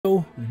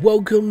Hello,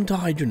 welcome to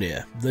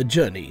Hydroneer, the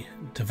journey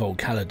to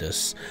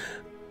Volcalidus,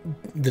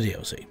 the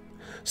DLC.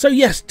 So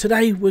yes,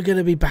 today we're going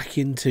to be back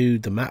into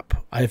the map.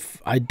 I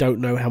don't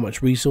know how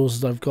much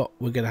resources I've got.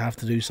 We're going to have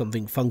to do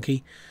something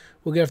funky.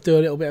 We're going to have to do a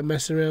little bit of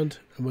messing around,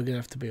 and we're going to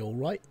have to be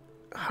alright.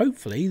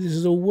 Hopefully this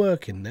is all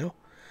working now.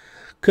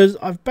 Because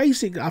I've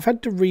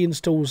had to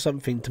reinstall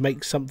something to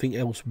make something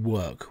else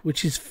work,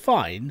 which is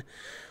fine.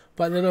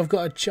 But then I've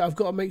got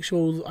to make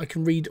sure I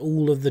can read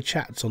all of the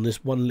chats on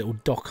this one little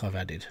dock I've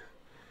added.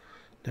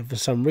 Now, for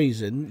some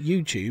reason,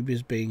 YouTube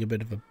is being a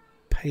bit of a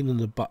pain in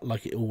the butt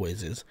like it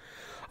always is.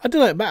 I don't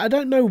know, Matt. I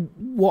don't know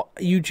what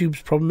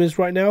YouTube's problem is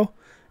right now.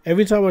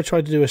 Every time I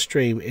try to do a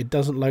stream, it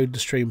doesn't load the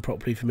stream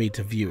properly for me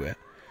to view it.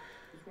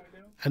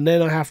 And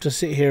then I have to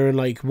sit here and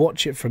like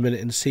watch it for a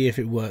minute and see if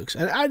it works.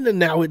 And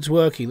now it's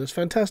working. That's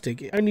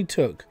fantastic. It only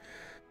took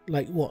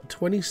like what,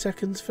 20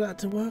 seconds for that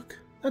to work?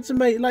 That's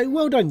amazing. Like,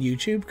 well done,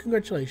 YouTube.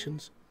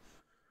 Congratulations.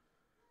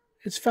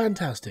 It's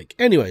fantastic.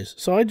 Anyways,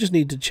 so I just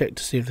need to check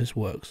to see if this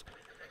works.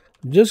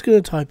 I'm just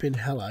going to type in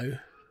hello.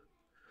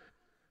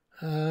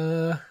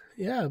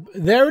 Yeah,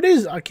 there it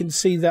is. I can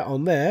see that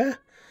on there.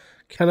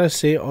 Can I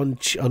see it on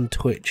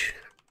Twitch?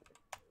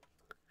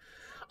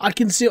 I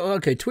can see it on...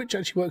 Okay, Twitch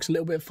actually works a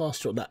little bit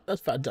faster on that.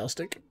 That's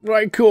fantastic.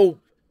 Right, cool.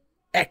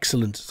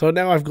 Excellent. So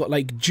now I've got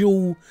like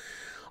dual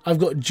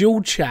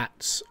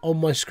chats on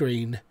my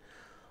screen.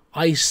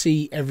 I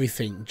see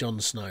everything,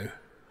 Jon Snow.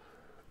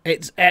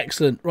 It's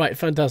excellent. Right,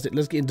 fantastic.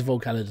 Let's get into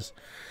Volcalidus.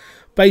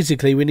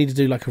 Basically, we need to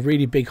do like a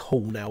really big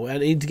haul now. And I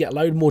need to get a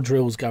load more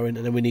drills going,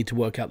 and then we need to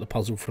work out the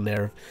puzzle from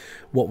there of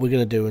what we're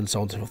going to do and so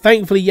on and so forth.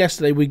 Thankfully,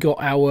 yesterday we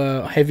got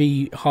our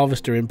heavy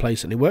harvester in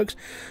place and it works.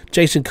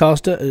 Jason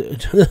Carter,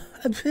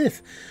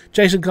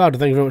 Jason Carter,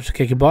 thank you very much for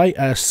kicking by.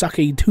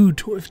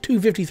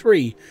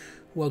 Sucky253,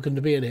 welcome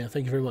to being here.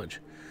 Thank you very much.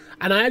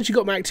 And I actually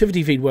got my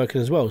activity feed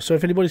working as well. So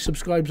if anybody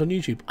subscribes on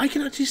YouTube, I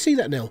can actually see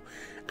that now.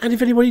 And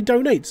if anybody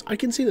donates, I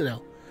can see that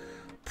now.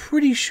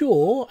 Pretty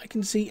sure I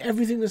can see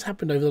everything that's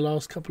happened over the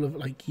last couple of,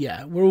 like,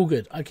 yeah, we're all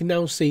good. I can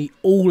now see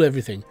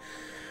everything.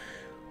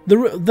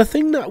 The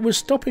thing that was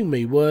stopping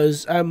me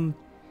was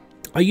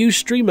I use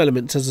Stream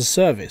Elements as a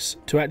service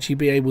to actually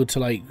be able to,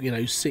 like, you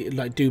know, see,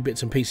 like, do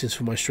bits and pieces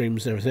for my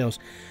streams and everything else.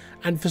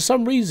 And for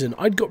some reason,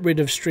 I'd got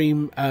rid of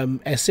Stream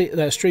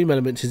Stream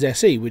Elements is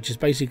SE, which is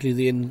basically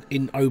the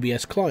in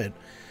OBS client.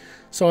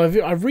 So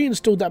I've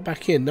reinstalled that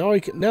back in. Now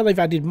they've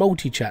added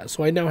multi-chat,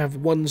 so I now have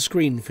one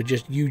screen for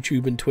just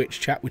YouTube and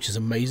Twitch chat, which is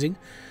amazing.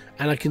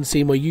 And I can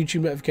see my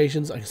YouTube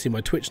notifications, I can see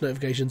my Twitch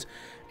notifications.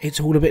 It's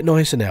all a bit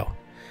nicer now.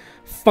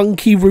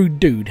 Funky Rude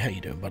Dude, how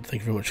you doing, bud?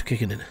 Thank you very much for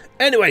kicking in.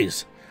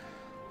 Anyways,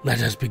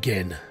 let us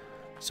begin.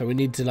 So we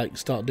need to like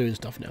start doing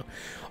stuff now.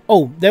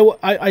 Oh,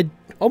 I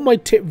on my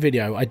tip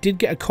video, I did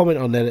get a comment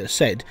on there that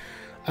said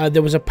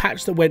there was a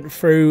patch that went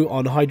through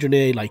on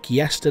Hydroneer like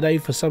yesterday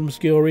for some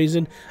obscure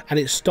reason, and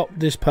it stopped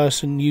this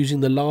person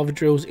using the lava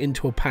drills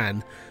into a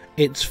pan.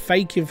 It's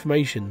fake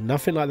information.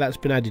 Nothing like that's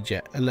been added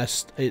yet,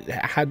 unless it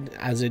had,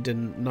 as it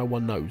didn't. No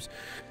one knows,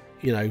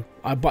 you know.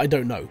 But I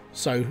don't know.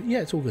 So yeah,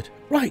 it's all good.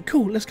 Right,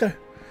 cool. Let's go.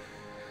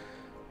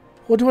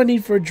 What do I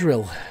need for a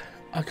drill?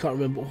 I can't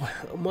remember.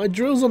 My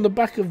drill's on the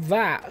back of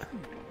that.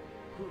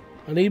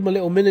 I need my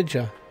little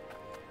miniature.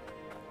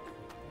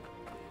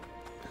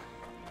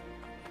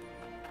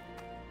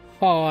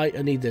 Hi,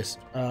 I need this.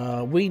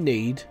 We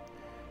need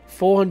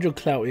 400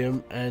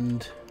 Cloutium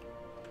and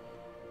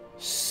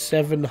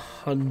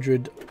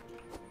 700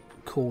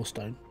 core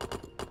stone.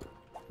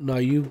 No,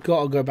 you've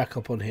got to go back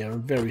up on here.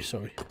 I'm very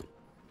sorry.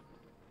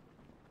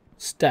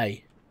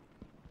 Stay.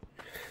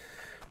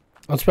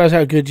 I'm surprised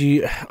how good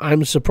you...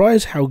 I'm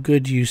surprised how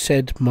good you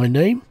said my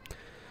name.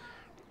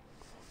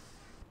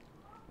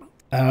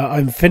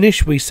 I'm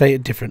Finnish. We say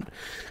it different.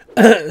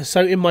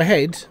 So in my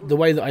head, the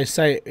way that I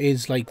say it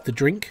is like the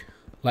drink.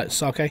 Like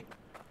sake.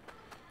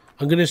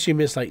 I'm going to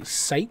assume it's like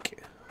sake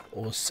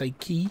or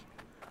seiki.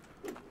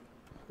 Or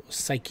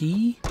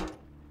seiki.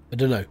 I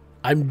don't know.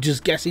 I'm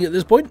just guessing at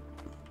this point.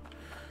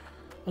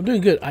 I'm doing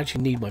good. I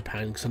actually need my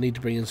pan because I need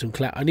to bring in some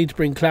clout. I need to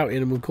bring clout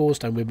in and core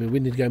stone with me. We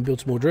need to go and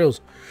build some more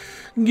drills.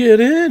 Get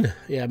in.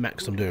 Yeah,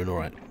 Max, I'm doing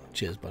alright.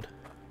 Cheers, bud.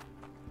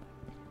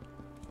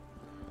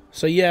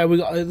 So yeah,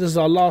 this is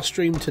our last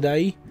stream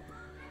today.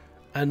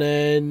 And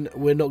then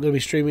we're not going to be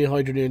streaming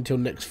Hydroneer until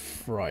next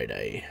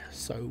Friday.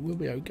 So we'll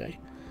be okay.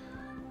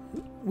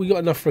 We got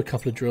enough for a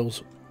couple of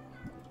drills.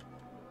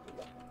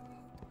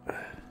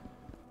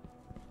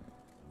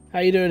 How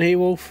you doing,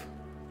 He-Wolf?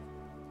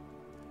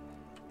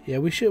 Yeah,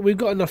 we've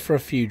got enough for a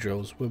few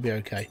drills. We'll be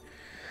okay.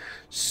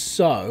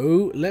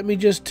 So let me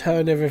just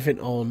turn everything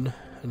on.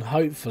 And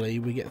hopefully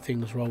we get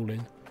things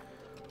rolling.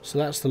 So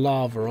that's the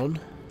lava on.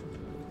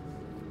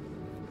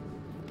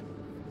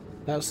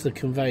 That's the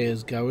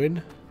conveyors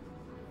going.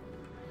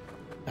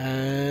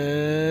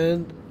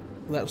 And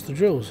that's the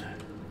drills.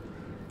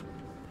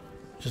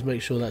 Just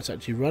make sure that's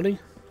actually running.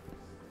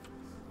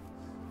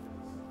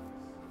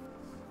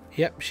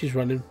 Yep, she's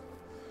running.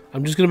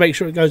 I'm just going to make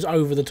sure it goes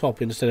over the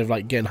top instead of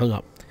like getting hung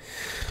up.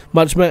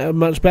 Much better.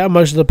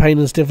 Most of the pain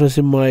and stiffness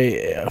in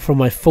my from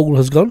my fall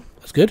has gone.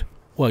 That's good.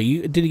 Well,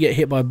 you didn't get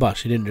hit by a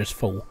bus. You didn't just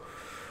fall.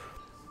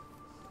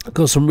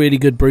 Got some really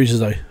good bruises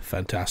though.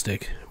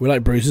 Fantastic. We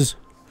like bruises.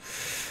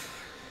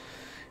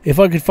 If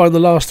I could find the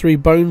last 3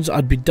 bones,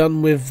 I'd be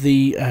done with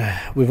the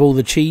with all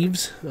the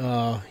Chiefs.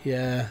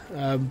 Yeah.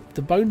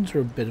 The bones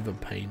are a bit of a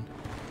pain.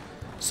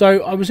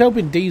 So I was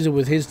helping Diesel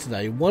with his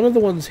today. One of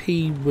the ones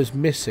he was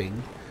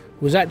missing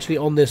was actually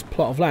on this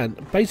plot of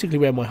land, basically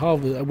where my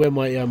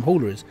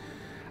hauler is.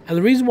 And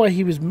the reason why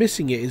he was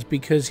missing it is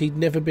because he'd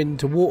never been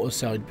to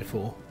Waterside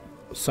before.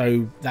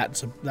 So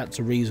that's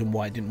a reason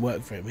why it didn't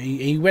work for him.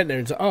 He went there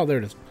and said, oh, there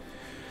it is.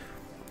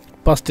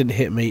 Bus didn't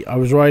hit me. I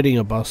was riding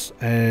a bus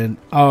and...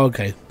 Oh,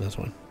 okay. That's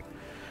fine.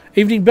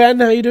 Evening, Ben.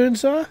 How you doing,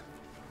 sir?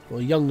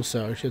 Well, young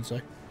sir, I should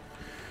say.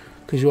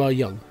 Because you are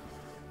young.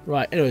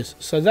 Right, anyways.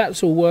 So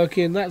that's all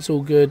working. That's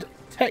all good.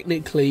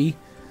 Technically,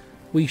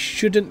 we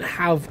shouldn't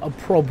have a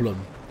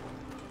problem.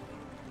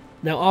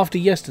 Now, after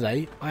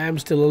yesterday, I am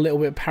still a little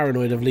bit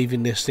paranoid of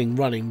leaving this thing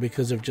running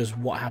because of just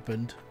what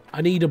happened.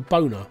 I need a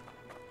boner.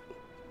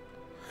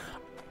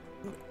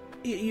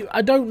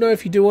 I don't know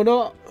if you do or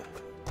not.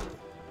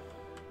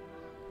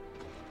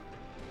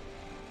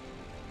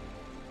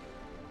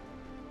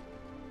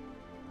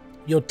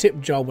 Your tip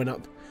jar went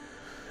up.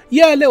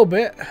 Yeah, a little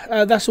bit.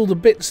 That's all the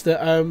bits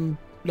that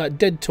like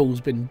Dead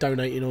Tool's been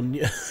donating on.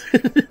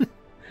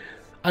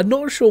 I'm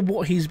not sure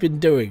what he's been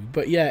doing,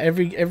 but yeah,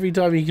 every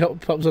time he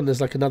pops on, there's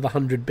like another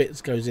 100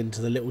 bits goes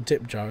into the little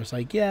tip jar. It's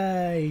like,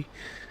 yay!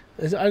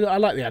 I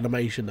like the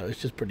animation though.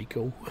 It's just pretty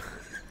cool.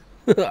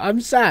 I'm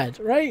sad,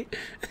 right?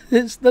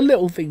 It's the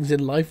little things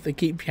in life that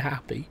keep you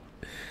happy.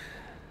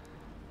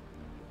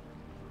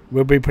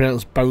 Will be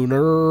pronounced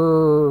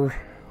boner.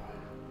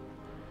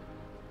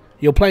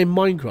 You're playing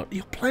Minecraft.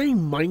 You're playing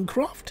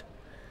Minecraft?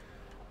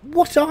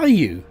 What are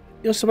you?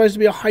 You're supposed to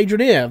be a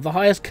Hydroneer of the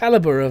highest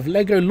caliber of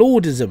Lego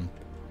Lordism.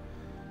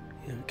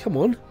 Yeah, come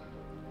on.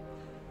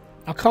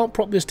 I can't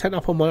prop this tent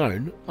up on my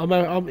own.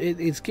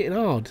 It's getting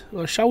hard.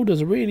 My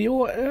shoulders are really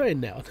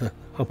hurting now.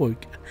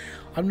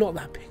 I'm not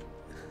that big.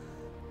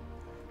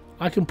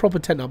 I can prop a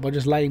tent up by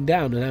just laying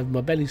down and have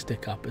my belly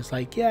stick up. It's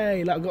like,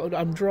 yay, like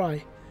I'm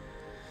dry.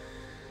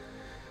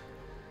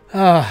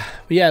 But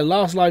yeah,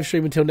 last live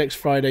stream until next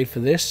Friday for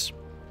this.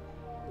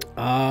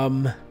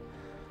 I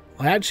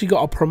actually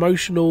got a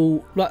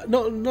promotional,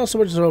 not so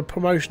much as a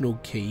promotional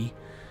key.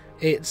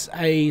 It's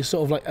a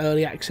sort of like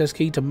early access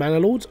key to Mana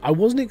Lords. I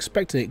wasn't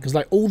expecting it because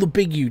like all the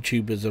big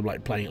YouTubers are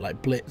like playing it,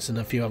 like Blitz and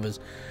a few others.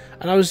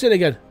 And I was sitting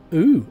there going,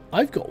 ooh,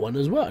 I've got one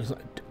as well. It's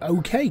like,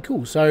 okay,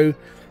 cool. So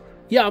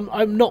yeah,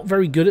 I'm not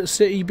very good at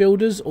city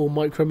builders or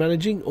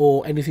micromanaging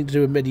or anything to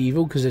do with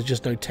medieval because there's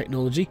just no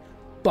technology.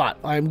 But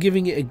I am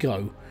giving it a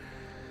go.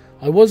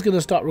 I was going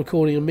to start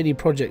recording a mini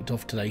project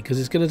off today because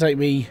it's going to take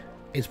me...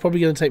 It's probably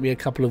going to take me a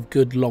couple of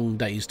good long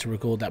days to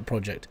record that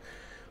project.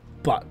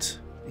 But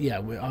yeah,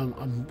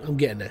 I'm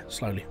getting there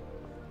slowly.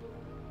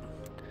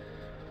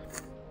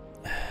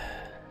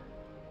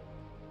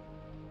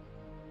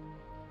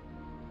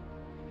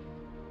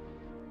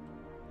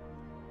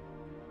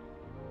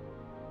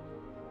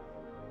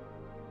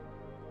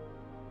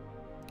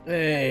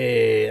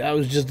 Hey, that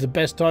was just the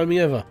best timing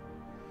ever.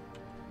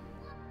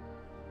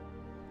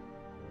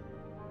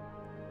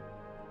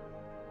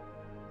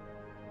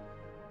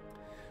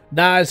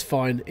 Nah, it's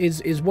fine.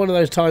 It's one of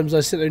those times I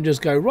sit there and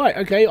just go, right,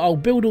 okay, I'll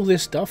build all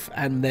this stuff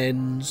and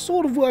then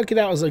sort of work it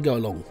out as I go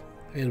along.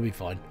 It'll be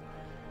fine.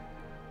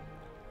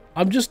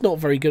 I'm just not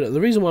very good at... The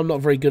reason why I'm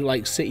not very good at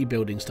like city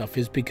building stuff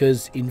is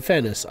because, in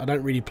fairness, I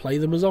don't really play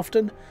them as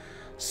often.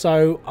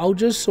 So I'll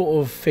just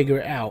sort of figure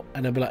it out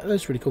and I'll be like, oh,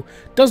 that's really cool.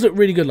 Does look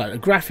really good, like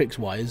graphics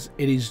wise,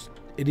 it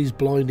is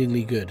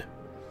blindingly good.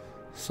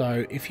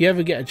 So if you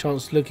ever get a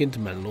chance to look into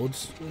Mana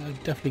Lords,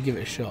 definitely give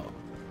it a shot.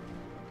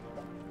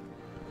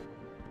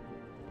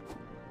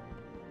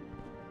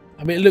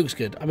 I mean, it looks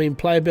good. I mean,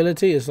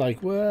 playability is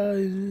like, well,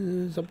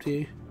 it's up to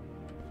you.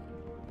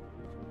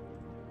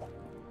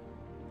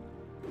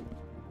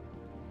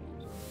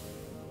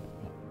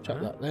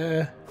 Chuck that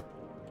there.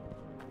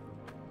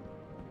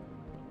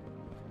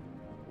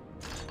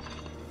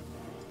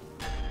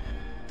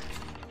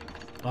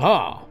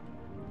 Ah.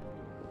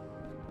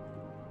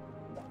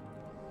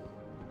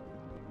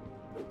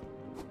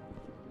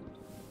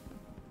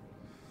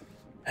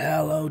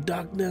 Hello,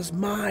 darkness,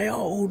 my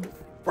old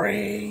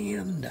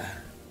friend.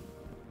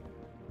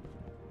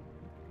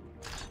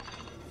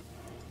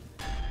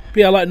 But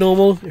yeah, like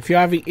normal, if you're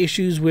having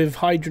issues with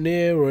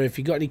Hydroneer or if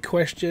you got any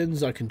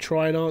questions, I can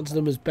try and answer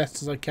them as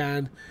best as I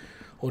can,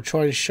 or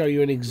try and show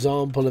you an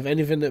example of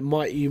anything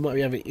that you might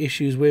be having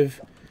issues with,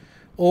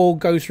 or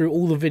go through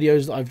all the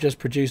videos that I've just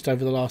produced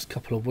over the last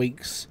couple of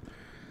weeks,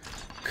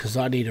 because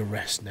I need a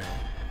rest now.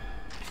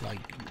 Like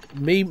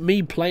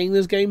me playing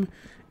this game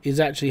is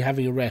actually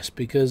having a rest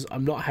because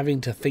I'm not having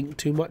to think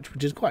too much,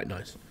 which is quite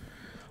nice.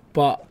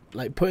 But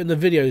like putting the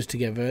videos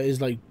together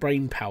is like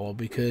brain power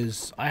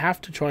because I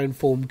have to try and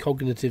form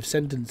cognitive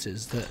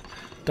sentences that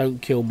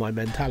don't kill my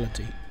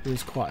mentality.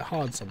 It's quite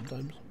hard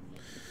sometimes.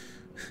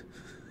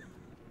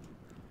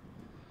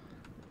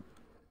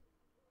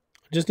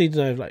 I just need to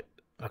know, like,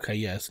 okay,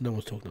 yeah, so no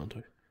one's talking on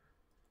to.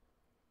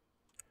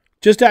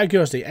 Just out of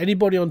curiosity,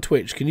 anybody on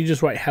Twitch, can you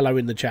just write hello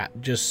in the chat,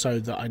 just so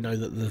that I know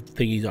that the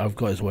thingy that I've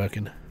got is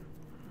working?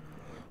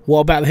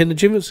 What about the hidden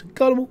achievements?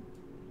 Got them all.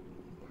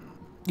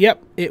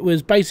 Yep, it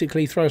was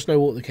basically throw a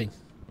snowball at the king.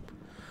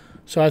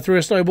 So I threw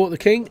a snowball at the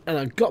king, and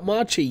I got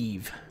my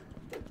achieve.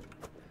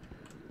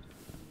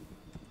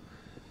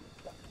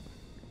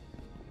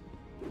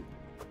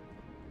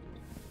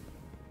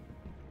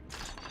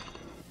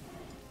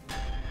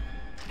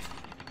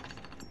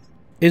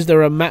 Is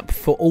there a map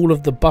for all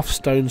of the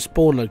Buffstone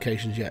spawn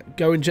locations yet?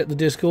 Go and check the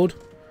Discord.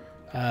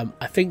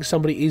 I think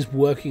somebody is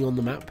working on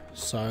the map,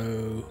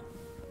 so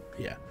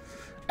yeah.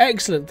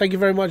 Excellent. Thank you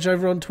very much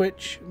over on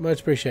Twitch.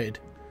 Much appreciated.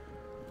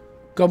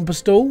 Gun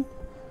Postal?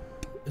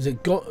 Is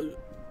it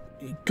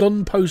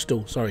Gun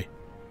Postal? Sorry.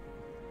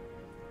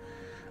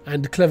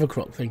 And Clever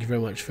Croc, thank you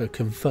very much for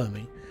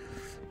confirming.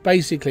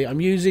 Basically, I'm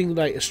using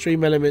like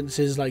Stream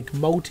Elements' like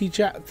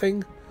multi-chat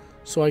thing,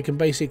 so I can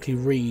basically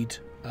read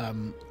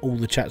all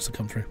the chats that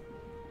come through.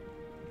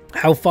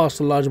 How fast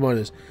are large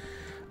miners?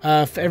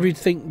 For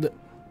everything that...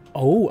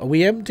 Oh, are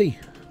we empty?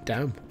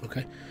 Damn,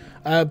 okay.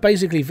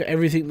 Basically, for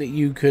everything that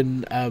you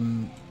can...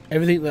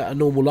 everything that a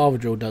normal lava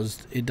drill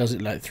does, it does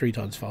it like 3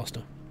 times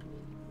faster.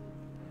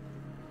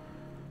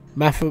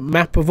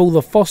 Map of all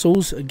the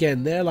fossils.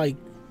 Again, they're like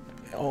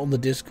on the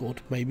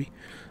Discord, maybe.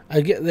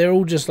 They're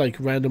all just like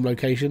random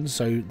locations,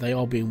 so they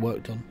are being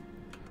worked on.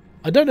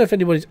 I don't know if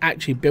anybody's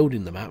actually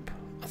building the map.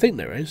 I think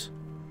there is.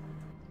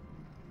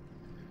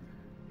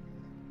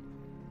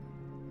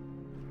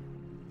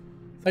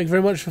 Thank you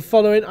very much for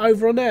following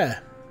over on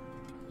there.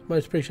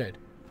 Most appreciated.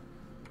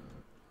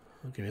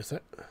 I'll give you a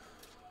sec.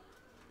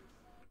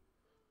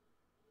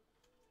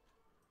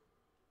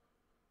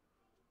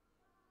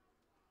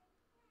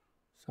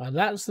 So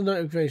that's the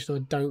notification I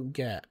don't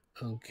get.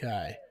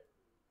 Okay.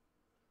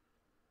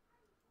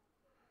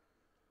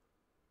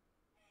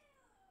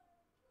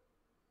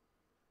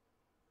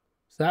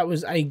 So that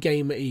was a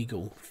Gamer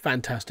Eagle.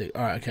 Fantastic.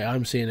 Alright, okay,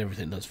 I'm seeing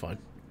everything. That's fine.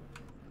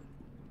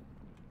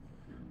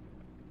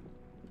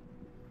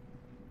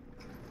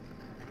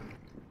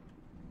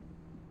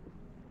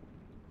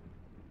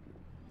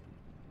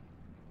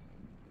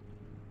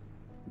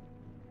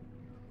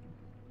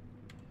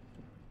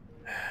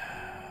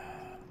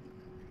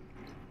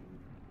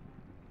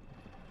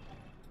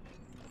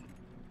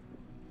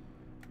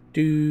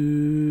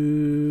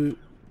 Do.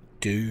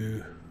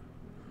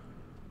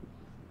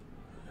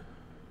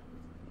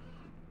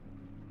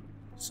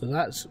 So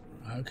that's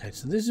okay.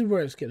 So this is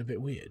where it's getting a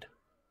bit weird.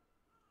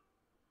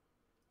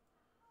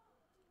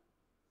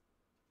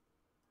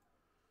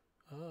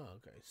 Oh,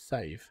 okay.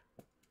 Save.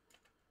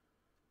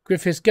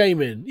 Griffiths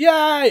Gaming.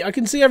 Yay! I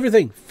can see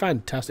everything.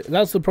 Fantastic.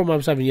 That's the problem I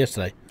was having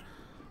yesterday.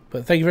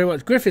 But thank you very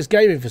much, Griffiths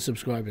Gaming, for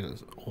subscribing.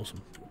 That's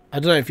awesome. I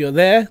don't know if you're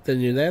there,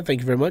 then you're there. Thank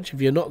you very much.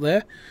 If you're not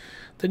there,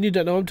 then you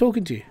don't know I'm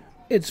talking to you.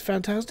 It's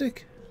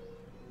fantastic.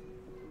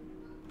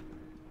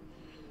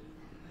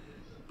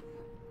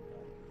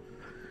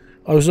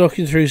 I was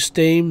looking through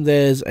Steam.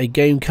 There's a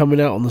game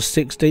coming out on the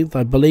 16th,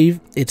 I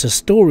believe. It's a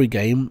story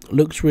game.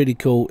 Looks really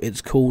cool.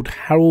 It's called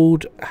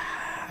Harold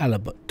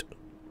Halibut.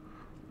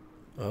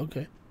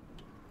 Okay.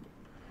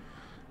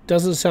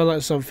 Doesn't sound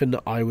like something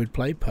that I would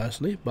play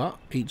personally, but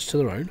each to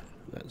their own.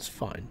 That's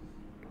fine.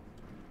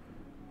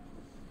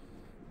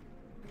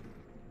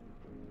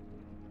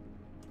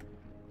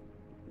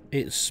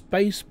 It's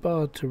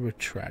spacebar to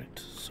retract.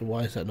 So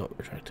why is that not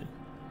retracting?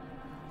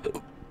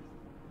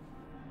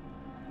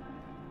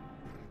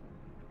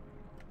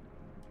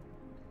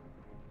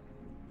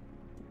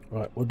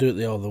 Right, we'll do it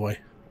the other way.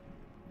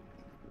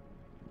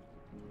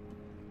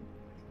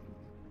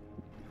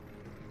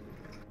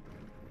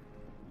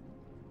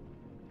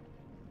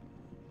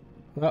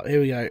 Oh,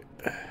 here we go.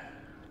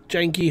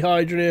 Janky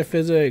Hydroneer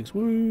physics.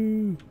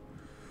 Woo!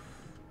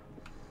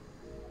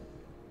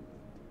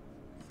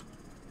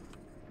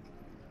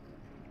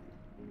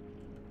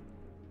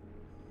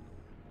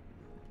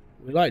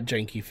 We like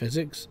janky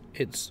physics.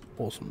 It's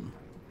awesome.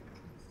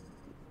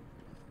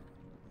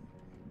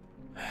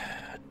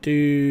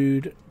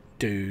 Dude.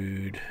 And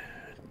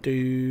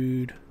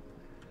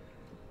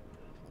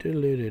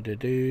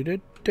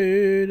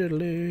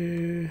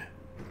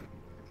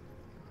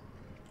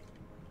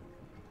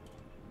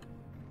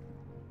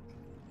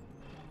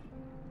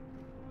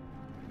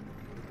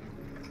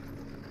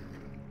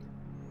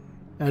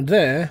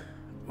there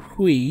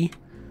we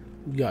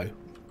go.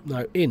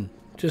 No, in.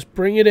 Just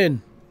bring it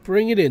in.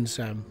 Bring it in,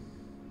 Sam.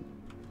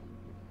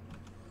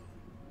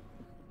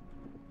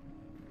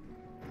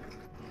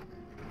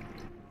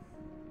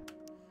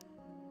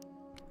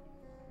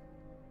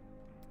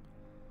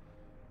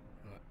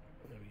 Right,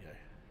 there we go.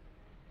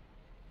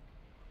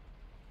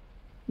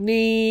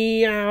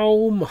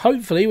 Neow.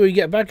 Hopefully we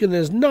get back and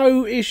there's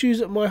no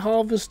issues at my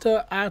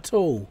harvester at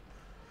all.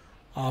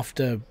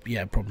 After,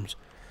 yeah, problems.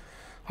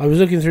 I was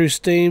looking through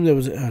Steam. There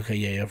was... Okay,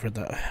 yeah, I've read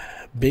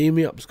that. Beam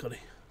me up, Scotty.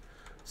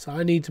 So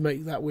I need to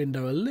make that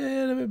window a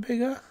little bit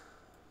bigger.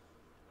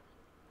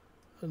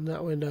 And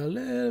that window a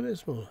little bit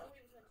smaller.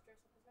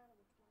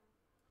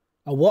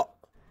 A what?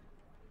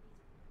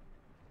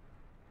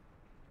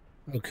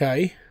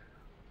 Okay.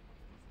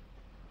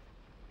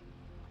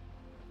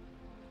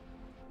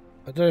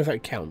 I don't know if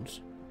that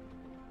counts.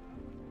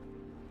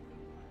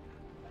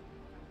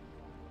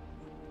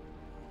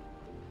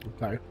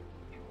 Okay.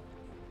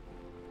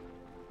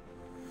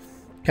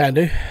 Can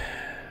do.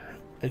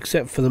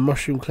 Except for the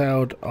mushroom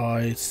cloud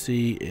I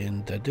see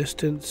in the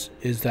distance.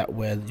 Is that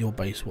where your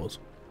base was?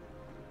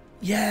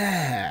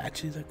 Yeah,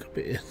 actually that could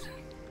be it.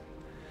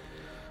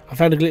 I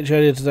found a glitch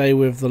earlier today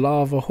with the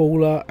lava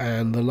hauler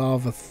and the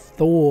lava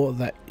Thor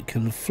that you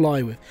can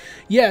fly with.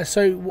 Yeah,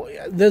 so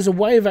there's a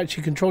way of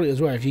actually controlling it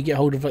as well. If you get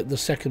hold of like the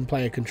second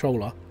player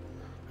controller,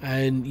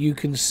 and you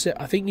can sit.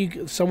 I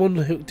think someone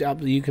hooked it up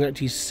that you can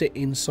actually sit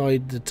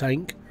inside the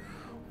tank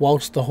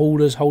whilst the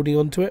hauler's holding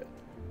onto it,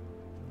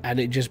 and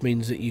it just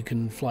means that you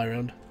can fly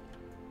around.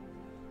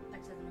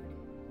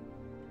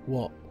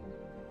 What?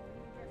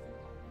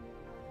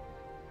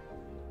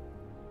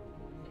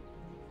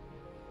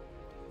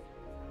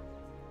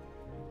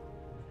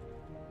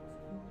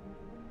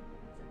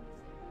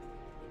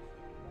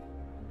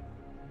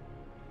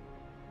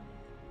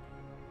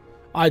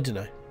 I don't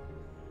know.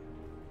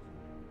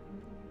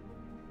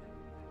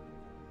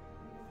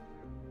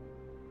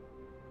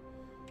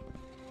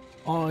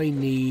 I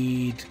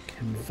need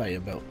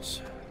conveyor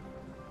belts.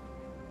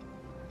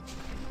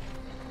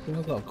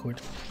 I've got a cord.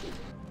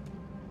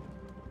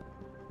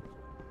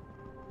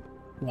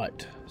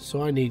 Right,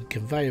 so I need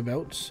conveyor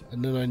belts,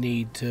 and then I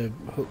need to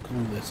hook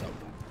all this up.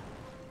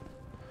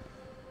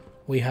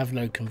 We have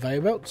no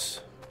conveyor belts.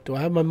 Do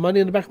I have my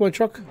money in the back of my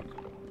truck?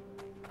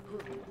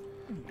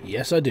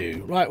 Yes, I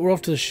do. Right, we're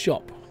off to the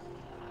shop.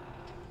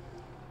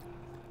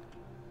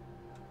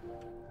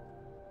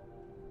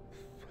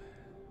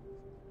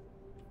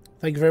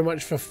 Thank you very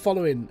much for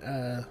following.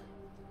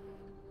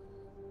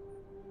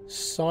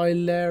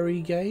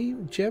 Silary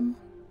game gem?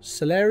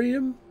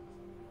 Solarium?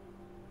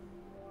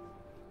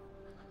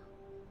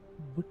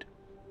 What?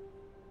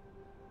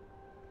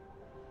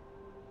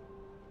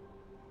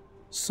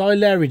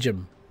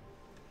 Silarium.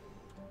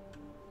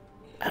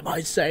 Am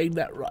I saying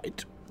that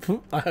right?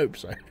 I hope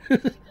so.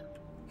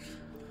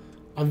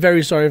 I'm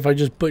very sorry if I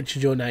just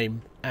butchered your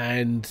name,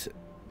 and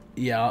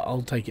yeah,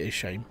 I'll take it as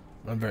shame.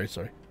 I'm very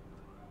sorry.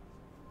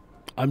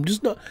 I'm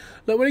just not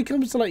like when it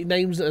comes to like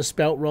names that are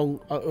spelt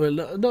wrong,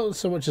 not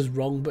so much as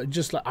wrong, but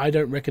just like I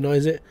don't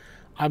recognize it.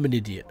 I'm an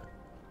idiot.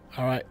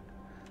 All right,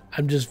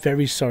 I'm just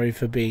very sorry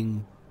for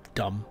being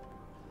dumb.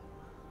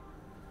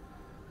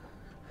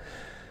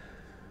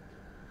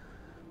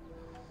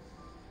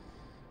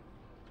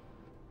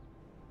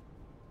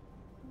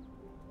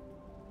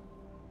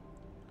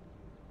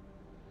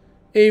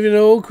 Evening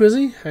all,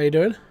 Quizzy. How you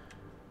doing?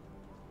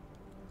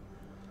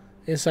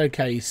 It's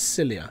okay.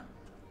 Cilia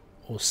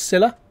or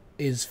Scylla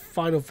is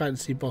Final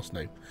Fantasy boss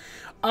name.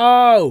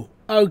 Oh,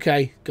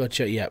 okay.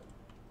 Gotcha. Yep.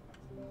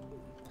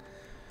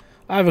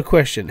 I have a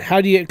question.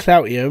 How do you get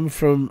Cloutium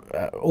from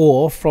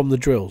ore from the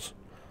drills?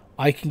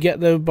 I can get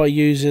them by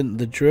using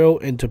the drill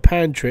into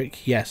pan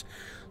trick. Yes.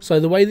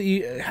 So the way that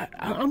you,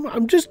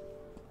 I'm just.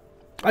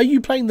 Are you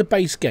playing the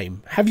base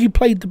game? Have you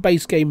played the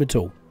base game at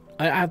all?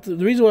 I have the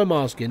reason why I'm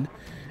asking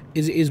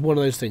is it is one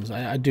of those things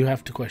I do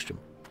have to question.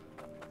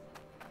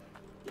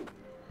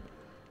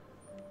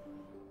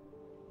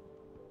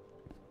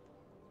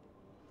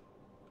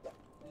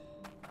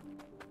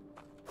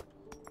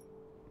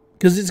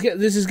 Because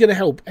this is going to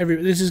help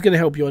this is going to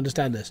help you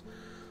understand this.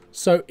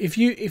 So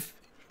if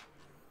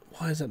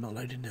why is that not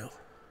loaded now?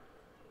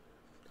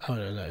 Oh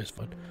no, it's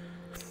fine.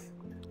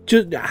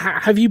 Just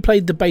have you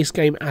played the base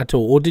game at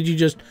all, or did you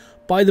just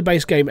buy the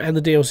base game and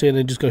the DLC and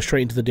then just go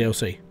straight into the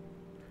DLC?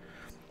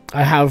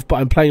 I have, but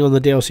I'm playing on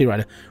the DLC right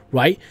now.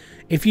 Right?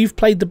 If you've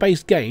played the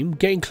base game,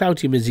 getting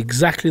Cloutium is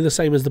exactly the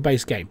same as the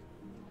base game.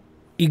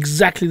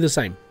 Exactly the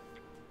same.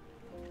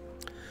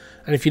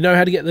 And if you know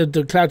how to get the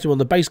Cloutium on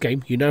the base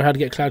game, you know how to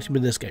get Cloutium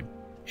in this game,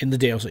 in the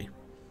DLC.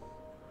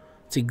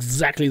 It's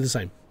exactly the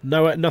same.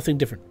 No, nothing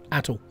different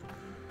at all.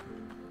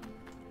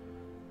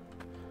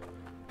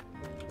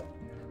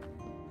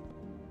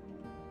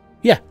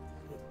 Yeah,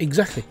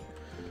 exactly.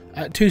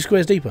 2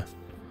 squares deeper.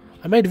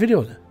 I made a video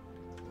on it.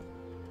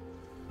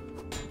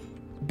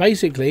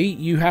 Basically,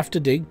 you have to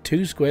dig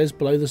 2 squares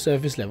below the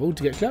surface level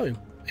to get Cloutium.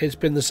 It's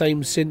been the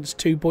same since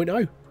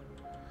 2.0.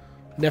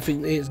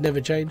 Nothing. It's never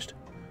changed.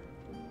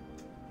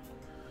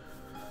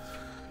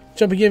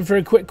 Jumping in for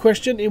a quick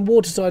question. In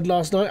Waterside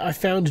last night, I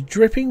found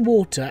dripping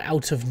water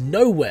out of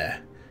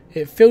nowhere.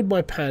 It filled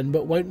my pan,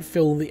 but won't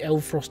fill the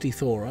El Frosty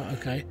Thora.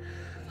 Okay.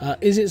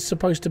 Is it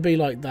supposed to be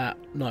like that?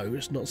 No,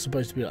 it's not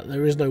supposed to be like that.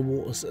 There is no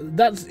water.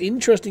 That's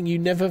interesting.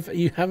 You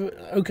haven't.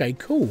 Okay,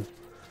 cool.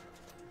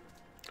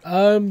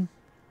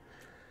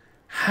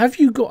 Have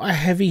you got a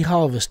heavy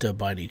harvester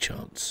by any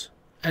chance?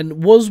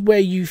 And was where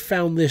you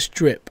found this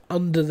drip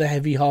under the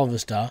heavy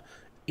harvester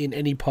in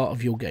any part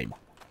of your game?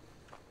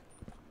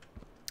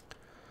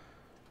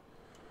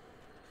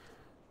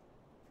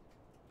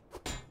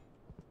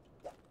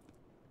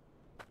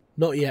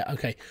 Not yet.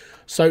 Okay.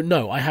 So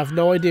no, I have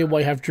no idea why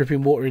you have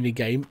dripping water in the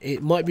game.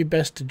 It might be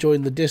best to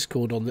join the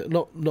Discord on the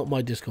not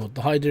my Discord,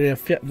 the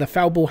Hydroneer, the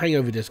Foul Ball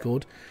Hangover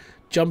Discord.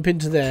 Jump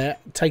into there,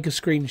 take a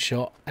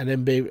screenshot, and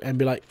then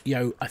be like,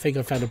 yo, I think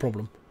I found a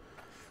problem.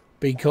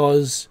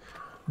 Because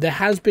there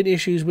has been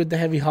issues with the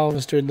heavy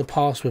harvester in the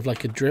past with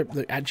like a drip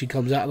that actually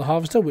comes out of the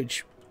harvester,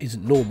 which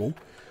isn't normal.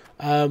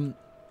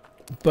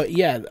 But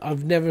yeah,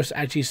 I've never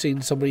actually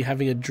seen somebody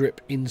having a drip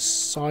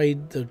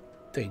inside the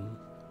thing.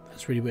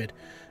 That's really weird.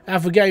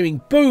 Alpha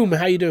Gaming, boom!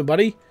 How you doing,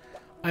 buddy?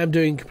 I am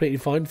doing completely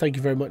fine. Thank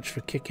you very much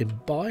for kicking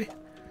by.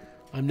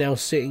 I'm now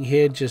sitting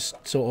here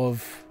just sort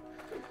of...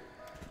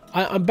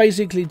 I'm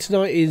basically,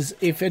 tonight is,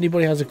 if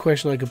anybody has a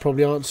question I could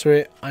probably answer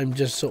it. I'm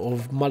just sort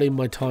of mulling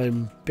my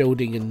time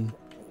building and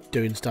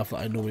doing stuff that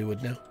I normally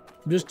would now.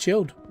 I'm just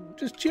chilled.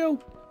 Just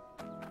chill.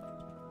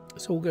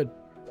 It's all good.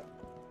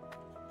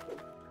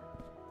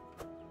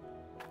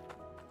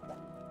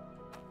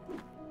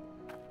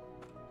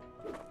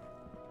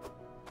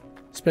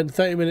 Spent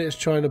 30 minutes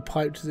trying to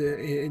pipe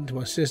into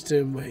my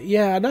system.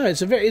 Yeah, I know,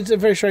 it's a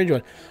very strange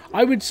one.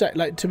 I would say,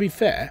 like, to be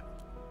fair,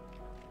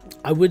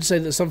 I would say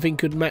that something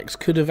Max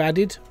could have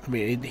added. I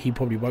mean, he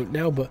probably won't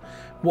now, but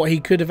what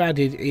he could have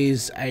added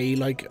is a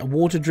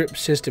water drip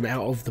system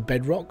out of the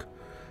bedrock,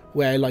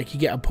 where like you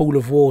get a pool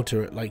of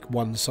water at like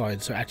one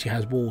side, so it actually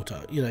has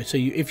water. You know, so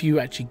if you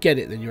actually get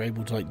it, then you're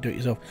able to like do it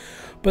yourself.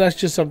 But that's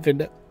just something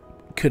that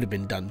could have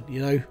been done.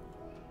 You know,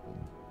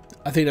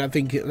 I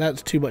think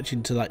that's too much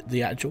into like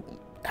the actual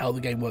how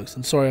the game works.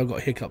 And sorry, I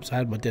got hiccups. I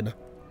had my dinner,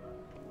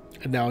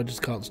 and now I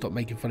just can't stop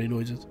making funny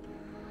noises.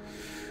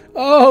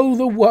 Oh,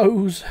 the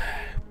woes.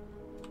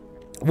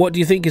 What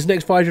do you think is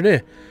next for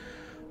Hydroneer?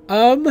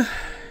 Do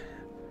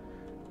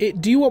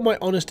you want my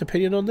honest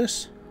opinion on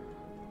this?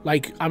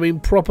 Like, I mean,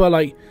 proper,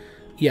 like,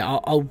 yeah,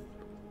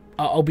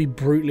 I'll be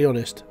brutally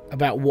honest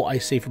about what I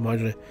see from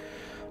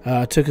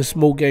Hydroneer. Took a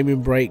small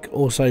gaming break,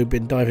 also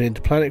been diving into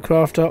Planet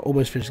Crafter,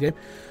 almost finished the game.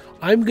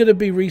 I'm going to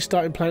be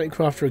restarting Planet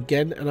Crafter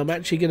again, and I'm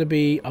actually going to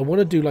be, I want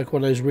to do like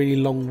one of those really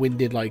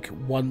long-winded, like,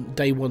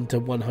 day 1 to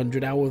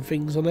 100 hour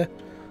things on there.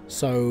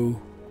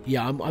 So...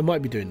 yeah, I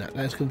might be doing that.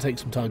 That's going to take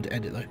some time to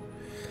edit, though.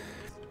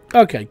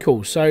 Okay,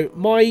 cool. So,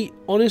 my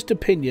honest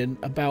opinion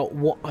about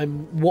what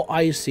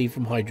I see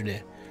from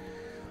Hydroneer.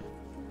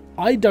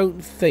 I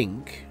don't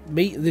think...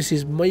 this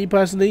is me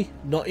personally,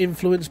 not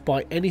influenced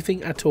by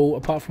anything at all,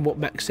 apart from what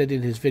Max said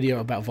in his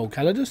video about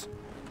Volcalidus.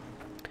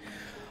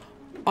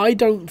 I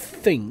don't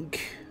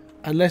think,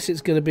 unless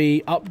it's going to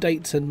be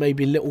updates and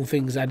maybe little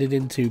things added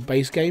into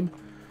base game,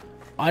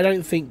 I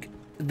don't think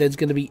there's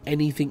going to be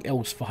anything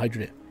else for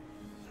Hydroneer.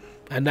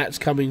 And that's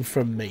coming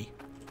from me,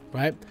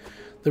 right?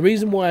 The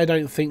reason why I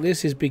don't think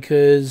this is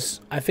because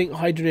I think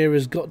Hydroneer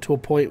has got to a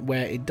point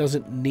where it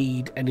doesn't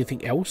need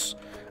anything else,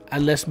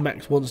 unless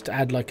Max wants to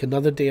add like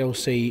another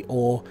DLC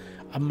or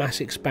a mass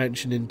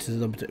expansion into the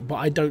number 2. But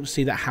I don't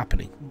see that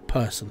happening,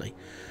 personally.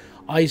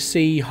 I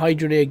see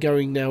Hydroneer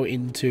going now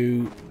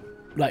into,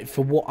 like,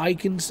 for what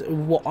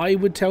I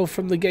would tell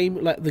from the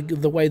game, like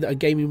the way that a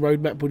gaming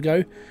roadmap would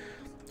go,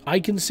 I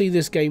can see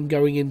this game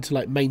going into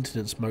like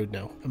maintenance mode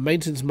now. And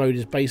maintenance mode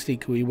is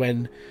basically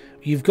when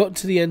you've got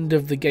to the end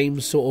of the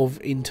game's sort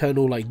of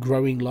internal like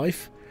growing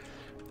life,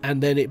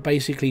 and then it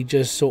basically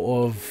just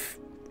sort of,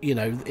 you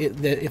know,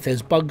 if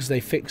there's bugs, they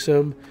fix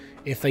them.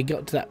 If they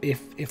got to that,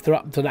 if they're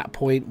up to that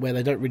point where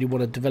they don't really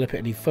want to develop it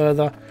any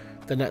further,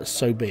 then that's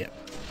so be it.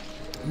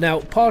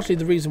 Now, partially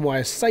the reason why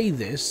I say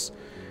this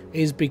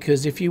is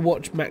because if you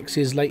watch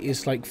Max's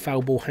latest like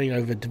Foul Ball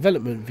Hangover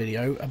development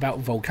video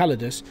about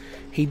Volcalidus,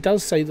 he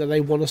does say that they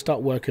want to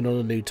start working on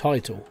a new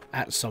title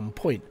at some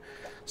point.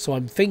 So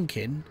I'm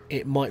thinking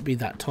it might be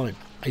that time.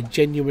 I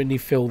genuinely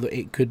feel that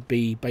it could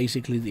be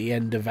basically the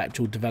end of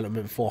actual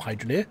development for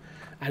Hydroneer,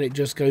 and it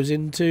just goes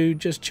into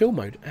just chill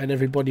mode, and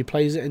everybody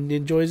plays it and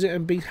enjoys it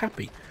and be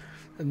happy.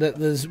 And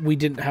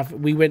that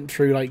we went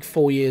through like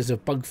 4 years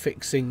of bug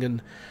fixing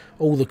and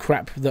all the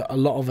crap that a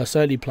lot of us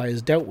early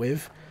players dealt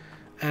with.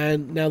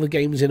 And now the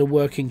game's in a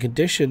working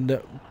condition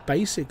that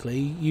basically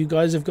you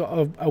guys have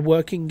got a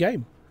working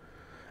game.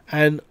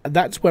 And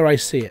that's where I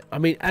see it. I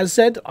mean, as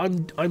said,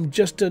 I'm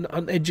just an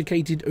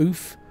uneducated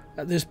oof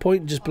at this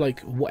point. Just be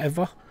like,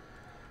 whatever.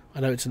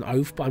 I know it's an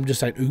oaf, but I'm just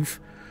saying oof.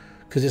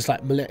 Because it's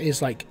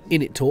like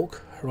in it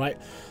talk, right?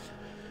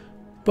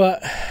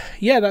 But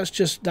yeah, that's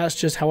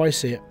just how I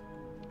see it.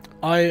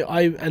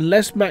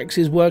 Unless Max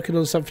is working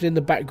on something in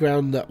the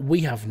background that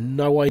we have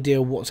no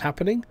idea what's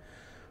happening,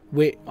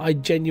 I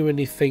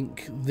genuinely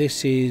think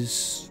this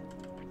is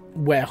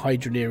where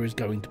Hydroneer is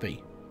going to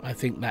be. I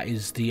think that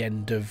is the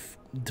end of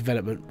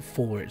development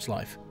for its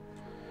life.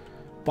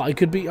 But I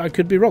could be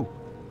wrong.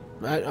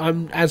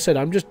 As said,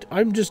 I'm just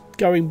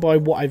going by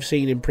what I've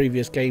seen in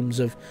previous games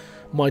of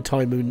my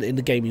time in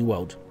the gaming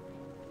world.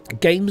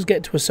 Games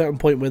get to a certain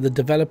point where the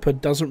developer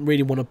doesn't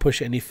really want to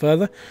push it any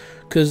further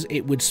because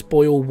it would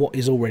spoil what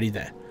is already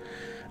there.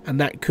 And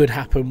that could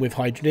happen with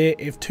Hydroneer.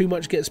 If too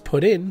much gets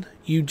put in,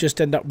 you just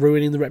end up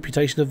ruining the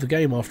reputation of the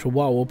game after a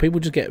while. Or people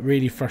just get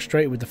really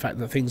frustrated with the fact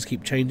that things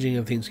keep changing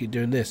and things keep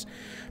doing this.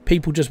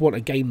 People just want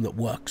a game that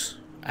works.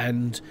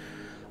 And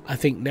I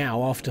think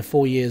now, after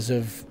 4 years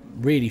of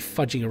really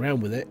fudging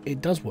around with it,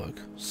 it does work.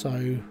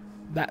 So,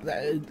 that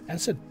as I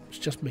said, it's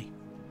just me.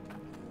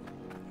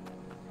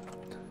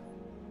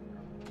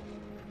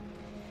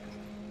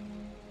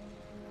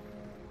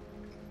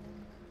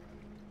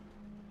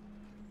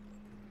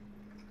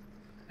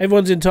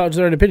 Everyone's entitled to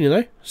their own opinion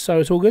though, so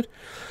it's all good.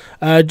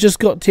 Just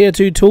got tier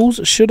 2 tools.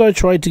 Should I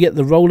try to get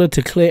the roller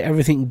to clear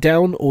everything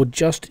down or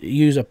just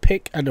use a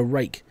pick and a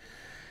rake?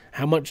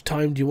 How much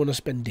time do you want to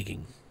spend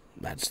digging?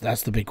 That's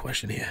the big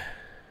question here.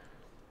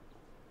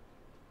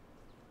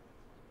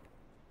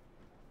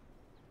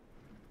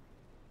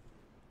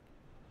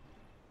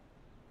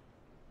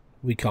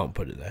 We can't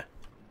put it there.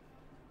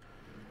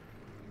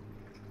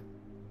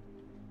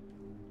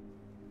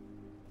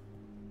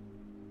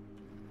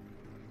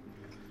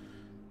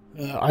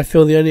 I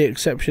feel the only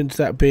exception to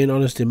that, being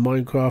honest, in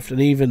Minecraft,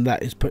 and even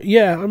that is put.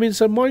 Yeah, I mean,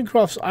 so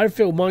I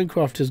feel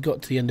Minecraft has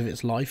got to the end of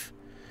its life,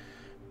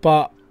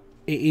 but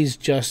it is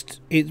just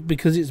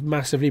because it's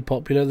massively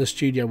popular. The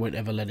studio won't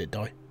ever let it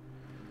die.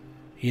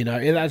 You know,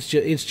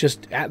 it's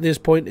just at this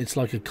point, it's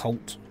like a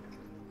cult.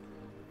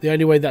 The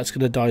only way that's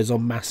going to die is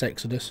on mass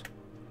exodus,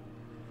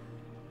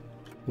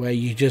 where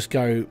you just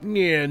go,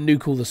 yeah,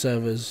 nuke all the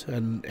servers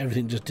and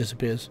everything just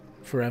disappears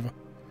forever.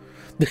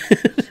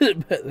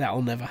 But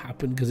that'll never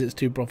happen because it's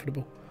too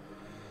profitable.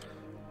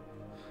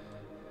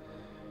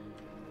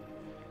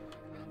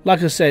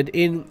 Like I said,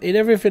 in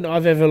everything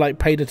I've ever like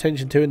paid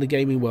attention to in the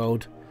gaming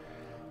world,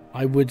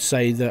 I would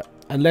say that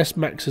unless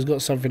Max has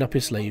got something up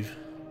his sleeve,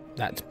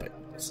 that's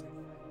best.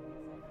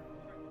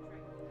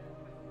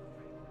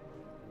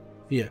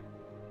 Yeah.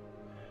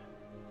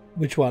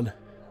 Which one?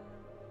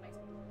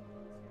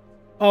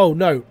 Oh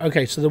no.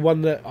 Okay, so the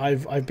one that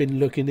I've been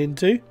looking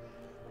into,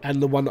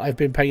 and the one that I've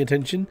been paying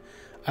attention.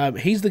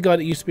 He's the guy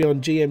that used to be on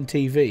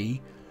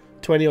GMTV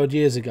 20 odd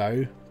years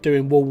ago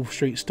doing Wall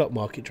Street stock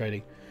market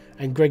trading.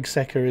 And Greg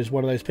Secker is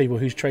one of those people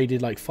who's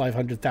traded like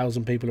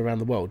 500,000 people around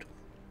the world.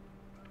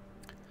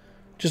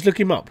 Just look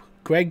him up.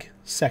 Greg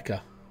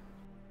Secker.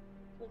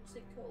 What's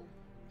it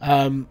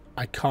called?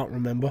 I can't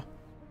remember.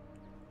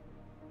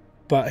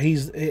 But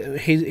his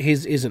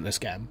isn't a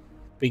scam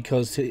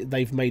because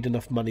they've made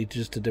enough money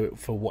just to do it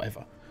for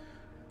whatever.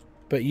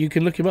 But you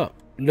can look him up.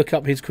 Look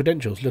up his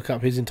credentials. Look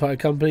up his entire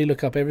company.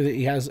 Look up everything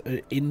he has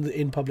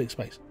in public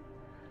space.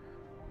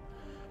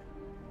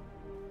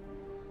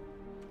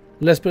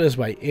 Let's put it this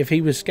way. If he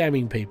was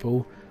scamming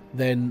people,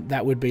 then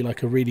that would be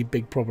like a really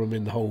big problem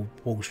in the whole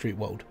Wall Street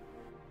world.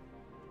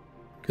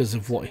 Because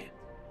of what...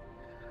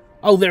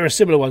 Oh, there are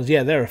similar ones.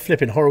 Yeah, there are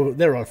flipping horrible...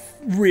 There are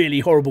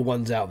really horrible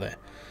ones out there.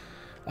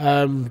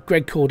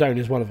 Greg Cardone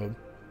is one of them.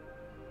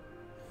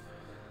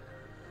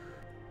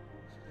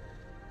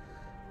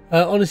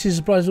 Honestly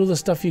surprised all the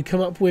stuff you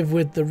come up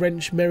with the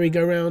wrench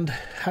merry-go-round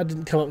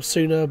hadn't come up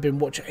sooner. Been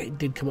watching it.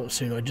 Did come up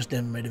sooner. I just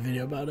never made a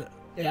video about it.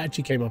 It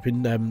actually came up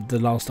in the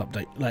last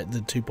update, like the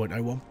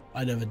 2.01.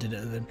 I never did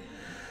it then.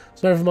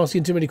 Sorry if I'm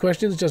asking too many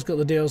questions. Just got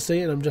the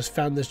DLC and I've just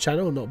found this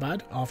channel. Not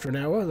bad. After an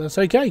hour, that's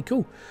okay.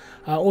 Cool.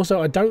 Also,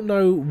 I don't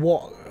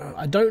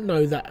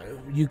know that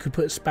you could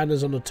put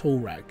spanners on a tool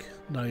rack.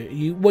 No,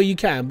 you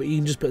can, but you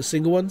can just put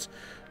single ones.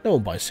 No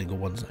one buys single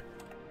ones though.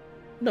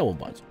 No one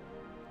buys them.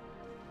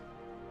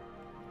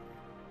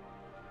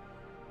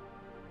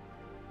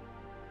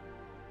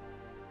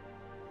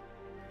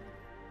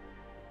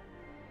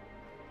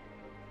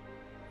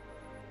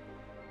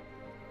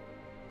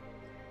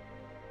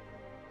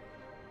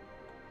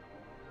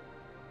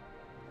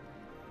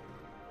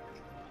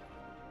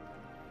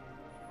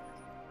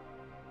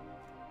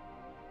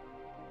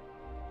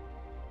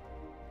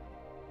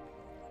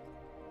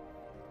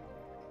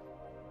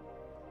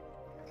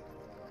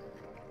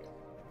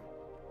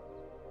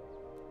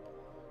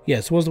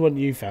 Yes, what's the one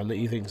you found that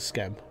you think is a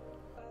scam?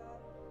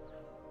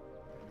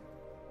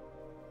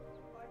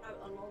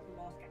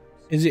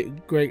 Is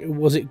it Greg?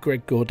 Was it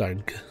Greg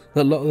Cardone?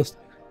 A lot of this,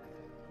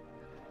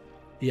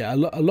 yeah, a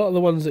lot of the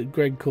ones that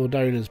Greg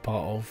Cardone is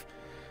part of,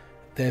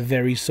 they're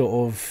very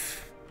sort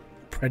of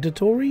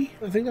predatory.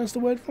 I think that's the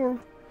word for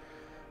them.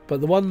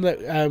 But the one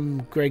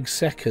that Greg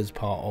Secker's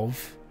part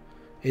of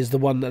is the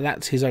one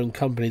that's his own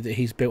company that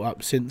he's built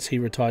up since he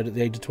retired at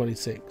the age of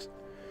 26.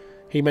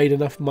 He made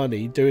enough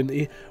money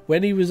doing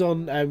when he was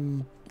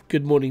on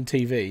Good Morning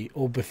TV,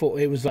 or before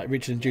it was like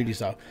Richard and Judy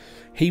style.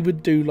 He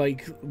would do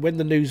like when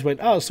the news went,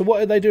 oh, so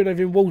what are they doing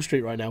over in Wall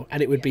Street right now?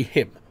 And it would be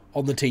him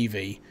on the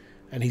TV,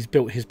 and he's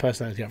built his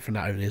personality up from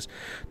that over the years.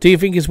 Do you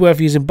think it's worth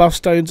using buff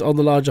stones on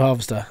the larger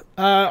harvester?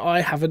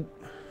 I haven't.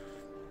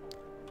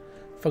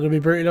 If I'm gonna be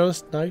brutally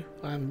honest, no,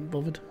 I haven't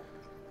bothered.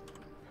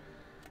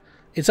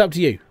 It's up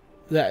to you.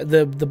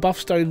 The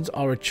buff stones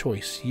are a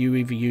choice. You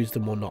either use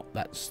them or not.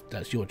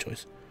 That's your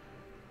choice.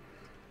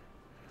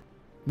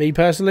 Me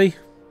personally,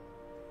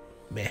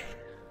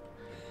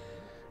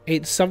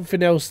 it's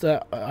something else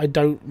that I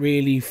don't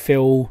really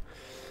feel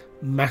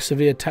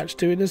massively attached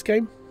to in this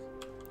game,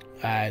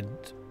 and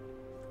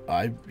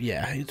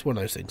yeah, it's one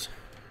of those things.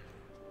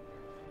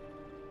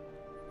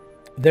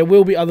 There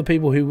will be other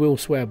people who will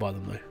swear by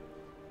them though.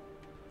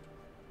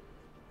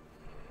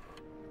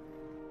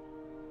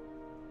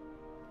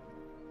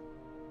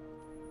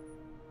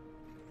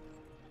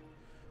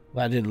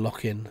 That didn't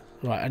lock in.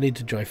 Right, I need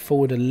to drive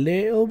forward a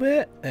little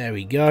bit. There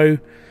we go.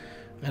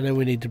 And then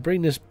we need to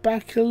bring this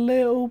back a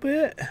little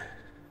bit.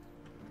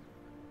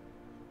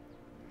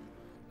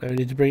 Then we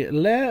need to bring it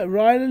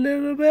right a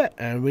little bit.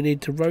 And we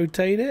need to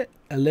rotate it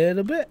a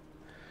little bit.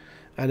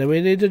 And then we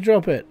need to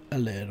drop it a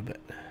little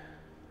bit.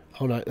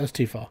 Oh no, that's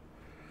too far.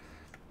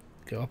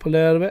 Go up a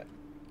little bit.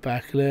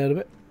 Back a little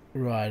bit.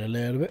 Right a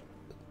little bit.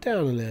 Down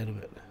a little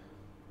bit.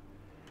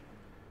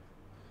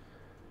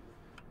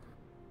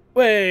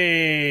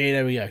 Way,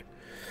 there we go.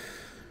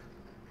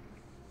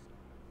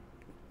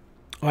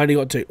 I only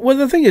got 2. Well,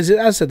 the thing is, as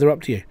I said, they're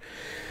up to you.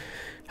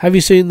 Have you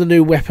seen the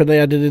new weapon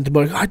they added into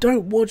Minecraft? I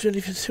don't watch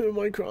anything to do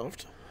with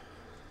Minecraft.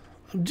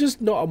 I'm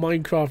just not a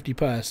Minecrafty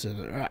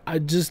person.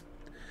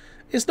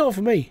 It's not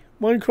for me.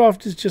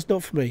 Minecraft is just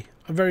not for me.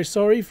 I'm very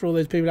sorry for all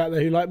those people out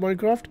there who like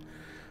Minecraft,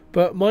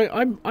 but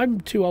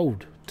I'm too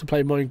old to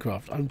play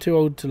Minecraft. I'm too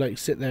old to like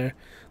sit there.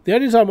 The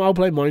only time I'll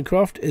play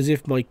Minecraft is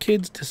if my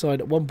kids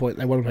decide at one point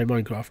they want to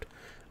play Minecraft,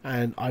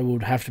 and I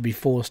would have to be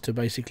forced to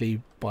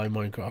basically buy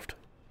Minecraft.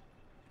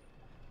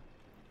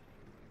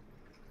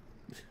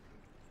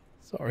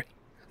 Sorry.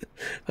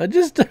 I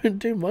just don't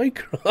do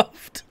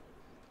Minecraft.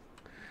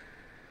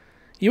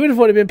 You would have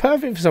thought it'd been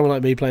perfect for someone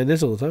like me playing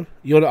this all the time.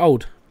 You're not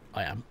old.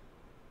 I am.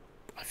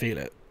 I feel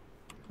it.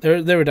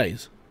 There are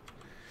days.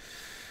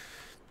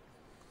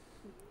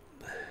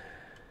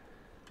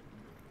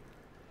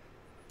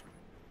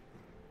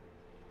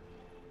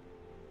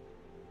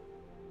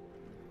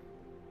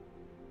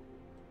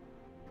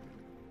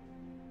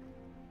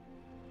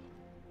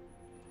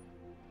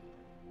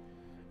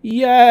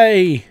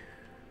 Yay!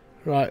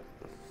 Right.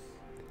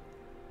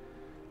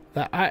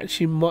 That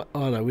actually might...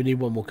 Oh no, we need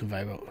one more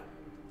conveyor belt.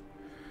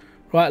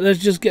 Right, let's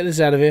just get this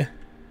out of here.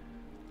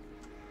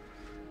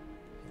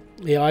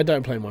 Yeah, I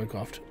don't play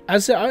Minecraft.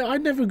 As I said, I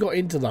never got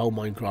into the whole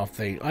Minecraft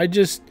thing.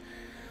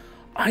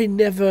 I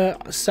never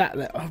sat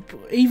there.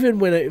 Even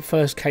when it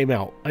first came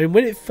out. I mean,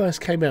 when it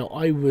first came out,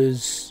 I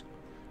was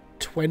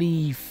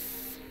 20...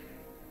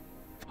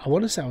 I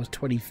want to say I was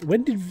 20...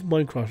 When did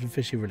Minecraft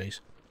officially release?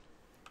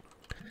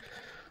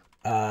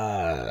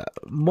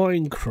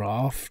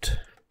 Minecraft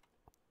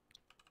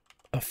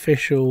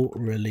official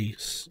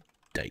release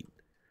date.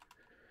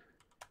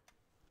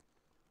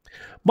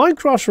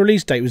 Minecraft's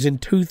release date was in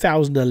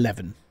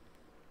 2011.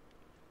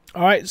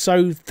 Alright,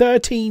 so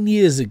 13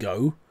 years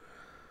ago.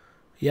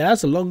 Yeah,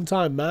 that's a long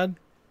time, man.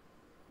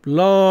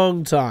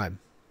 Long time.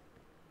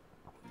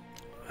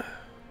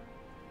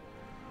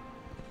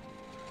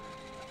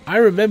 I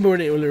remember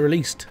when it was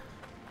released.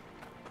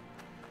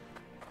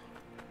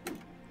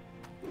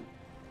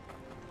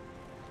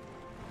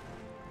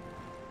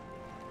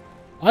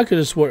 I could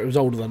have swore it was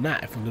older than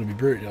that, if I'm going to be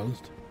brutally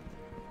honest.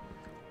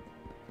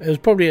 It was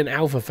probably an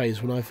alpha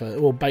phase when I first,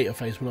 or beta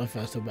phase when I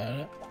first heard about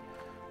it.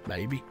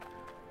 Maybe.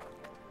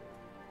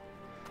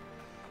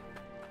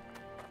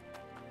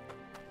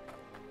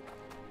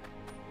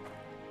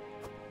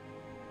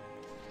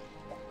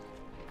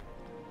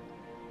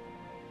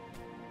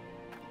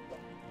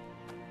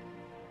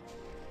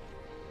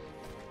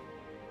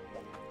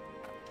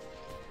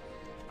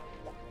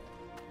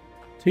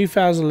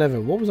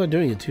 ...2011. What was I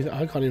doing in...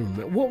 I can't even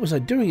remember. What was I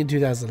doing in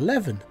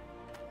 2011?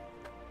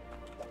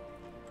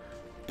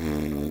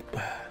 I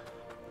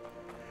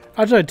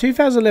don't know.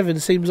 2011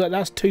 seems like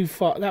that's too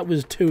far... That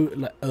was too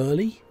like,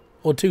 early.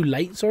 Or too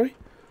late, sorry.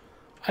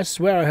 I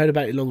swear I heard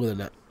about it longer than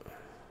that.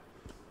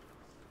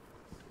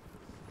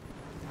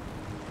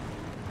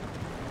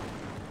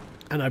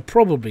 And I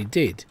probably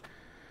did.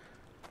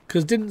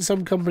 Because didn't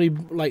some company...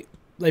 like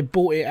they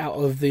bought it out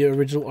of the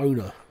original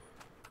owner?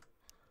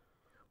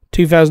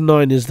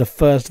 2009 is the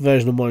first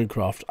version of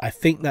Minecraft. I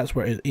think that's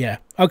where it is. Yeah.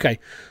 Okay.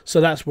 So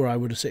that's where I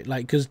would have said,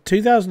 like, because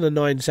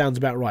 2009 sounds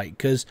about right.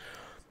 Because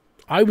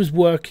I was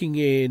working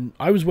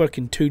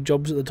 2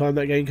 jobs at the time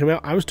that game came out.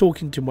 I was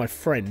talking to my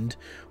friend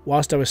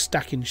whilst I was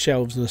stacking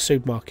shelves in the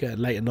supermarket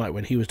late at night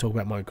when he was talking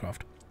about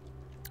Minecraft.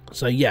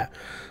 So yeah,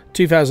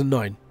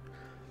 2009.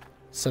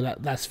 So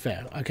that's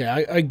fair. Okay,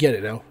 I get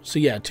it now. So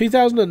yeah,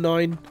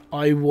 2009,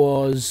 I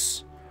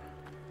was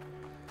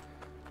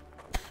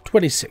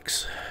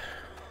 26.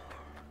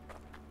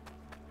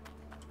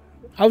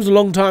 That was a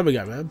long time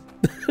ago, man.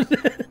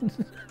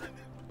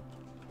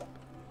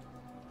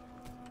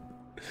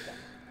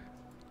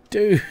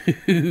 Dude.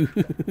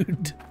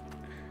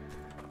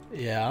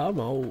 Yeah, I'm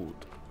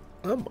old.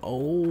 I'm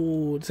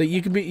old. So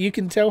you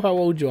can tell how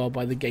old you are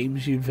by the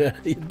games you've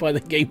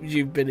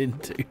been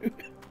into.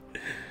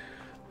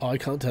 Oh, I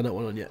can't turn that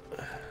one on yet.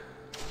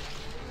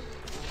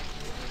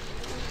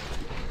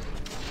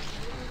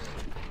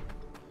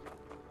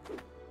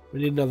 We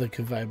need another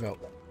conveyor belt.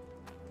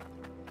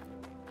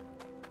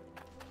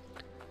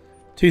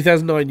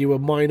 2009, you were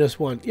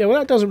 -1. Yeah, well,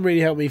 that doesn't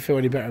really help me feel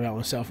any better about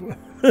myself.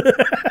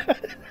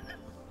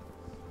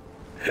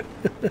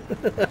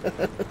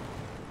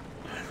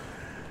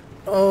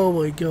 Oh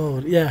my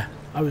god, yeah,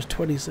 I was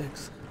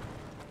 26.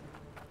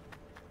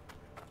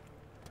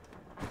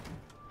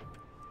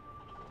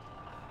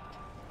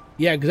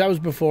 Yeah, because that was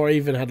before I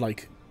even had,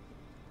 like,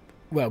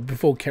 well,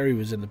 before Kerry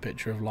was in the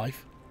picture of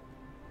life.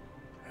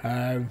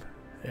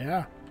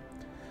 Yeah.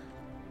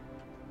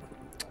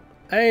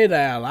 Hey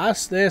there,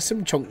 lass. There's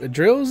some chunker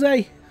drills,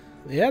 eh?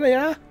 Yeah, they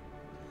are.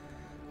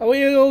 Are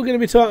we all going to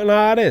be talking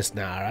like this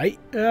now, right?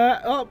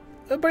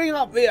 Bring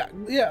up the...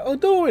 Yeah, we're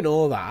doing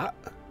all that.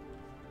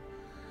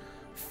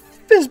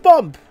 Fist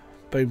bump!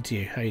 Boom to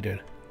you. How you doing?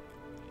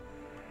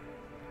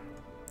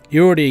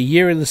 You're already a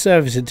year in the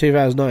service in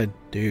 2009.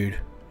 Dude,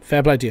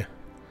 fair play to you.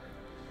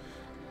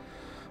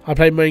 I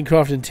played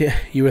Minecraft until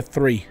you were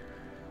 3.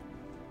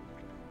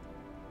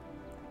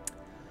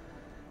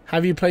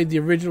 Have you played the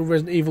original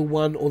Resident Evil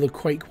 1 or the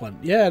Quake one?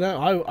 Yeah,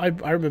 no,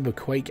 I remember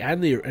Quake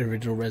and the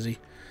original Resi.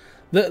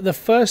 The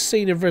first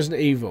scene of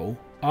Resident Evil,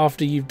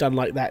 after you've done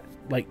like that,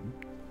 like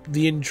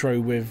the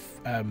intro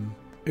with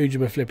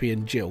Ujima Flippy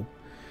and Jill,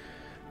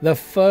 the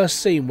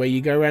first scene where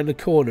you go around the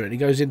corner and it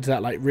goes into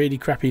that like really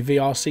crappy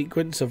VR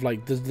sequence of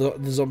like the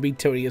zombie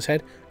tilting its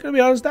head. Gonna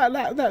be honest,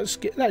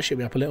 that shit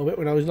me up a little bit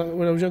when I was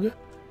younger.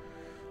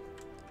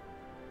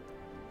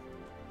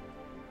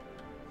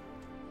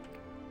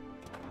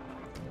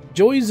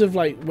 Joys of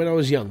like when I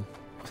was young.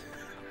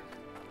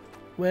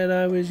 When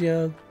I was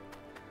young.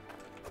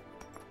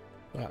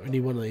 Right, we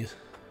need one of these.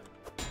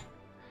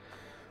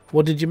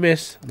 What did you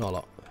miss? Not a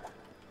lot.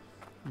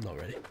 Not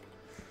really.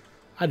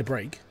 I had a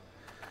break.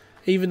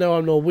 Even though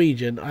I'm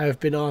Norwegian, I have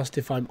been asked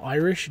if I'm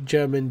Irish,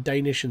 German,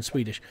 Danish and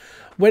Swedish.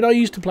 When I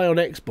used to play on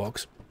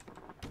Xbox,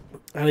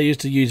 and I used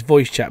to use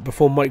voice chat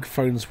before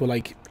microphones were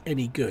like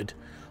any good,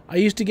 I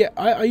used to get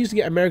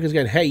Americans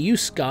going, "Hey, you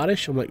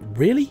Scottish?" I'm like,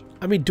 "Really?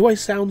 I mean, do I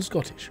sound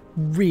Scottish?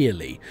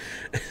 Really?"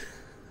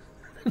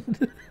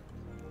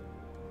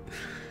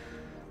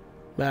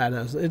 Man,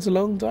 it's a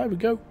long time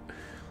ago.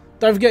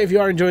 Don't forget, if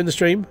you are enjoying the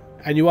stream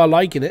and you are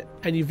liking it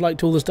and you've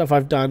liked all the stuff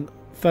I've done,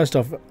 first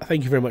off,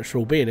 thank you very much for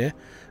all being here.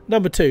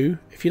 Number 2,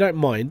 if you don't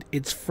mind,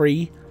 it's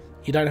free.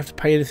 You don't have to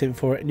pay anything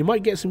for it, and you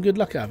might get some good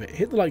luck out of it.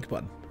 Hit the like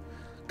button,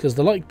 because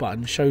the like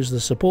button shows the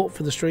support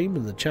for the stream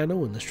and the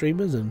channel and the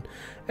streamers and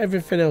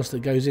everything else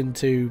that goes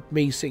into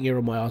me sitting here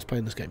on my ass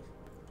playing this game.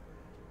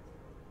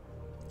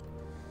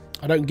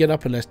 I don't get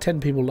up unless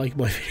 10 people like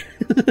my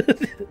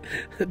video.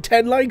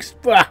 10 likes?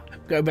 Bah,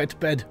 go back to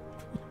bed.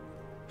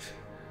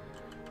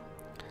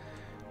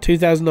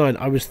 2009,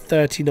 I was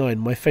 39.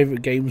 My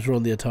favourite games were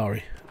on the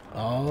Atari.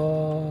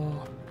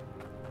 Oh.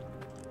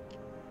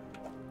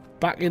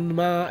 Back in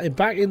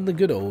the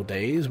good old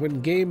days when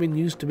gaming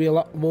used to be a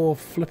lot more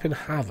flipping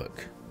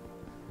havoc.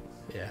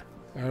 Yeah,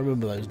 I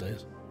remember those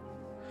days.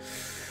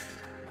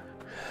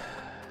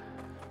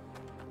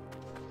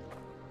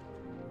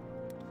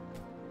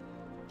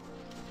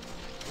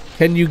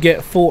 Can you get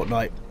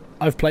Fortnite?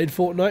 I've played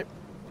Fortnite.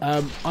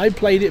 I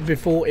played it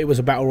before it was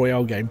a Battle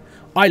Royale game.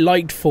 I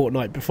liked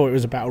Fortnite before it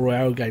was a Battle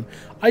Royale game.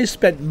 I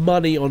spent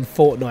money on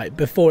Fortnite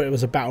before it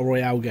was a Battle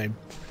Royale game.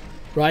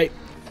 Right?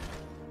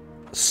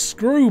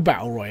 Screw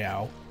Battle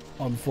Royale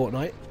on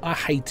Fortnite. I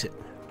hate it.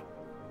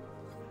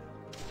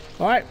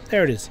 Alright,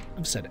 there it is.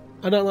 I've said it.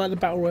 I don't like the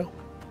Battle Royale.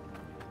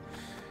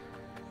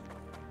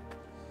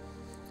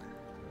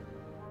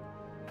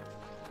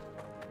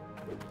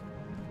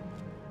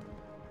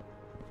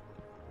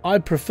 I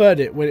preferred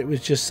it when it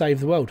was just Save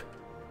the World.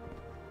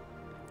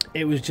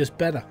 It was just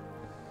better.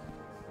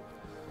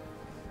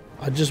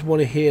 I just want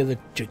to hear the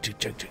chug chug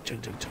chug chug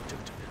chug chug chug chug.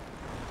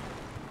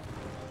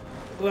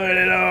 Let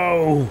it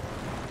go.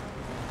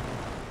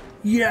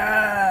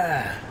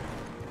 Yeah.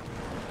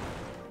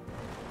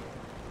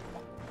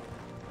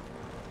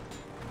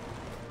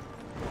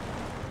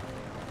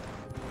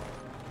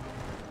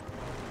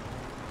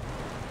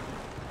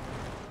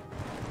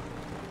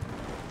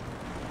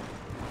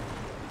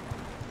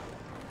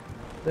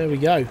 There we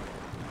go.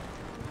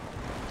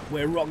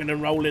 We're rocking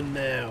and rolling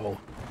now.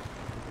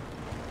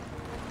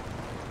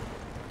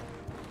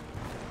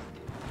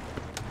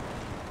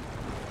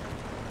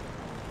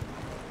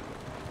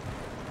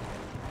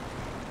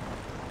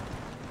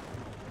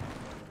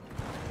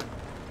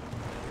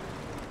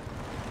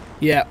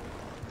 Yeah,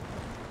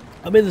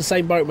 I'm in the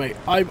same boat, mate.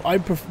 I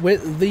prefer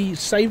the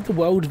Save the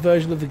World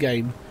version of the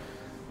game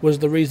was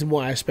the reason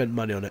why I spent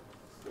money on it.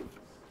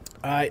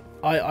 I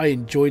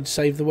enjoyed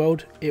Save the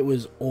World. It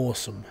was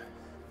awesome,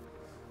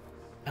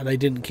 and they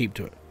didn't keep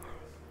to it.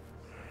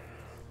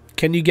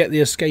 Can you get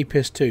the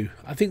Escapist 2?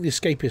 I think the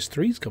Escapist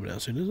 3 is coming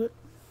out soon, isn't it?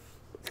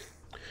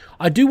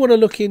 I do want to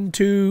look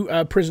into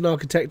Prison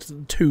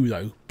Architect 2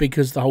 though,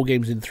 because the whole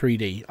game's in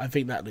 3D. I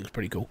think that looks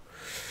pretty cool.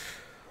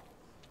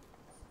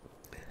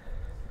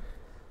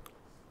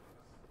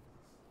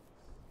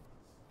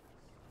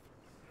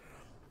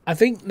 I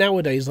think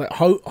nowadays, like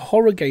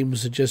horror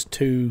games are just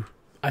too.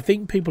 I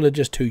think people are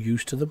just too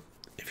used to them,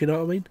 if you know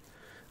what I mean.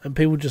 And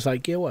people just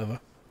like, yeah, whatever.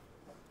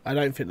 I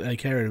don't think they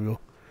care anymore.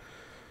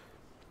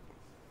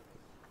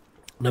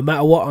 No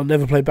matter what, I'll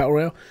never play Battle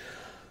Royale.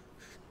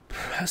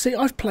 See,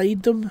 I've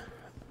played them.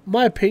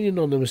 My opinion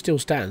on them still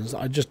stands.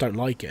 I just don't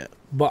like it.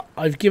 But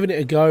I've given it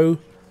a go.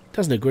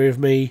 Doesn't agree with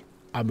me.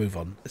 I move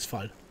on. It's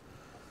fine.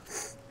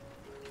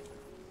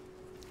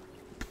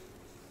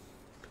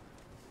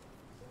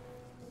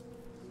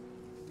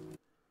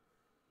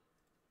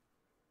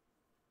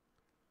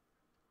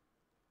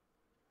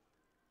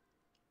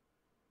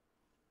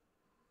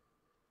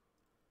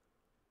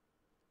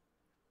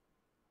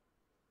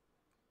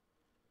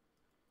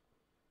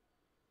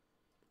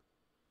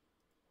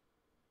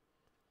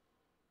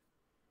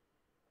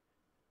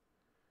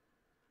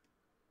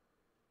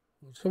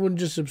 Someone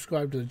just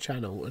subscribed to the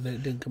channel and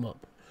it didn't come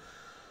up.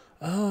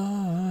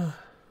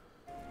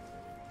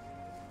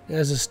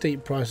 There's a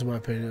steep price in my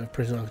opinion of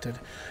Prison Architect.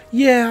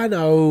 Yeah, I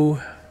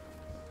know.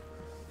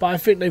 But I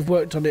think they've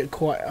worked on it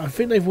quite... I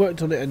think they've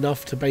worked on it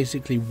enough to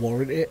basically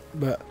warrant it.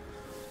 But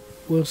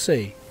we'll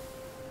see.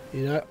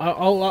 You know,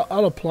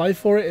 I'll apply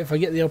for it if I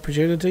get the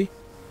opportunity.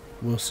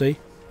 We'll see.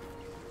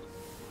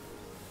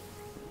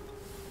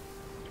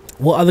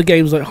 What other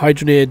games like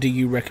Hydroneer do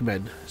you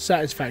recommend?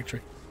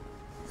 Satisfactory.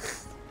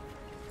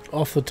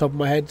 Off the top of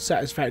my head,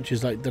 Satisfactory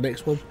is like the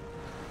next one.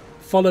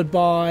 Followed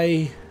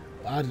by,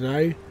 I don't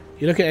know,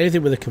 you look at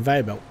anything with a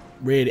conveyor belt,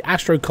 really.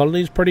 Astro Colony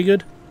is pretty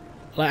good.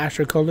 I like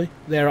Astro Colony.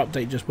 Their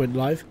update just went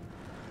live.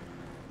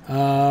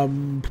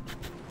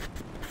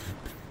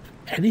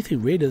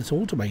 Anything really that's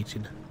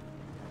automating.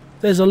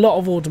 There's a lot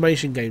of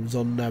automation games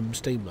on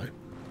Steam though.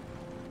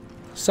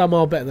 Some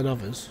are better than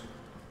others.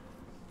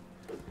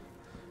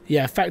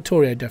 Yeah,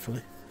 Factorio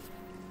definitely.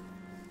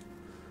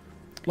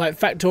 Like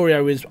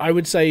Factorio is, I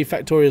would say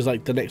Factorio is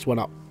like the next one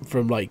up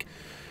from like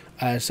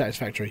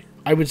Satisfactory.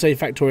 I would say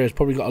Factorio has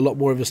probably got a lot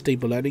more of a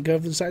steeper learning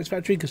curve than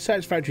Satisfactory, because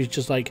Satisfactory is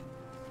just like,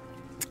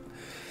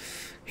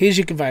 here's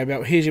your conveyor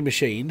belt, here's your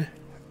machine,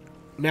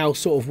 now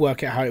sort of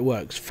work out how it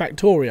works.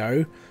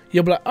 Factorio,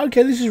 you'll be like,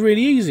 okay, this is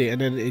really easy,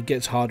 and then it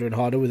gets harder and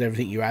harder with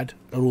everything you add,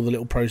 and all the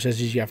little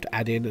processes you have to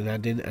add in,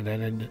 and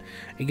then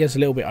it gets a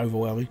little bit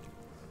overwhelming.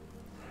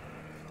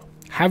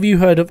 Have you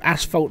heard of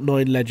Asphalt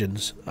 9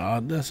 Legends?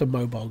 That's a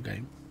mobile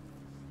game.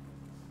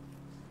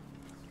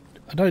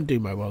 I don't do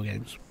mobile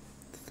games.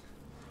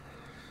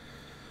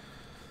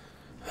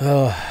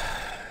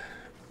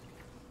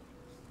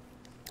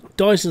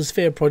 Dyson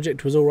Sphere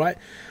Project was alright.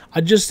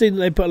 I just seen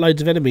they put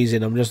loads of enemies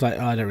in. I'm just like,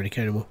 oh, I don't really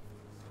care anymore.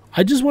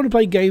 I just want to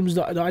play games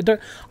that I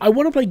don't... I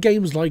want to play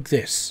games like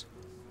this,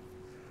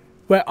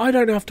 where I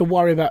don't have to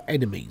worry about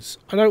enemies.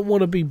 I don't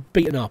want to be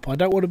beaten up. I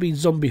don't want to be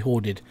zombie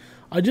hoarded.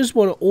 I just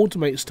want to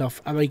automate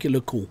stuff and make it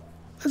look cool.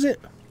 That's it.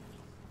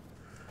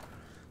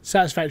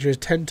 Satisfactory is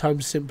 10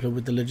 times simpler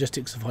with the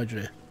logistics of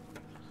Hydroneer.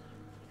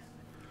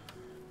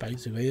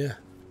 Basically, yeah.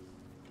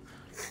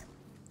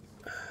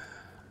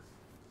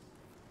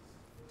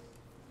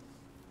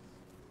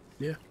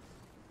 Yeah.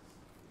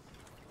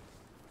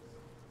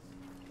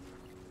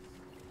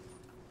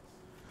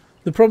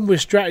 The problem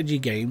with strategy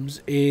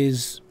games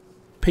is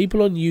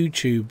people on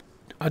YouTube.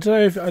 I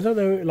don't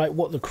know like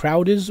what the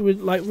crowd is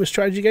with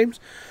strategy games,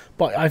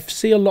 but I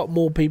see a lot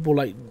more people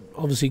like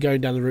obviously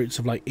going down the routes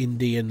of like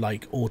indie and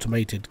like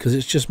automated, because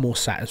it's just more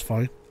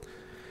satisfying.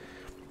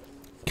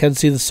 Can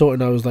see the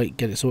sorting. I was like,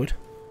 get it sorted.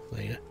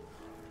 There you go.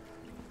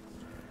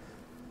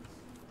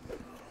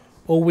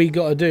 All we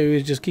got to do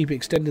is just keep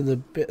extending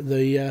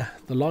the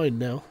line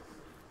now.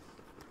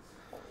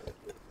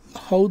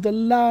 Hold the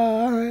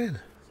line.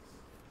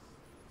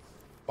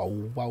 Whoa,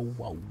 whoa,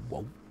 whoa,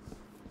 whoa.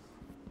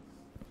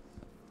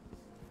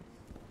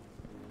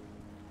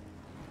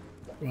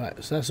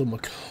 Right, so that's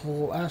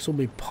all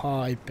my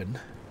piping.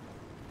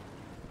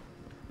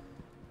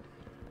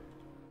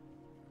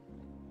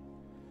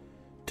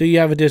 Do you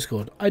have a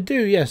Discord? I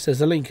do, yes.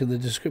 There's a link in the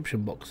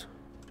description box.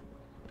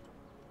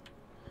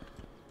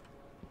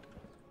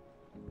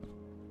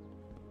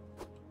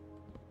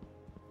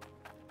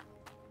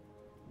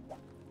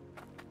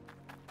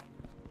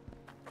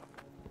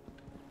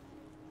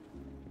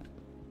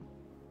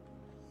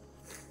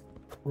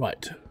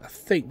 Right, I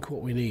think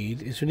what we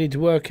need is we need to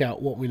work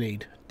out what we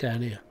need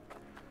down here.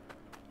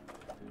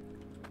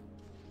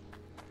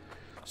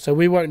 So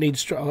we won't need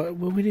will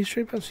we need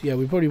straight belts? Yeah,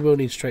 we probably will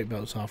need straight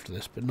belts after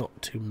this, but not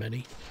too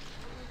many.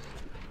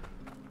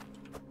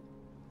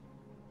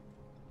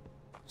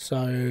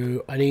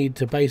 So I need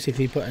to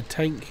basically put a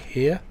tank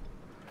here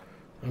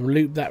and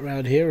loop that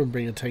round here and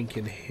bring a tank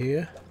in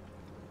here.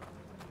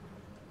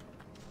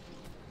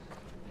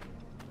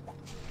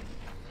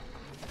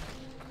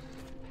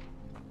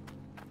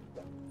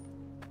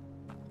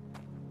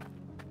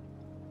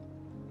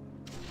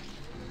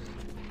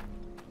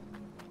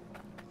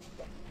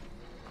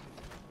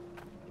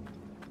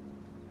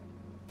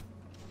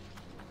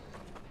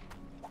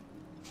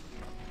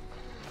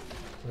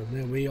 And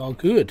there we are,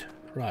 good.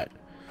 Right.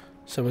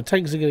 So my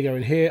tanks are going to go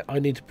in here. I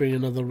need to bring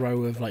another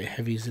row of like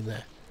heavies in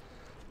there.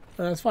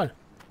 That's fine.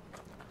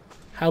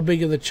 How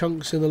big are the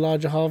chunks in the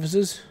larger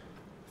harvesters?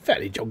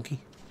 Fairly junky.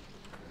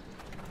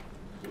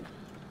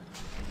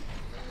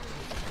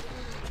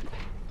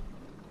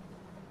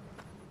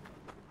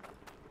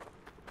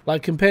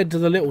 Like, compared to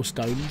the little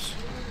stones,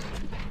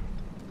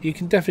 you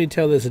can definitely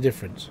tell there's a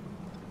difference.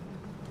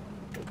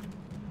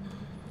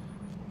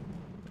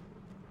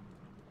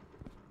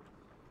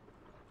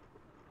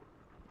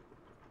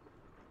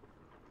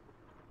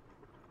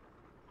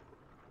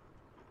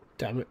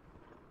 Damn it.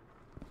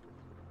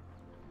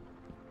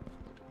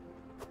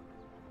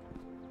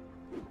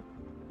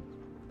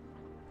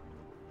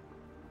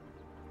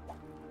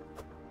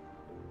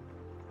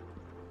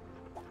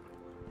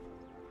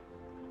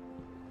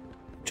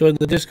 Join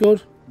the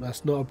Discord?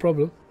 That's not a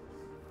problem.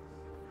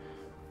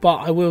 But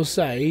I will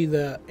say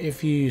that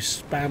if you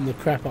spam the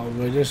crap out of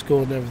my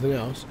Discord and everything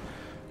else,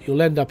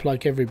 you'll end up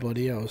like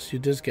everybody else. You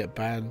just get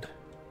banned.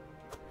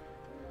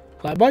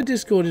 Like, my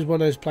Discord is one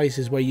of those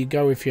places where you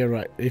go if you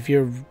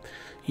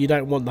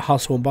don't want the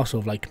hustle and bustle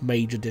of like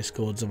major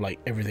Discords of like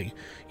everything.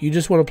 You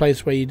just want a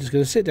place where you're just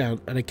going to sit down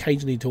and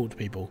occasionally talk to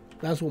people.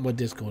 That's what my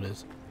Discord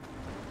is.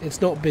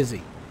 It's not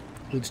busy.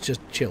 It's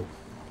just chill.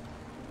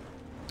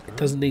 It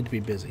doesn't need to be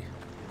busy.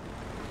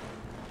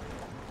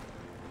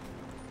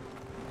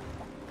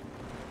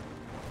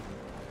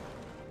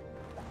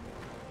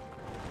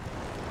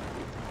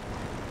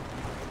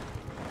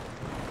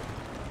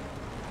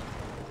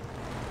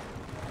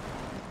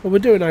 But we're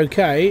doing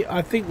okay.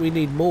 I think we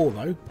need more,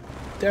 though.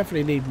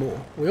 Definitely need more.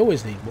 We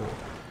always need more.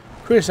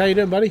 Chris, how you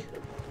doing, buddy?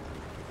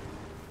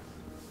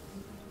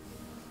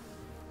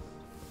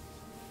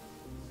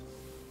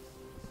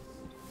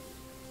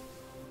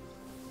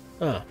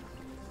 Ah.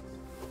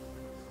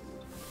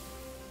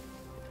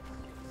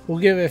 We'll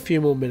give it a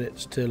few more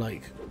minutes to,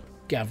 like,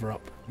 gather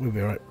up. We'll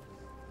be alright.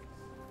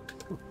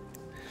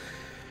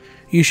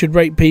 You should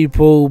rate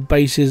people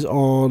bases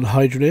on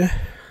Hydroneer.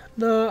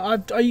 No,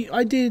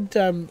 I did.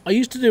 I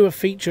used to do a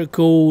feature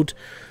called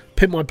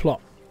Pimp My Plot.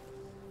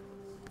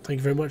 Thank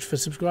you very much for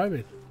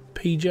subscribing.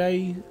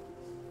 PJ,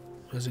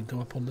 why does it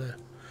go up on there?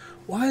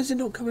 Why is it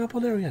not coming up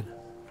on there again?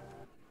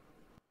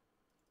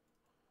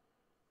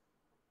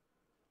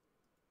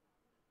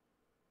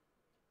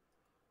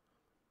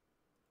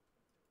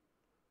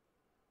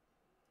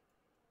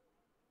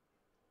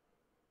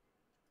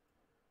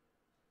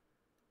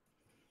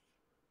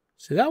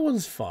 See, that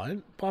one's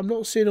fine, but I'm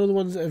not seeing all the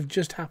ones that have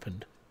just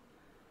happened.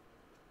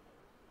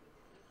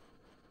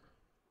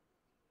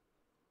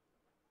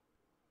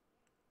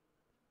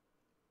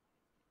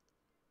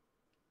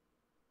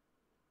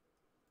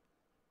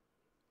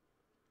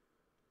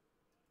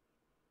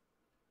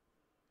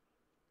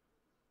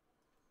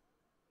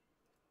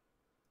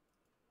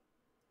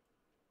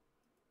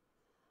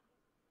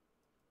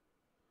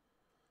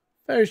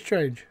 Very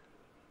strange.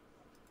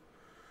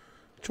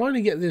 Trying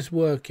to get this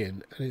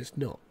working and it's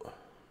not.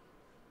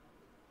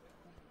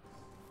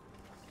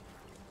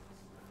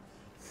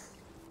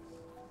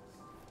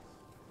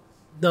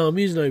 No, I'm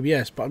using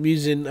OBS, but I'm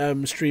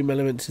using Stream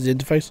Elements as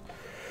interface.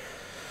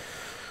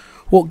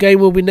 What game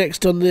will be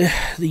next on the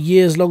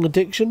years-long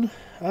addiction?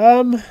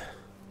 I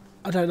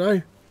don't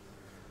know.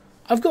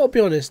 I've got to be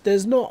honest.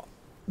 There's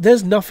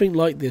nothing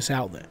like this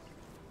out there.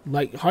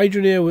 Like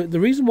Hydroneer, the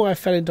reason why I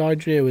fell into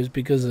Hydroneer was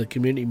because of the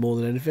community more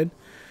than anything.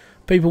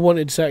 People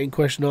wanted certain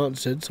questions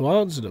answered, so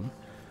I answered them.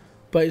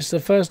 But it's the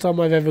first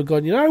time I've ever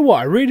gone, you know what,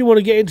 I really want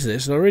to get into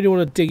this, and I really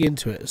want to dig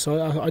into it. So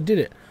I did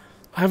it.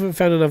 I haven't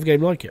found another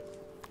game like it.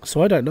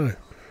 So I don't know.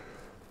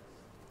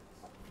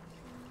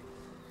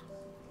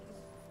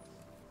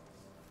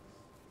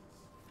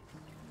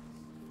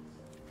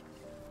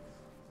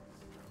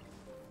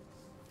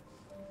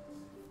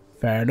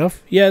 Fair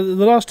enough. Yeah, the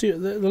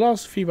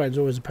last few bands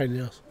are always a pain in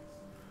the ass.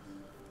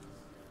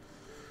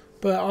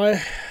 But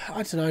I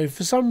don't know,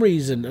 for some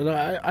reason,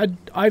 and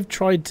I've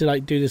tried to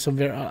like do this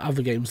on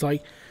other games.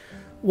 Like,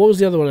 what was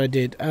the other one I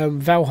did?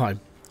 Valheim.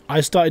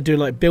 I started doing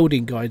like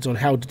building guides on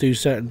how to do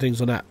certain things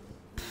on that.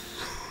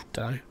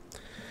 Don't know.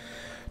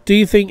 Do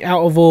you think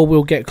Out of All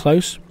will get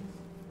close?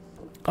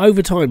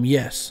 Over time,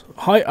 yes.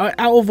 Out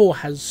of All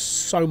has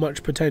so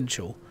much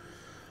potential,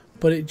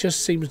 but it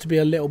just seems to be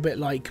a little bit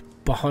like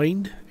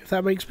behind. If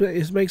that makes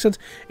sense,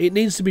 it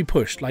needs to be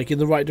pushed like in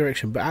the right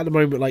direction. But at the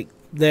moment, like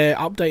they're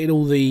updating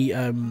all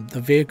the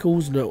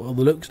vehicles and all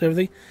the looks and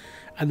everything,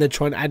 and they're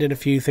trying to add in a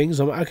few things.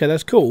 I'm like, okay,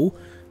 that's cool.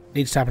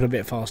 Needs to happen a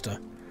bit faster,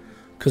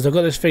 because I've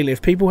got this feeling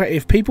if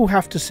people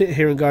have to sit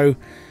here and go,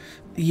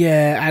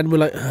 yeah, and we're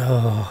like,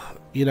 oh,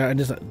 you know, and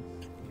it's like,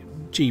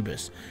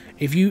 jeebus.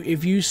 If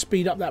you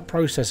speed up that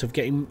process of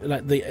getting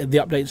like the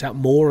updates out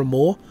more and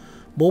more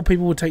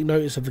people will take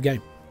notice of the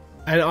game.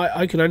 And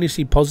I can only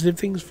see positive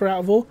things for Out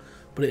of All,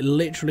 but it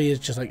literally is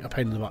just like a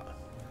pain in the butt.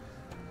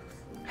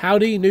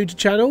 Howdy, new to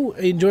channel,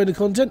 enjoying the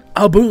content?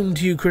 A boom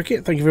to you,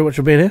 Cricket. Thank you very much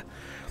for being here.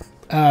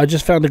 I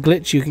just found a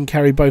glitch. You can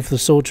carry both the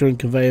sorter and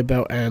conveyor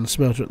belt and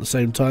smelter at the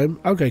same time.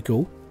 Okay,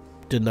 cool.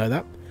 Didn't know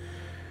that.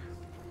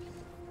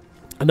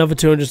 Another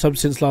 200 subs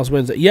since last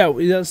Wednesday. Yeah,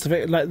 that's the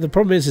thing. Like, the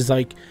problem is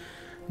like,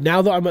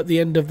 now that I'm at the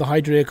end of the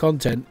Hydroneer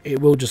content,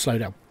 it will just slow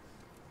down.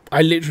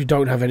 I literally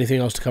don't have anything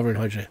else to cover in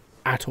Hydroneer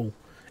at all.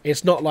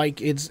 It's not like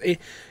it's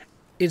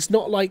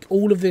not like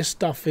all of this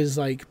stuff is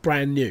like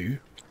brand new.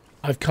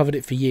 I've covered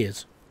it for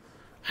years.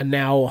 And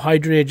now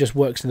Hydroneer just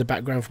works in the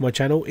background for my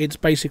channel. It's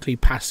basically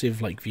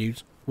passive like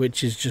views,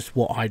 which is just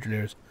what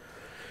Hydroneer is.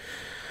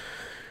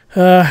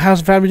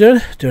 How's the family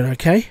doing? Doing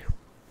okay.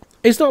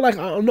 It's not like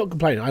I'm not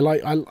complaining. I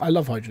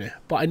love Hydroneer,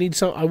 but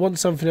I want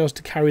something else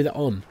to carry that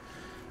on.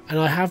 And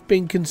I have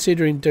been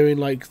considering doing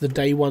like the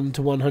day 1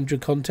 to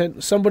 100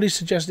 content. Somebody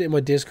suggested it in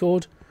my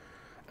Discord,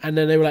 and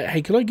then they were like,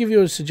 "Hey, can I give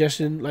you a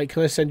suggestion? Like,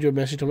 can I send you a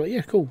message?" I'm like,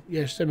 "Yeah, cool.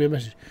 Yeah, send me a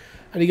message."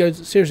 And he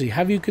goes, "Seriously,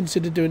 have you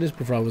considered doing this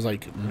before?" I was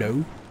like,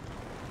 "No."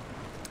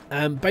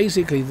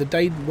 Basically, the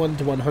day 1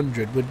 to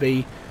 100 would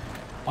be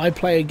I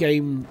play a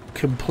game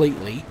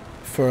completely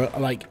for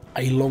like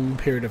a long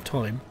period of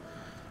time,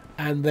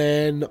 and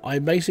then I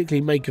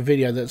basically make a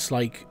video that's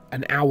like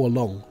an hour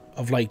long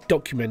of like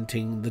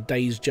documenting the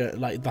days,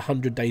 like the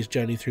 100 days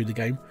journey through the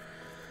game.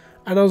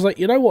 And I was like,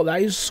 you know what,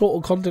 that is sort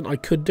of content I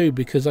could do,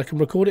 because I can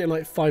record it in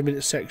like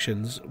 5-minute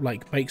sections,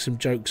 like make some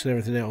jokes and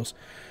everything else,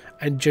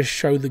 and just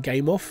show the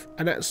game off.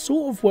 And that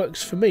sort of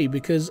works for me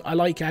because I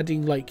like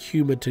adding like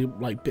humour to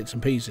like bits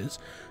and pieces.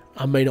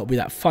 I may not be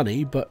that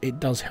funny, but it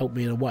does help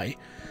me in a way.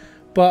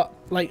 But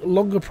like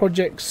longer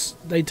projects,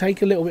 they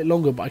take a little bit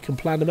longer, but I can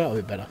plan them out a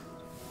bit better.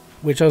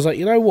 Which I was like,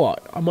 you know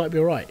what, I might be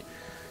alright.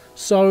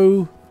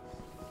 So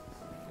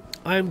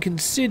I am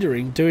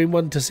considering doing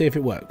one to see if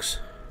it works.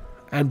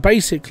 And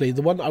basically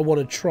the one I want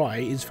to try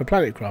is for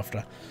Planet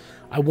Crafter.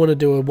 I want to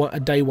do a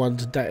day 1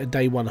 to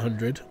day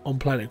 100 on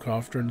Planet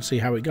Crafter and see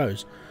how it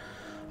goes.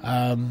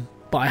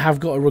 But I have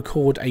got to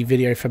record a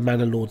video for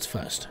Manor Lords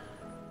first,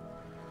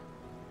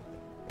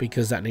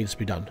 because that needs to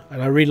be done.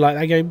 And I really like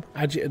that game.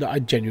 I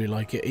genuinely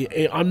like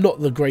it. I'm not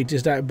the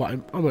greatest at it, but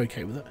I'm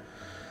okay with it.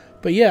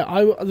 But yeah,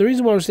 the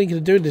reason why I was thinking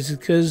of doing this is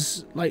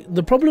because, like,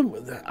 the problem...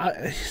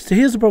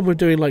 here's the problem with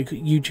doing, like,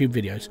 YouTube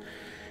videos.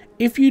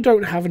 If you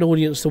don't have an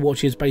audience to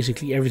watch is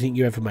basically everything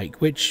you ever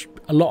make, which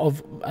a lot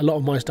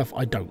of my stuff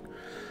I don't.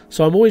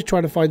 So I'm always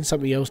trying to find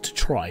something else to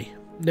try.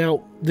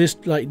 Now, this,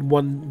 like,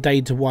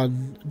 day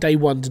 1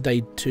 to day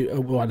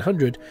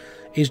 100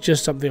 is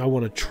just something I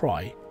want to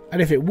try.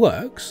 And if it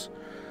works,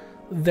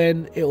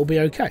 then it'll be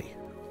okay.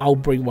 I'll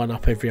bring one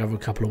up every other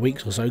couple of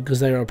weeks or so, because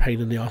they're a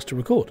pain in the ass to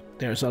record.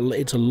 It's a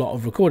lot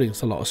of recording,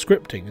 it's a lot of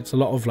scripting, it's a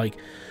lot of like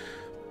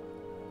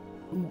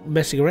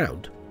messing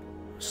around.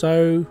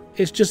 So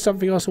it's just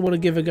something else I want to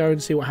give a go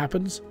and see what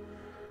happens,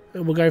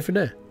 and we'll go from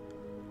there.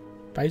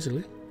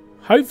 Basically,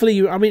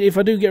 hopefully I mean, if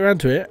I do get around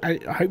to it, I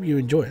hope you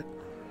enjoy it,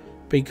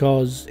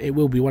 because it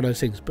will be one of those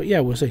things. But yeah,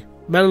 we'll see.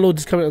 Manor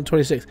Lords is coming on the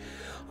 26th.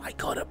 I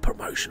got a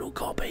promotional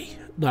copy.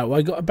 No,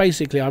 I got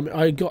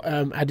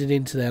added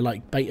into their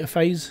like beta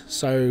phase,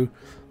 so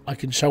I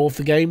can show off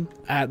the game.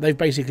 They've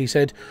basically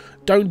said,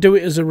 don't do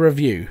it as a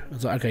review. I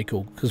was like, okay,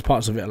 cool, because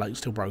parts of it are like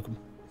still broken,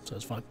 so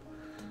it's fine.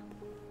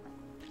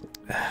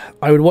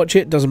 I would watch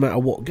it. Doesn't matter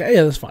what.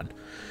 Yeah, that's fine.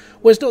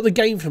 Well, it's not the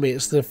game for me.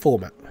 It's the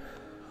format.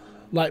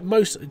 Like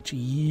most.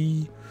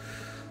 Gee.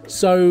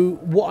 So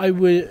what I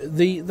would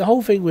the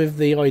whole thing with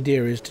the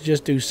idea is to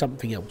just do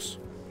something else.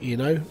 You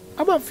know,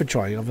 I'm up for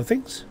trying other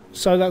things,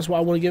 so that's why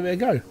I want to give it a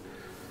go.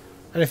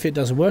 And if it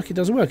doesn't work, it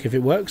doesn't work. If it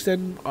works,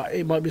 then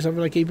it might be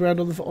something I keep around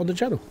on the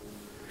channel.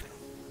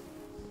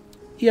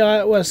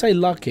 Yeah, well, I say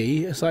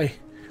lucky. It's like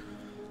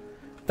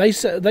they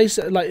said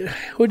like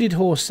Hooded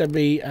Horse sent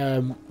me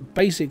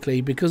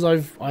basically, because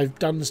I've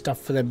done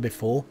stuff for them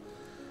before.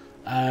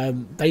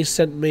 They've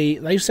sent me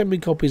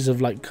copies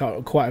of like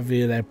quite a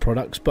few of their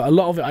products, but a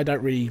lot of it I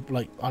don't really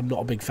like. I'm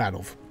not a big fan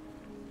of.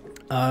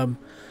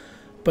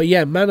 But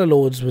yeah, Manor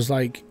Lords was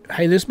like,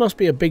 hey, this must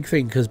be a big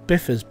thing because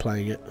Biffa's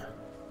playing it.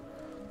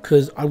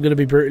 Because I'm going to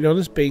be brutally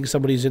honest, being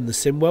somebody who's in the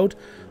sim world,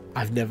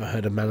 I've never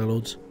heard of Manor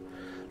Lords.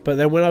 But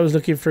then when I was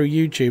looking through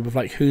YouTube of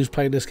like who's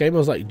playing this game, I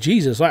was like,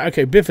 Jesus, like,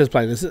 okay, Biffa's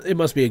playing this. It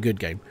must be a good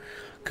game,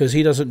 because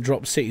he doesn't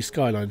drop City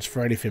Skylines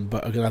for anything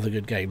but another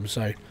good game.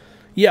 So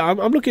yeah,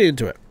 I'm looking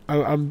into it.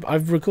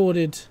 I've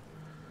recorded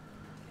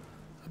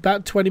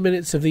about 20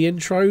 minutes of the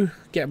intro,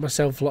 getting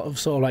myself a lot of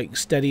sort of like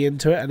steady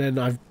into it, and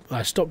then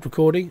I stopped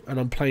recording and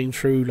I'm playing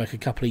through like a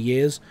couple of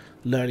years,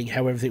 learning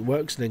how everything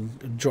works, and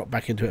then drop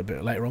back into it a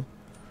bit later on.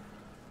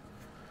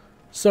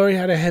 Sorry, I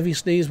had a heavy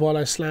sneeze while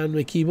I slammed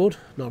my keyboard.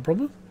 Not a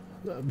problem.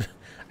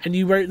 And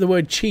you wrote the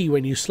word chi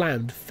when you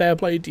slammed. Fair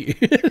play to you.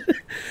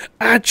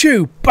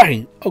 Achoo!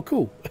 Bang! Oh,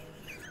 cool.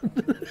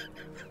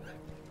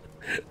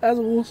 That's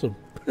awesome.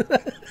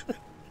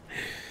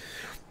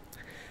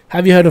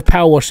 Have you heard of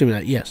Power Wash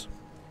Simulator? Yes.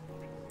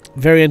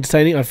 Very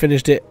entertaining. I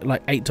finished it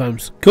like 8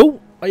 times.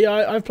 Cool.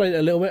 Yeah, I've played it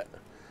a little bit.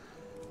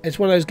 It's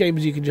one of those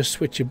games you can just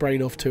switch your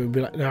brain off to and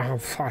be like, no, I'm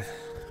fine.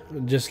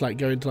 And just like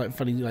go into like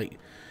funny, like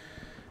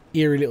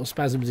eerie little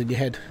spasms in your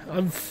head.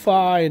 I'm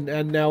fine.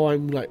 And now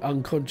I'm like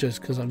unconscious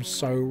because I'm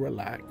so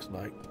relaxed.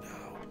 Like,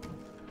 no.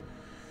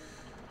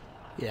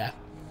 Yeah.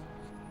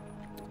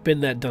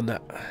 Been there, done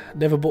that.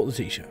 Never bought the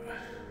t-shirt.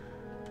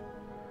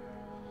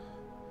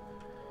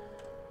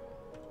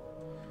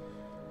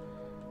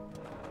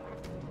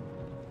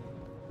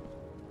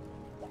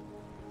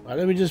 Right,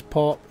 let me just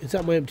pop. Is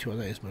that my empty one?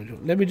 That is my job.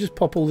 Let me just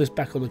pop all this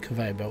back on the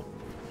conveyor belt,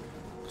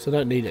 because I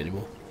don't need it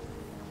anymore.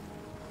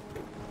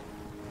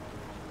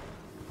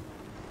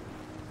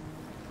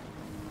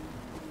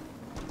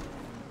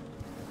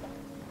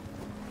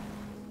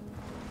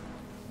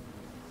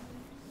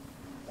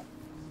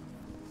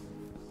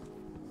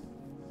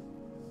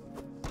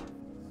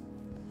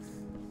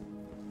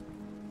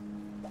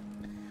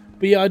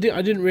 But yeah, I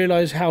didn't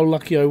realise how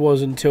lucky I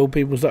was until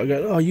people started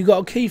going, oh, you got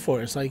a key for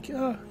it. It's like,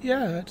 oh,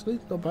 yeah, actually,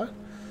 not bad.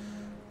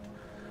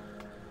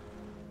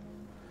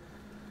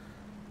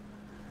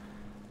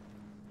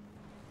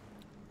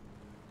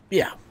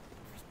 Yeah.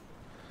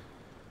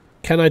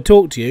 Can I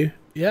talk to you?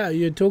 Yeah,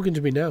 you're talking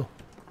to me now.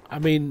 I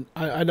mean,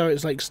 I know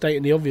it's like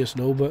stating the obvious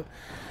and all, but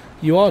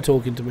you are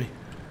talking to me.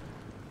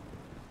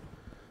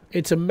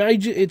 It's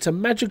a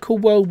magical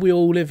world we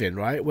all live in,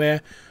 right?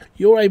 Where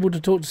you're able to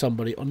talk to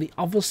somebody on the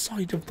other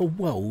side of the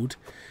world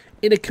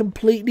in a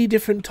completely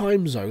different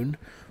time zone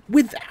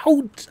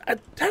without a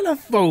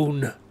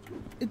telephone.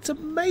 It's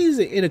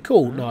amazing. In a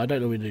call. No, I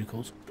don't know when to do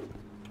calls.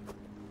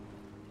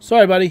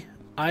 Sorry, buddy.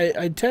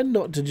 I tend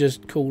not to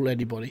just call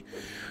anybody.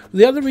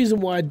 The other reason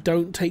why I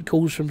don't take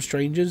calls from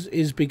strangers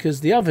is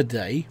because the other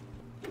day,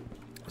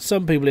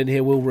 some people in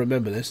here will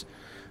remember this,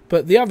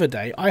 but the other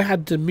day I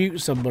had to mute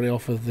somebody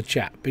off of the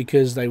chat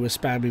because they were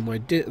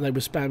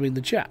spamming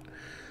the chat.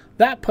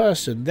 That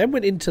person then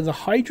went into the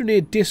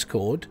Hydroneer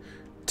Discord,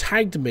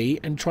 tagged me,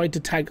 and tried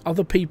to tag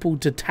other people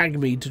to tag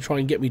me to try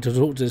and get me to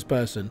talk to this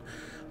person.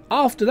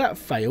 After that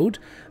failed,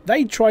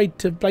 they tried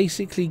to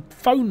basically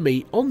phone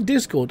me on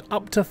Discord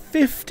up to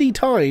 50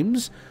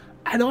 times,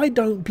 and I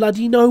don't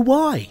bloody know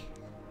why.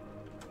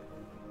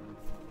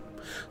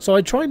 So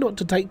I try not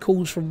to take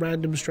calls from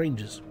random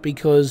strangers,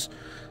 because,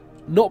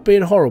 not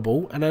being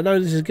horrible, and I know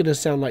this is going to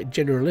sound like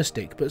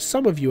generalistic, but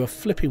some of you are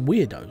flipping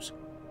weirdos.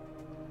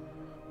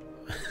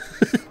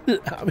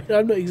 I mean,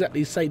 I'm not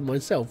exactly saying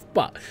myself,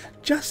 but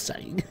just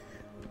saying.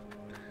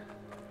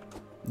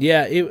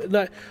 Yeah,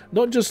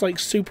 not just like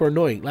super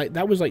annoying. Like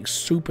that was like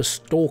super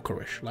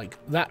stalkerish. Like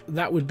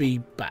that would be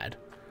bad.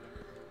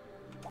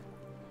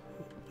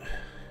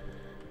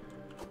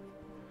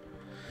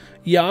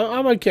 Yeah,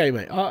 I'm okay,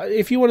 mate.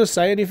 If you want to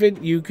say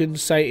anything, you can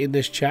say it in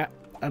this chat.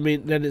 I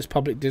mean, then it's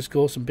public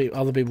discourse, and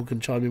other people can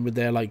chime in with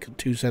their like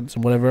 2 cents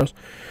and whatever else.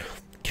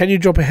 Can you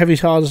drop a heavy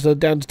harvester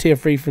down to tier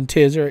 3 from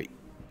tier 0?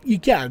 You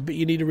can, but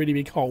you need a really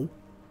big hole,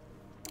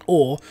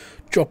 or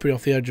drop it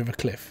off the edge of a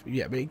cliff.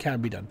 Yeah, but it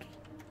can be done.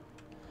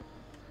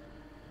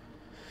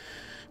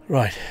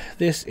 Right,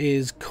 this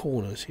is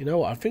corners. You know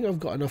what? I think I've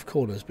got enough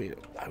corners, but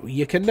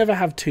you can never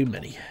have too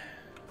many.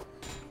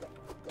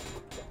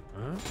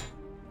 Huh?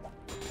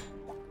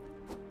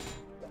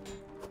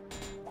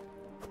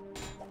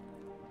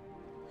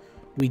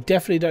 We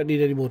definitely don't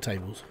need any more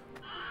tables.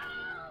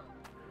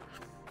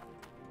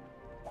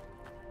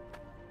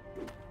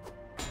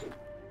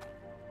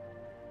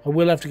 I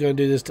will have to go and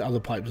do this to other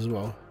pipes as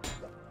well.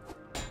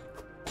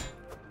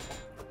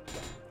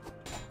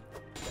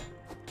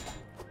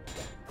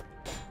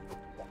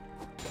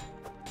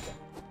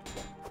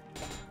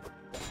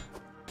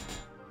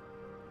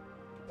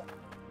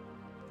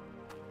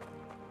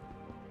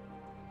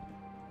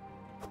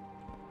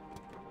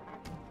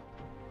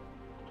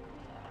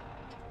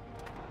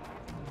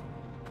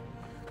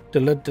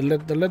 Boom.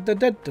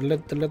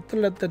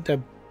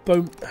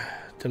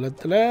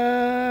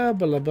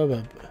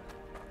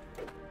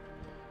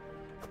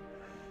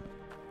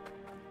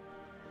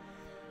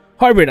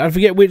 Hybrid, I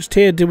forget which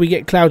tier did we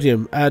get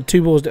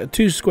Cloudium.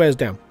 2 squares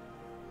down.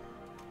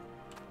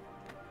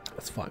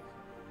 That's fine.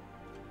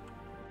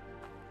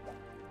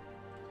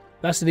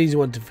 That's an easy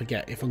one to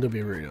forget, if I'm going to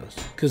be really honest.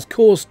 Because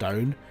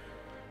Corestone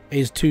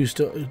is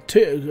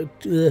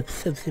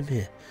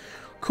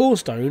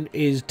Corestone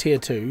is tier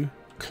 2.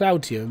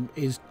 Cloudium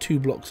is 2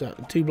 blocks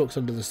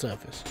under the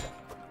surface.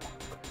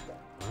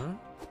 Huh?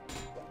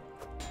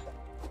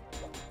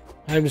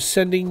 I'm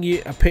sending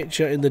you a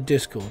picture in the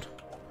Discord.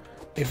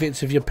 If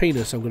it's of your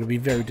penis, I'm going to be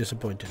very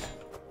disappointed.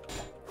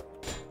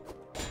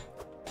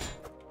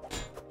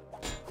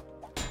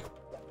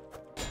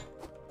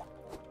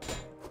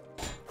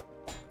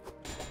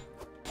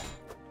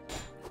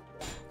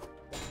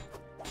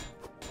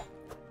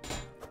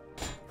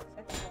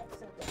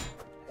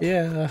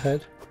 Yeah, I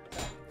heard.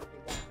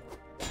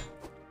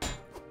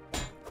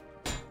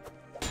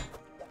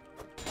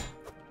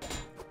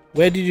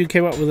 Where did you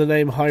come up with the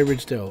name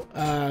Hybridsteel?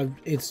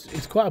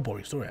 It's quite a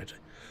boring story actually.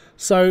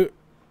 So,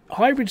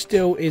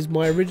 Hybridsteel is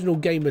my original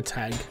gamer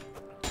tag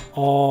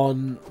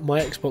on my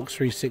Xbox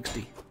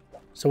 360.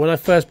 So when I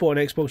first bought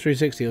an Xbox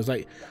 360, I was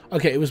like,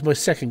 okay, it was my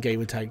second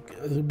gamer tag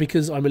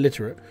because I'm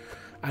illiterate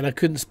and I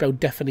couldn't spell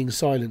deafening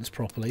silence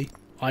properly.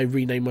 I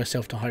renamed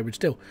myself to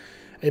Hybridsteel.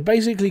 It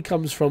basically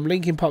comes from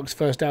Linkin Park's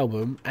first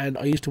album, and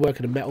I used to work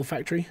in a metal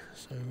factory,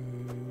 so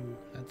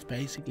that's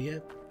basically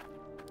it.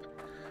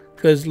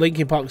 Because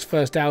Linkin Park's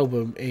first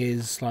album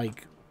is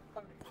like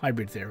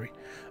Hybrid Theory,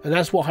 and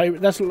that's what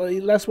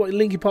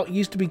Linkin Park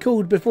used to be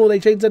called before they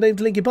changed their name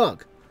to Linkin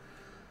Park.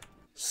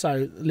 So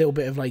a little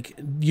bit of like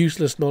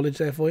useless knowledge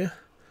there for you.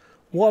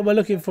 What am I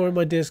looking for in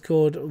my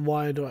Discord?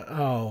 Why do I?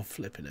 Oh,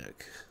 flipping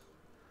heck!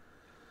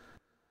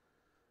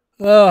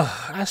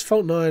 Oh,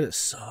 Asphalt 9, it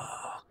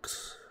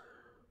sucks.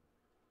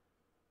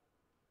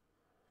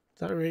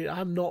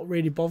 I'm not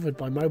really bothered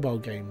by mobile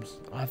games.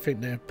 I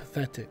think they're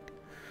pathetic.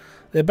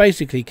 They're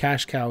basically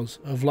cash cows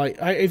of like.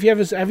 Have you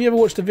ever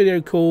watched a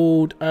video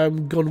called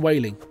Gone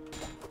Whaling?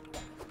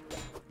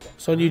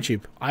 It's on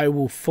YouTube. I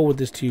will forward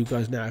this to you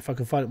guys now if I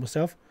can find it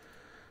myself.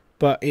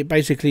 But it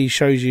basically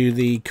shows you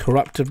the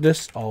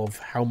corruptiveness of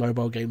how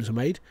mobile games are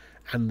made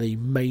and the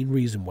main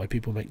reason why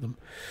people make them.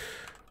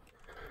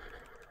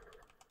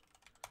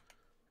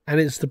 And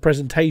it's the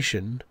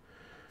presentation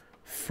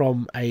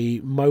from a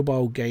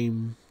mobile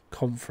game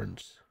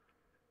conference.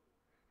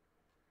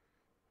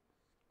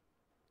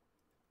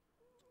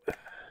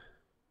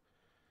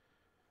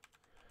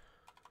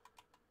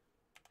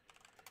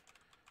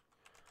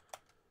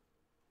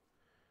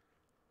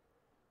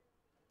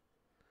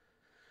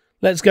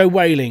 Let's go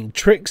whaling.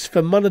 Tricks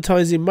for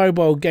monetizing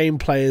mobile game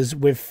players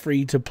with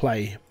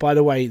free-to-play. By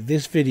the way,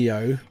 this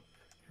video,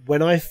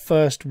 when I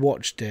first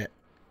watched it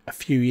a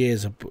few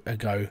years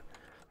ago,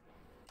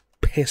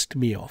 pissed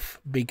me off.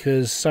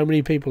 Because so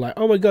many people are like,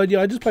 oh my god, yeah,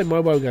 I just play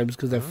mobile games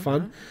because they're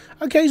fun.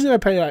 Occasionally I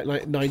pay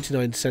like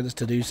 99 cents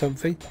to do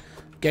something.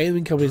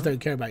 Gaming companies don't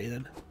care about you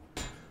then.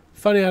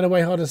 Funny, I had a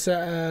way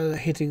harder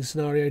hitting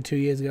scenario 2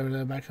 years ago and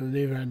I'm back on the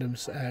new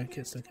randoms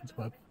kits stuck into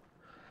mobile.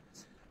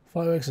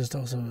 Fireworks and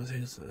stole some of the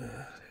things.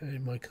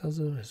 My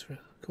cousin is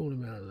called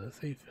him out as a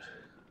thief.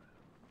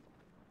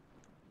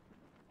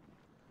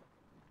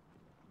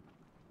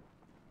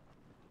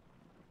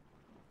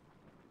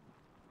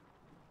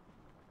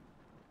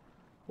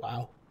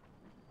 Wow.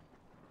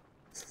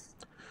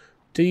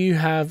 Do you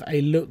have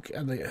a look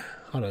at the...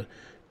 Hold on.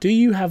 Do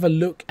you have a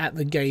look at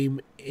the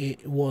game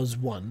it was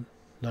won?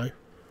 No.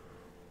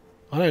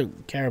 I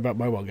don't care about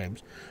mobile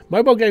games.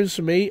 Mobile games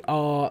for me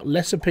are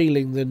less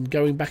appealing than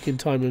going back in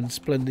time and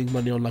spending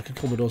money on like a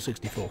Commodore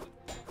 64.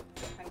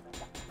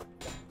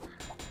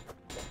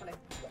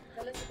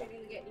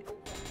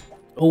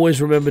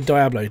 Always remember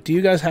Diablo. Do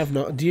you guys have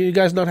not? Do you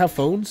guys not have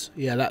phones?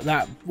 Yeah,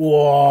 that.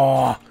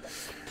 Whoa.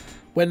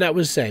 When that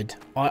was said,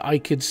 I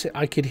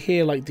could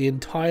hear like the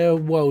entire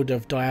world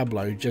of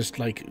Diablo just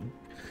like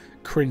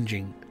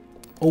cringing,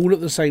 all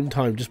at the same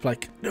time. Just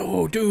like,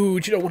 no,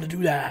 dude, you don't want to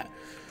do that.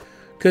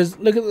 Because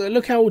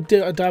look how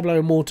Diablo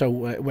Immortal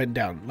went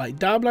down. Like,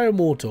 Diablo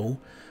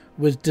Immortal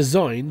was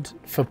designed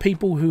for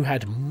people who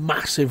had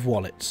massive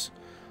wallets.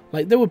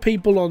 Like, there were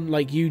people on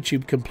like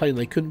YouTube complaining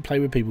they couldn't play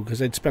with people because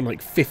they'd spend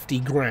like 50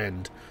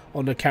 grand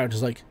on their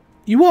characters. Like,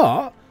 you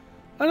are?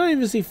 I don't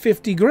even see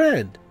 50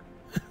 grand.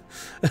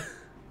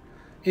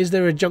 Is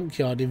there a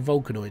junkyard in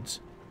Volcanoids?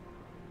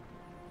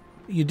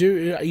 You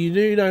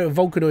do know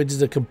Volcanoids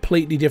is a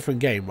completely different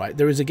game, right?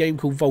 There is a game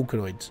called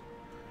Volcanoids.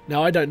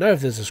 Now, I don't know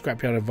if there's a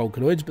scrapyard in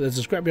Volcanoids, but there's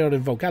a scrapyard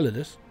in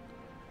Volcalidus.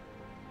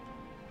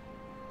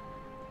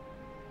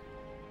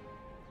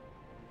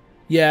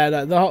 Yeah,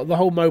 the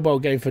whole mobile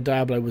game for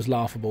Diablo was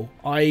laughable.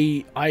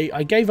 I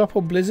gave up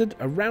on Blizzard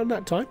around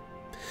that time.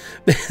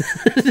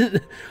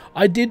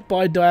 I did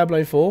buy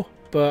Diablo 4,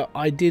 but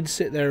I did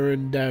sit there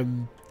and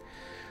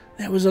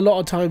there was a lot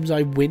of times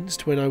I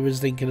winced when I was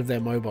thinking of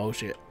their mobile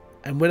shit.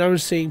 And when I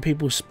was seeing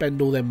people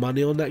spend all their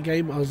money on that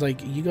game, I was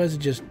like, you guys are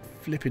just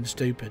flipping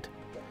stupid.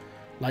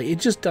 Like, it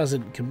just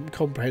doesn't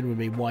comprehend with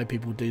me why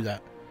people do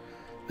that.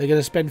 They're going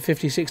to spend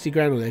 50, 60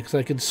 grand on it because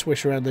they can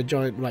swish around their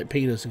giant, like,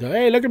 penis and go,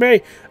 hey, look at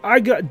me.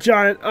 I got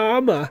giant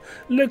armor.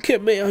 Look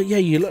at me. Oh, yeah,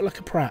 you look like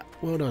a prat.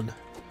 Well done.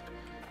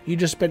 You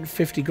just spent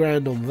 50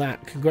 grand on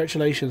that.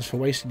 Congratulations for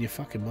wasting your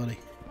fucking money.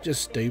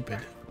 Just stupid.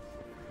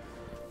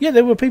 Yeah,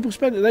 there were people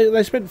spending.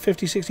 They spent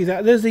 50,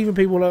 60,000. There's even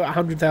people like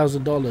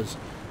 $100,000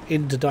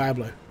 into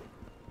Diablo.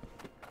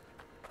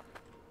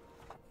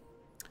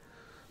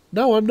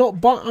 No, I'm not.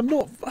 But I'm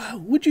not.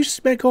 Would you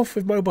spec off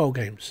with mobile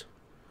games?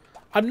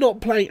 I'm not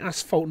playing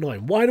Asphalt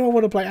 9. Why do I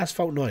want to play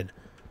Asphalt 9?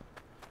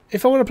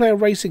 If I want to play a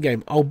racing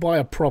game, I'll buy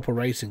a proper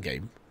racing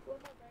game,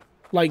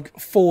 like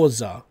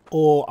Forza,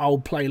 or I'll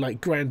play like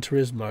Gran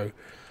Turismo,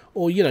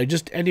 or you know,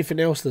 just anything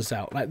else that's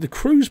out. Like the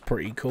Crew's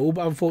pretty cool,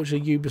 but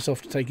unfortunately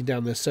Ubisoft are taking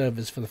down their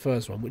servers for the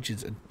first one, which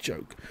is a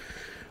joke.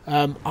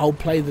 I'll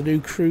play the new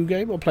Crew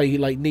game. I'll play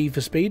like Need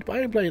for Speed, but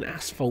I ain't playing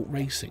Asphalt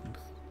Racing.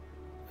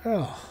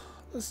 Oh.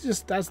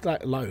 That's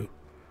that low.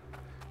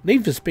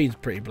 Need for Speed's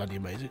pretty bloody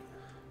amazing.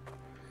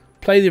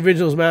 Play the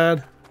originals,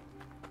 man.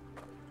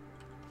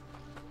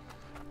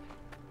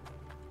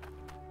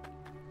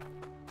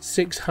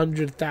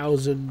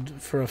 $600,000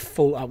 for a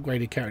full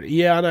upgraded character.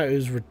 Yeah, I know, it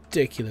was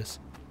ridiculous.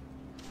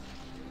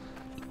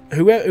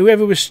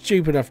 Whoever was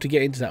stupid enough to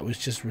get into that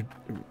was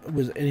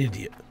an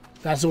idiot.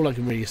 That's all I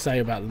can really say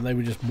about them. They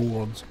were just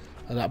morons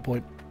at that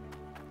point.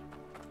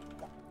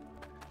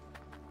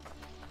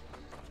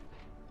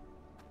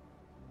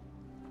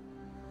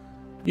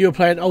 You were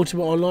playing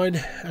Ultimate Online,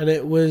 and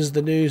it was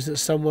the news that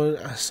someone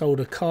sold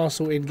a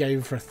castle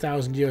in-game for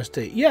 1,000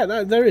 USD. Yeah,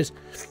 there is.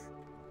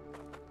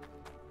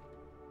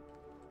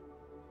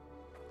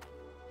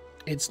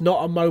 It's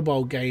not a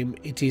mobile game,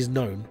 it is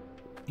known.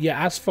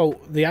 Yeah,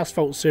 the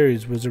Asphalt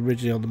series was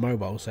originally on the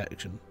mobile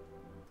section.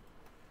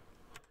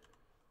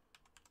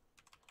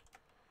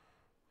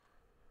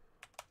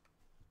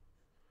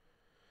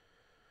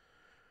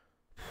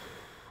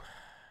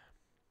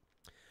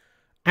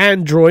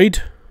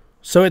 Android.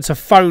 So it's a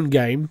phone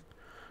game.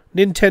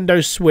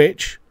 Nintendo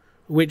Switch,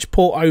 which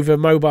port over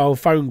mobile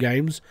phone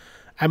games.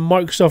 and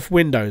Microsoft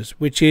Windows,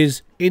 which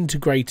is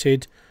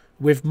integrated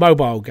with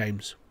mobile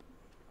games.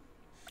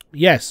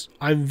 Yes,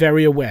 I'm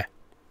very aware.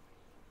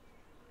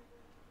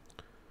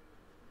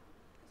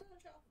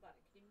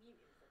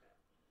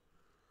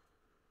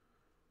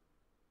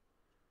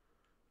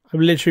 I'm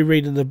literally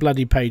reading the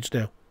bloody page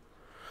now.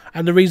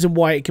 And the reason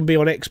why it can be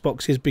on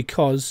Xbox is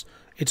because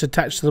it's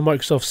attached to the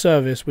Microsoft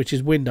service, which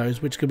is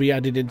Windows, which can be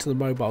added into the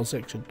mobile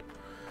section.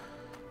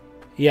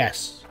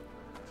 Yes.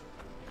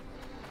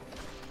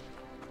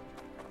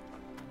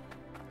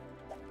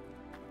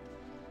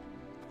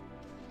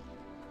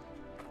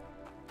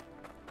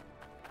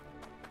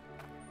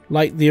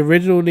 Like the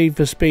original Need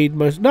for Speed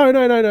Most... No.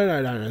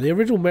 The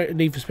original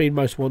Need for Speed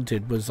Most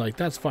Wanted was like,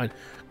 that's fine.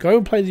 Go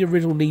and play the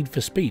original Need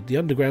for Speed, the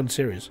Underground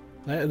series.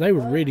 They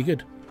were really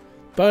good.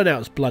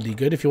 Burnout's bloody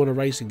good if you want a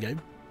racing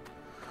game.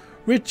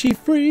 Richie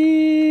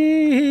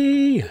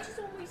Free!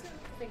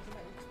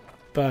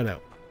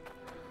 Burnout.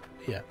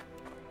 Yeah.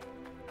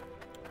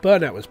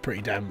 Burnout was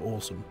pretty damn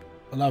awesome.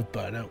 I love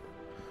Burnout.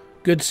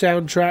 Good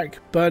soundtrack.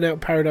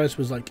 Burnout Paradise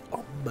was like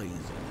amazing.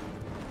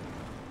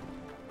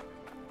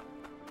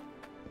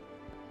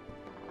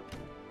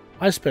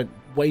 I spent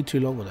way too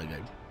long on that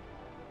game.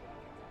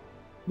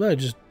 No,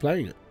 just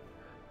playing it.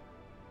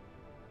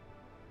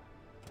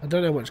 I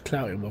don't know how much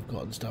clouting I've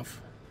got and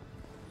stuff.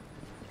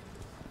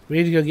 We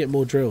need to go get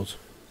more drills.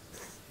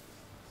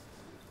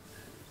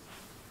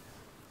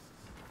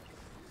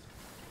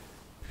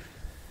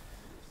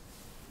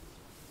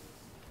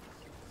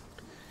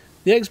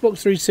 The Xbox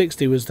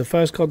 360 was the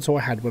first console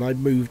I had when I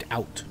moved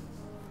out,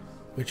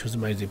 which was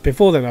amazing.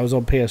 Before then I was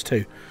on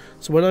PS2.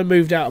 So when I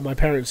moved out of my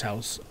parents'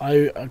 house,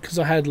 because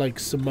I had like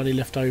some money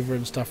left over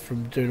and stuff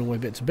from doing all my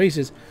bits and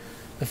pieces,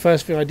 the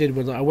first thing I did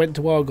was I went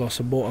to Argos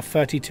and bought a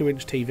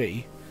 32-inch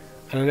TV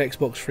and an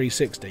Xbox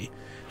 360.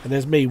 And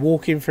there's me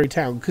walking through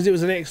town, because it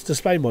was an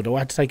X-display model, I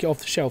had to take it off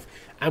the shelf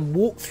and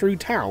walk through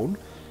town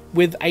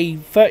with a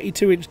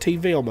 32-inch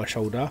TV on my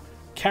shoulder,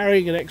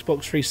 carrying an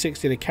Xbox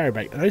 360 in a carry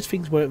bag, and those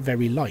things weren't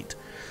very light.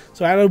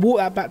 So I had to walk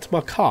that back to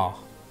my car,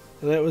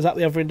 and it was at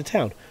the other end of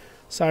town.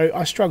 So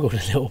I struggled a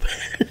little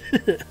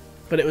bit,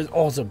 but it was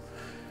awesome.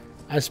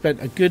 I spent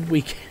a good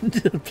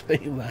weekend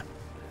playing that.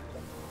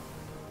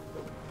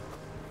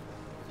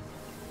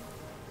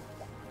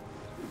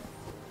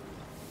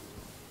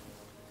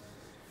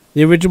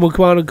 The original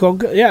Command &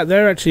 Conquer, yeah,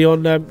 they're actually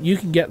on, you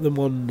can get them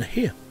on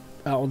here,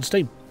 on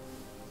Steam.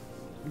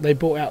 They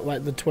brought out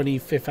like the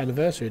 25th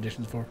anniversary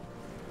editions for them.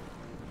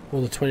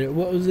 Or the 20,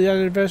 what was the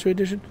anniversary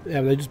edition?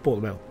 Yeah, they just bought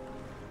them out.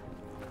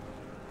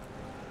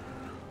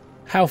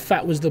 How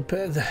fat was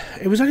the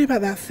it was only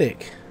about that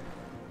thick.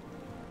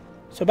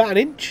 So about an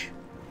inch,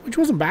 which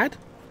wasn't bad.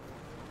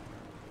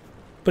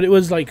 But it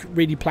was like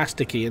really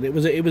plasticky, and it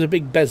was a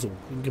big bezel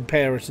in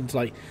comparison to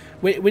like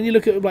when you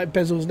look at like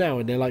bezels now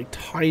and they're like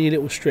tiny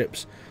little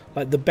strips.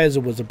 Like the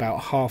bezel was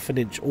about half an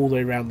inch all the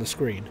way around the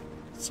screen.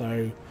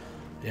 So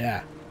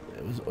yeah,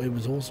 it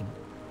was awesome.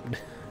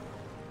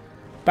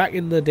 Back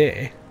in the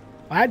day,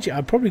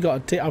 I've probably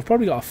got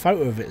a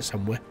photo of it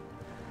somewhere.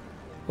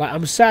 Like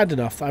I'm sad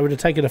enough I would have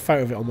taken a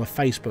photo of it on my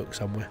Facebook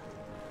somewhere.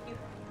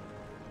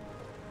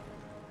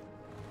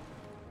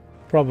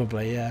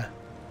 Probably, yeah.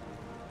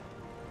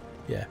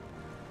 Yeah.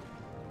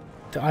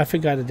 I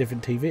think I had a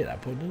different TV at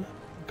that point, didn't I?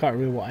 I can't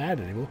remember what I had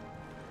anymore.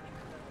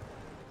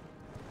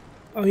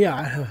 Oh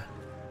yeah,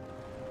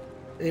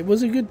 it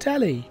was a good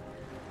telly.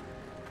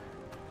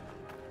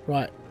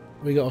 Right,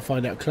 we got to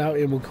find out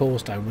Cloutium and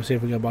Corestone. We'll see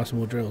if we can buy some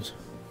more drills.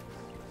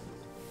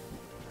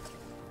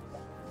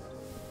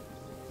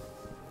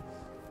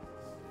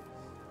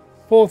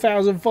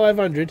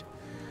 $4,500.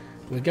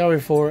 We're going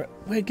for it.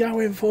 We're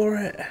going for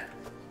it.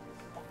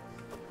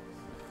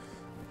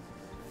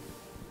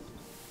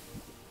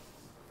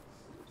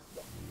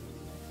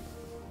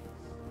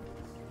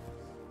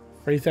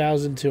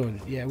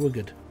 $3,200. Yeah, we're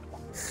good.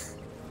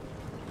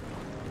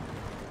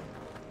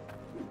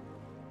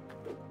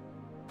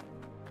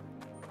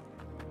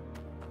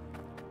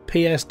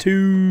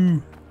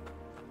 PS2.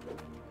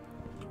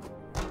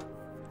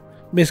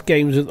 Missed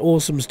games with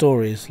awesome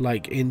stories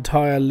like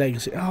entire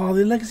Legacy. Oh,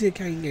 the Legacy of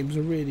Kain games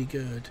are really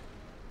good.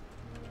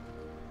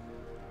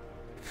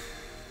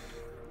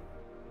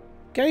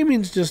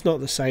 Gaming's just not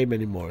the same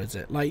anymore, is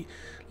it? Like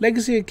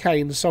Legacy of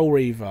Kain, Soul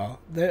Reaver,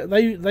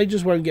 they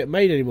just won't get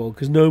made anymore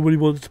because nobody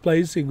wants to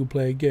play single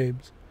player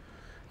games.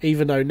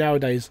 Even though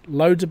nowadays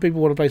loads of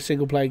people want to play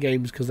single player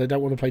games because they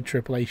don't want to play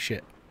AAA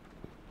shit.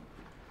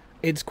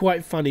 It's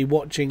quite funny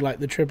watching like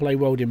the AAA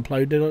world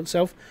implode in on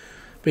itself,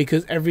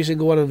 because every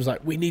single one of them is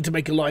like, we need to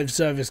make a live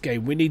service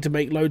game. We need to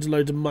make loads and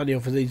loads of money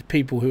off of these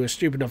people who are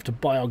stupid enough to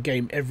buy our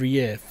game every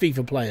year.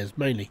 FIFA players,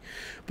 mainly.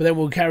 But then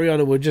we'll carry on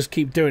and we'll just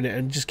keep doing it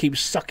and just keep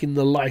sucking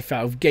the life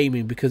out of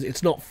gaming because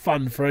it's not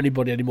fun for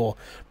anybody anymore.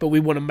 But we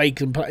want to make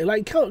them play.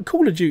 Like,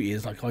 Call of Duty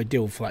is like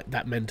ideal for like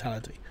that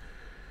mentality.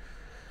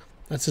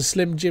 That's a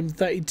Slim Jim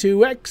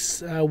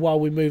 32X while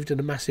we moved in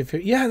a massive...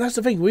 Yeah, that's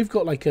the thing. We've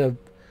got like a...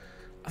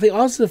 I think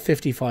ours is a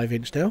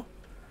 55-inch now.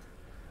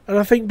 And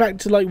I think back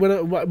to like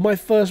my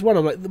first one,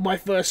 I'm like, my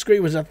first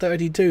screen was a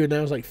 32 and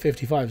now it's like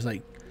 55. It's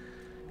like,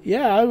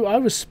 yeah, I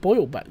was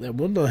spoiled back then,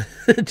 wasn't I?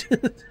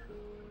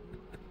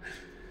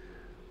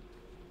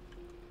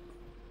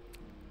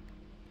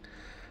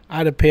 I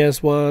had a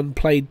PS1,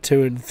 played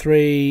 2 and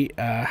 3,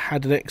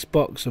 had an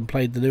Xbox and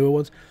played the newer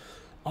ones.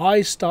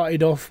 I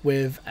started off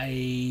with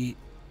a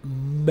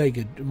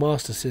Mega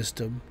Master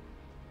System.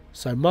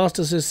 So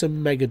Master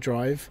System, Mega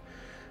Drive.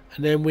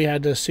 And then we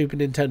had a Super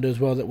Nintendo as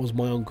well that was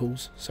my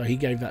uncle's. So he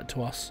gave that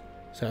to us.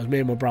 So it was me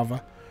and my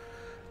brother.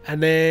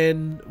 And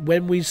then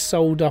when we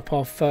sold up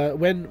our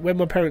when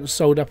my parents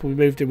sold up and we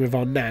moved in with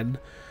our nan,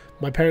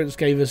 my parents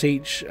gave us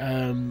each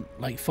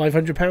like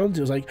 £500.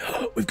 It was like,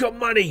 oh, we've got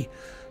money.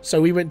 So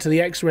we went to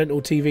the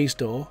ex-rental TV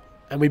store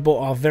and we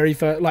bought our very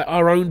first, like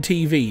our own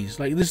TVs.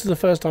 Like this is the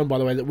first time, by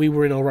the way, that we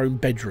were in our own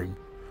bedroom.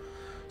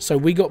 So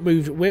we got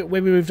moved, when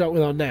we moved up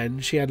with our nan,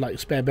 she had like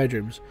spare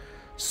bedrooms.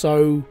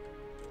 So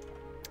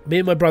me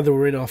and my brother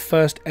were in our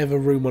first ever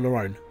room on our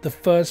own. The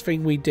first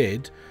thing we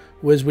did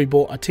was we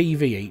bought a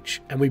TV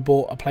each and we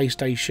bought a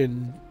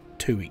PlayStation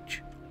 2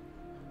 each.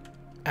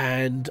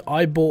 And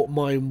I bought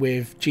mine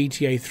with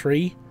GTA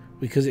 3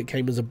 because it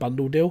came as a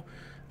bundle deal,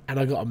 and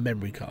I got a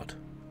memory card.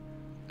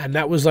 And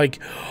that was like,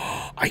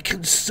 oh, I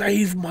can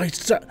save my...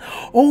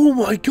 Oh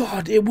my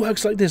god, it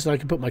works like this. And I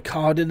can put my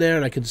card in there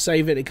and I can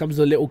save it. It comes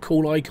with a little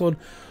cool icon.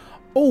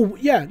 Oh,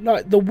 yeah,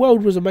 like the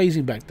world was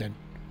amazing back then.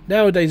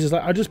 Nowadays, it's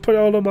like, I just put it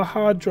all on my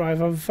hard drive,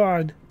 I'm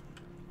fine.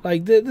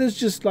 Like, there's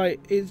just like,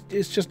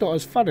 it's just not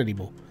as fun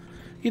anymore.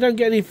 You don't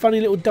get any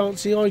funny little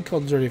dancing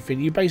icons or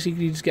anything. You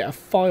basically just get a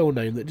file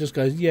name that just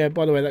goes, yeah,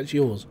 by the way, that's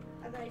yours.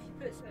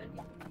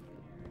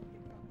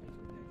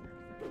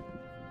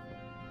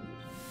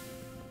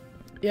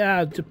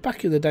 Yeah,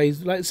 back in the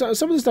days, like some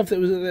of the stuff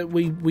that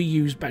we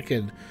used back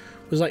then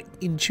was like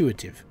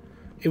intuitive.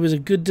 It was a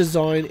good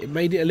design. It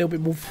made it a little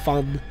bit more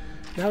fun.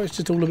 Now it's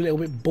just all a little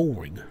bit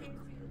boring.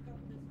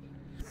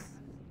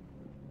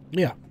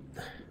 Yeah.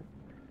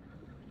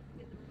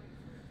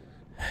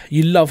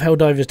 You love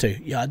Helldivers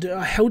 2. Yeah,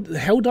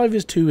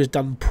 Helldivers 2 is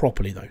done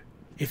properly though.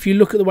 If you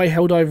look at the way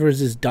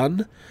Helldivers is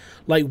done,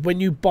 like when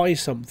you buy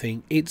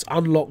something, it's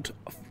unlocked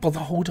for the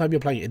whole time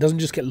you're playing it. It doesn't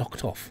just get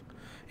locked off.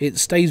 It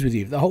stays with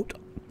you the whole time.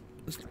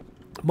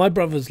 My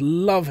brothers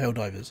love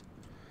Helldivers.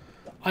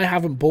 I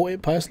haven't bought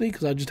it personally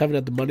because I just haven't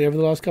had the money over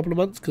the last couple of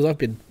months because I've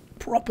been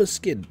proper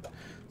skinned.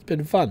 It's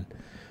been fun.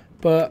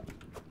 But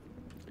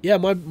yeah,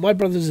 my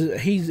brother's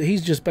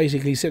he's just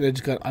basically sitting there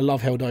just going, I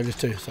love Helldivers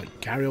too. It's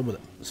like, carry on with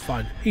it. It's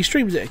fine. He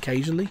streams it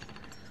occasionally.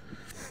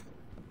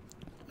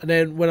 And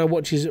then when I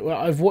watch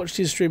I've watched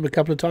his stream a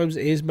couple of times.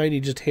 It is mainly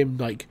just him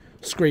like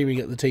screaming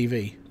at the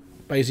TV.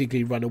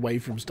 Basically run away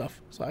from stuff.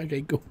 It's like,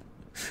 okay, cool.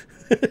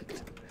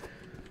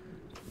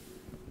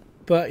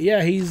 But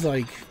yeah, he's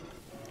like,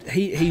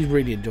 he's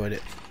really enjoyed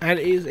it, and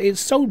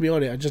it's sold me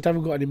on it. I just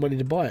haven't got any money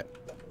to buy it,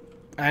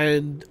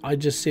 and I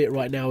just see it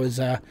right now as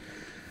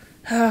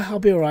I'll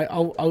be all right.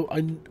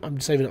 I'm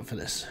saving up for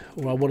this,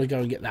 or I want to go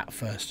and get that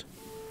first.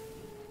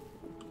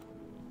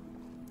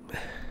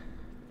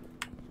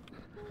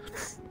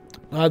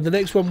 The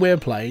next one we're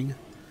playing,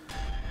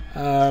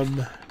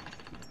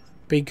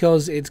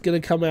 because it's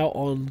going to come out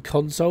on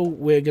console,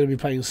 we're going to be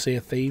playing Sea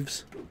of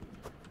Thieves,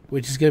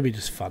 which is going to be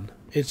just fun.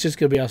 It's just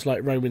going to be us like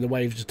roaming the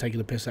waves, just taking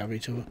the piss out of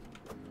each other.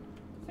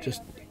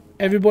 Just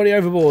everybody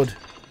overboard.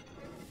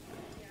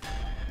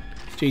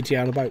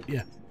 GTA on a boat,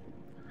 yeah.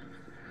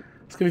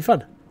 It's going to be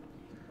fun.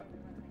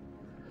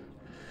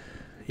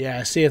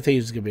 Yeah, Sea of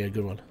Thieves is going to be a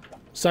good one.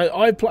 So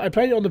I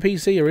played it on the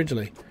PC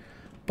originally,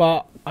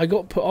 but I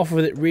got put off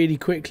with it really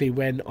quickly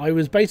when I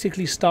was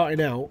basically starting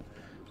out.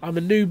 I'm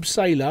a noob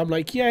sailor. I'm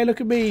like, yeah,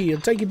 look at me.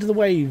 I'm taking to the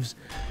waves.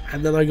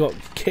 And then I got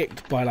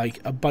kicked by like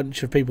a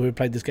bunch of people who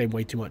played this game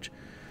way too much.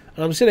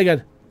 And I'm sitting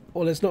again,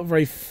 well, it's not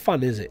very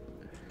fun, is it?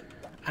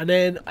 And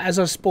then as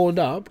I spawned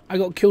up, I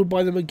got killed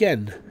by them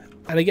again.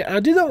 And again,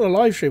 I did that on a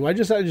live stream. I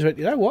just went,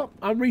 you know what?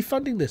 I'm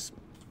refunding this.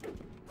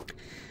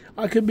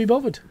 I couldn't be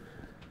bothered.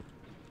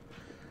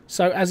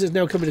 So as it's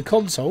now coming to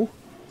console,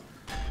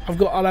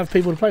 I'll have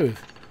people to play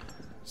with.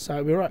 So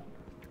it'll be alright.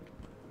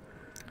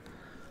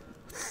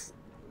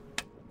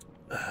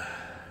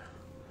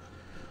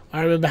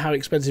 I remember how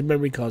expensive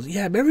memory cards.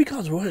 Yeah, memory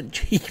cards weren't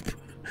cheap.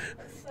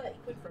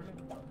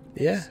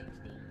 Yeah.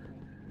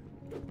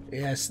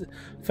 Yes,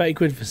 30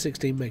 quid for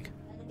 16 meg.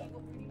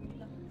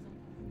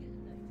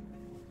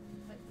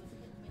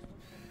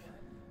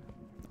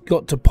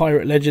 Got to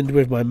Pirate Legend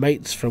with my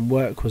mates from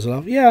work was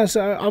love. Yeah,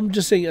 so I'm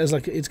just seeing it as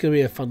like it's going to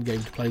be a fun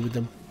game to play with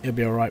them. It'll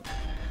be alright.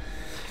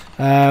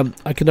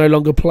 I can no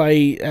longer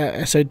play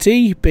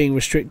SOT. Being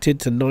restricted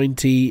to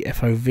 90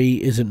 FOV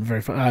isn't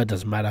very fun. It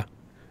doesn't matter.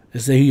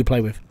 It's who you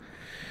play with.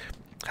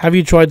 Have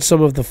you tried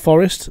some of the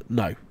Forest?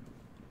 No.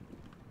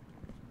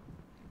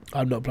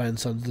 I'm not playing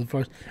Sons of the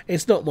Forest.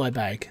 It's not my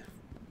bag.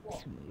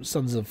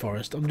 Sons of the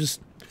Forest.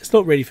 It's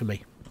not really for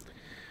me.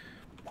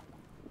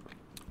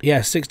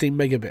 Yeah, 16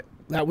 megabit.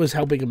 That was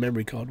how big a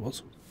memory card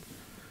was.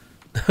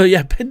 Oh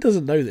yeah, Ben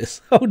doesn't know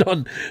this. Hold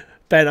on.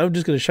 Ben, I'm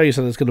just going to show you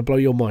something that's going to blow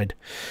your mind.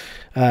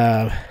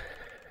 Uh,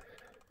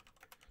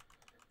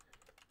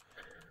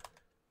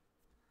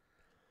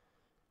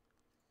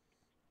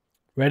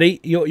 ready?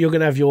 You're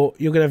gonna have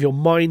your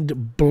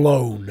mind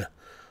blown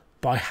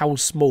by how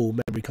small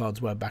memory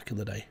cards were back in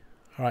the day.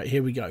 All right,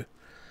 here we go.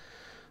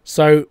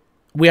 So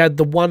we had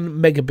the 1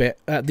 megabit,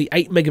 the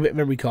 8 megabit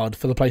memory card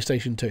for the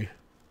PlayStation 2.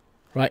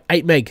 Right,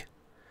 8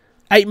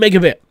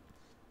 megabit.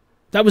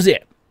 That was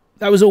it.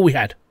 That was all we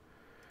had.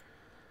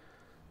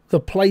 The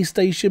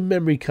PlayStation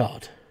memory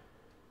card.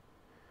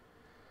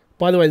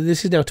 By the way,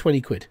 this is now 20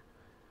 quid.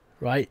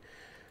 Right?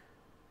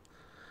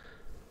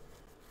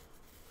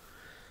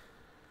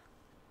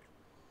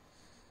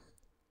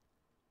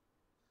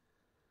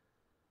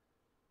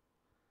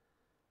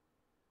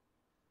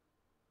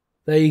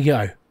 There you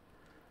go.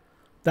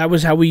 That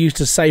was how we used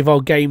to save our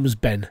games,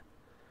 Ben.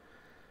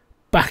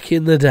 Back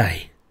in the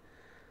day.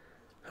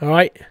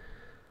 Alright?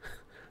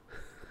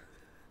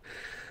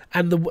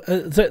 And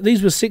so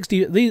these were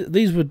 60.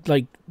 These were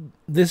like.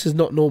 This is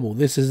not normal.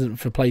 This isn't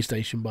for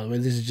PlayStation, by the way.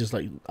 This is just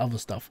like other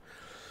stuff.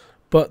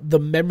 But the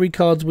memory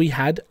cards we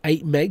had,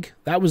 8 meg,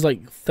 that was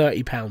like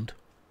 £30.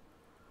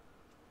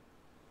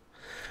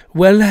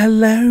 Well,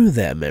 hello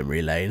there,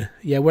 memory lane.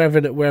 Yeah, we're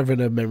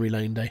having a memory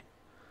lane day.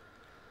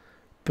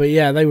 But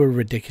yeah, they were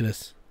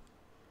ridiculous.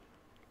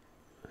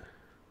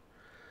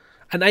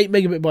 And 8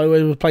 megabit, by the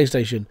way, was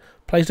PlayStation.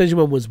 PlayStation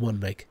 1 was 1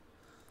 meg.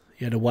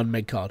 You had a 1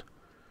 meg card.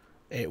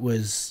 It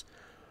was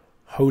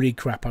holy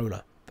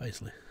crapola,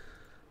 basically.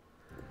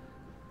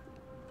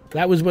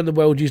 That was when the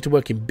world used to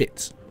work in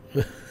bits.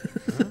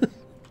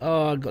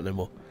 Oh, I got no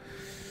more.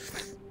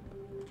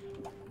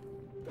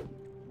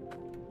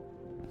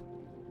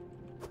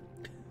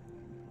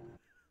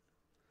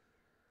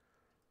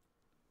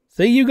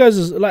 See, you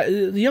guys are like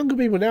the younger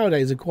people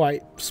nowadays are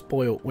quite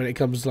spoilt when it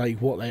comes to like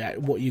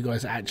what you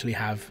guys actually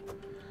have.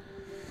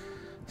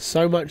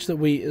 So much that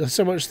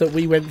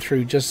we went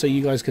through just so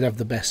you guys could have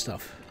the best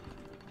stuff.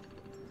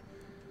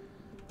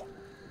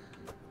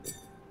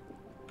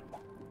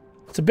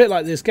 It's a bit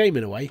like this game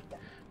in a way.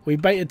 We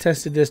beta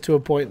tested this to a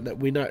point that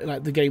we know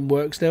like the game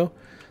works now.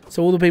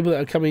 So all the people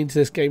that are coming into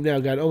this game now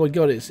going, "Oh my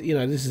god, it's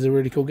this is a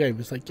really cool game."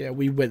 It's like, yeah,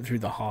 we went through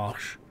the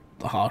harsh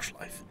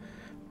life.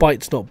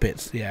 Bytes, not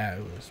bits. Yeah,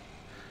 it was.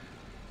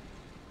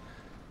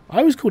 I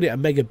always called it a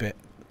megabit.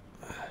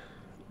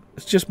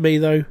 It's just me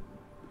though.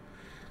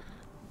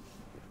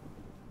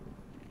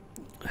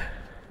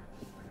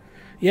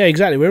 Yeah,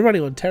 exactly. We're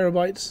running on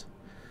terabytes.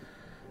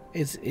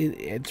 It's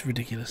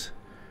ridiculous.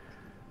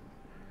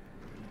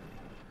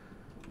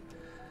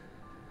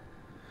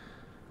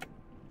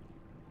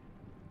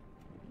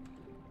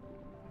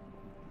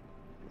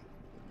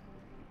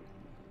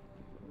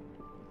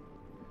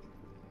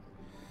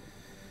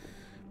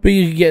 But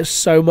you could get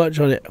so much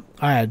on it.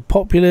 I had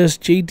Populous,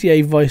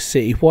 GTA Vice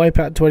City,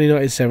 Wipeout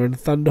 2097,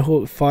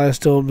 Thunderhawk,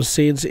 Firestorm,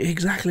 CNC.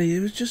 Exactly. It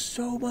was just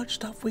so much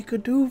stuff we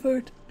could do for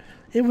it.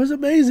 It was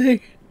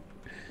amazing.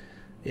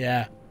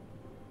 Yeah.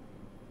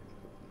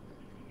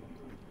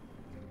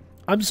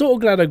 I'm sort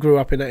of glad I grew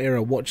up in that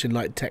era watching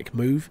like tech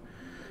move,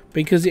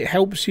 because it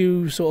helps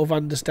you sort of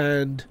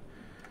understand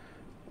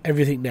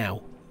everything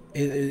now.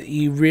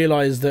 You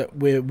realise that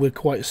we're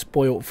quite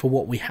spoilt for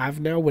what we have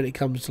now when it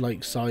comes to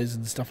like size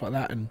and stuff like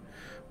that, and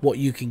what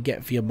you can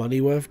get for your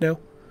money worth now.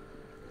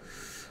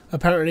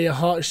 Apparently a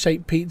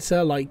heart-shaped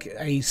pizza, like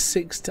a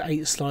 6 to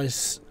 8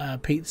 slice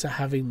pizza,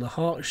 having the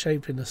heart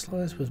shape in the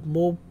slice was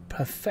more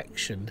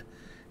perfection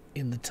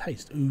in the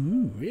taste.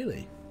 Ooh,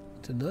 really?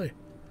 Didn't know.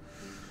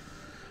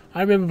 I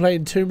remember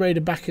playing Tomb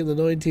Raider back in the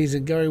 90s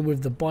and going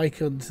with the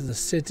bike onto the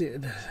city.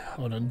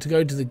 Hold on, to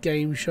go to the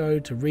game show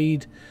to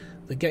read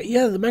the game.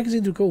 Yeah, the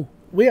magazines were cool.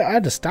 I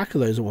had a stack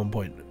of those at one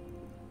point.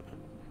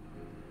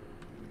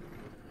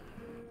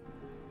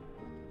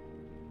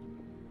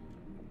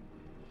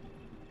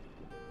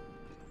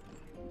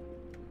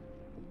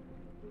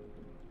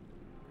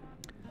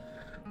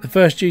 The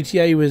first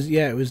GTA was,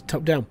 yeah, it was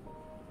top down.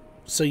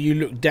 So you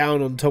look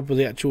down on top of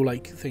the actual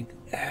like thing.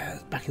 Yeah,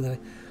 back in the day.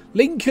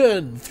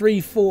 Lincoln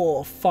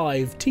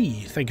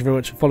 345T. Thank you very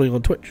much for following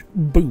on Twitch.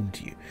 Boom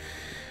to you.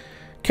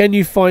 Can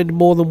you find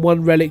more than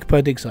one relic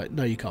per dig site?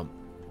 No, you can't.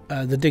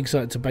 The dig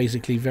sites are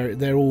basically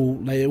they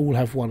all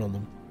have one on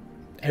them.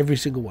 Every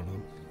single one of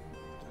them.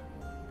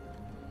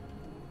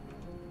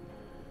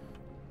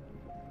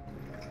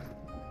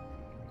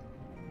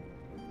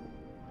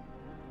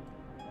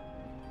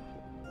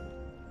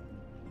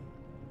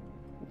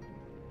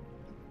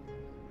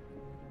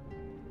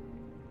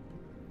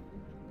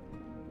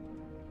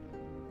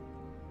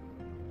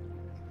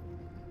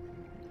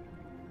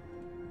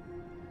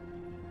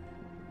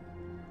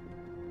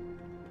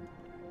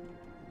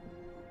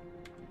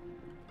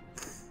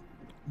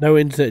 No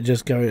internet,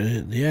 just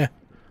going, yeah.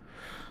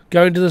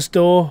 Going to the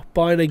store,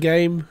 buying a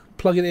game,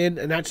 plugging it in,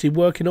 and actually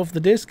working off the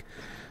disc.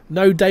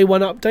 No day one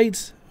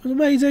updates. It was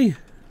amazing.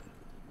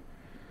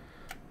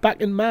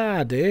 Back in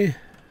my day.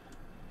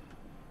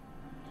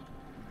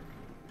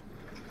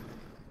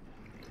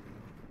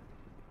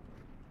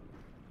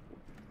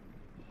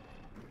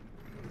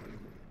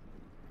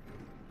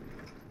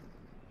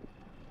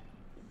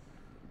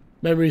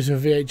 Memories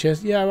of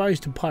VHS. Yeah, I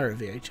used to pirate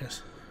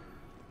VHS.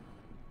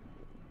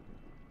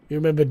 You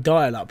remember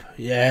dial-up?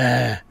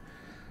 Yeah.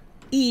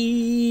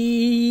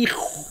 Yeah,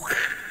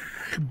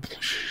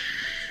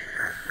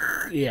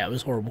 it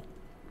was horrible.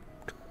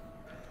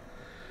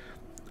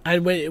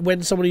 And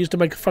when someone used to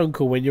make a phone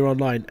call when you're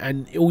online,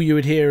 and all you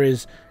would hear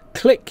is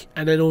click,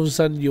 and then all of a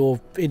sudden your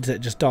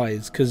internet just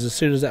dies, because as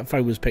soon as that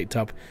phone was picked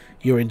up,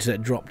 your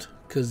internet dropped,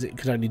 because it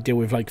could only deal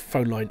with like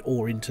phone line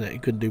or internet.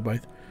 It couldn't do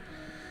both.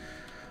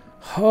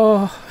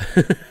 Oh,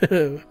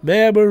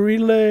 memory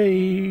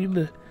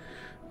lane,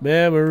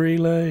 memory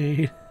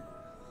lane.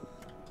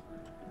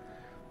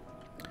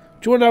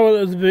 Do you want to know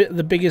what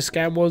the biggest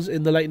scam was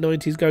in the late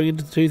 90s going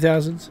into the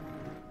 2000s?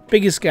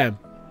 Biggest scam.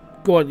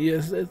 Go on,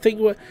 you think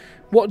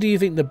what do you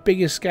think the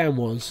biggest scam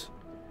was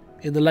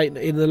in the late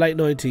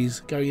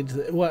 90s going into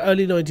the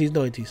early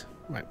 90s?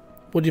 Right.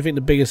 What do you think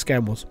the biggest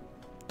scam was?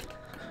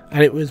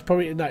 And it was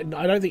probably, I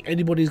don't think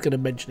anybody's going to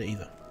mention it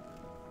either.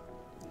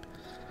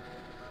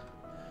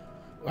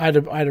 I had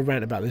a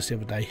rant about this the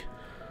other day.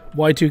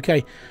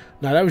 Y2K.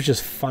 No, that was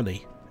just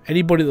funny.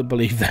 Anybody that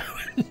believed that.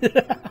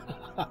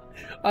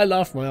 I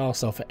laughed my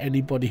arse off at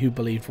anybody who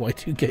believed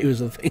Y2K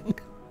was a thing.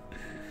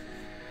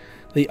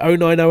 The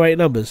 0908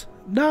 numbers.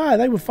 Nah,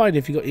 they were fine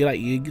if you got your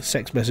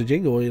sex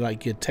messaging or your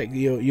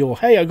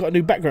hey, I got a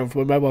new background for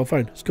my mobile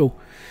phone. It's cool.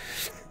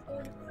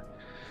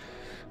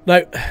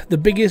 No, the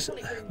biggest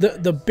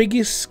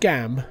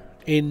scam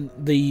in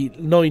the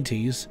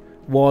 90s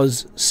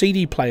was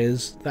CD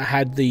players that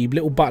had the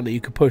little button that you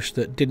could push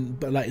that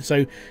didn't,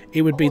 so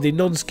it would be the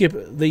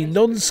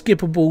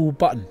non-skippable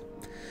button.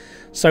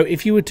 So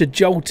if you were to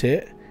jolt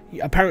it,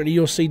 apparently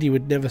your CD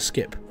would never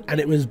skip, and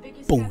it was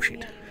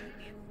bullshit.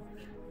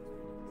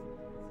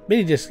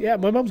 Mini disc, yeah,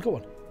 my mum's got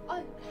one.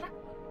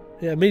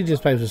 Yeah, mini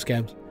disc players were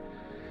scams.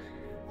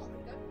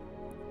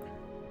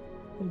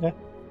 Okay.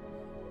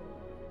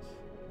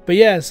 But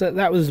yeah, so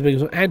that was the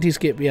biggest one.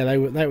 Anti-skip, yeah,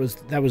 that was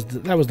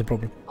the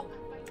problem.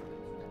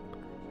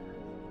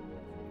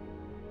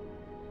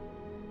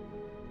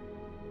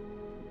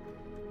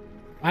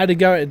 I had to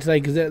go at it today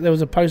because there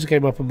was a post that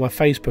came up on my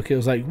Facebook. It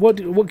was like, what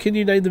can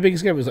you name the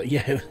biggest scam? It was like,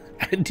 yeah,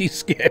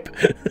 anti-skip.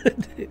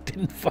 It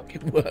didn't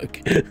fucking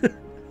work.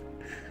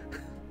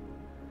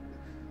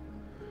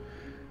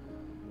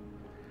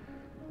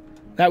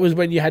 That was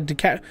when you had to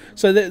carry.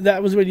 So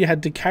that was when you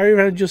had to carry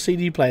around your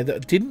CD player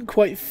that didn't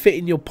quite fit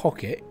in your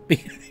pocket,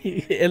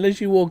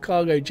 unless you wore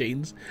cargo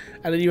jeans,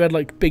 and then you had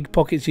like big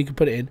pockets you could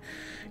put it in.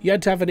 You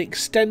had to have an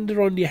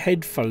extender on your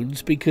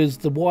headphones because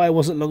the wire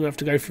wasn't long enough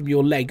to go from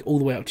your leg all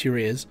the way up to your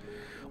ears,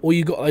 or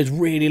you got those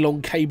really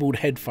long cabled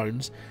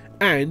headphones,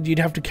 and you'd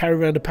have to carry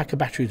around a pack of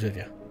batteries with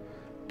you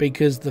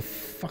because the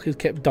fuckers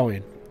kept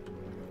dying.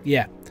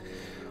 Yeah,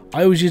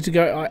 I always used to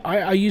go.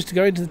 I used to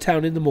go into the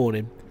town in the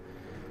morning.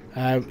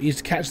 Used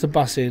to catch the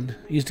bus in.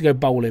 Used to go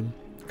bowling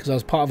because I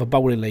was part of a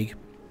bowling league.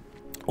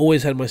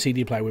 Always had my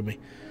CD player with me,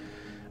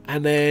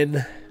 and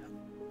then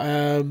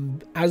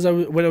when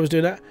I was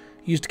doing that, I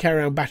used to carry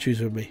around batteries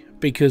with me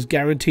because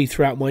guaranteed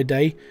throughout my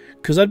day,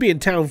 because I'd be in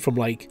town from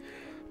like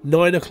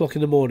 9 o'clock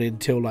in the morning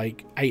till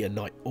like 8 at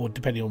night, or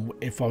depending on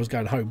if I was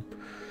going home,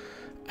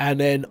 and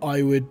then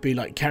I would be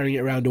like carrying it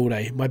around all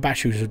day. My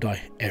batteries would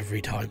die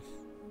every time.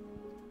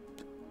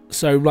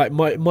 So like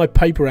my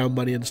paper round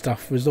money and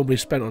stuff was normally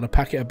spent on a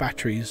packet of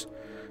batteries,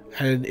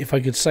 and if I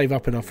could save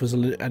up enough was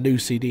a new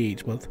CD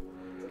each month.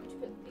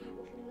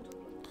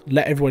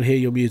 Let everyone hear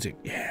your music.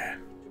 Yeah.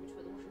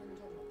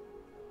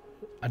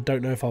 I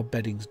don't know if our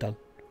bedding's done.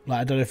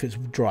 Like, I don't know if it's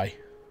dry.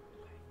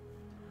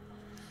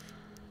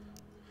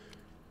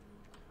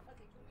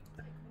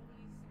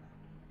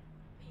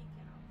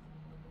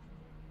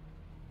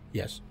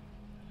 Yes.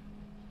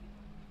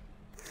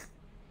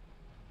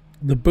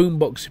 The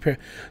boombox superior.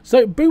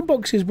 So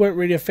boomboxes weren't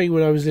really a thing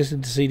when I was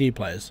listening to CD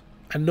players,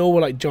 and nor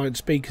were like giant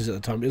speakers at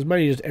the time. It was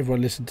mainly just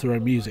everyone listened to their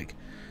own music.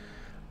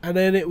 And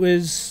then it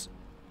was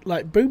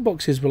like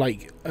boomboxes were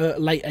like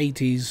late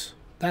 80s.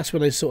 That's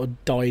when they sort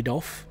of died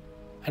off.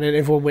 And then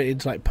everyone went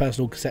into like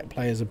personal cassette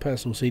players and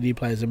personal CD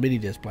players and mini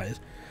disc players.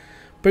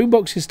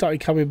 Boomboxes started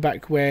coming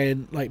back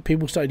when like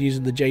people started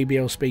using the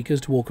JBL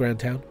speakers to walk around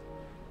town,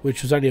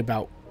 which was only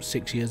about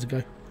 6 years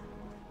ago.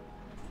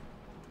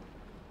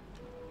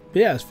 But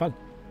yeah, it's fun.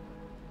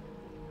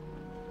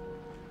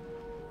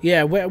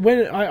 Yeah,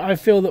 when I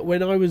feel that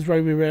when I was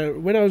roaming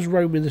around, when I was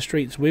roaming the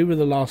streets, we were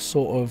the last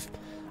sort of,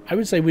 I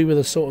would say we were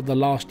the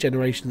last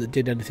generation that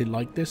did anything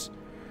like this.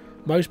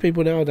 Most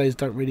people nowadays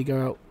don't really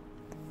go out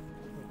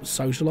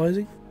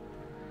socialising.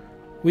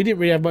 We didn't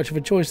really have much of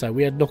a choice though.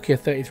 We had Nokia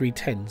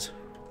 3310s.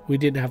 We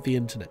didn't have the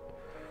internet.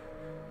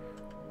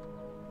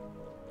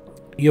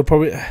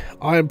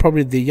 I am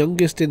probably the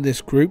youngest in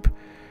this group.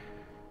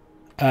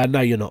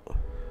 No, you're not.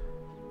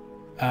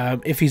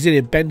 If he's in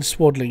it, Ben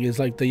Swadling is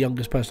like the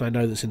youngest person I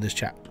know that's in this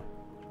chat.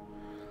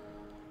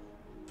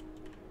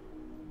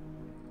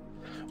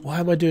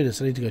 Why am I doing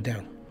this? I need to go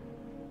down.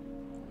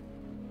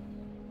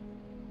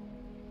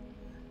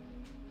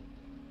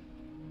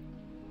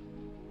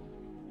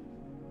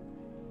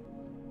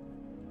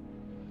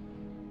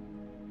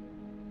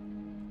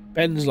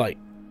 Ben's like,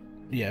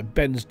 yeah,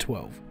 Ben's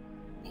 12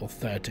 or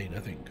 13, I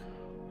think.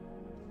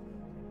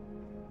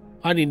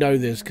 I only know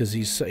this because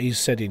he's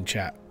said in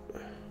chat.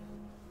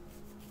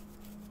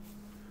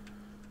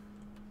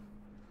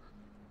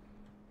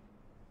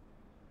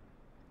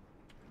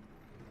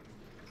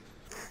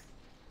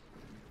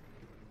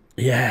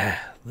 Yeah,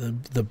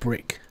 the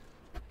brick.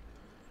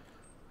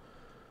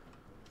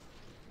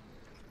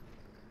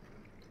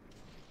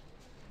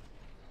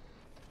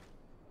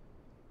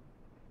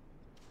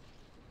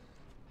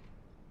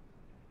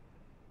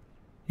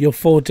 You're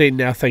 14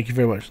 now, thank you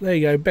very much. There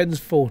you go, Ben's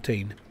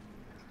 14.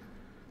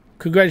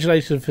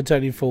 Congratulations for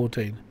turning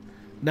 14.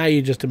 Now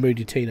you're just a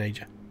moody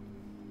teenager.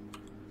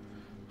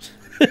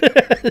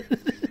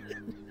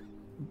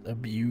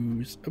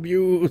 Abuse.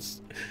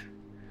 Abuse.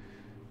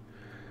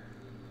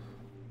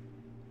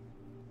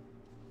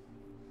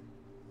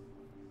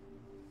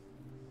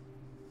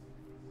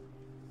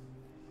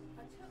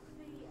 I took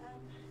the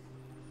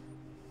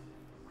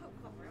cook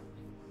cover out.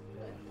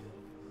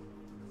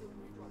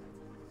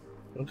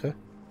 Okay.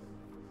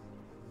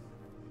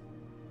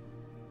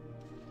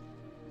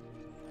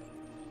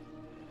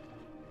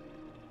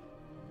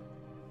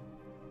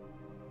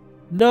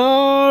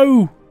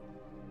 No!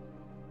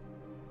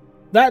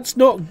 That's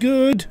not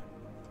good.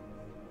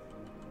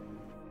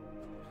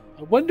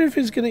 I wonder if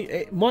it's gonna...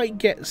 It might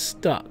get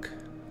stuck.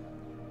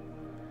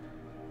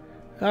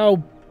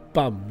 Oh,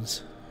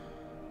 bums.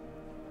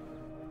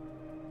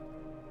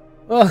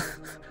 Well,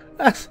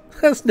 that's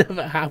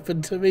never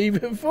happened to me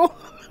before.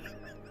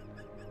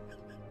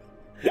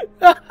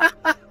 I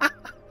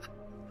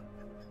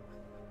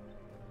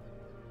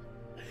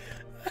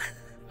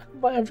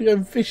might have to go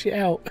and fish it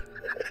out.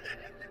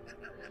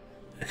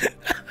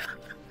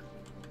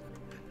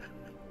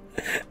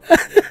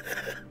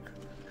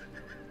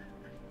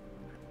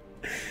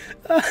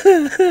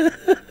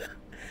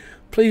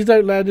 Please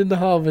don't land in the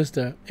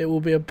harvester. It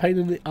will be a pain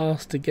in the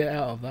arse to get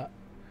out of that.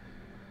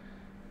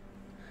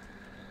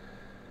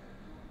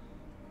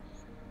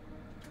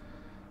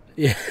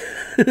 Yeah.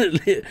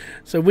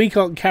 So we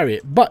can't carry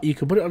it, but you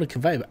can put it on a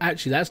conveyor.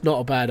 Actually, that's not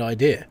a bad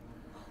idea.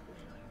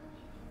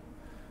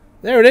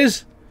 There it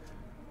is.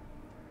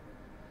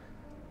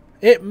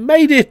 It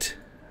made it.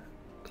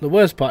 The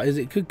worst part is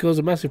it could cause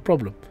a massive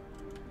problem.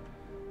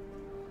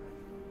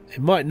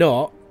 It might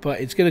not, but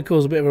it's going to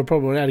cause a bit of a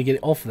problem on how to get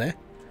it off there.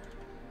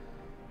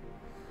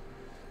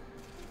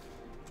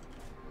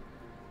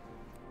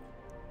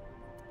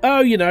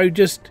 Oh, you know,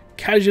 just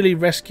casually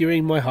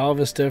rescuing my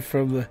harvester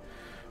from the...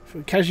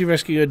 Casually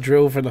rescuing a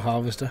drill from the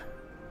harvester.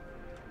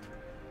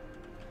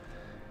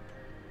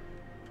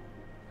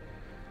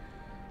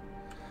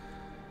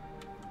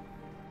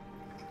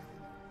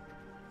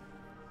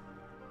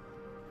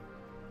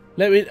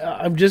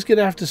 I'm just going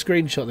to have to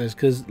screenshot this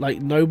because,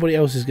 like, nobody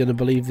else is going to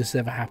believe this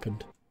ever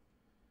happened.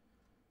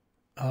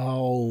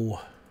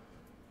 Oh.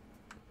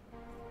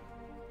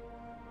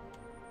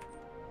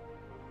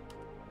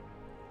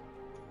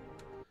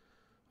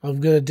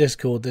 I'm going to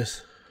Discord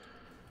this.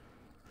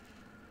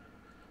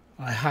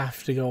 I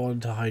have to go on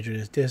to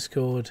Hydroneer's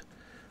Discord.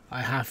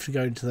 I have to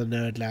go into the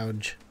Nerd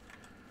Lounge.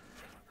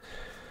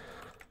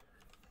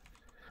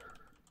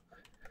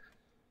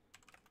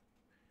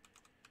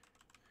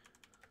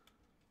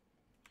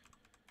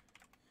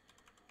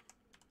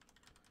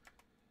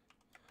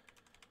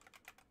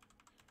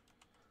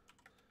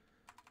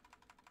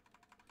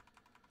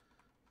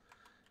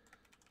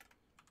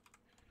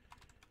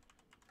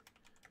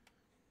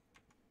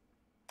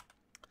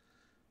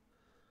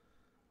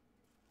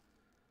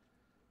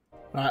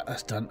 Right,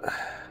 that's done.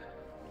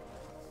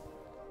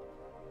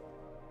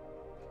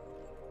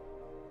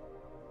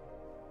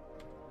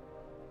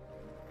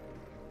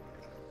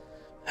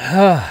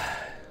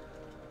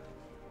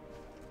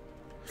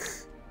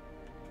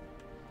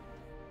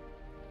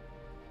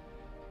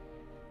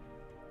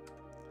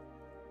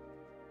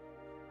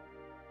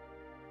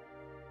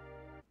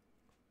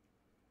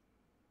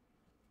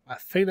 I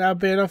think that'd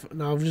be enough.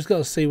 No, I've just got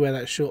to see where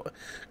that short,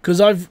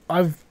 because I've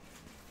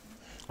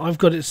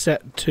got it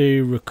set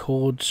to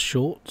record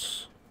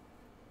shorts.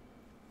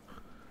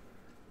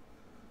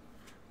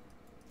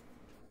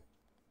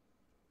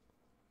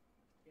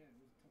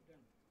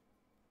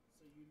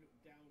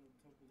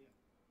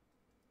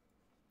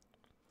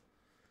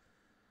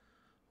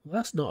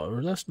 That's not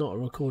a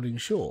recording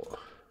short.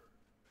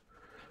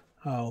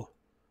 Oh.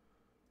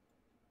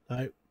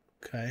 No.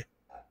 Okay.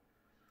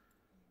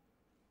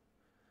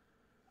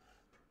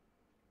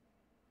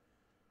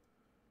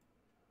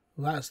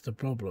 Well, that's the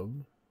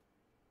problem.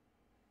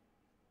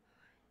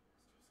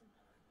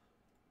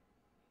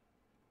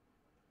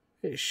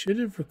 It should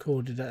have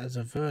recorded that as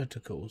a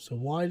vertical, so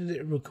why did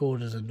it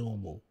record as a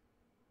normal?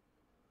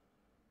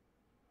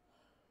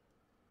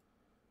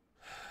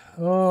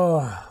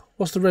 Oh,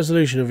 what's the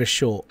resolution of a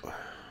short?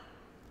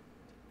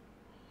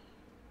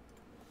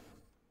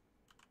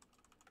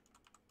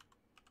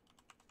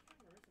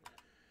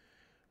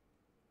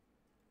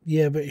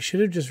 Yeah, but it should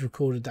have just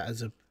recorded that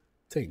as a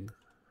thing.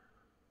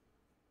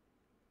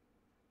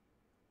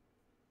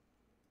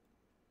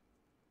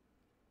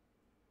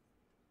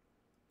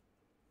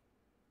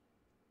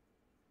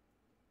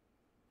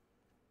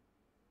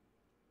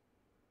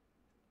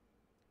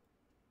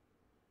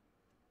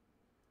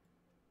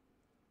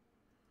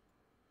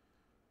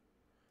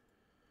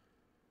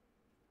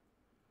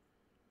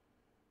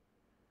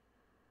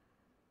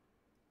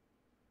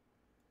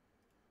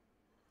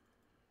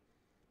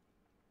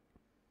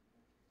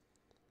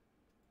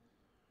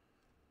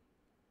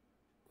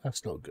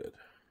 That's not good.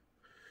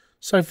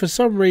 So for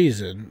some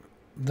reason,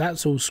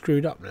 that's all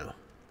screwed up now.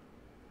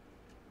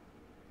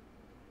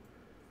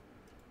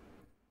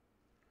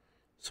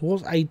 So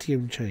what's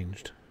ATM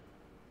changed?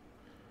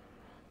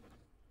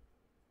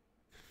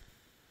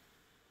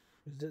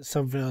 Is it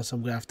something else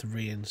I'm going to have to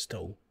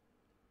reinstall?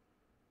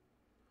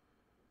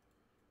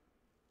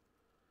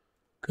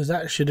 Because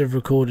that should have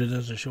recorded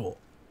as a short.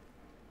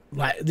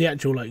 Like, the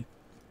actual, like...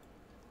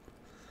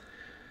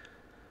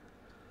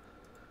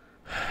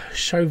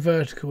 Show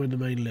vertical in the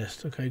main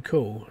list. Okay,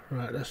 cool.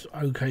 Right, let's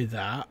okay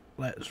that.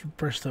 Let's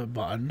press that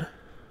button.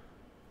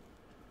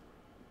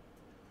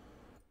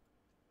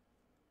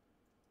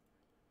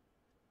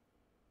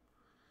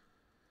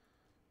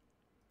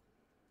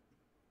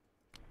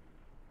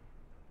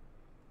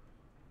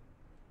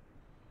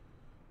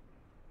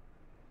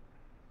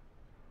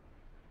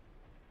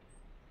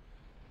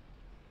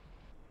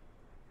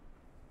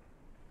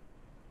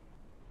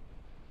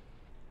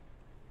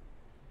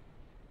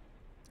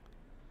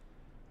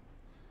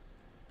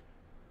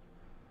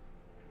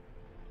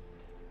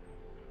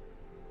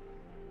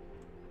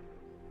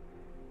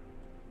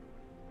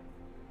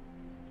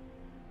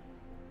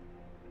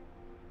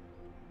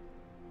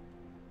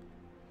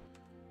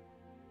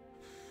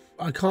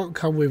 I can't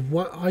come with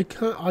one. I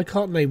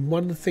can't name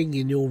one thing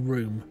in your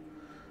room.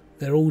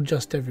 They're all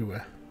just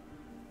everywhere.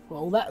 Well,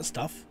 all that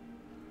stuff.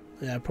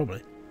 Yeah,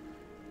 probably.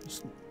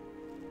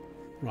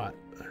 Right.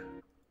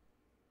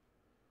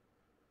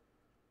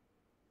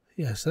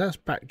 Yeah, so that's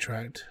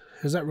backtracked.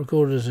 Has that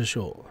recorded as a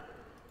short?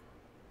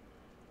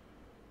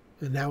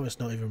 And now it's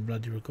not even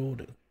bloody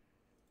recording.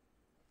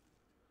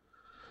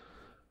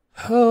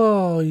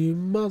 Oh, you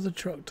mother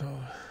truck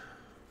tire.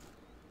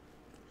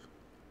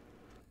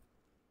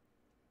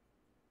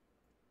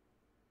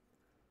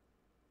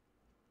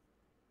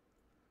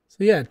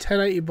 So yeah,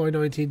 1080 by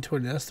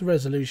 1920. That's the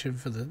resolution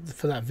for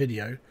that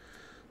video.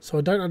 So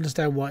I don't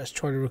understand why it's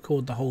trying to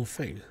record the whole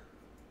thing.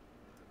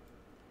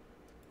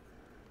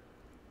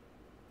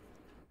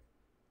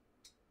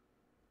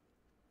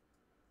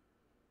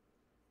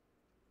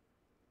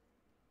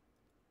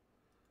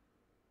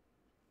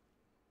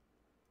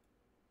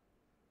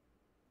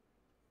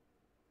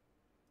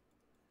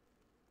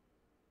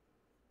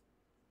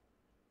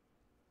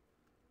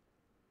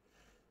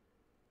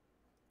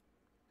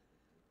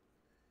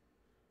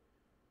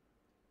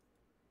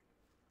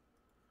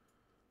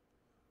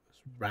 It's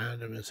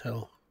random as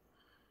hell.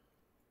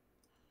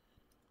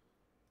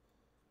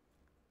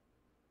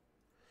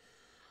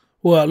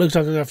 Well, it looks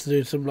like I'm going to have to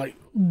do some, like,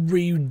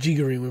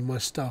 rejiggering with my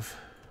stuff.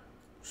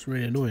 It's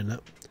really annoying,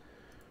 that.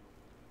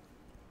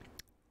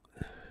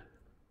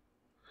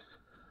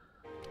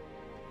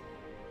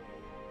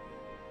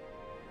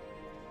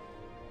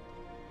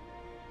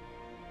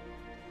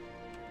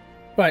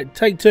 Right,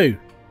 take two.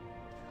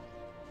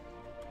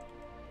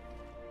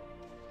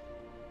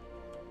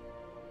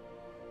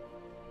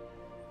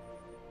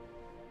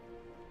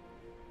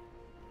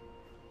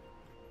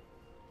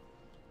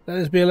 Let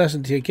this be a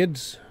lesson to you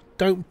kids.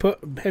 Don't put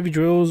heavy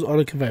drills on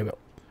a conveyor belt.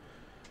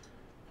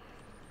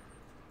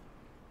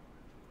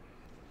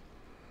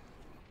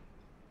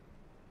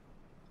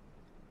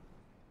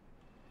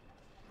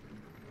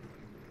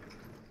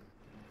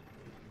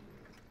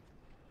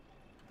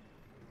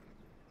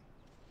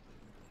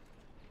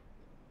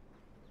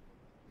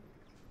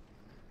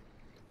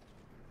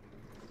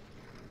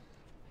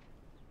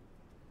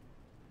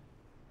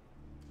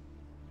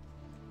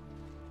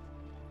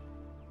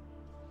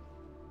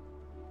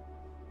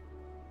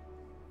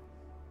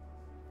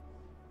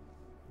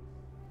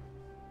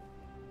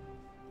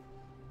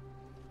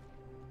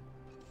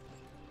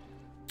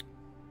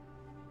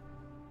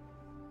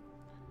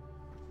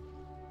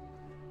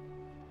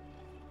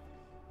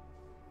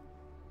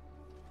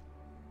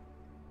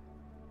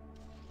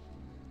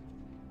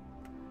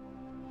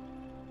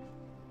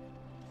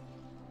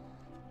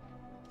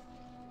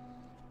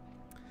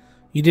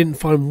 You didn't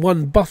find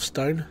one buff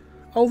stone.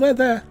 Oh, they're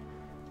there.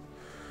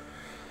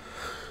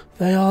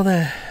 They are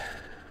there.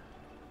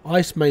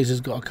 Ice Maze has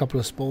got a couple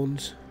of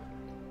spawns.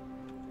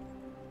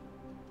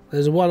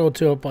 There's one or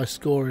two up by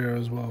Scoria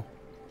as well.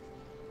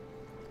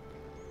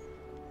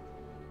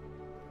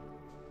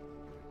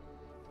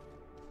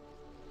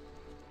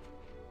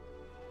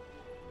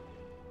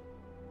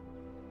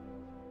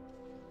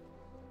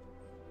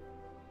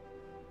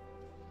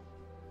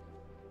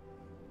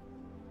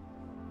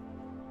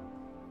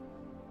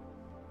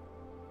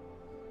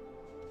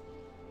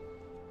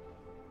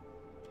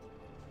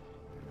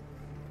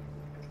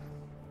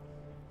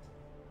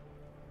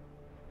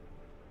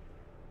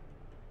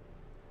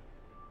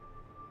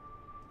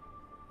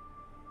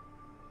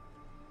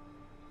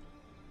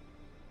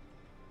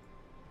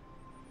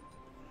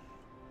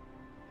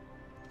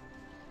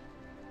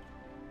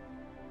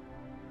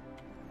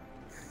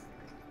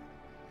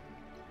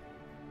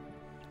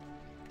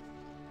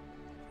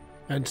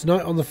 And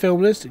tonight on the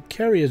film list,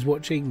 Kerry is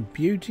watching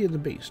Beauty and the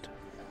Beast.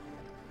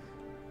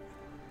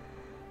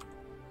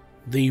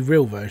 The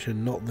real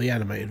version, not the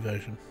animated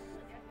version.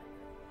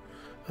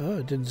 Oh,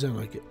 it didn't sound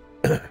like it.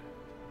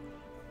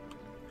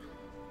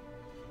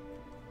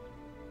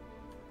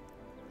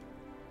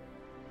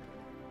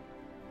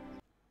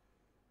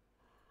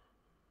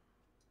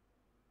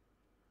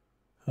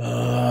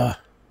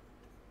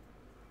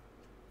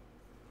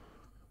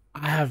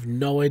 I have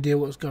no idea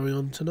what's going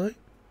on tonight.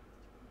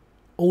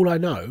 All I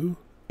know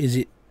is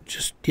it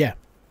just, yeah.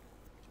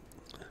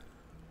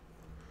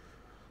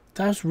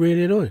 That's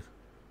really annoying.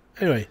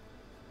 Anyway.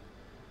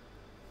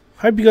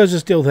 Hope you guys are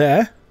still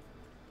there.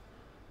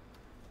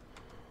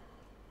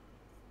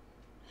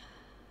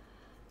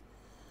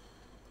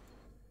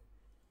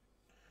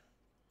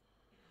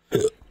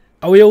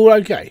 Are we all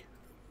okay?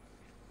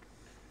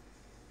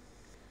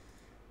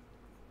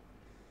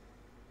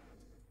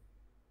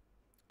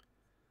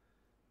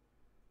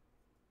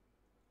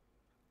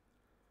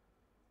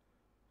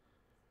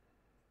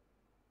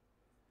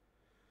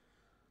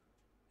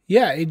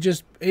 Yeah,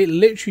 it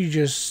literally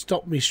just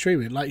stopped me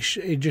streaming. Like,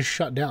 it just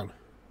shut down.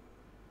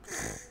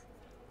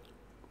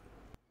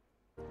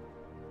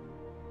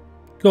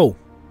 Cool.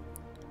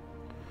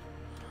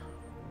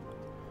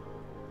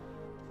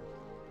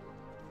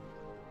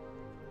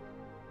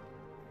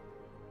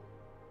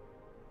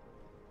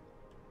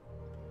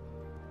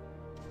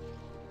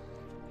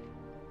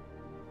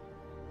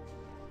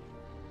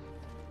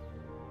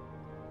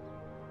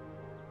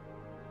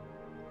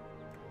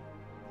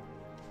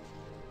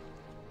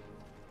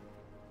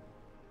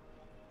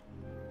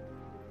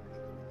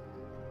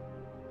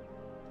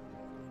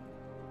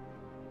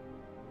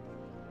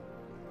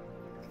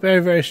 Very,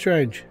 very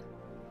strange.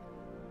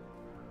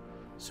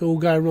 It's all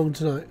going wrong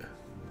tonight.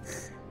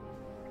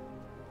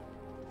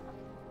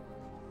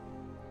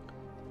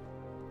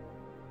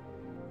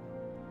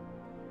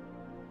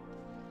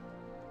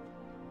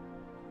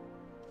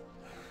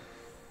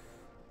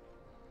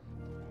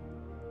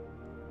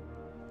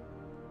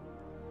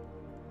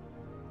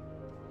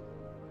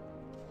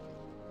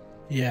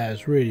 Yeah,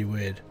 it's really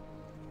weird.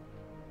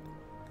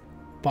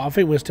 But I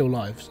think we're still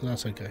live, so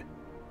that's okay.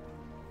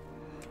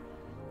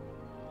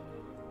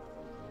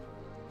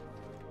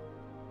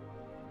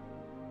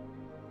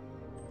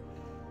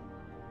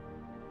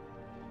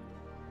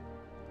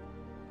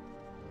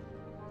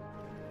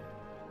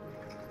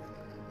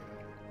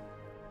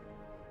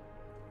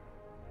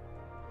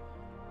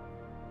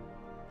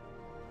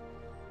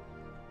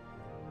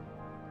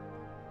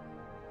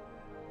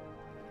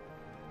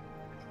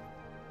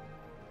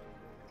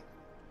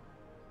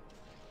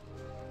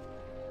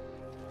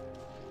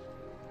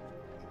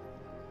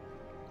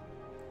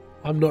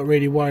 I'm not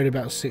really worried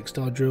about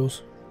 6-star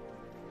drills.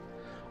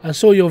 I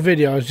saw your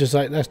video, I was just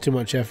like, that's too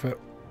much effort.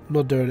 I'm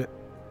not doing it.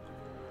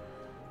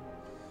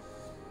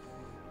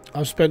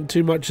 I've spent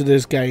too much of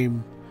this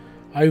game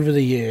over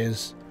the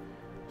years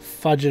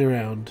fudging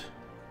around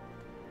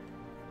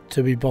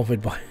to be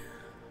bothered by.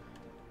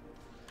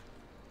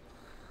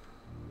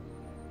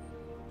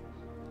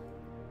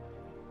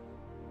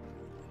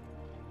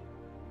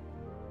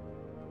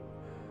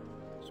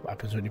 That's what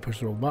happens when you push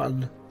the wrong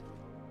button.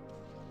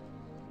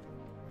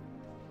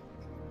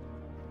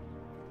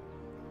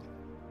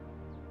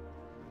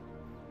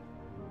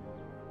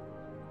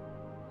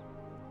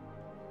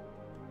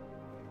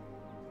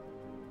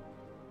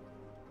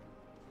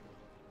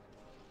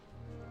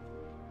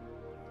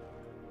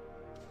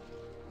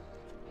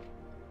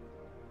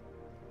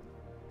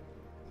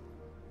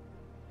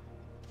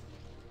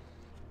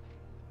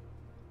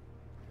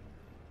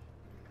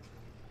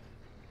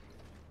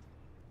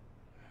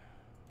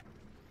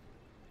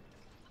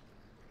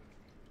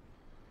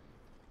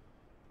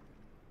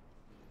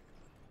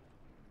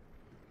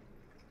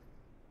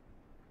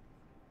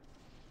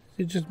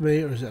 Is it just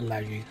me or is it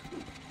lagging?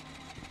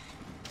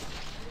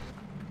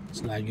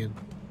 It's lagging.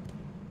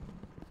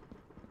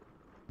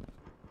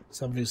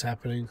 Something's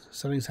happening.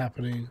 Something's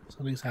happening.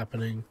 Something's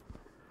happening.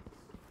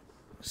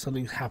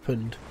 Something's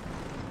happened.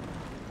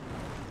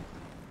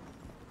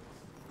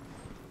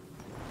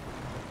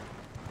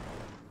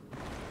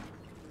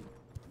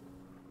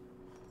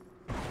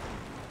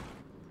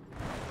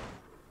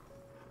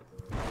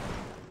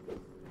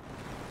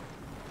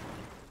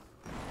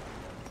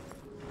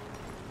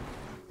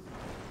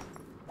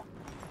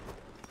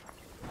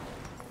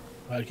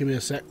 Alright, give me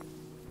a sec.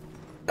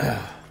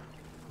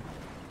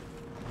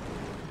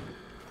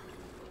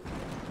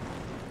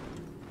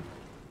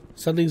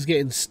 Something's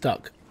getting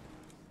stuck.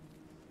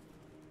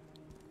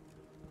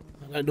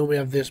 I don't normally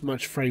have this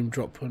much frame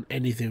drop on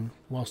anything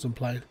whilst I'm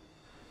playing.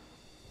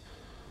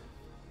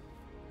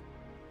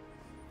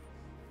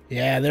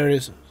 Yeah, there it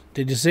is.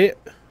 Did you see it?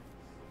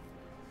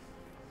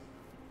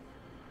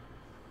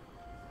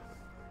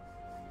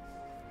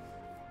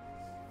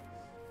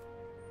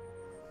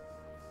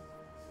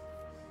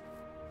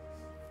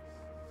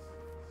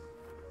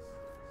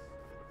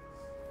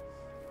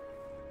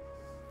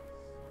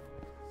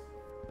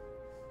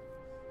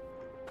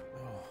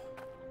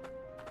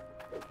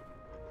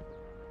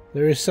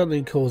 There is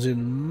something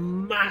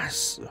causing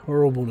mass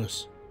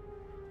horribleness.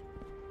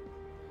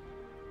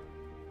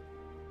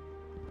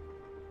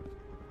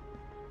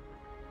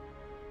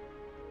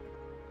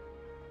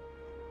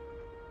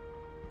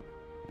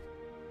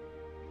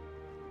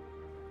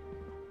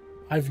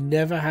 I've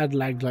never had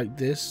lag like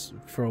this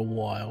for a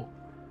while.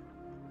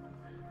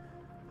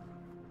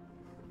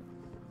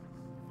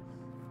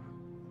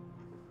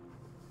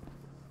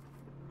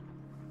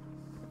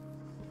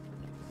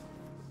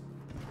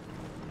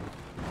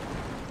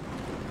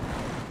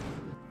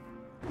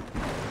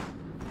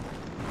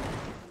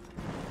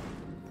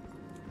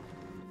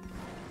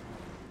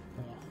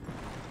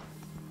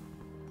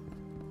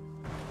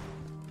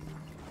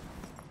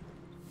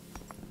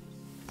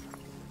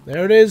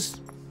 There it is.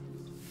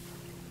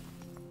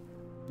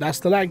 That's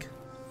the lag.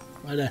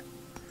 Right there.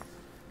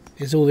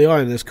 It's all the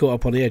iron that's caught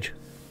up on the edge.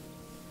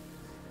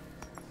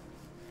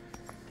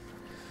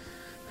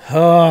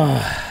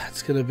 Oh,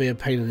 it's going to be a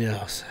pain in the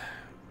ass.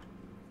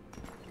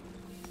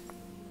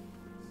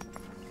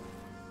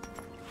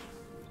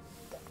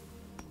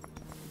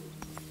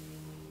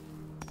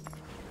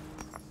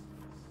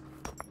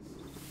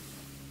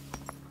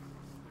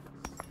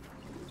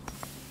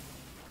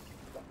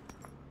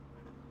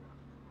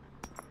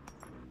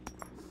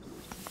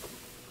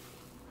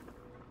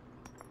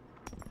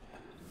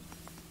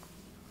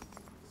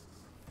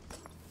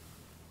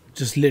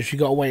 Just literally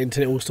got to wait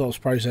until it all stops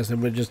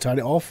processing. We'll just turn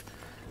it off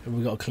and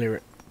we've got to clear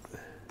it.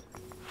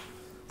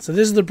 So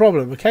this is the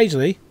problem.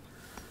 Occasionally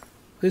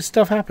this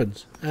stuff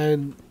happens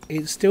and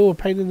it's still a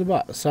pain in the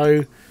butt.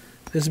 So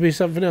this will be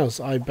something else.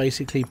 I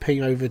basically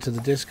ping over to the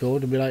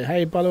Discord and be like,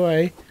 hey, by the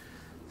way,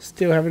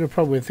 still having a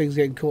problem with things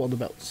getting caught on the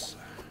belts.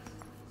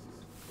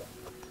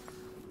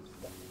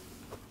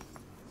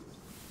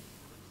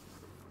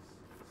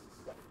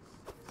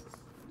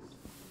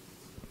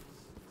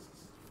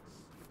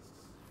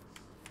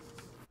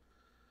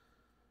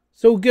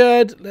 It's all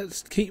good.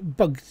 Let's keep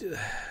bugged.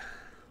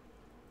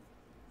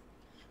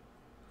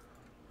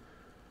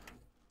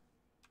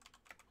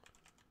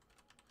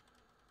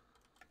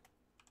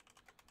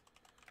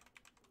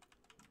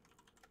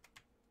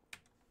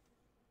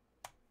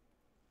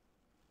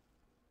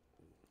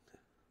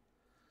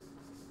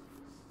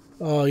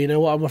 Oh, you know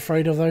what I'm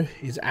afraid of though?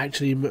 Is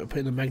actually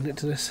putting a magnet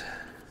to this.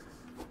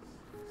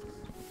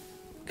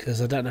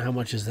 Because I don't know how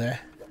much is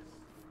there.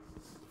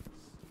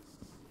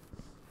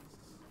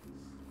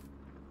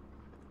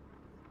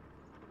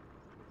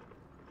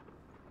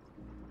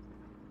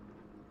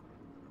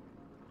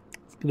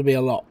 It's going to be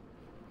a lot.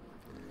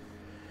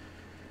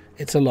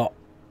 It's a lot.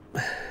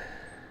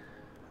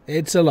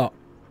 It's a lot.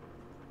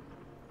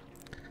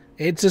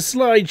 It's a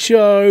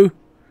slideshow.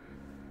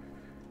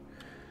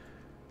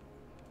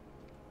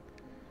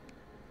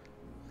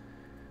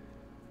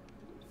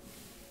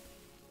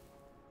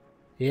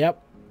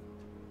 Yep.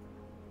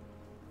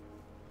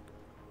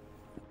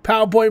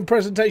 PowerPoint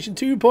presentation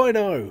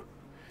 2.0.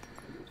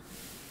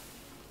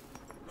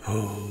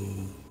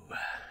 Oh.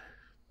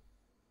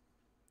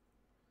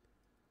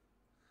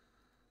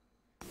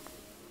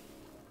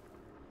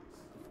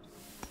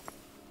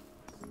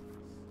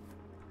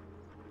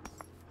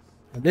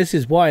 And this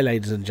is why,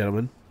 ladies and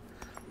gentlemen,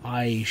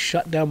 I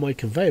shut down my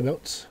conveyor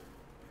belts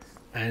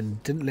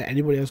and didn't let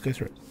anybody else go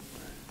through it.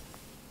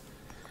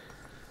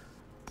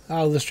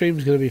 Oh, the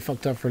stream's going to be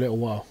fucked up for a little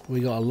while. We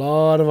got a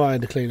lot of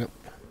iron to clean up.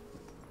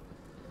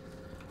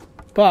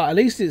 But at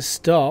least it's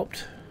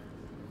stopped.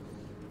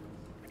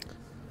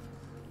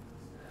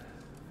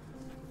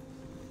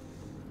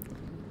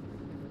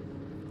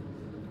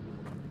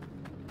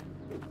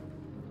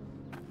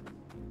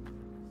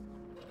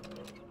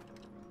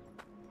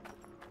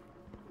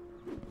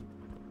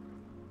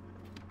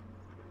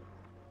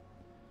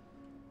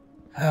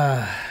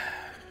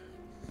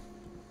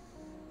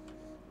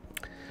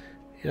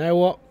 You know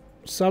what?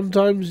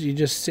 Sometimes you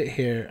just sit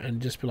here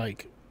and just be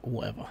like,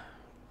 whatever.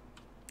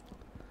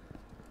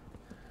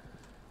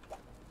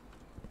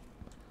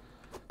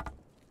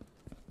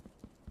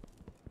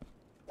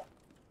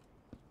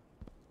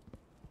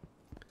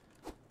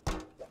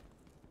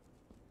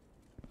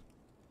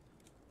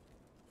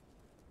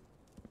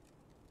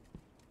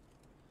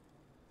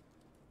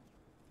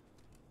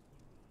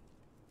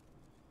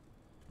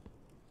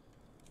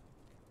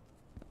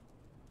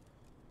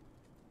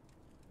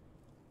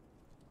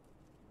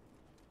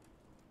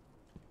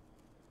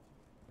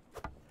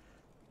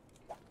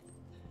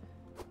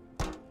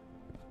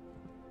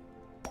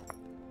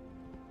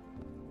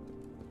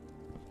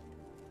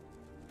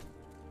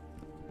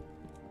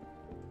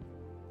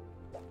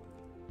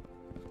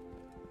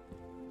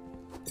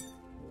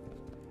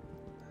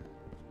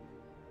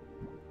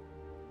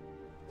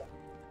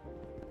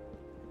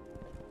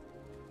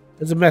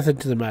 There's a method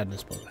to the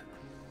madness, by the way.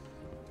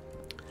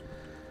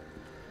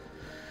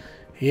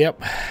 Yep.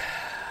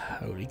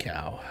 Holy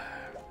cow.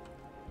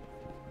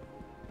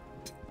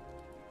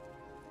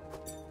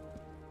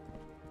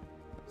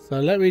 So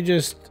let me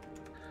just...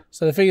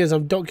 So the thing is,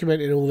 I'm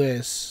documenting all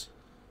this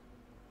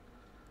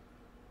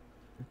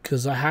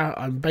because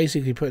I'm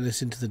basically putting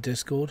this into the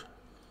Discord.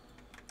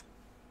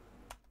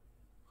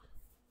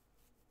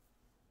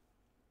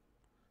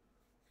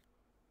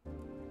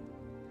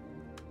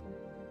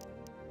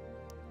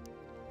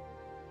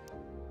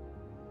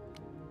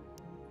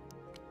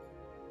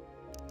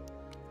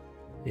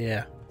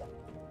 Yeah.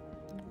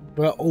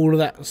 But all of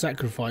that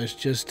sacrifice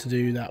just to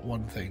do that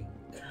one thing.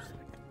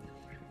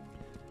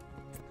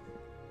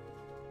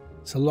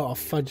 It's a lot of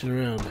fudging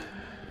around.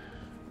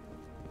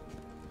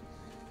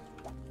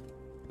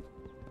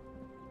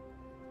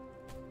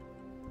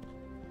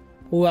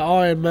 All that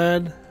iron,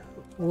 man.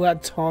 All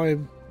that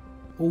time.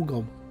 All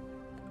gone.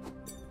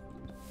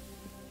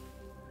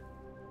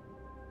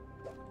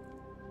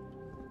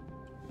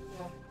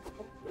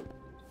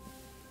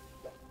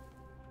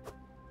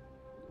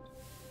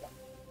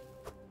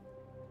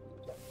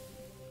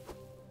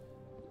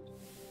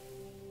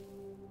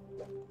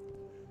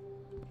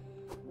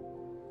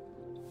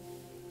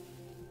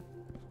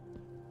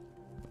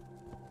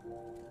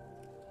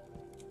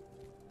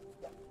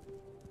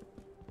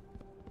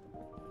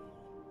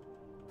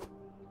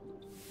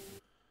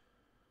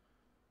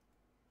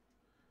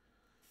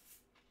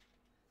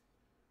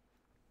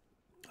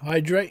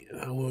 Hydrate,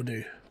 I will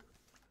do.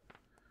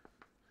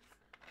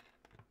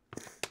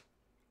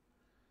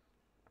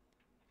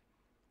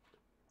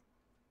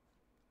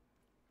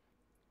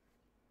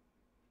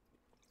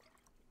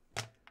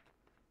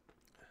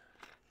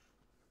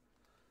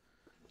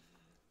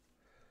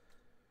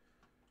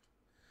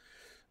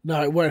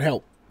 No, it won't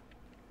help.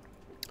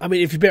 I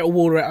mean, if you better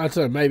water it, I don't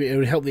know, maybe it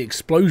would help the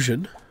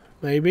explosion,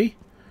 maybe.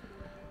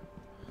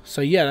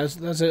 So yeah,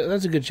 that's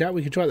a good chat.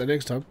 We can try that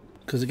next time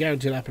because I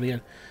guarantee it'll happen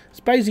again. It's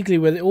basically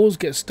where the ores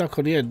get stuck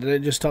on the end and it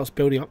just starts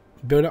building up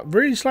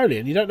really slowly,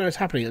 and you don't know it's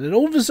happening, and then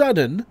all of a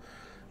sudden,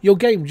 your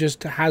game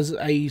just has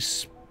a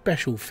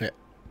special fit,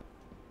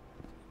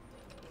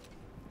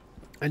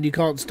 and you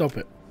can't stop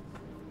it.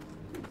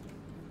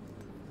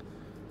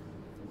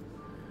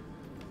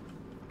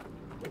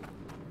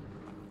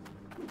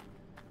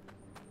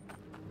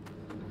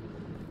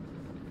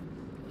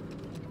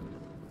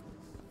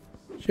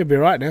 Should be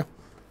right now.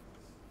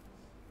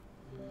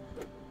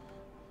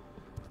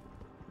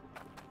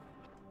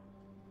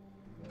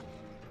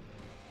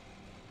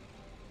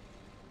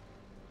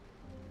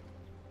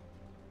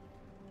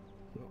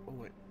 Oh,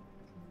 wait.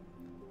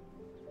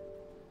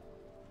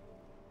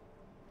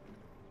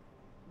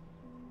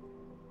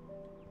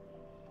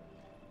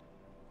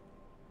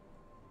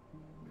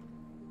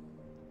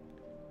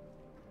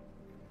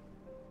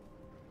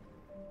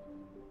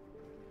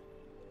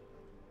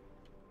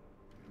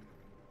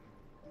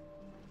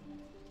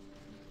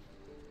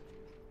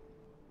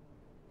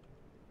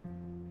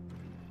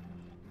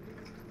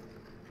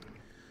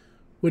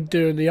 Would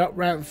doing the up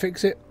ramp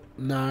fix it?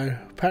 No.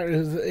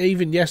 Apparently,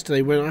 even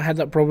yesterday when I had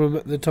that problem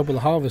at the top of the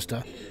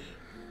harvester,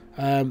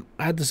 I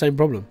had the same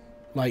problem.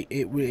 Like,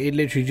 it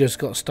literally just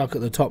got stuck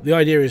at the top. The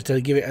idea is to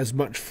give it as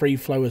much free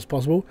flow as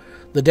possible.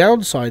 The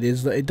downside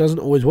is that it doesn't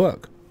always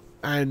work.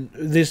 And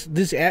this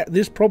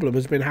problem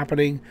has been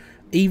happening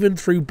even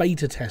through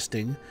beta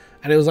testing.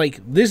 And it was like,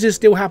 this is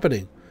still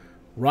happening.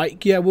 Right?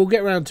 Yeah, we'll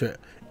get around to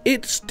it.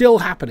 It's still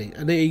happening.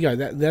 And there you go.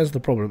 There's the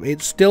problem.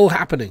 It's still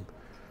happening.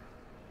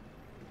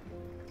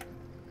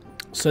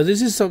 So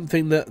this is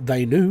something that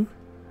they knew.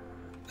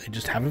 They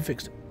just haven't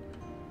fixed it.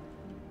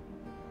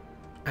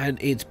 And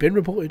it's been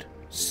reported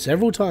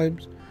several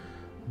times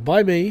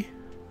by me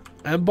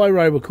and by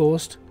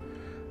Robocaust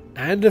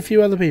and a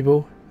few other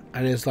people,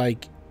 and it's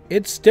like,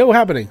 it's still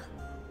happening.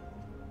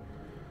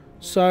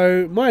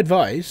 So my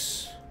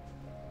advice,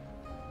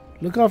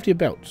 look after your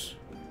belts,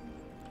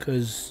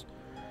 because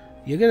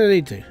you're going to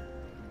need to.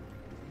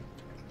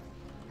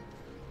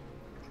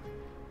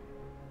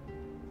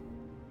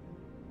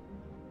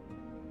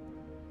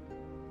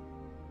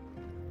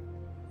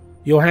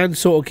 Your hand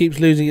sort of keeps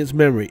losing its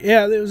memory.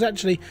 Yeah, it was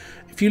actually,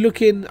 if you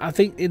look in, I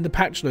think in the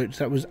patch notes,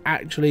 that was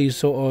actually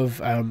sort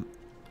of,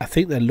 I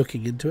think they're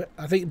looking into it.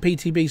 I think the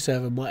PTB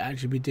server might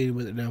actually be dealing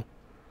with it now.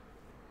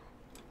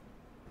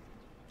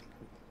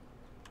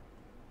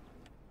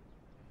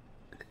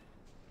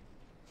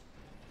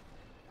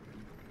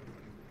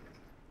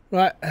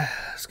 Right,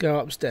 let's go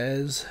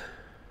upstairs.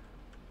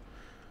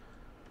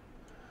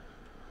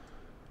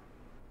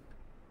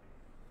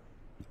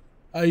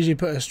 I usually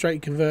put a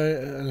straight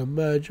converter and a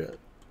merger.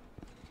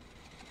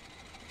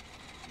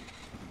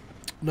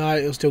 No,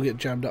 it'll still get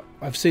jammed up.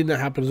 I've seen that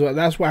happen as well.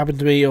 That's what happened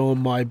to me on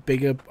my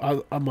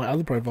on my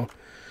other profile.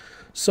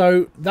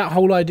 So that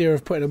whole idea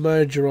of putting a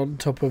merger on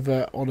top of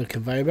on a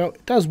conveyor belt,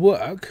 it does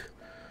work,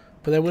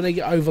 but then when they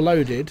get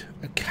overloaded,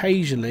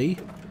 occasionally,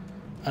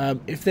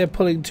 if they're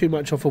pulling too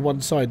much off of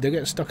one side, they'll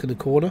get stuck in the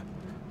corner,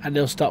 and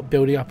they'll start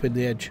building up in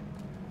the edge.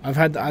 I've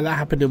had that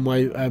happen in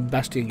my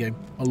Bastion game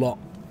a lot.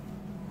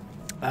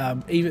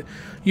 Even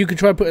you could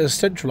try putting a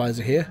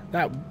centralizer here.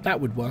 That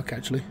would work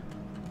actually.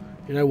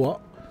 You know what?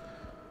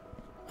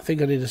 I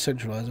think I need a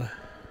centralizer.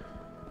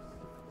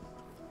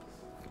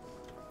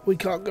 We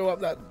can't go up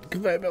that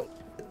conveyor belt.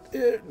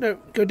 No,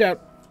 go down.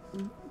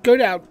 Go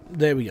down.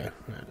 There we go.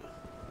 Right.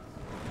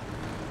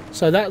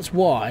 So that's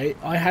why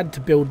I had to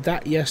build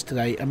that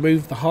yesterday and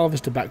move the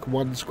harvester back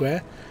one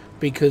square,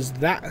 because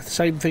that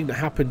same thing that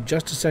happened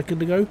just a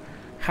second ago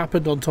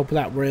happened on top of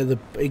that, where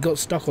it got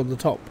stuck on the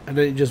top, and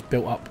then it just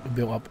built up and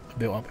built up and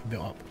built up and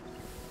built up.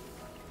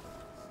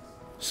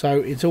 So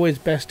it's always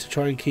best to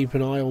try and keep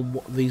an eye on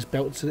what these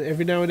belts, and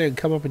every now and then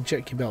come up and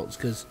check your belts,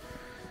 because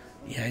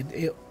yeah,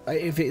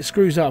 if it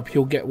screws up,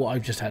 you'll get what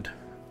I've just had,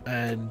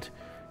 and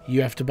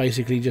you have to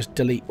basically just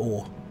delete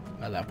ore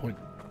at that point.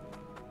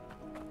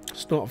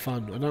 It's not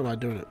fun. I don't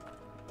like doing it.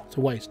 It's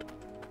a waste.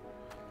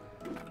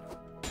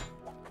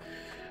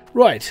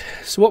 Right,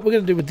 so what we're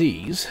going to do with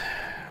these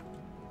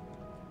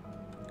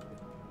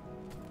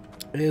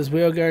is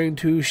we are going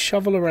to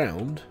shovel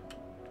around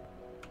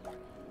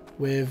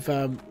with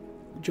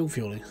dual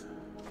fueling.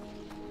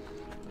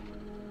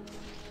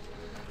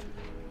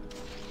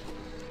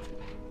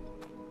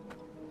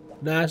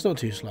 Nah, it's not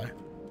too slow.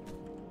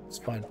 It's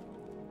fine.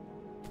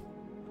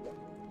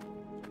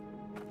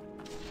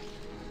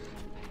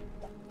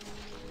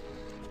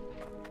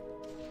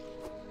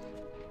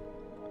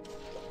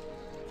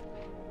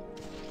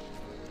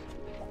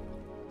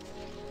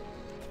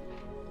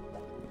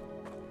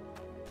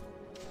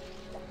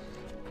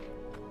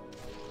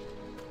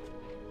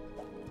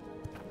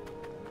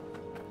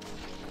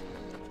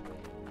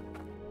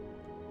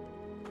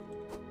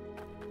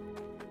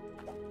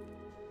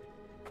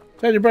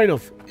 Turn your brain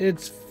off.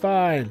 It's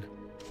fine.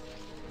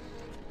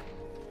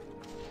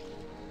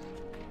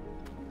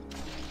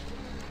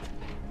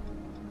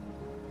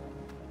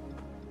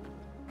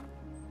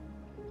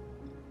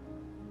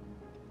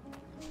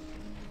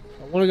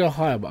 I want to go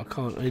higher, but I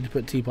can't. I need to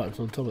put T-pipes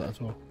on top of that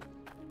as well.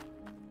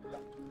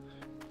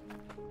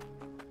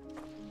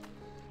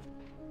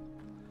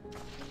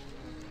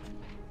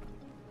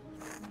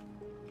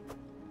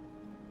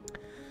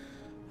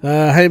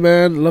 Hey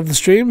man, love the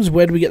streams.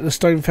 Where do we get the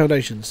stone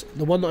foundations?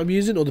 The one that I'm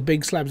using, or the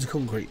big slabs of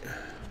concrete?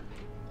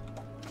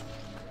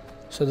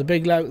 So the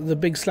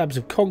big slabs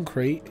of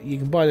concrete, you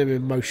can buy them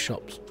in most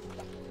shops.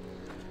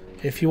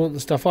 If you want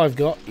the stuff I've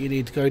got, you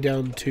need to go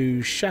down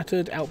to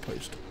Shattered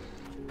Outpost.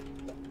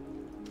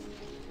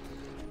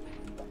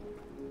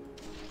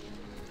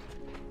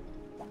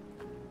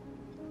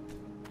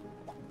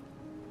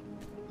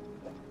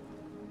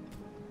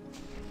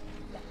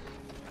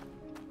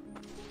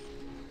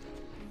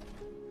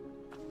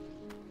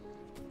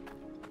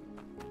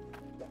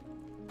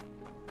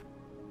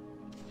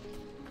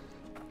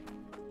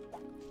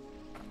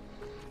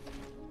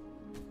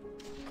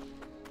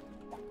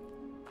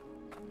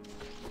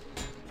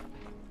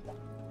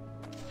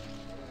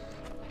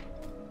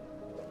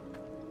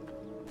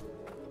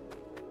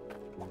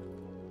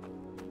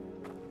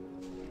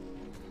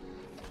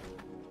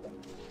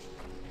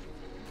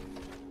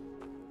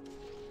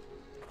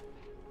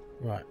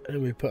 Right,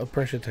 and we put a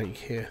pressure tank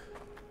here.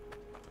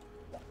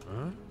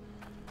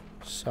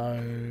 So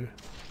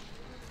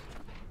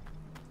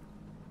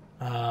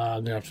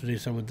I'm gonna have to do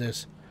some with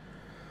this.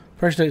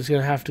 Pressure tank's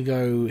gonna have to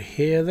go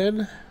here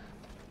then.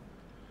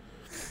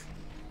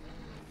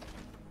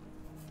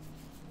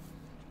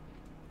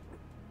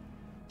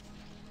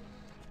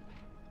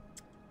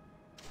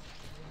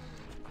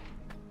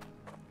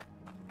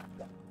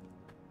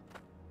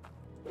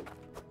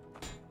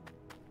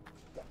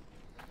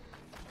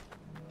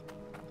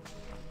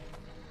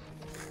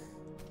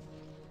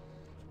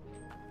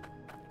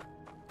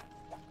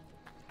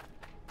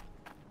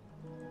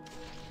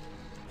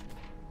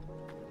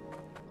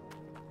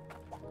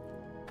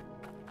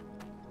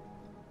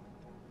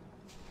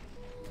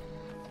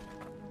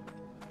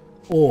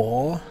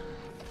 Or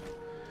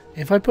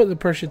if I put the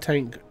pressure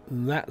tank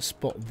in that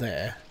spot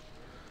there,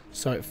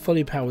 so it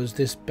fully powers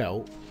this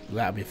belt,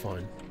 that'll be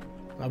fine.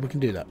 We can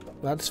do that.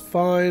 That's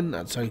fine.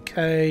 That's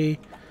okay.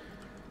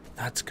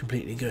 That's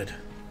completely good.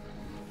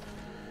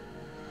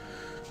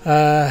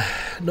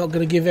 Not going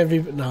to give every...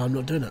 No, I'm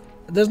not doing it.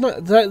 There's no...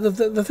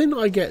 The thing that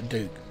I get,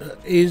 Duke,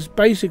 is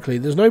basically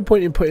there's no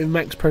point in putting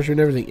max pressure in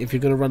everything if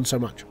you're going to run so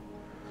much.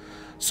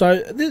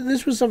 So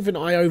this was something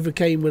I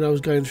overcame when I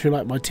was going through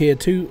like my tier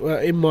 2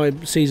 in my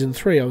season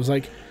 3. I was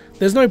like,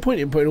 there's no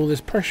point in putting all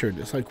this pressure in.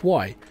 It's like,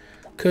 why?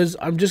 Because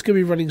I'm just going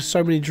to be running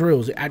so many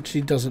drills, it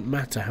actually doesn't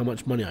matter how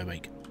much money I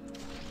make.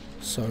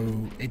 So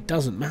it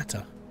doesn't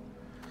matter.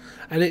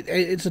 And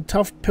it's a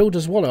tough pill to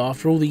swallow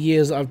after all the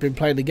years that I've been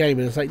playing the game.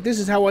 And it's like, this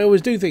is how I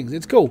always do things.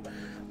 It's cool.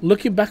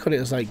 Looking back on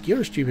it, it's like,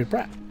 you're a stupid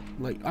brat.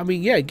 Like, I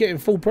mean, yeah, getting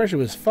full pressure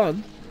was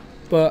fun.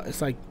 But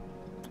it's like,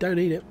 don't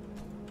need it.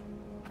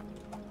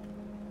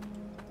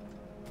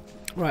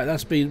 Right,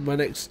 that's been my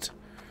next...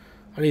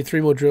 I need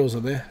 3 more drills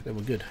on there, then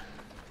we're good.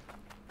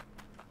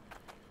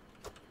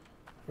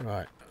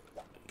 Right,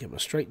 get my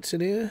straights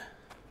in here.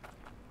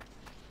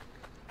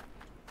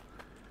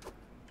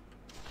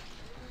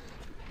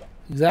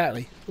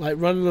 Exactly, like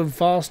running them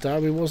faster,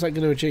 I mean, what's that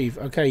going to achieve?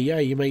 Okay, yeah,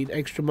 you made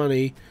extra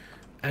money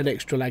and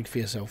extra lag for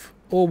yourself.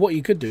 Or what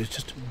you could do is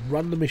just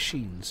run the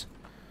machines.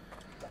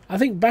 I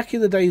think back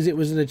in the days it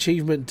was an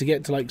achievement to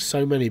get to like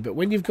so many, but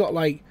when you've got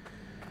like...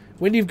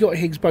 When you've got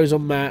Higgs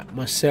boson Matt,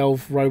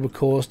 myself,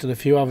 Robocaust, and a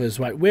few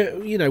others, right?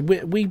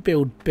 We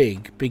build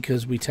big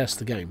because we test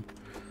the game,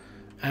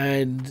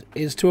 and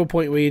it's to a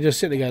point where you're just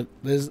sitting there going,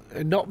 "There's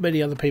not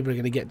many other people are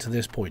going to get to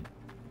this point."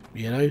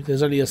 You know,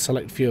 there's only a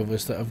select few of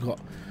us that have got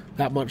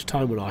that much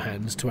time on our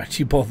hands to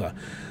actually bother.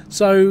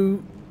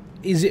 So,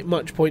 is it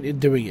much point in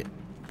doing it?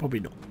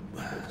 Probably not.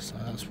 So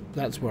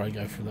that's where I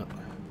go from that.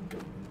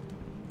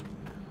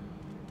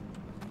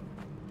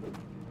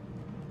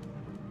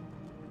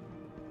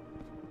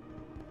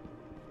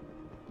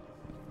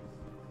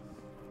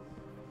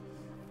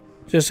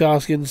 Just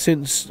asking,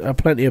 since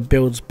plenty of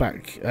builds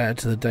back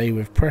to the day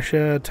with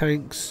pressure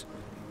tanks.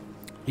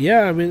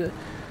 Yeah, I mean,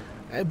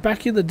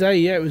 back in the day,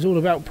 yeah, it was all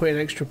about putting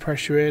extra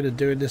pressure in and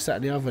doing this, that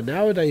and the other.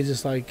 Nowadays,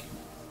 it's like,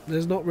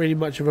 there's not really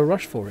much of a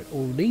rush for it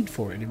or need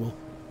for it anymore,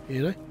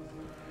 you know?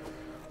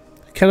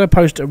 Can I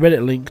post a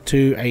Reddit link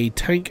to a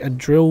tank and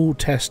drill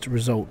test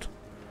result?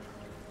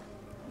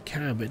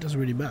 Can, but it doesn't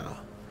really matter.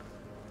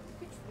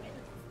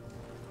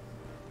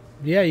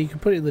 Yeah, you can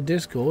put it in the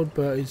Discord,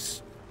 but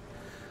it's...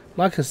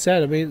 Like I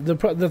said, I mean,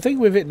 the thing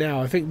with it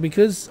now, I think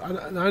because...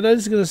 I know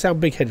this is going to sound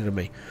big-headed of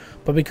me,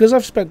 but because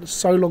I've spent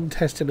so long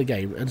testing the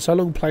game, and so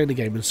long playing the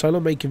game, and so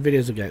long making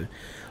videos again,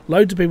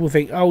 loads of people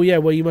think, oh yeah,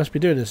 well you must be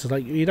doing this. It's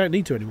like, you don't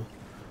need to anymore.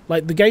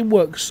 Like, the game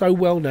works so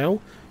well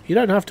now, you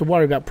don't have to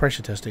worry about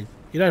pressure testing.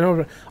 You don't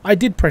have to... I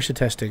did pressure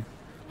testing.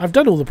 I've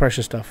done all the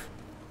pressure stuff.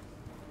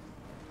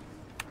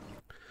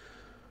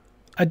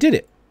 I did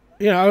it.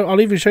 Yeah, I'll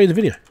even show you the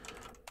video.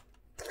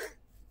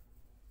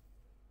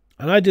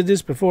 And I did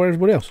this before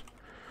everybody else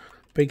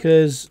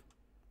because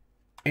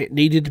it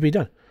needed to be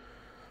done.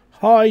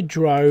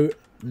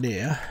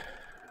 Hydroneer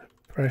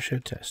pressure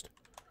test.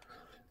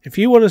 If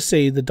you want to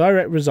see the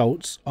direct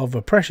results of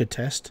a pressure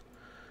test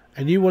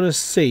and you want to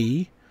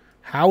see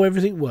how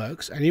everything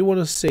works and you want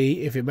to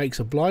see if it makes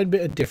a blind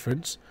bit of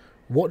difference,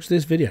 watch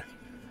this video.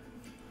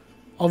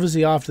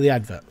 Obviously after the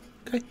advert.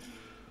 Okay?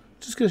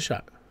 Just going to show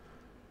it.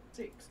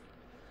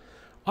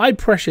 I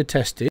pressure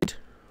tested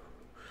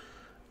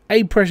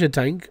a pressure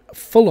tank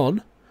full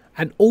on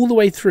and all the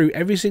way through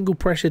every single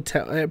pressure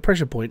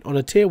point on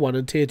a tier 1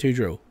 and tier 2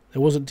 drill.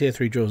 There wasn't tier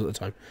 3 drills at the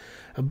time.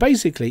 And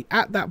basically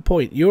at that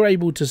point you're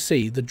able to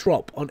see the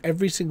drop on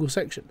every single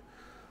section.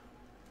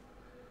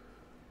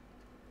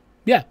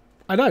 Yeah,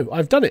 I know,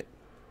 I've done it.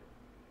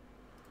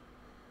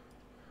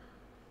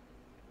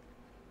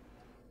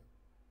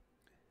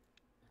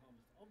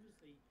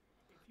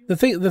 The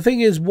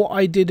thing is, what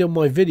I did on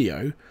my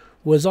video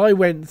was I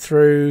went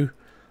through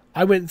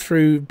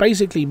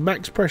basically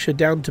max pressure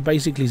down to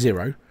basically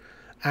 0,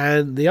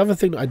 and the other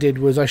thing that I did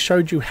was I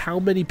showed you how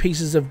many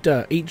pieces of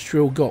dirt each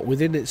drill got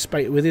within its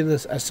space, within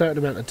a certain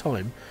amount of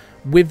time,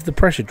 with the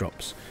pressure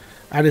drops,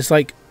 and it's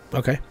like,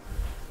 okay.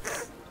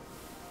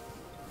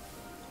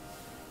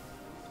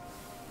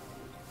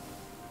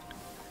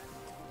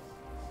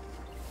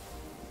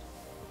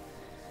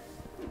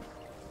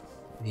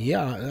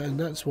 Yeah, and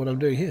that's what I'm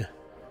doing here.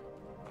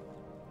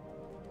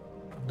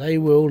 They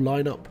will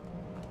line up.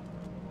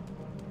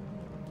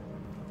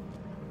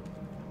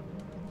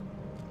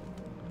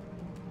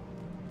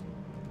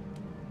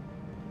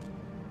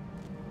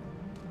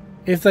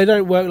 If they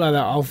don't work like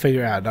that, I'll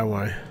figure it out, don't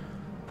worry.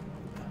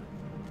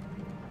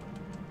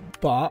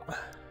 But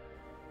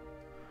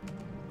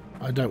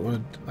I don't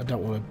want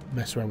to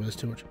mess around with this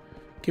too much.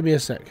 Give me a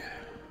sec.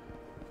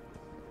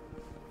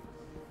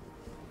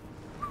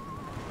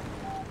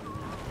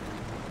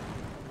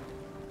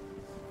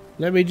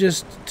 Let me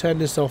just turn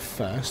this off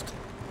first,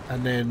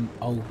 and then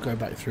I'll go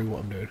back through what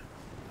I'm doing.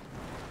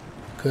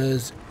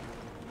 Because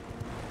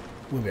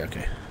we'll be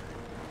okay.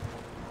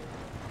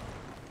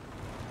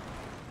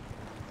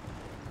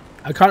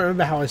 I can't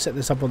remember how I set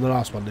this up on the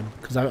last one,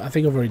 because I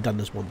think I've already done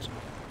this once.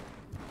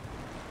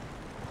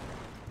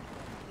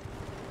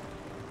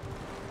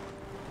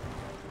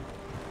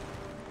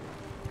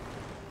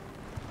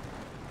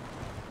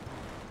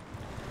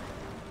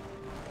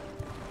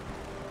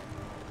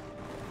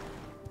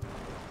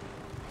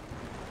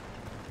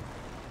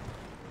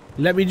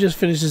 Let me just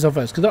finish this off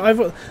first, because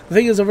the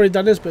thing is I've already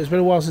done this, but it's been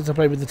a while since I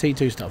played with the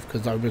T2 stuff,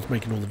 because I was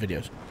making all the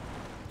videos.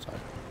 So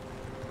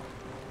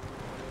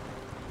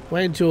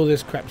wait until all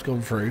this crap's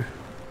gone through.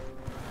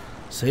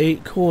 See,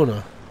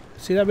 corner.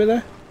 See that bit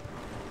there?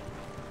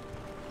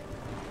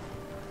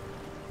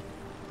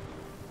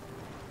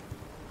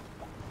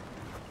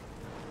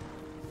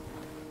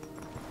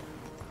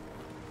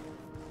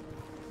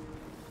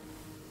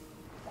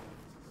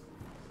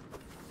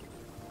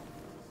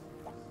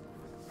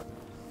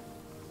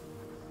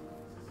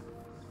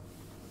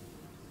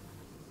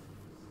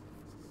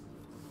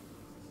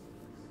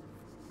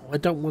 I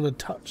don't want to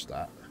touch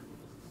that.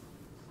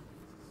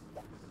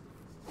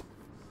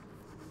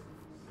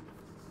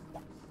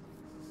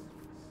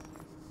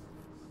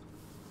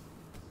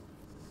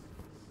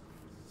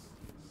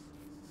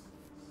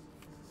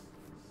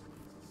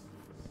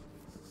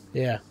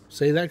 Yeah,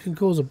 see, that can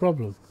cause a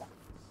problem.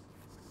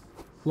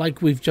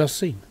 Like we've just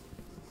seen.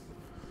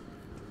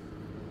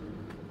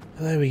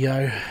 There we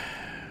go.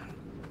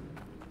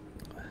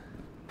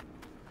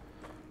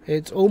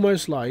 It's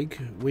almost like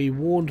we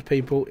warned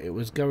people it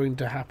was going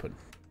to happen.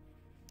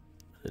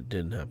 It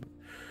didn't happen.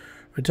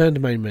 Return to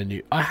main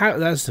menu.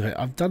 That's the thing.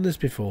 I've done this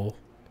before.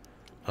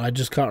 I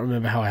just can't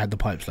remember how I had the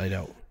pipes laid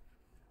out.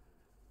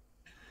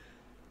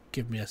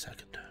 Give me a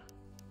second.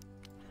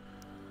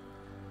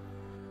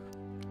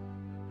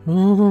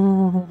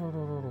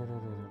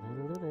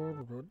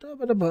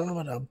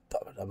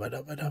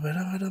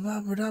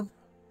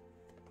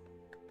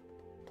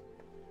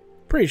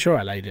 Pretty sure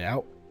I laid it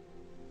out.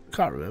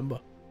 Can't remember.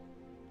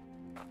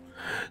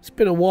 It's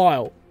been a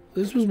while.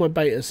 This was my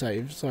beta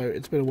save, so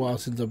it's been a while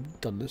since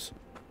I've done this.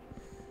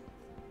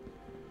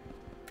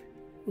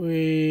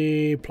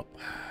 We plop.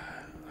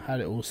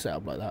 Had it all set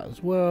up like that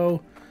as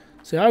well.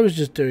 See, I was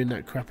just doing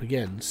that crap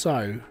again.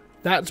 So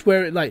that's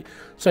where it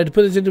so to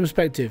put this into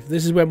perspective,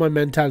 this is where my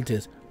mentality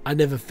is. I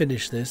never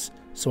finished this,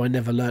 so I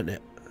never learnt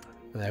it.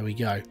 There we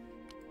go.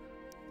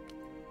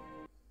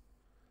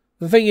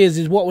 The thing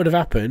is what would have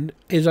happened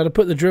is I'd have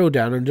put the drill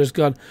down and just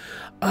gone,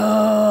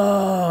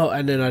 oh,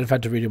 and then I'd have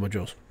had to redo my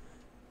drills.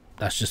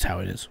 That's just how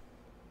it is.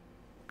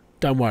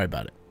 Don't worry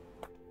about it.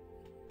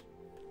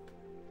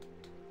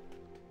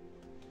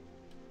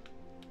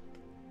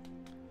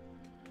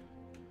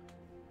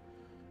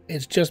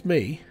 It's just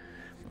me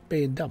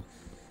being dumb.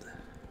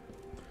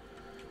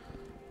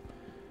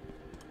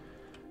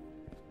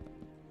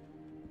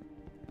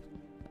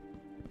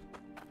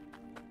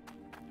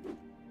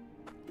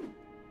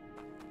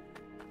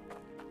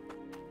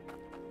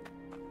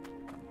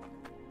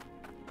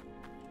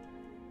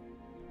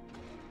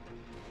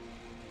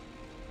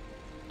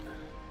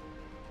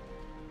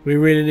 We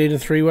really need a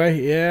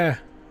three-way? Yeah.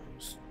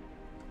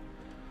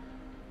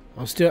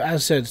 I'm still, as I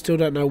said, still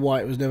don't know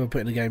why it was never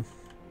put in the game.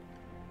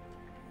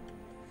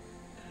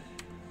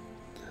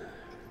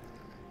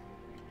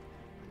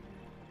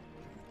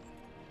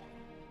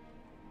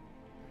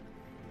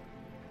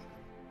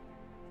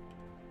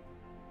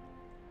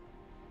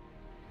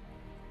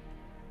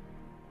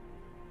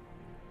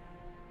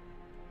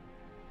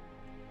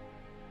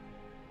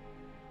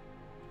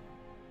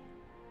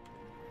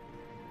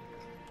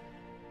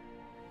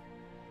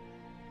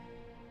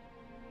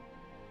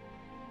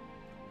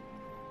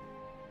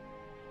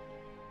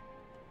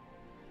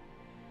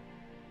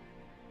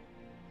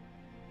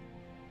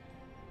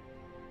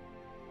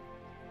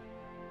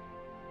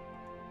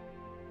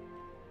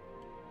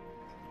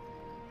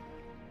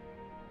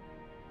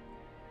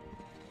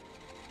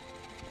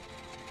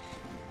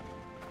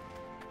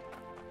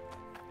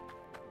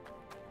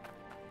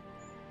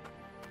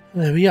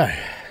 There we go.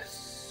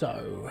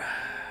 So...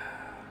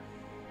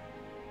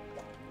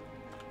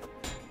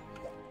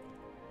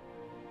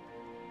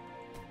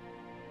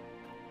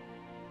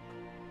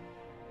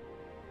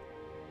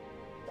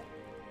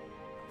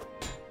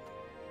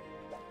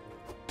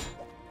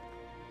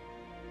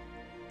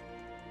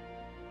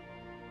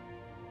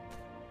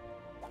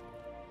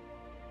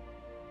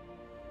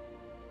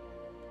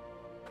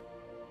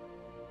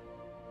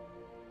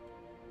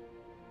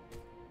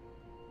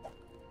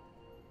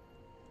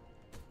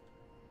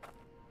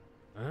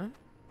 Huh?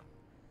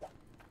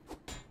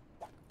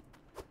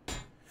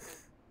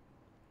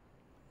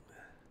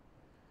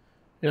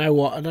 You know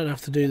what? I don't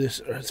have to do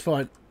this. It's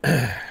fine.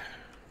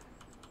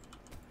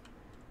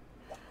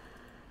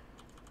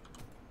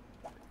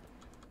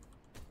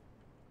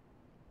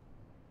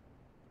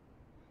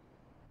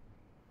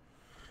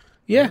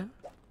 Yeah.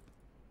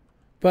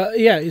 But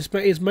yeah,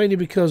 it's mainly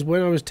because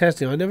when I was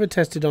testing, I never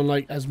tested on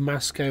like as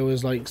mass scale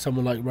as like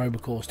someone like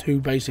Robocaust, who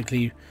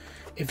basically,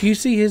 if you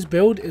see his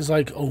build, is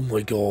like, oh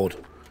my god,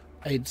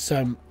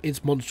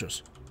 it's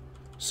monstrous.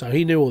 So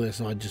he knew all this,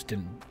 and I just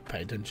didn't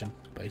pay attention,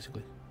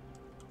 basically.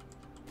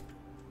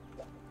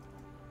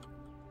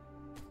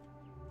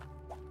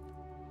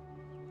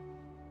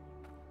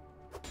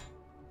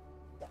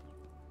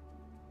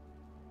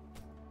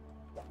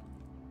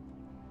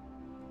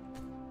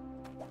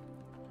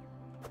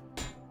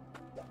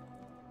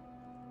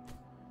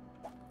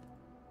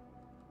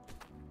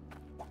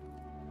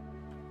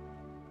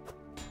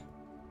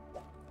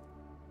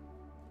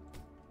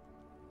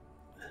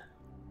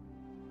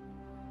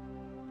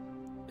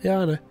 Yeah,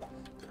 I know.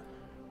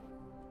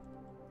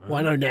 Well,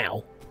 I know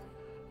now.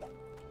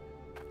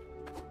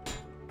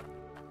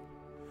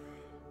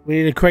 We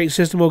need a crate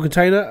system or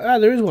container. Ah,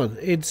 there is one.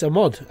 It's a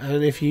mod,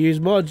 and if you use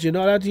mods, you're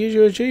not allowed to use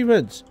your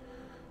achievements.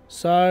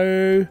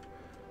 So,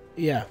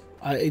 yeah,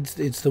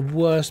 it's the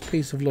worst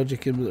piece of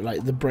logic in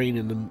like the brain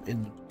in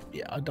them.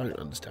 Yeah, I don't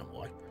understand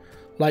why.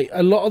 Like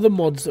a lot of the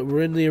mods that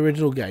were in the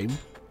original game,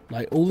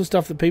 like all the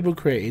stuff that people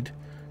created,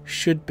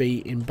 should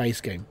be in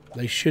base game.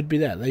 They should be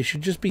there. They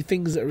should just be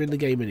things that are in the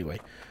game anyway.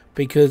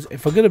 Because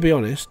if I'm going to be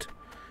honest,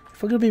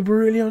 if I'm going to be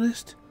brutally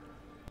honest,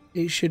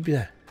 it should be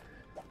there.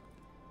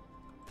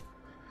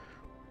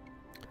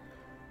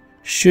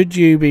 Should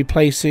you be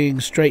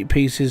placing straight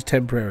pieces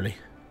temporarily?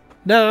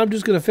 No, I'm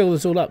just going to fill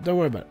this all up. Don't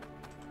worry about it.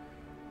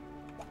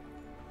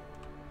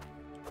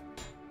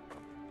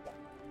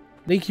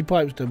 Leaky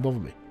pipes don't bother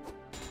me.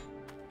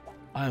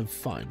 I am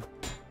fine.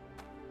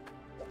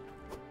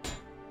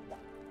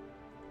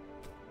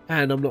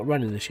 And I'm not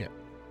running this yet.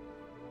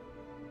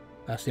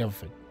 That's the other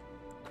thing.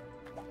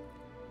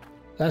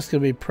 That's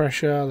going to be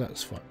pressure.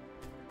 That's fine.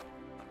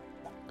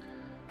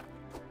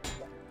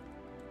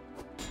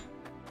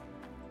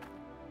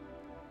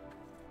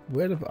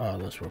 Where the... Oh,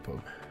 that's where I put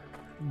them.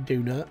 Do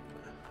not.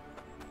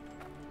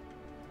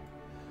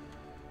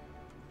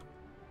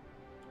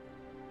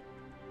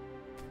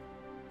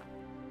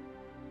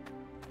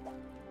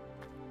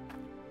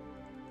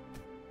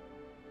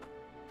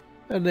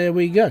 And there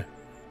we go.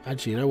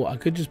 Actually, you know what? I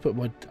could just put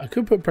I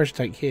could put a pressure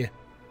tank here.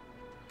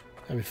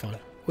 That'd be fine.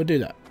 We'll do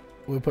that.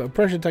 We'll put a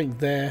pressure tank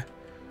there,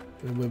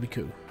 and we'll be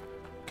cool.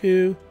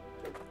 Cool.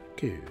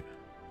 Cool.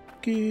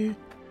 Cool.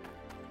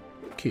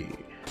 Cool.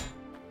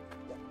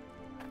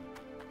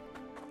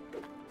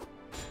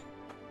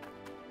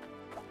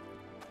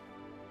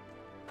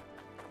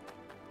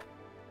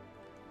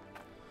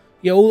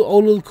 Yeah,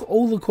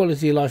 all the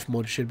quality of life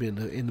mods should be in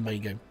the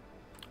main game.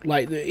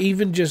 Like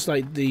even just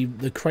like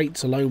the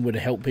crates alone would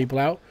have helped people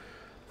out.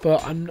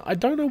 But I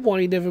don't know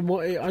why he never.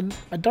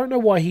 I don't know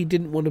why he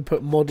didn't want to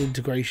put mod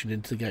integration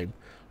into the game.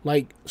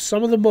 Like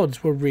some of the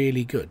mods were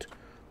really good,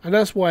 and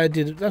that's why I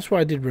did. That's why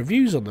I did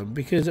reviews on them,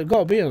 because I've got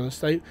to be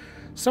honest.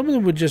 Some of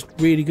them were just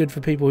really good for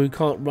people who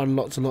can't run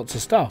lots and lots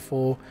of stuff,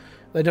 or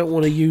they don't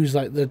want to use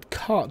like the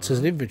carts as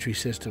an inventory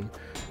system.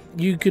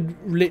 You could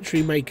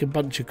literally make a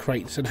bunch of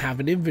crates and have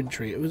an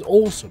inventory. It was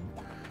awesome.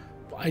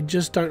 But I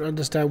just don't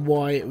understand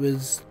why it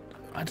was.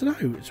 I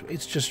don't know.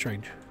 It's just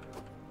strange.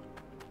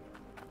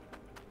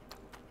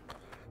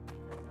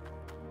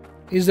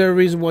 Is there a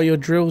reason why your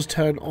drills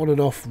turn on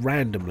and off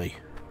randomly?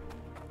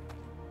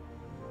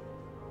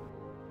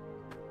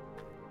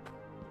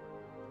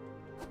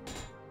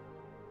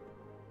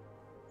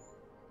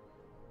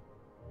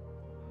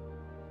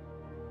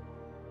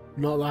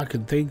 Not that I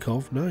can think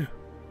of, no.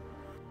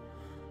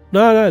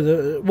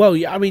 No. Well,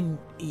 yeah, I mean,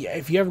 yeah,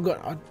 if you haven't got,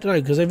 I don't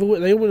know, because they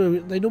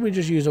normally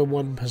just use on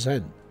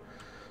 1%.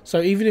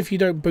 So even if you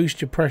don't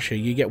boost your pressure,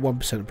 you get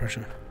 1% of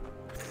pressure.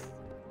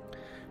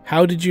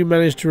 How did you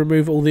manage to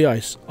remove all the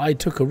ice? I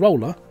took a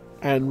roller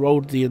and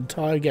rolled the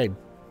entire game.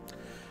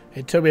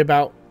 It took me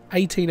about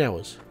 18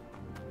 hours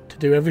to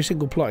do every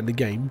single plot in the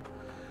game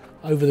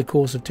over the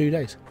course of 2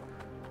 days.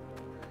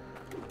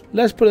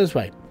 Let's put it this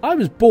way. I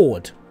was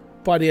bored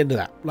by the end of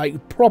that.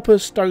 Like, proper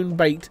stone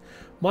baked.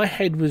 My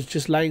head was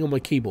just laying on my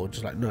keyboard.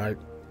 Just like, no, I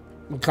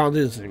can't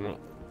do this anymore.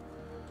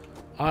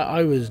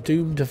 I was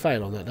doomed to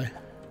fail on that day.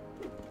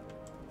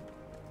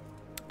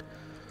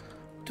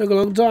 Took a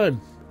long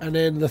time. And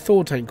then the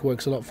Thor tank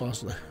works a lot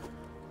faster though.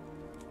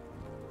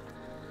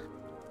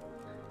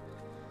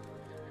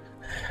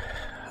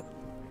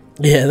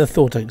 Yeah, the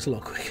Thor tank's a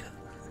lot quicker.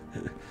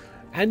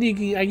 And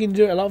I can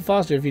do it a lot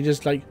faster if you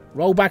just like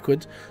roll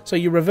backwards. So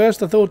you reverse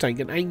the Thor tank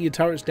and aim your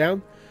turrets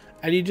down,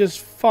 and you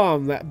just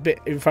farm that bit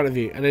in front of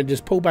you, and then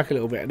just pull back a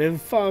little bit, and then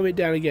farm it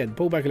down again,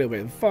 pull back a little bit,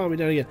 and farm it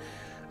down again.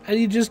 And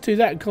you just do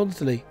that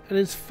constantly, and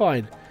it's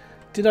fine.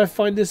 Did I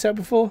find this out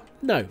before?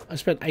 No. I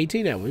spent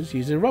 18 hours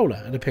using a roller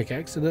and a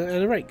pickaxe and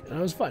a rake, and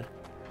I was fine.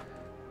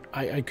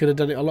 I could have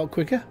done it a lot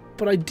quicker,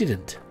 but I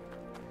didn't.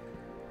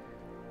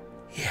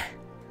 Yeah.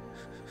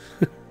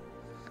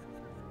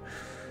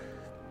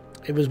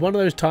 It was one of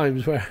those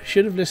times where I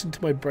should have listened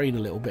to my brain a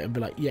little bit and be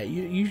like, yeah,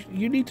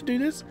 you need to do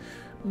this?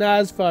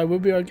 Nah, it's fine. We'll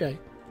be okay.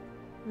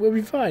 We'll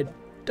be fine.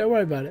 Don't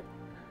worry about it.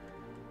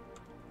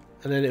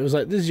 And then it was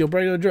like, this is your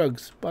brain on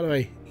drugs. By the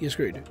way, you're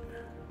screwed.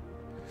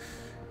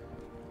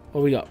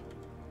 What we got?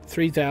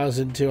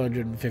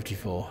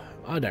 3,254.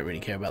 I don't really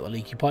care about the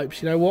leaky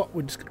pipes. You know what?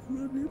 We're just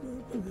going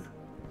to...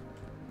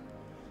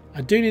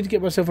 I do need to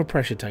get myself a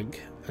pressure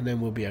tank, and then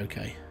we'll be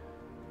okay.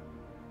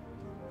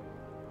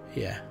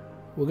 Yeah.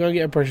 We're going to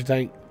get a pressure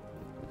tank.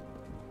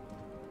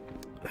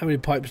 How many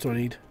pipes do I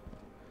need?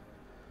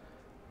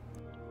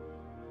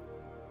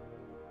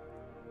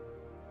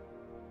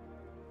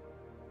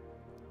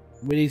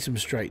 We need some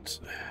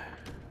straights.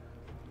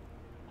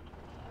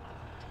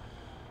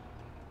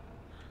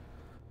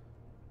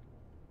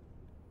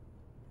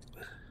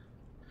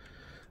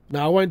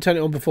 Now, I won't turn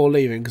it on before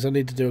leaving because I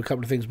need to do a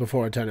couple of things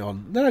before I turn it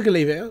on. Then I can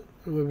leave it and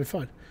we'll be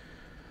fine.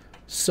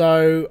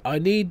 So, I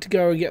need to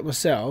go and get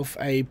myself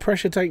a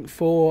pressure tank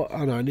for...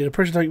 Oh no, I need a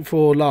pressure tank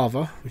for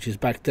lava, which is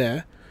back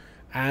there.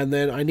 And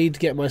then I need to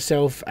get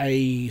myself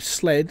a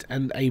sled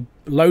and a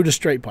load of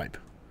straight pipe.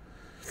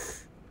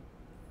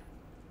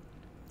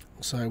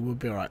 So, we'll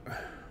be alright.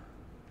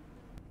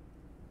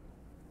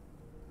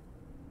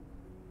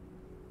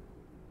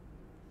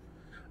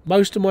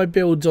 Most of my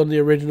builds on the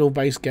original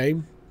base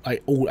game...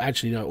 all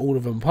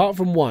of them apart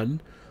from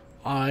one.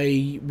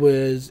 It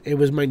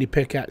was mainly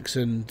pickaxe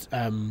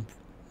and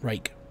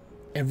rake,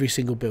 every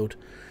single build.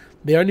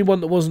 The only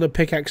one that wasn't a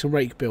pickaxe and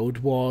rake build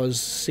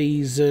was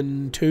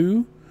season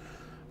 2,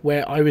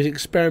 where I was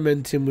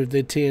experimenting with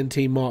the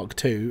TNT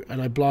Mark II, and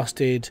I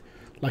blasted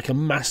like a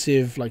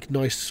massive, like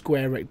nice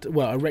square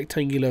a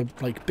rectangular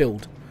like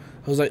build.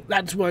 I was like,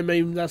 that's my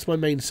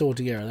main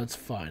sorting area. That's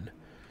fine.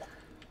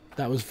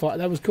 That was fine.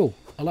 That was cool.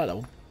 I like that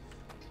one.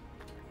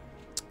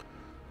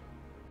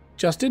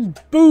 Justin,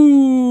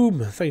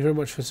 boom! Thank you very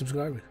much for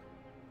subscribing.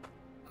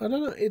 I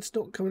don't know, it's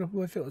not coming up on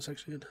my filter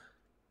section again.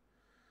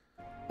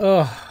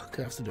 Oh, I'm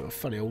gonna have to do a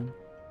funny old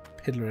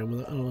piddle around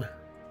with it, aren't I?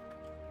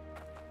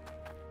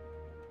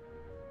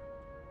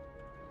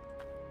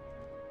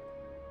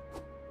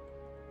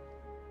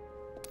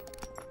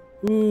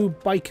 Ooh,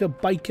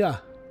 biker.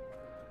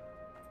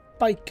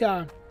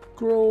 Biker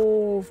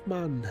Grove,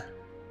 man.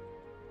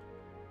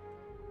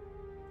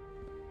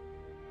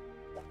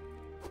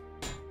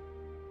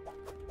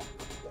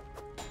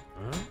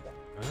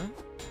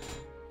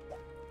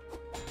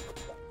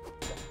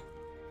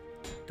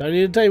 Don't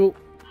need a table.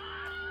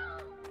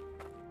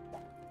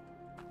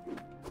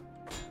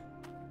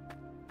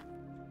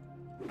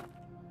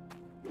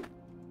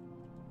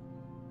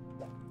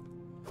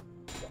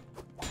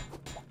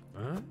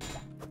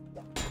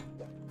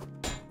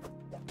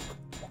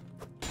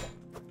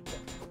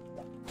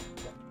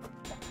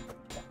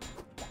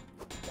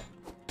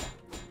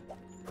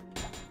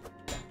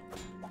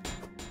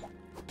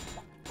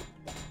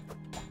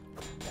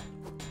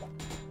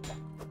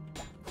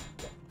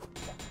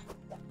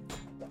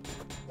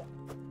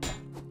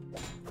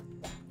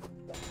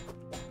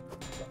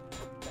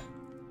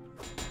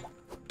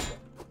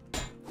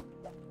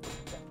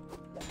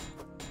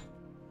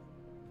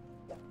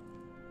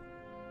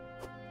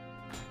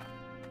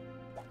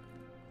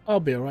 I'll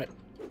be alright.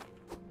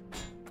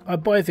 I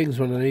buy things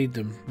when I need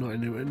them, not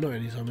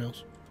any time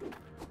else.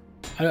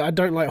 I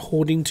don't like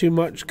hoarding too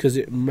much because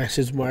it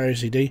messes my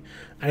OCD.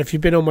 And if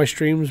you've been on my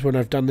streams when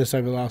I've done this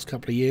over the last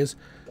couple of years,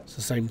 it's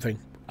the same thing.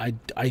 I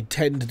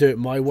tend to do it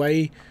my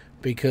way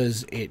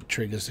because it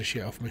triggers the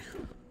shit off me.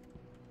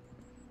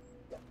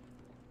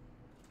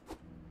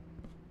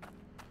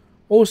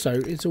 Also,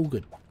 it's all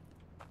good.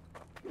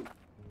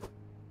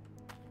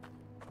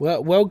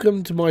 Well,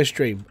 welcome to my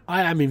stream.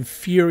 I am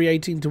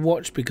infuriating to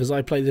watch because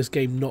I play this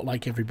game not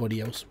like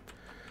everybody else.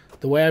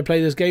 The way I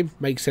play this game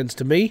makes sense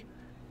to me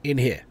in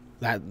here.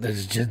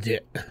 That's just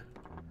it.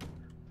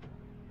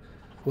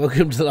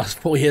 Welcome to the last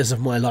 4 years of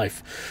my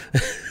life.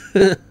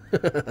 I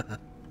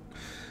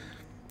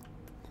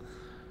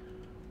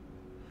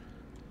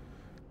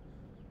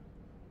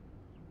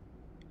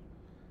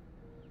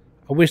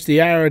wish the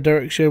arrow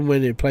direction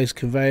when it placed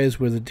conveyors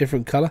with a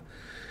different colour.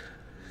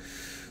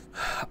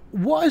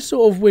 What I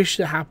sort of wish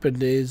that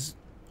happened is,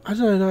 I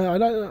don't know, I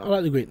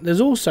like the green. There's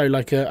also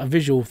like a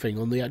visual thing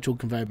on the actual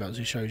conveyor belts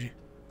it shows you.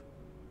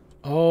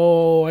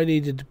 Oh, I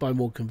needed to buy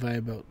more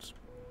conveyor belts.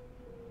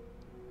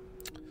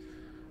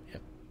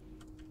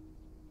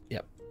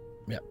 Yep.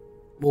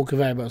 More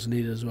conveyor belts are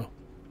needed as well.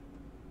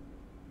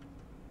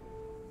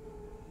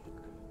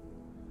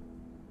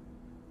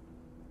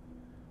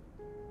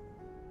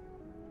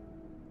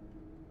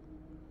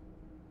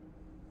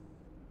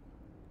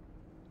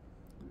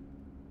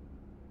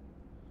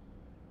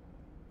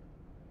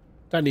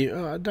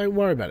 Don't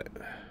worry about it.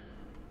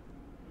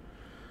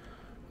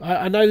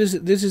 I know this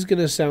is going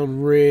to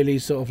sound really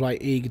sort of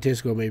like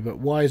egotistical of me, but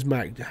Wise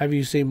Mac, have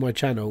you seen my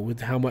channel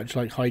with how much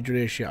like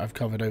Hydroneer shit I've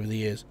covered over the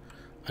years?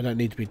 I don't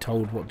need to be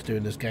told what to do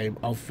in this game.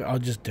 I'll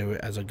just do it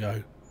as I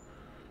go.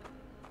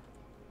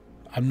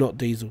 I'm not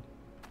Diesel.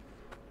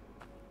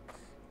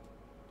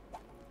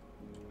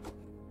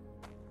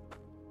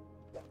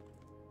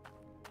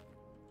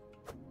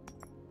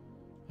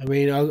 I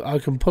mean, I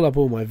can pull up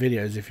all my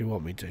videos if you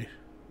want me to.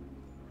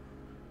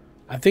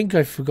 I think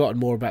I've forgotten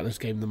more about this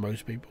game than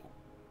most people.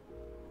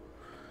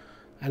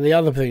 And the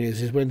other thing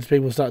is when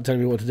people start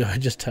telling me what to do, I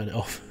just turn it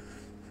off.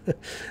 You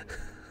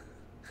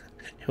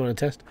want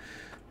to test?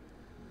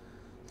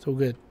 It's all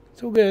good.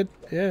 It's all good.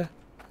 Yeah,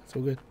 it's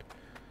all good.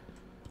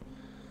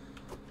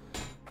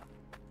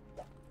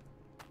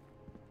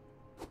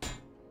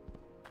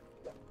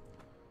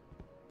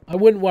 I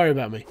wouldn't worry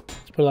about me.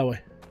 Let's put it that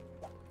way.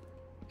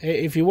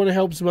 If you want to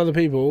help some other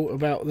people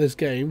about this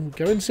game,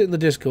 go and sit in the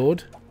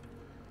Discord.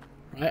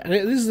 Right, and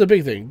this is the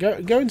big thing.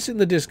 Go and sit in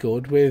the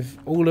Discord with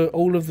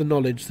all of the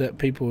knowledge that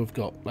people have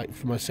got, like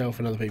for myself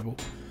and other people.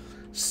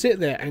 Sit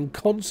there and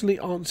constantly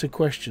answer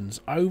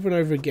questions over and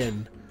over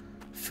again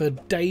for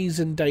days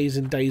and days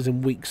and days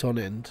and weeks on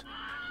end.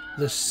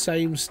 The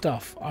same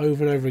stuff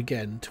over and over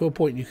again to a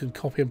point you can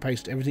copy and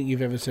paste everything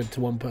you've ever said to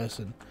one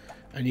person,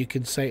 and you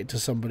can say it to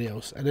somebody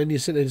else. And then you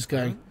sit there just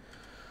going,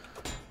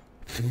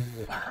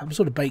 I'm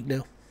sort of baked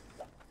now.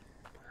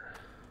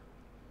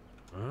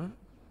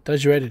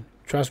 Does your head in.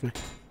 Trust me.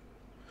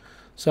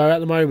 So at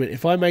the moment,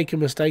 if I make a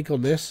mistake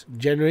on this,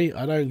 generally,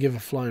 I don't give a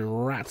flying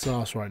rat's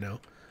ass right now.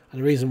 And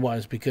the reason why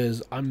is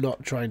because I'm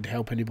not trying to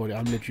help anybody.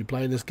 I'm literally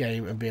playing this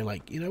game and being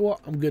like, you know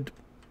what? I'm good.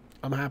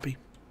 I'm happy.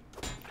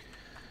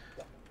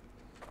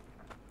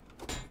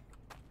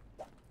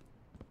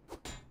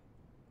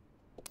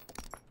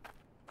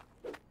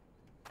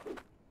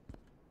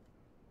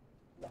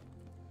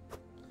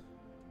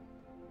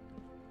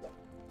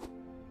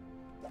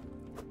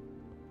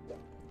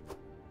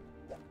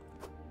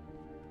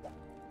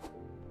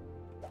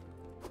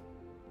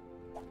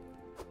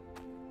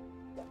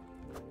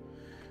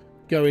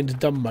 Go into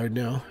dumb mode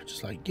now.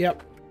 Just like,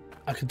 yep,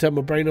 I can turn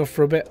my brain off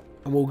for a bit.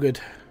 I'm all good.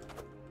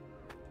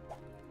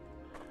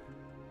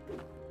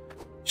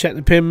 Check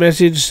the pin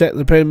message, set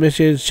the pin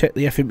message, check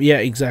the FM. Yeah,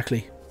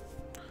 exactly.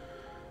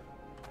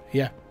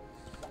 Yeah.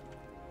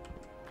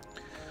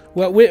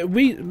 Well,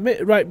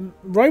 right,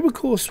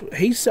 Robocourse,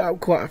 he set up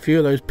quite a few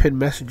of those pin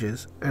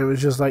messages. And it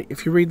was just like,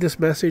 if you read this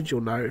message,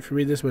 you'll know. If you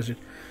read this message.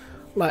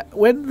 Like,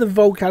 when the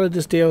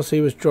Volcalidus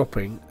DLC was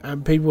dropping,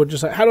 and people were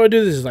just like, how do I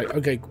do this? It's like,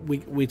 okay,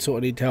 we sort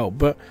of need help.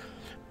 But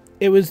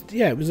it was,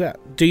 yeah, it was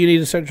that. Do you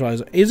need a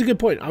centralizer? It's a good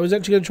point. I was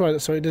actually going to try that,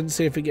 so I didn't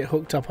see if it get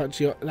hooked up.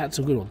 Actually, that's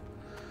a good one.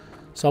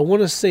 So I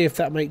want to see if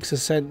that makes a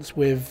sense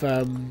with the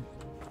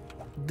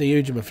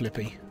Ujima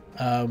Flippy,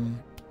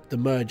 the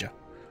merger.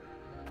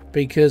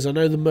 Because I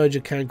know the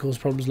merger can cause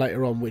problems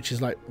later on, which is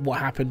like what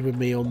happened with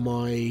me on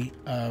my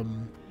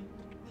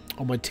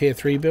tier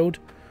 3 build.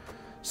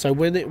 So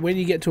when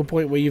you get to a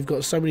point where you've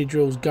got so many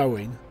drills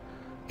going,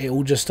 it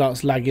all just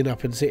starts lagging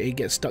up and it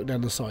gets stuck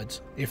down the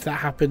sides. If that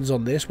happens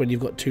on this, when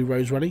you've got 2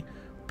 rows running,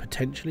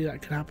 potentially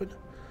that could happen.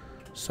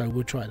 So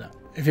we'll try that.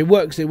 If it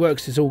works, it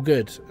works. It's all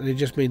good. And it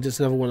just means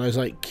it's another one of those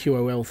like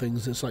QOL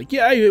things. It's like,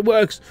 yeah, it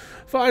works.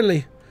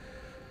 Finally.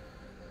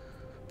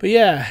 But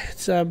yeah,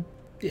 it's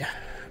yeah,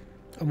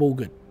 I'm all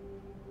good.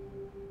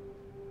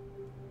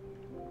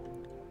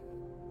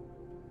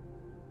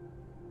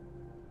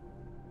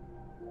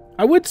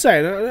 I would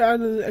say,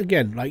 and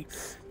again, like,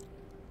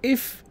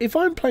 if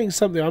I'm playing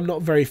something I'm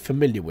not very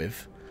familiar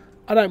with,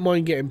 I don't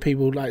mind getting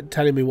people like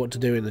telling me what to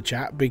do in the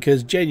chat,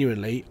 because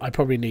genuinely I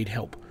probably need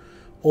help,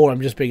 or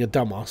I'm just being a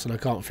dumbass and I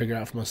can't figure it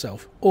out for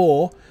myself,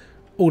 or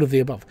all of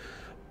the above.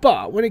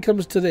 But when it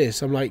comes to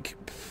this, I'm like,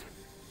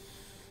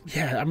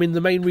 yeah, I mean,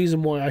 the main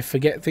reason why I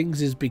forget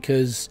things is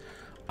because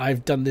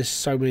I've done this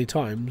so many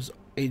times,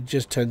 it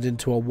just turns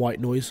into a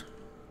white noise.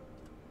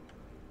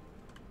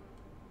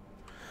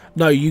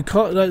 No, you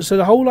can't. Like, so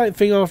the whole like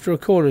thing after a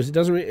corner is it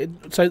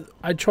doesn't. So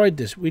I tried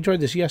this. We tried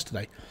this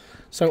yesterday.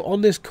 So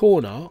on this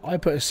corner, I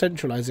put a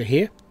centralizer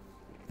here,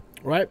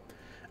 right,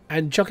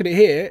 and chucking it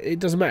here, it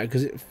doesn't matter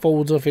because it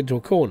folds off into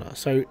a corner.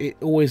 So it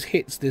always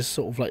hits this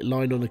sort of like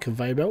line on a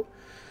conveyor belt.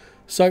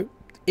 So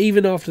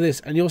even after this,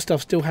 and your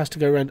stuff still has to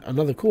go around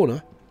another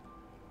corner,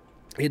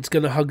 it's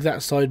going to hug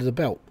that side of the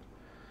belt,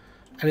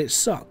 and it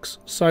sucks.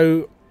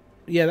 So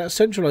yeah, that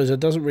centralizer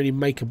doesn't really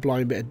make a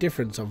blind bit of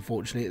difference,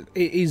 unfortunately.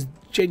 It is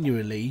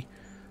genuinely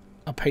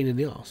a pain in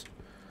the arse.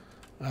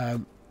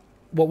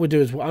 What we'll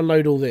do is we'll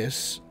unload all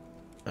this,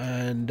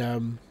 and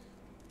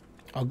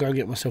I'll go and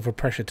get myself a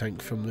pressure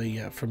tank from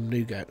the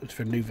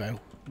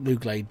New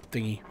Glade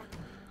thingy.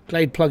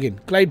 Glade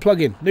plug-in,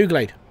 New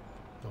Glade.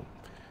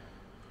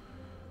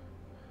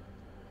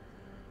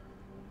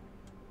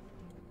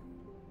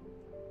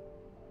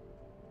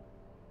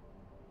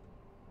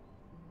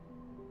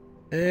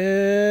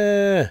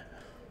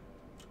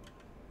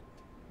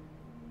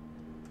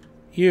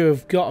 You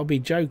have got to be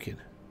joking.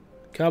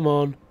 Come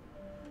on.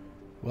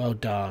 Well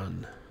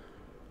done.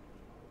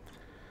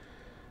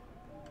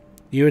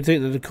 You would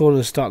think that the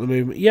corners start the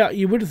movement. Yeah,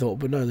 you would have thought,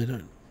 but no, they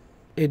don't.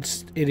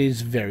 It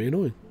is very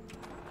annoying.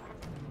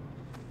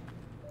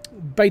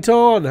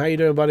 Baton, how you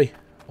doing, buddy?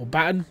 Or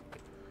Baton?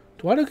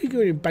 Why do I keep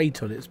going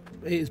Baton?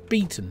 It's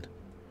beaten.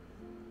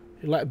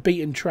 Like a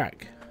beaten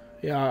track.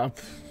 Yeah.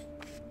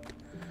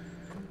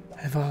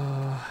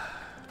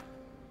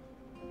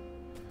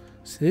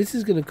 So this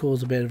is going to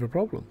cause a bit of a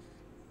problem.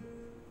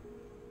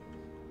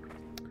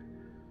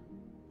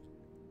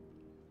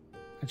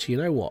 Actually,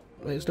 you know what?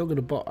 It's not going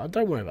to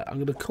don't worry about it. I'm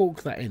going to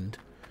cork that end.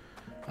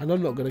 And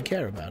I'm not going to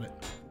care about it.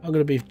 I'm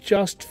going to be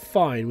just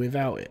fine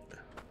without it.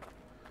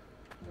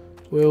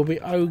 We'll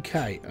be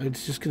okay.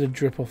 It's just going to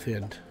drip off the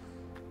end.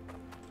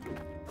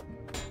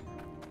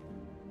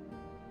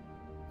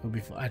 We'll be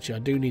fine. Actually, I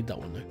do need that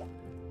one though.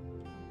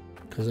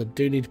 Because I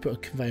do need to put a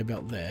conveyor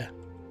belt there.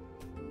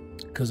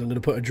 Because I'm going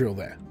to put a drill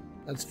there.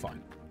 That's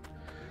fine.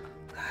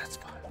 That's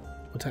fine.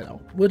 We'll take that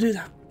one. We'll do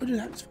that. We'll do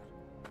that. It's fine.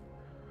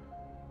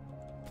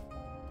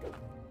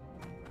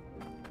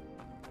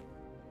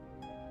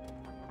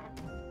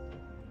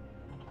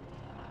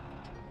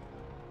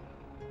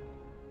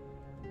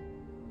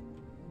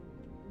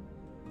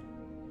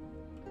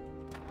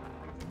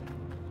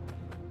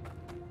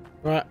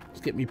 Right, let's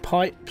get me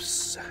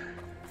pipes.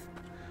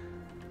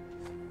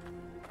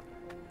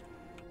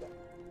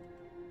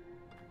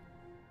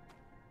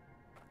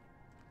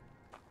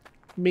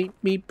 Meep,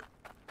 meep.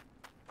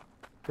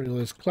 Bring all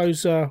this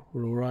closer.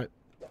 We're all right.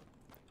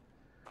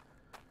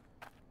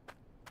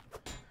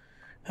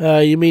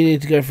 You may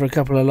need to go for a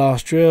couple of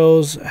last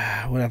drills.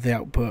 We'll have the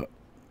output.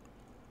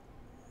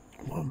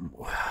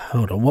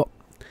 Hold on, what?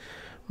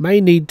 May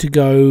need to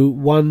go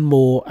one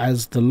more,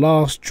 as the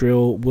last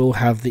drill will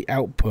have the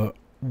output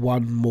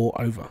one more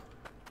over.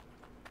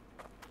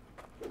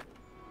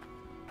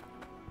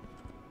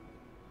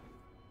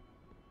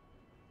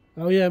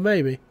 Oh yeah,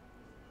 maybe.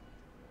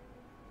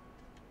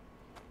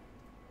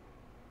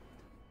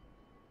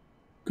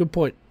 Good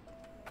point.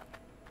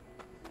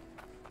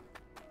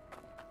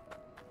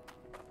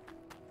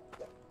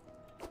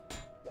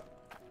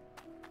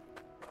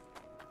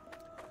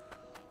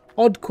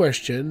 Odd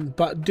question,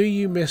 but do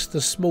you miss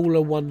the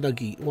smaller one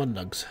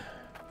nugs?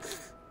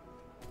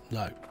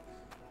 No.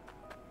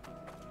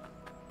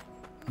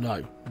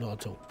 No, not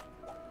at all.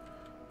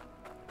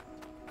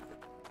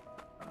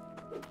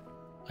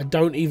 I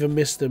don't even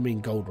miss them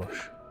in Gold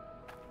Rush.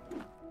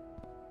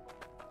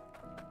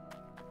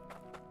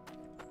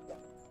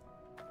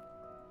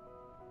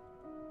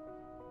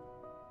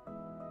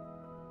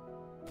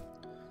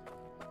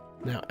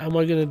 Now, am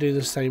I going to do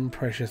the same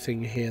pressure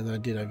thing here that I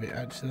did over it?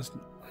 Actually,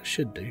 I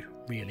should do,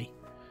 really.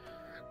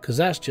 Because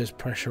that's just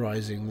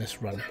pressurizing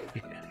this run.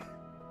 Yeah.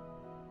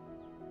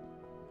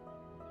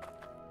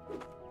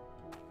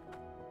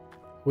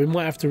 We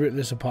might have to rip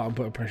this apart and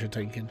put a pressure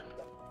tank in.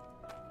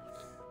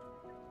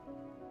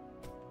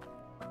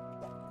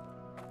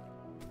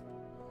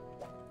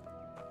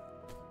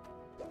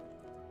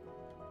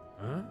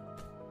 Huh?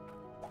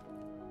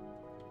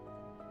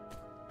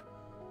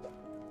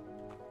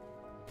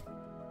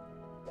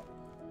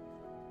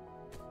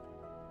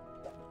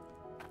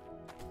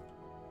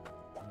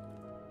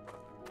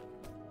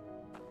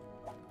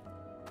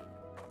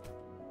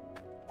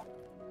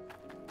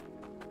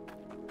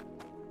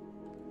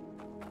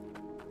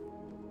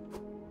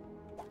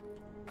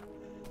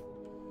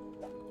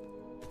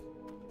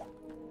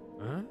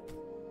 Huh?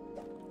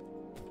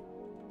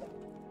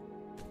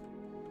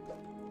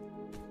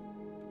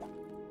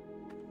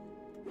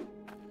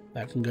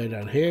 That can go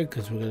down here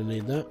because we're going to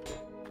need that.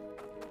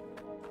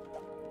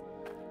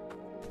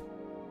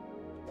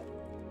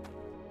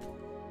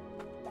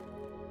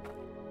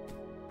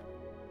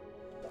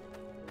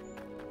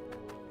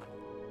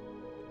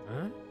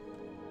 Huh?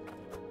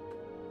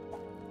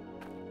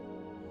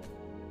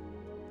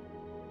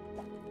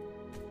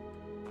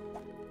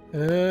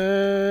 And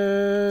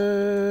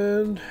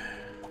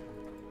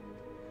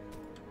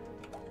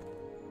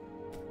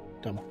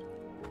done.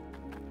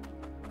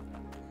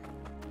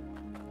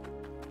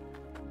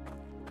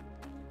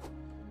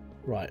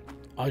 Right.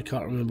 I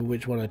can't remember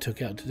which one I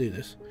took out to do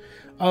this.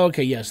 Oh,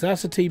 okay, yes,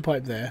 that's a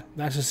T-pipe there.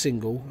 That's a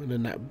single, and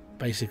then that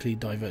basically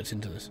diverts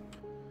into this.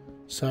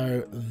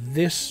 So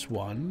this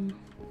one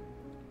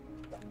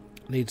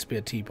needs to be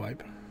a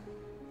T-pipe.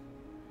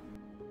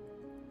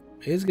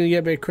 It's going to get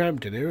a bit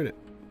cramped in here, isn't it?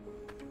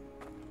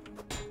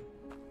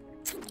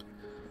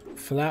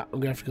 For that, I'm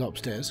going to have to go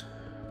upstairs.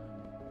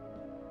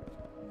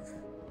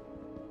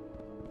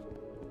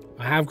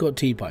 I have got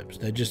T-pipes.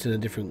 They're just in a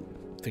different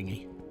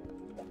thingy.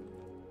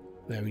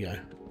 There we go.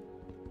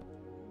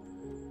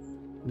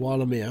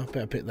 While I'm here,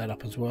 better pick that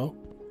up as well.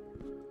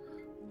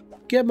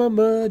 Get my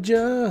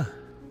merger.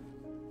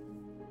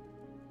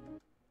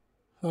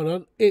 Hold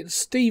on. It's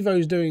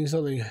Steve-O's doing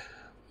something.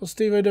 What's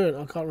Steve-O doing?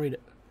 I can't read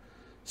it.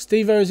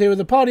 Steve-O's here with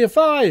a party of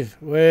 5.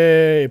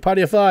 Way,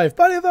 party of 5.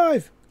 Party of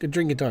 5. Good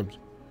drinking times.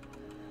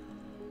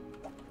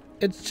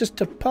 It's just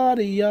a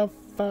party of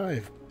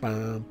 5.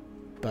 Bam,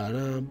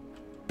 ba-dum,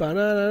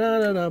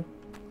 ba-da-da-da-da-da,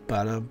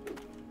 ba-dum.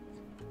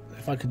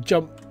 If I could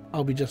jump,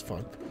 I'll be just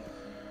fine.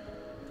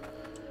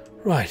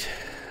 Right.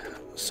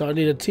 So I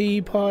need a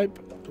T-pipe.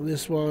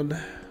 This one.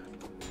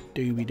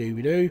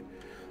 Doobie-doobie-doo.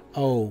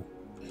 Oh.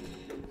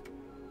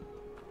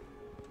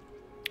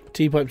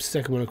 T-pipe's the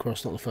second one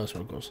across, not the first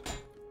one across.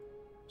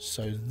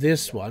 So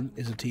this one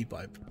is a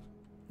T-pipe.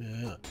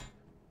 Yeah.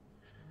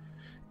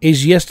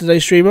 Is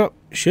yesterday's stream up?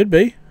 Should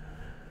be.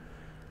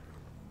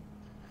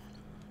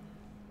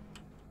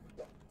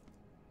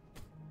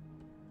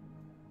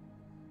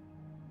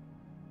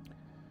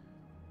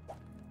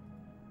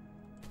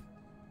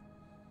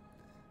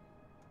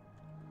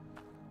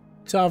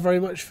 So very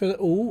much for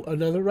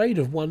another raid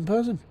of one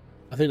person.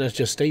 I think that's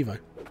just Steve-O.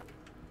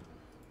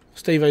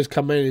 Steve-O's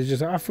come in and he's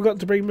just like, I forgot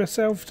to bring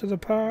myself to the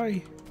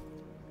party.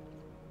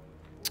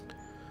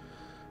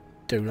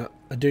 Do that.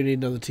 I do need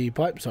another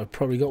T-pipe, so I've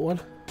probably got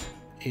one.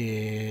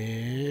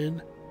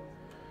 In.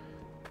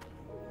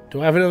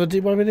 Do I have another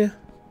T-pipe in here?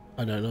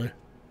 I don't know.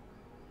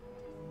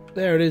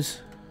 There it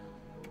is.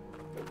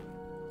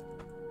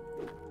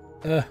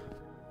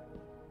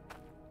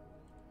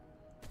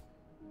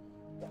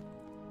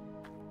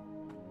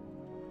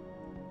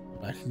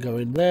 That can go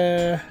in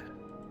there.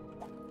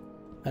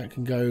 That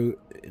can go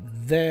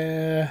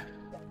there.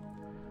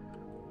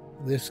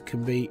 This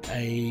can be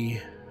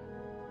a...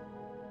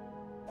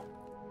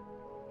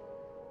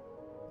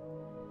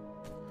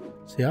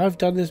 See, I've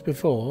done this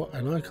before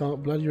and I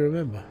can't bloody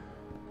remember.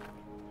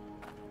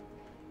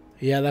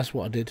 Yeah, that's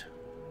what I did.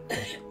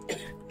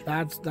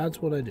 That's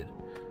what I did.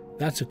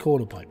 That's a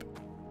corner pipe.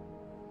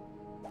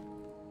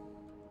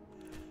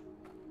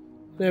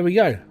 There we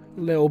go. A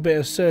little bit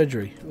of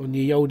surgery on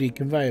your Yodi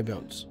conveyor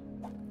belts.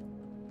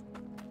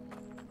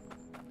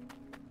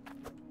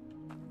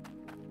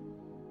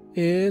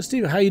 Yeah,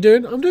 Steve, how you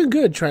doing? I'm doing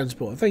good,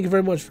 Transport. Thank you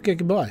very much for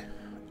kicking by.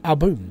 Ah,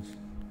 boom.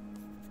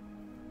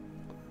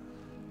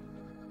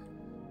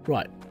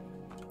 Right.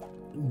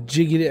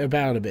 Jigging it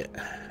about a bit.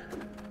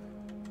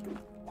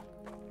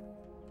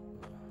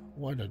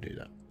 Why did I do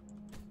that?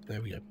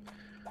 There we go.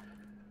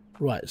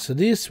 Right, so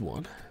this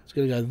one is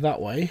going to go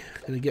that way.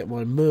 I'm going to get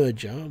my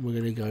merger and we're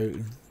going to go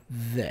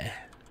there.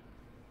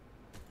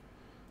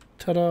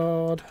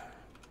 Ta-da!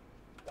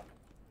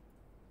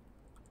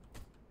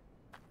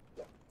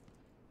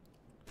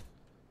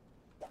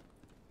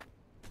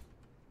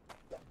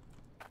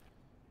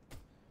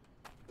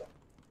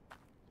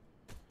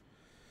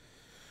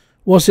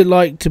 What's it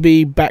like to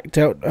be blacked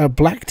out? Do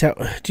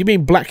you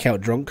mean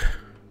blackout drunk?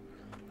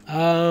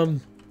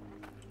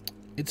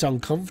 It's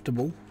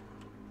uncomfortable.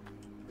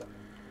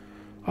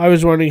 I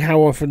was wondering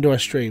how often do I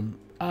stream?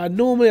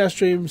 Normally I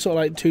stream sort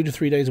of like 2 to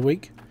 3 days a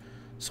week.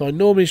 So I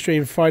normally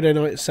stream Friday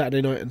night,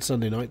 Saturday night and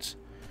Sunday nights.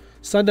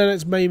 Sunday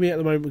nights maybe at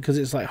the moment because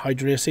it's like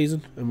Hydroneer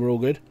season and we're all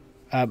good.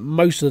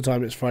 Most of the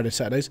time it's Friday,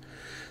 Saturdays.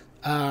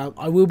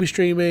 I will be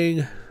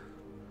streaming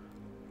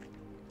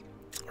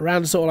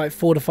around sort of like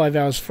 4 to 5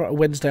 hours for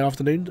Wednesday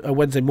afternoon,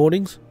 Wednesday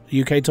mornings,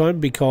 UK time,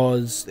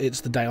 because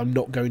it's the day I'm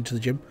not going to the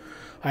gym.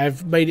 I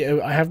have made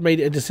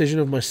it a decision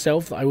of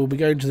myself that I will be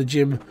going to the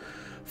gym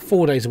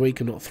 4 days a week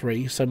and not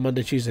 3. So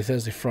Monday, Tuesday,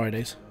 Thursday,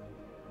 Fridays.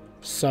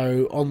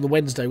 So on the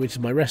Wednesday, which is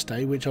my rest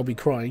day, which I'll be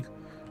crying,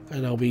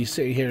 and I'll be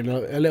sitting here in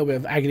a little bit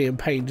of agony and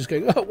pain, just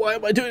going, oh, why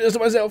am I doing this to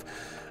myself?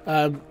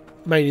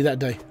 Mainly that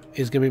day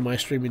is going to be my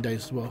streaming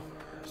days as well.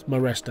 It's my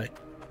rest day.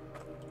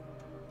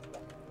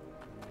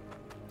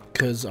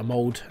 Because I'm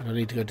old and I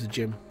need to go to the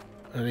gym.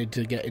 I need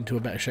to get into a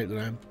better shape than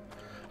I am.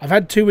 I've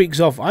had 2 weeks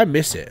off. I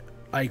miss it.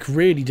 I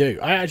really do.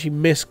 I actually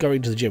miss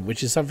going to the gym,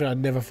 which is something I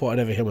never thought I'd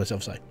ever hear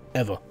myself say.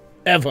 Ever.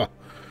 Ever.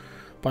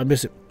 But I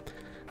miss it.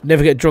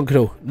 Never get drunk at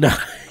all. No,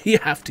 you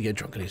have to get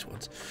drunk at least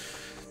once.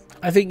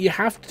 I think you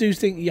have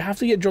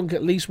to get drunk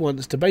at least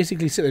once to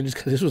basically sit there and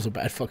just go, this was a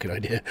bad fucking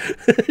idea.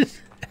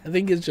 I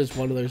think it's just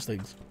one of those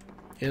things.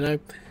 You know?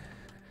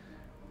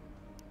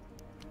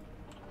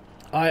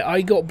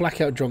 I got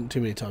blackout drunk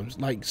too many times.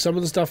 Like, some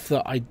of the stuff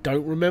that I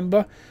don't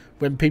remember,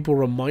 when people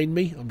remind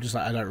me, I'm just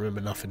like, I don't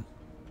remember nothing.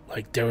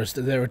 Like, there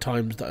are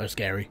times that are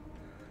scary.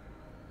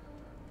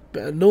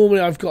 But normally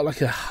I've got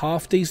like a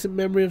half-decent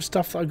memory of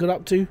stuff that I got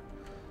up to.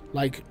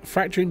 Like,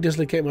 fracturing,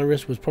 dislocating my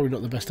wrist was probably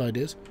not the best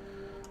ideas.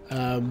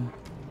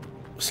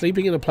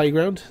 Sleeping in a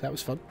playground, that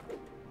was fun.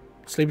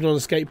 Sleeping on a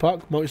skate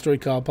park, multi-story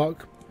car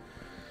park.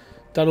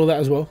 Done all that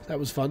as well, that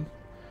was fun.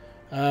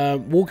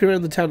 Walking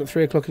around the town at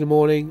 3 o'clock in the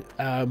morning.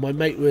 My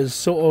mate was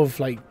sort of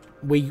like,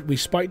 we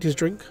spiked his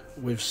drink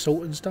with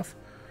salt and stuff.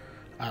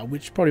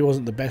 Which probably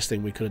wasn't the best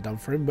thing we could have done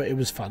for him, but it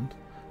was fun.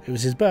 It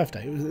was his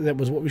birthday, that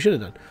was what we should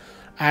have done.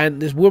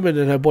 And this woman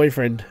and her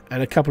boyfriend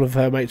and a couple of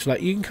her mates were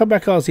like, you can come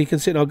back ours, you can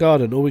sit in our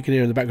garden. All we can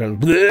hear in the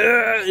background,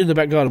 in the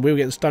back garden, we were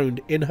getting stoned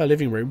in her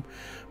living room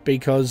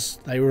because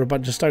they were a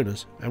bunch of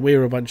stoners. And we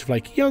were a bunch of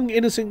like young,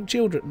 innocent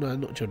children. No,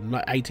 not children,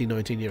 like 18,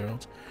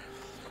 19-year-olds.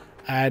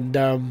 And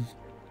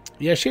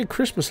yeah, she had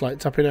Christmas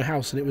lights up in her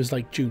house and it was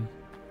like June.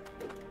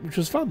 Which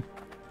was fun.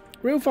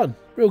 Real fun.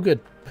 Real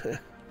good.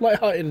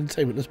 Light-hearted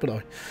entertainment, let's put it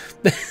on.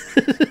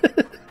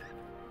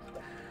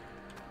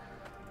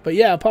 But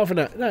yeah, apart from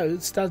that, no,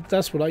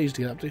 that's what I used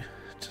to get up to.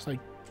 Just like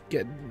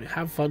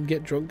have fun,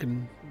 get drunk,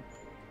 and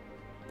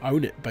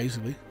own it.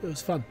 Basically, it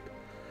was fun.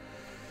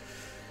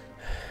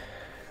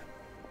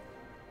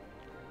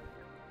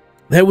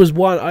 There was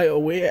one I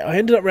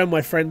ended up around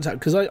my friend's house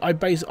because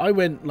I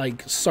went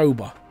like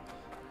sober.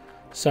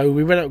 So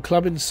we went out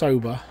clubbing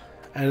sober,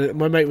 and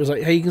my mate was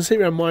like, "Hey, you can sit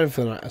around mine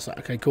for the night." I was like,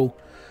 "Okay, cool."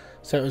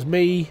 So it was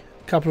me,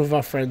 a couple of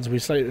our friends. We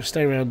stayed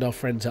around our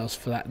friend's house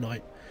for that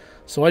night.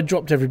 So I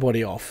dropped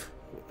everybody off.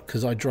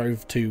 Because I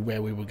drove to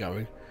where we were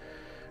going,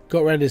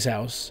 got around his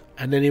house,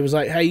 and then he was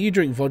like, "Hey, you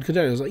drink vodka,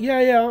 don't you?" I was like,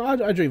 "Yeah,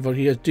 I drink vodka."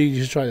 He goes, "Dude,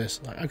 you should try this."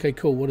 I'm like, okay,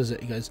 cool. What is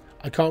it? He goes,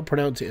 "I can't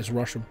pronounce it. It's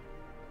Russian."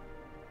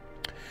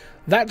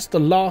 That's the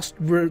last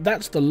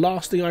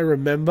thing I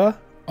remember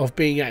of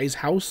being at his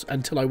house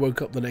until I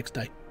woke up the next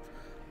day.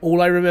 All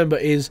I remember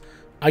is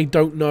I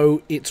don't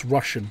know. It's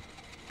Russian.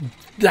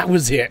 That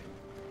was it.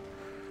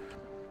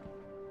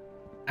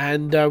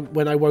 And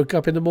when I woke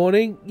up in the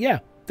morning, yeah,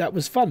 that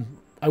was fun.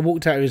 I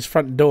walked out of his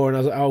front door and I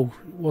was like, "Oh,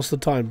 what's the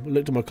time?" I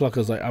looked at my clock. I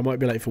was like, "I might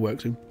be late for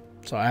work soon,"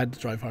 so I had to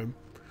drive home.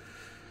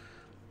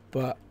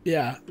 But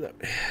yeah,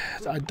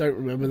 I don't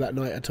remember that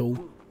night at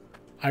all.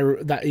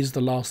 That is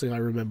the last thing I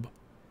remember.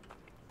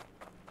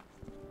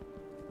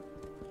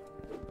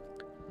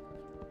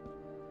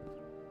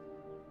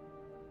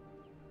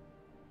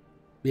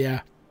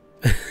 Yeah.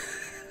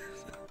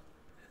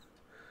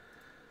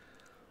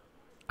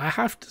 I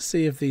have to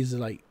see if these are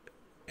like,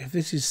 if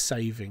this is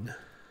saving.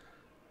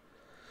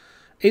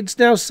 It's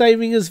now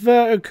saving as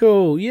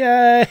vertical.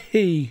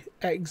 Yay!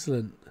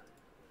 Excellent.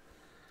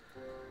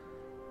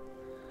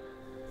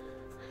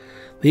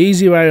 The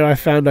easy way I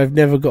found I've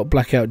never got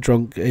blackout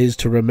drunk is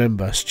to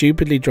remember.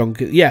 Stupidly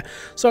drunk. Yeah.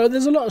 So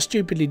there's a lot of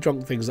stupidly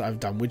drunk things that I've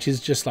done, which is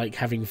just like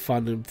having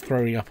fun and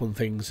throwing up on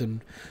things.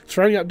 And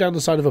throwing up down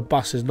the side of a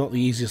bus is not the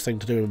easiest thing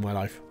to do in my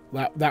life.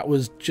 That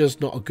was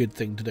just not a good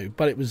thing to do.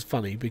 But it was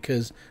funny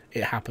because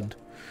it happened.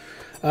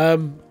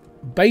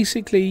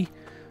 Basically,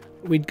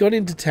 we'd gone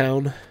into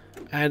town.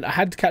 And I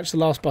had to catch the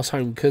last bus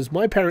home because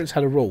my parents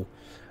had a rule.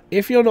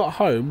 If you're not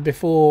home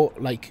before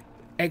like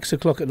X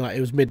o'clock at night,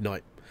 it was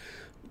midnight,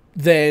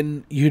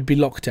 then you'd be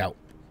locked out.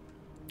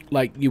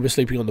 Like you were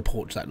sleeping on the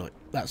porch that night,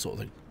 that sort of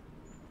thing.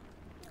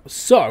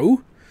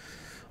 So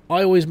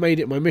I always made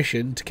it my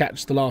mission to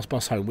catch the last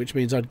bus home, which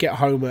means I'd get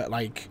home at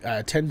like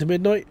 10 to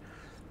midnight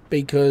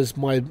because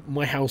my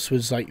house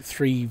was like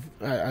I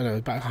don't know,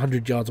 about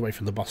 100 yards away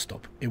from the bus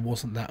stop. It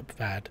wasn't that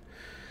bad.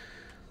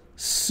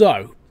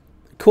 So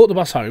caught the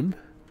bus home.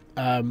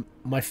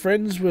 My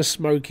friends were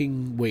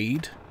smoking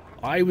weed.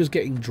 I was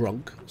getting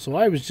drunk, so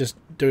I was just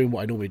doing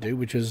what I normally do,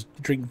 which is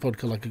drink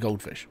vodka like a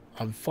goldfish.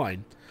 I'm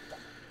fine.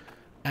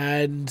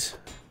 And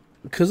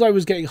because I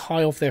was getting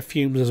high off their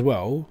fumes as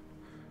well,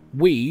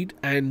 weed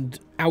and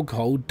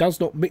alcohol does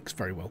not mix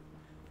very well.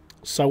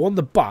 So on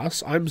the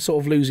bus, I'm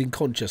sort of losing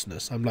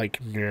consciousness. I'm like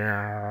hanging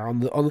on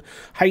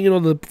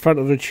the front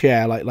of a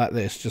chair like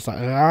this, just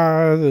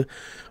like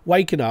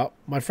waking up.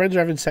 My friends are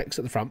having sex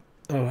at the front.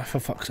 Oh, for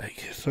fuck's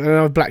sake.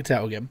 So I've blacked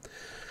out again.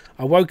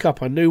 I woke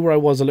up, I knew where I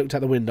was, I looked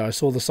out the window, I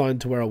saw the sign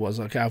to where I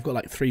was. Okay, I've got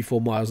like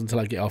 3-4 miles until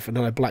I get off, and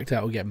then I blacked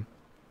out again.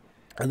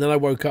 And then I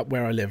woke up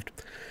where I lived.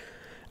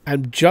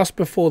 And just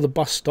before the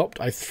bus stopped,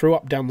 I threw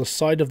up down the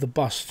side of the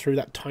bus through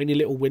that tiny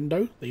little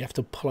window that you have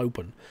to pull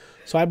open.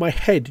 So I had my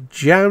head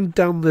jammed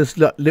down this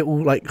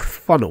little like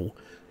funnel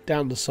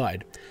down the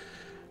side.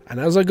 And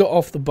as I got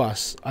off the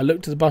bus, I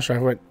looked at the bus driver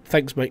and went,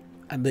 "Thanks, mate."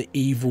 And the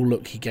evil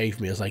look he gave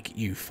me, I was like,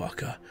 "You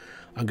fucker.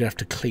 I'm going to have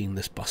to clean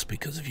this bus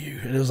because of you."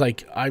 And it was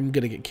like, I'm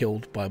going to get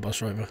killed by a bus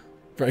driver.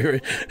 Very,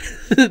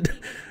 very...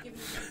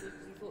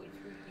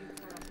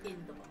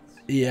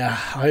 Yeah,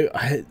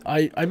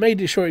 I made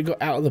it sure it got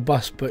out of the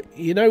bus, but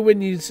you know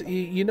when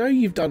you know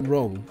you've done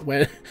wrong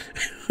when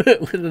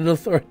when an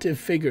authoritative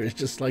figure is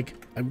just like,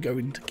 "I'm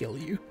going to kill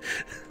you."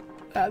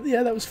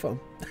 Yeah, that was fun.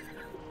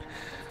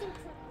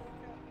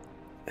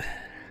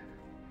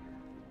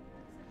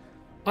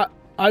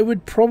 I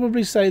would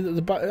probably say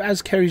that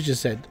as Kerry's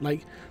just said,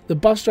 like the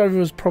bus driver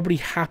was probably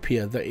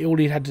happier that all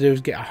he had to do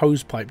was get a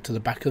hose pipe to the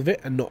back of it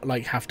and not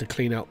like have to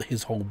clean out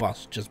his whole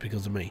bus just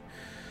because of me.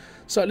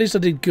 So at least I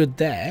did good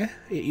there.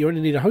 You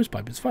only need a hose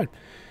pipe, it's fine.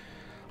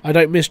 I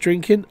don't miss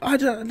drinking. I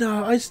don't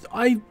know.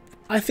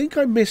 I think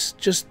I miss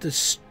just the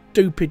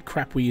stupid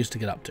crap we used to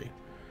get up to.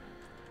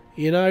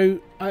 You know,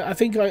 I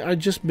think I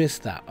just miss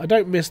that. I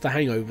don't miss the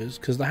hangovers,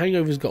 because the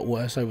hangovers got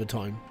worse over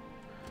time.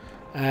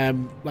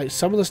 Like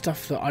some of the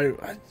stuff that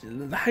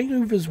the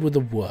hangovers were the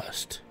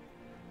worst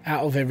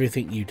out of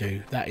everything you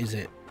do. That is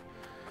it.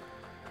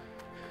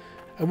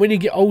 And when you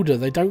get older,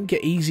 they don't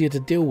get easier to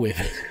deal with.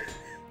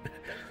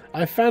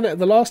 I found out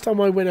the last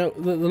time I went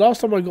out, the last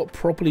time I got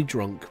properly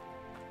drunk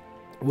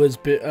was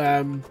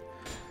the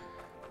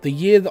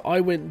year that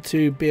I went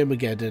to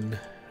Beermageddon,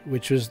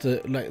 which was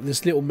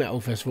this little metal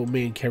festival.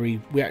 Me and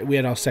Kerry, we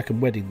had our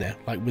second wedding there.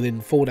 Like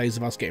within 4 days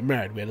of us getting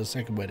married, we had a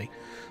second wedding.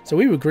 So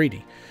we were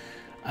greedy.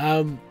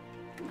 And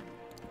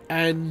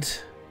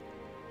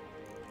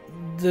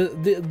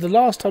the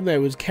last time there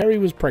was Kerry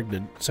was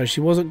pregnant, so she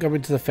wasn't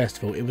going to the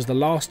festival. It was the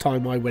last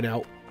time I went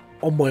out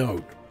on my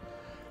own,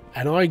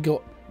 and I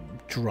got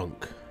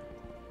drunk,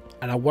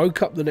 and I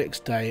woke up the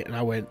next day and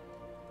I went,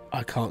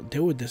 I can't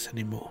deal with this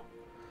anymore.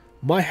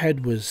 My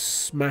head was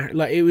smashed,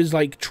 like it was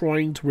like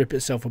trying to rip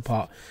itself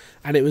apart,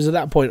 and it was at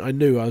that point I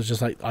knew I was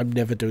just like, I'm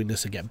never doing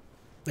this again.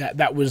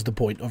 That was the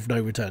point of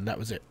no return. That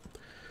was it.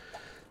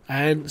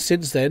 And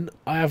since then,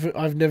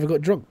 I've never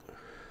got drunk.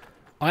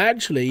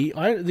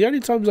 The only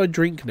times I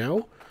drink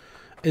now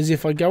is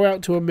if I go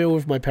out to a meal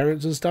with my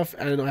parents and stuff,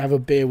 and I have a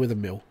beer with a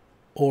meal,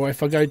 or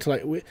if I go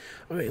to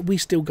we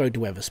still go to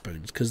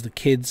Weatherspoons because the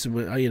kids,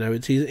 you know,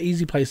 it's an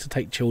easy place to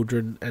take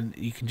children, and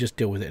you can just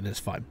deal with it, and it's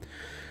fine.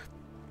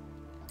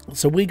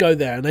 So we go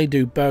there, and they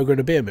do burger and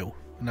a beer meal,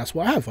 and that's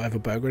what I have. I have a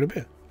burger and a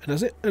beer, and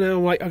that's it. And then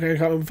I'm like,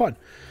 okay, I'm fine.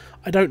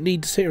 I don't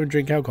need to sit here and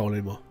drink alcohol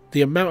anymore.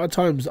 The amount of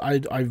times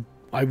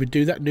I would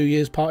do that New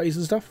Year's parties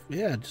and stuff,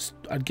 yeah,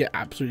 I'd get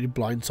absolutely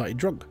blindsided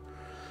drunk.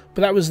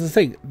 But that was the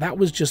thing. That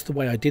was just the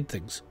way I did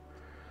things.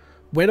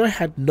 When I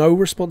had no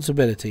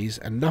responsibilities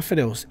and nothing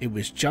else, it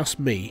was just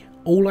me.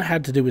 All I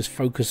had to do was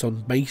focus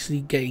on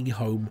basically getting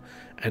home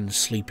and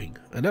sleeping,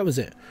 and that was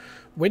it.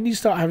 When you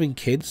start having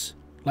kids,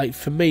 like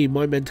for me,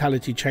 my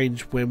mentality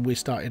changed when we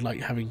started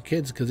like having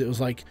kids, because it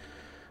was like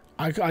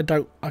I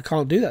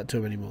can't do that to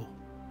them anymore.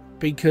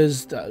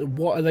 Because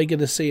what are they going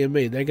to see in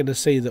me? They're going to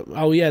see that,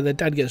 oh yeah, their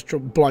dad gets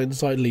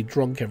blindsidedly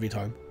drunk every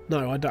time.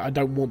 No, I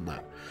don't want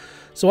that.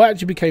 So I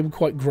actually became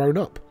quite grown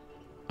up.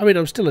 I mean,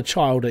 I'm still a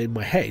child in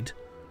my head,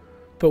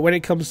 but when it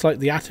comes to like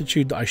the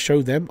attitude that I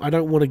show them, I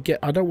don't want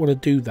to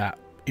do that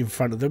in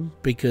front of them,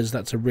 because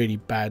that's a really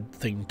bad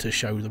thing to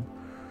show them.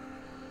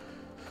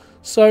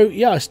 So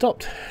yeah, I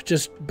stopped,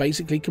 just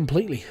basically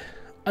completely.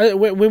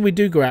 When we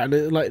do go out,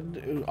 and like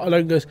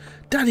Alone goes,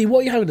 Daddy, what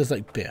are you having? It's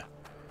like beer.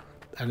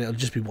 And it'll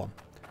just be one.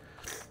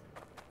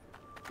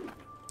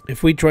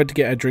 If we tried to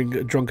get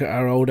drunk at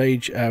our old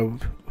age,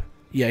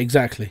 yeah,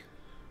 exactly.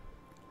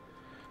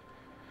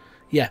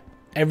 Yeah,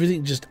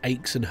 everything just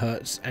aches and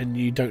hurts, and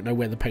you don't know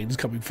where the pain's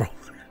coming from.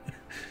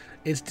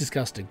 It's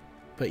disgusting.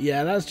 But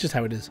yeah, that's just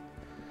how it is.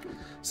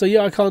 So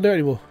yeah, I can't do it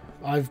anymore.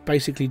 I've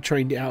basically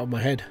trained it out of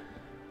my head.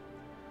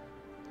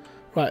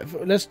 Right,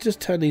 let's just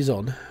turn these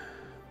on,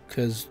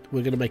 because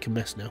we're going to make a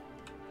mess now.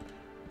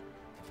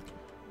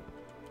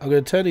 I'm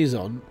going to turn these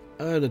on,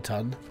 earn a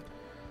ton,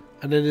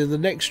 and then in the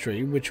next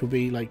stream, which will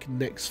be like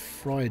next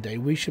Friday,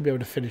 we should be able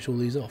to finish all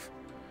these off.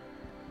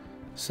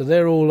 So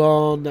they're all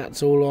on,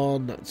 that's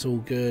all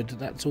good,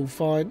 that's all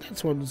fine,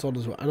 that's one's on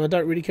as well. And I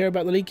don't really care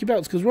about the leaky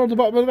belts, because we're on the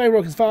bottom of the main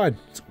rock, it's fine.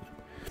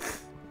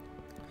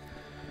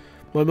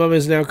 My mum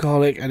is an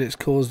alcoholic, and it's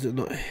caused it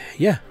not.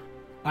 Yeah,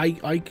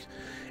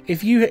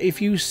 if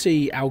you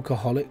see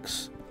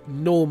alcoholics,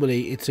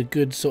 normally it's a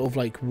good sort of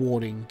like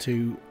warning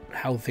to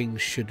how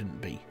things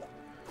shouldn't be.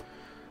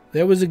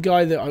 There was a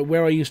guy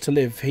where I used to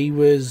live. He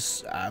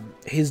was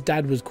his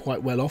dad was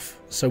quite well off,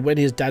 so when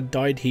his dad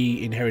died,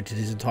 he inherited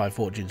his entire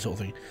fortune, sort of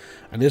thing.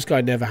 And this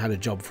guy never had a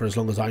job for as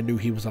long as I knew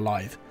he was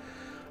alive.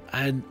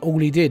 And all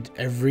he did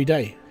every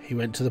day, he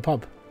went to the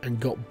pub and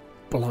got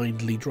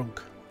blindly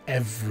drunk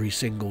every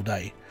single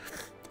day.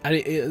 And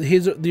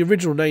the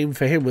original name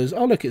for him was,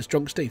 oh look, it's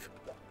Drunk Steve.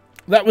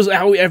 That was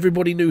how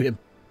everybody knew him,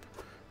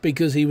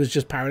 because he was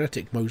just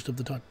paralytic most of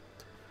the time.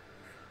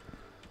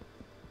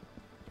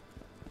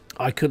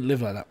 I couldn't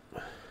live like that.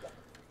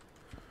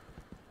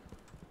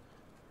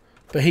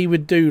 But he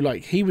would do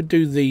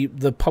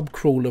the pub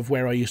crawl of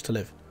where I used to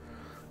live.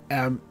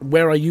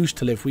 Where I used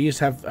to live, we used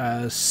to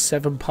have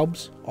 7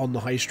 pubs on the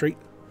high street.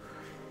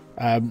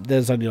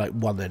 There's only like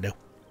 1 there now,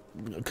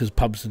 because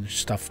pubs and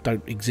stuff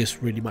don't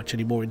exist really much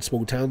anymore in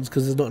small towns,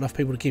 because there's not enough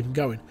people to keep them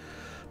going.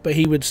 But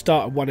he would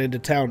start at one end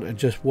of town and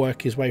just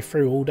work his way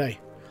through all day.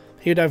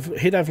 He'd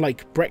have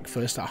like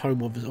breakfast at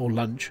home or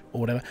lunch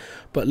or whatever,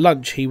 but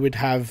lunch he would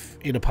have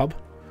in a pub.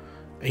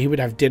 He would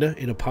have dinner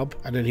in a pub,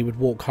 and then he would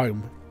walk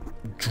home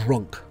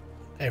drunk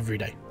every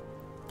day.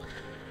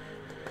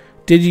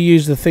 Did you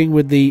use the thing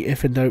with the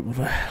if and don't?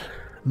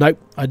 Nope,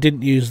 I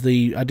didn't use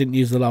the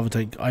lava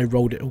tank. I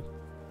rolled it all.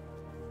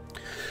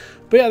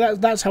 But yeah,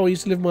 that's how I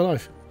used to live my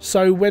life.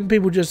 So when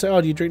people just say,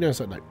 "Oh, do you drink now?"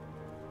 It's like, no,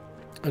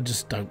 I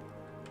just don't.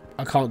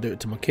 I can't do it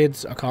to my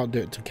kids. I can't do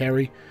it to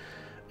Kerry.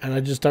 And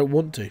I just don't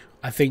want to.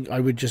 I think I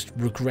would just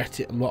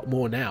regret it a lot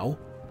more now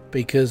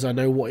because I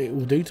know what it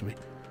will do to me.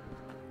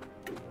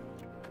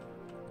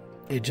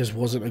 It just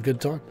wasn't a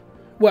good time.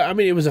 Well, I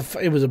mean, it was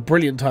a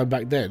brilliant time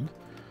back then,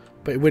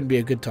 but it wouldn't be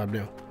a good time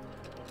now.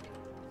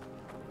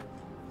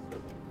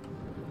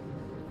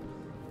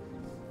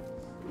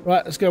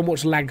 Right, let's go and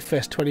watch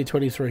Lagfest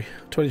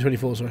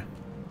 2024, sorry.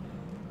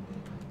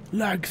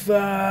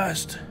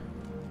 Lagfest!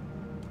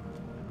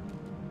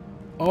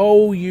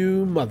 Oh,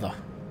 you mother.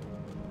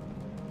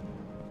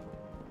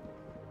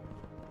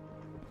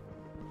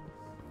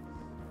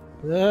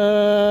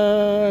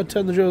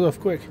 Turn the drills off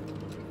quick.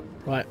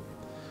 Right.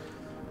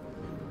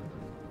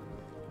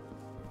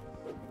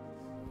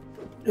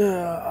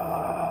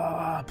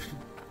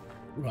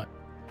 Right.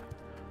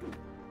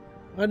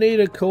 I need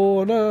a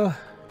corner.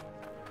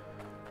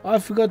 I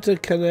forgot to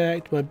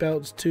connect my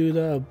belts to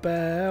the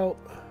belt.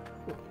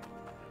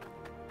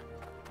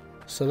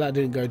 So that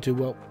didn't go too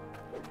well.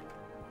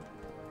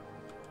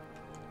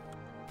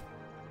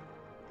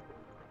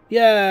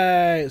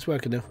 Yay! It's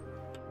working now.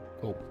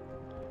 Cool.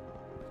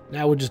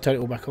 Now we'll just turn it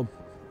all back on.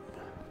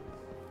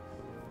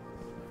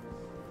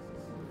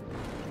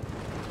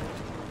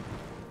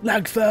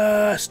 Lag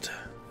first!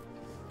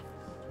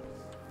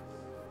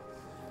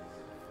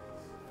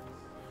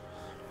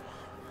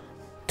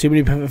 Too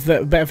many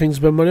better things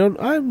to spend money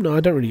on? No,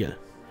 I don't really get it.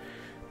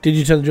 Did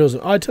you turn the drills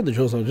on? I turned the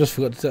drills on. I just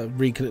forgot to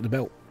reconnect the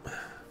belt.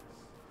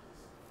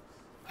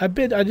 I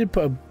did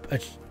put a...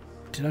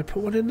 Did I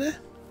put one in there?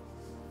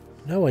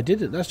 No, I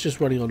didn't. That's just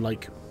running on,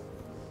 like...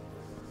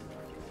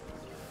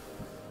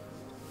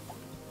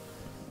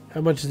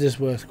 How much is this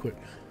worth, quick?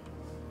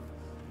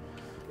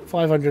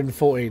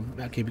 514.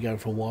 That'll keep it going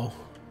for a while.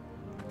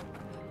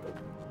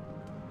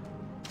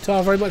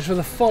 Tara, very much for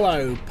the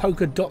follow.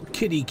 Polka Dot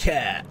Kitty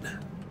Cat.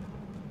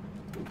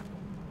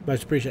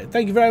 Most appreciated.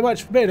 Thank you very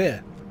much for being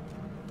here.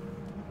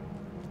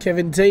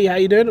 Kevin T, how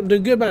you doing? I'm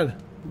doing good, man.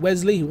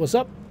 Wesley, what's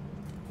up?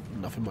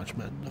 Nothing much,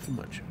 man. Nothing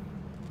much.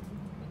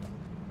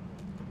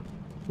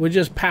 We're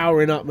just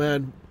powering up,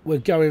 man. We're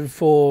going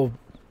for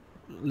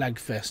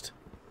Lagfest.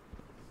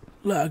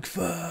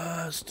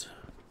 Lagfest.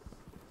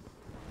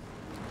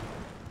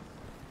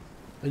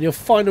 And your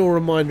final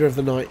reminder of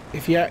the night,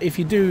 if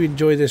you do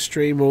enjoy this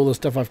stream or all the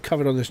stuff I've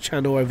covered on this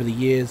channel over the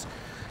years,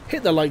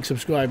 hit the like,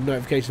 subscribe,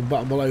 notification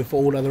button below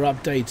for all other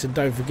updates. And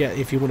don't forget,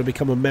 if you want to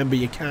become a member,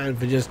 you can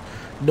for just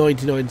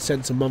 99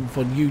 cents a month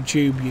on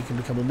YouTube. You can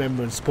become a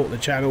member and support the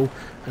channel,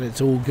 and it's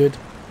all good.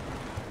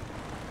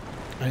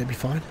 And it'll be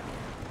fine.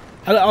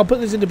 I'll put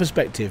this into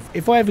perspective.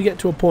 If I ever get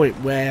to a point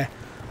where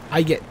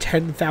I get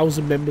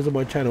 10,000 members on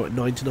my channel at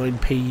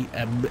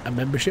 99p a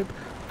membership,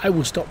 I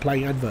will stop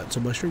playing adverts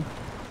on my stream.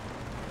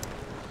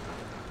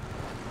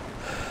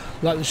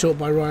 Like the short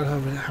by Ryan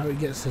Harvey, how it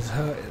gets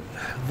hurt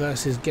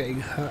versus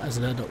getting hurt as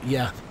an adult.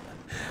 Yeah.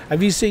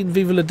 Have you seen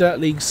Viva La Dirt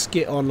League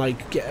skit on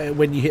like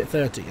when you hit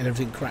 30 and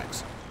everything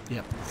cracks?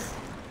 Yep.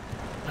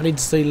 I need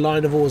to see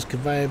line of oars,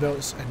 conveyor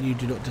belts, and you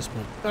do not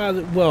disappoint.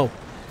 Well,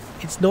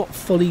 it's not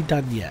fully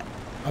done yet.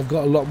 I've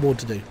got a lot more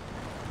to do.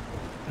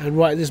 And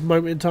right at this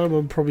moment in time,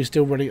 I'm probably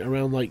still running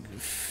around like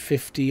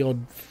 50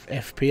 odd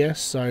FPS,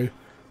 so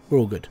we're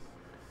all good.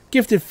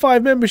 Gifted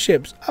 5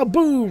 memberships. A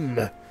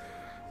boom!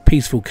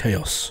 Peaceful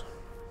chaos.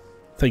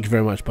 Thank you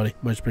very much, buddy.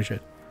 Much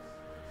appreciated.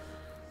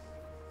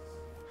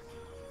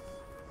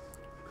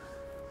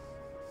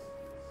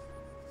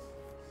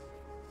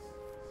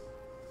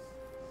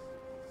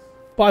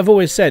 But I've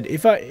always said,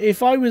 if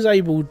I was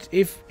able,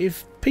 if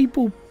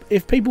people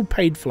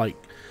paid for like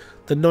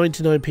the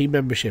 99p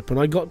membership, and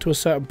I got to a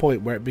certain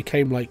point where it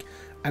became like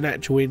an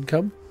actual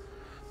income,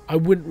 I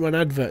wouldn't run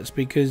adverts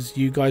because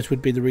you guys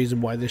would be the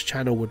reason why this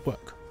channel would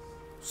work.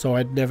 So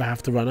I'd never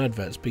have to run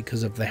adverts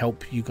because of the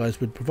help you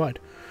guys would provide.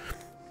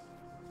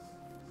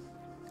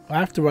 I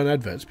have to run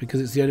adverts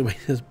because it's the only way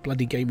those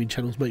bloody gaming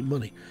channels make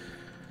money.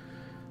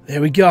 There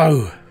we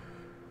go.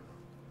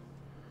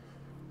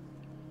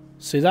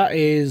 So that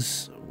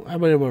is... How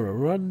many am I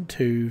running? 1,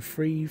 2,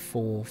 3,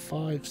 4,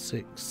 5,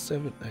 6,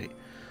 7, 8.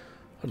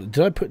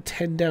 Did I put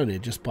 10 down here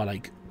just by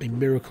like a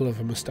miracle of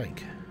a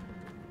mistake?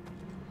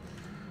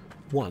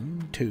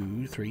 1,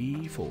 2,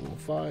 3, 4,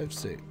 5,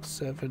 6,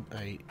 7,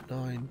 8,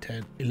 9,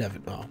 10,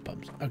 11. Oh,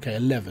 bums. Okay,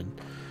 11.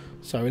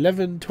 So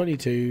 11,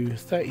 22,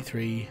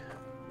 33.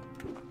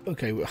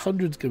 Okay, 100's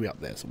going to be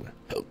up there somewhere.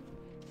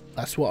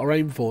 That's what I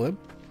aim for then.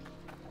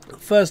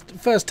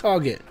 First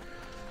target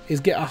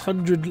is get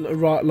 100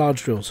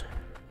 large drills.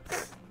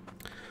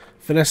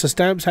 Vanessa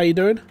Stamps, how you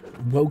doing?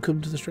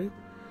 Welcome to the stream.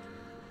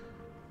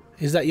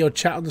 Is that your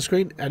chat on the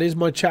screen? That is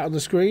my chat on the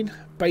screen.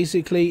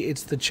 Basically,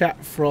 it's the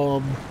chat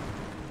from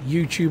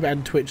YouTube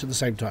and Twitch at the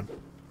same time.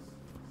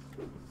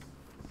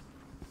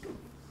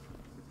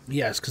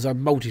 Yes, because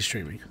I'm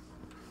multi-streaming.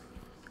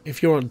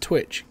 If you're on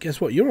Twitch,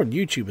 guess what? You're on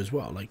YouTube as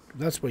well. Like,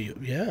 that's where you...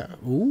 Yeah.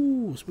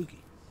 Ooh, spooky.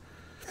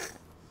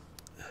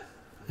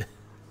 It's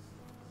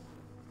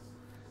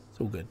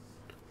all good.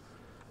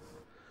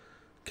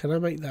 Can I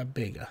make that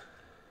bigger?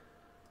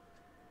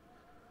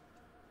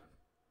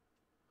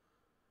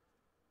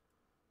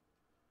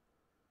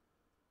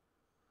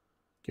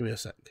 Give me a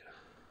sec.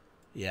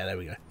 Yeah, there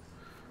we go.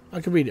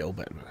 I can read it all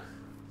better now.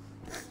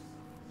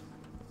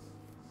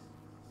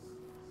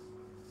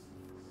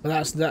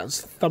 But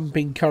that's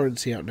thumping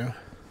currency out now.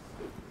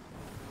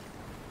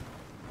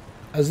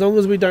 As long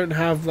as we don't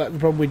have that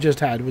problem we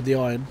just had with the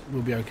iron,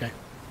 we'll be okay.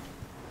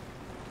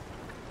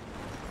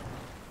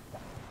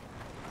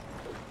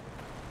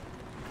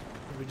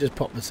 Let me just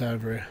pop this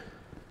over here.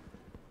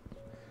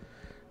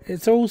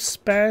 It's all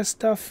spare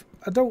stuff.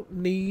 I don't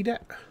need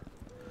it.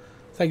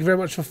 Thank you very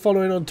much for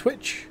following on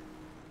Twitch.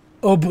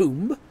 Oh,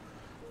 boom.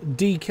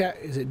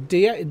 DK, is it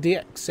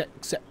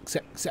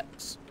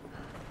DXXXXX?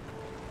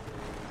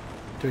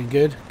 Doing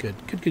good? Good.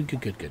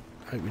 Good.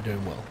 Hope you're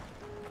doing well.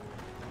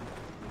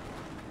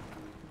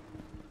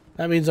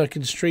 That means I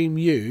can stream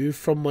you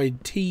from my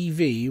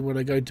TV when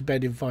I go to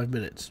bed in 5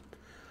 minutes.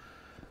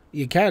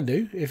 You can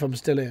do, if I'm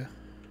still here.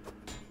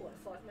 What,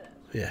 5 minutes?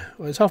 Yeah,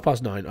 well, it's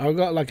 9:30. I've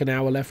got like an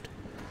hour left.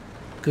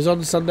 Because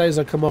on Sundays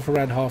I come off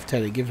around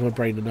 10:30. It gives my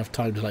brain enough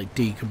time to like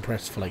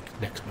decompress for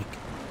like next week.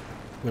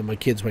 When my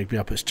kids wake me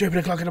up at stupid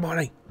o'clock in the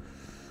morning.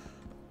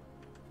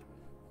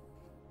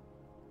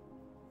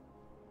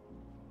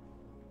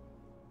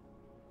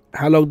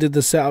 How long did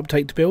the setup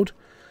take to build?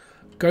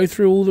 Go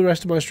through all the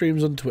rest of my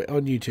streams on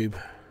YouTube.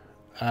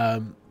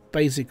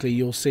 Basically,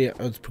 you'll see it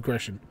as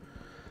progression.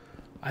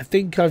 I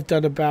think I've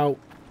done about...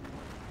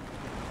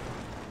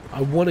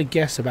 I want to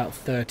guess about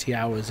 30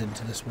 hours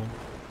into this one.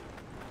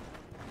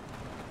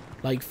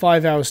 Like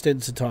 5 hour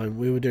stints of time.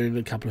 We were doing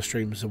a couple of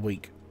streams a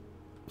week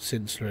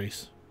since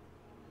release.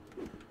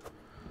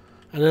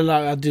 And then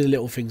like, I do the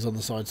little things on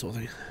the side sort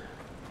of thing.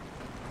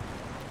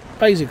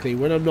 Basically,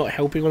 when I'm not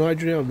helping on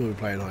Hydroneer, I'm not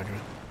playing Hydroneer.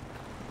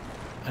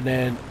 And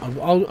then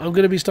I'm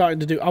going to be starting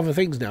to do other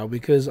things now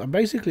because I'm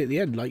basically at the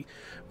end. Like,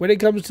 when it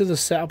comes to the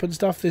setup and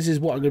stuff, this is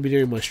what I'm going to be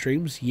doing in my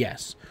streams,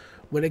 yes.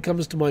 When it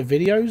comes to my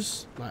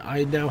videos, like,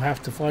 I now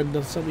have to find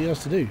something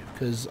else to do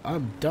because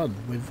I'm done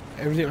with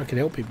everything I can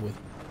help people with.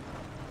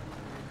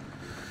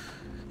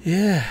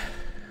 Yeah.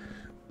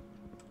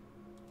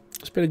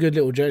 It's been a good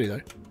little journey,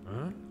 though.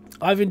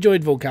 I've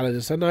enjoyed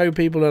Volcalidus. I know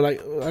people are like...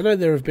 I know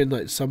there have been,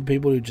 like, some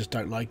people who just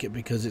don't like it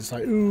because it's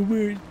like, oh,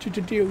 we're just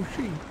a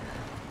DLC.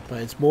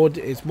 But it's more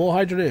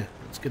Hydroneer.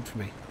 It's good for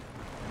me.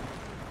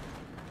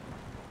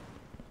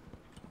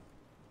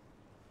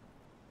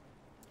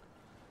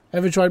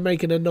 Ever tried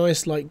making a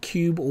nice like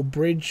cube or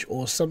bridge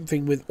or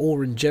something with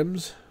ore and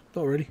gems?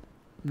 Not really.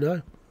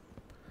 No.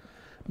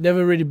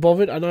 Never really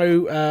bothered. I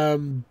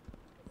know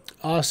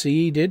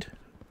RCE did,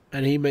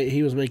 and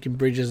he was making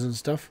bridges and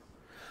stuff.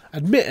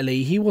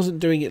 Admittedly, he wasn't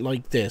doing it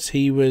like this.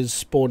 He was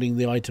spawning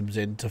the items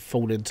in to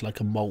fall into like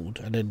a mold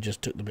and then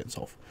just took the bits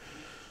off.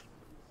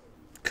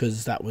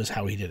 Because that was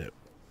how he did it.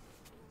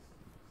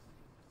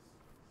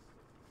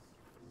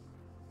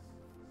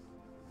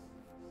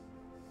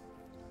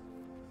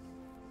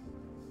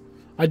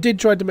 I did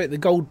try to make the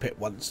gold pit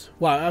once.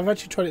 Well, I've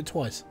actually tried it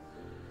twice.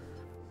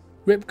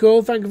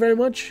 Ripcore, thank you very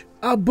much.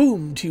 A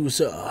boom to you,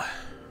 sir.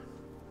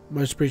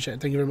 Most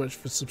appreciated. Thank you very much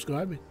for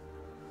subscribing.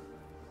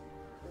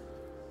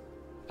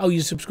 Oh,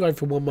 you subscribed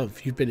for 1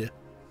 month. You've been here.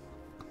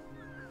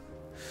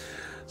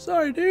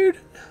 Sorry, dude.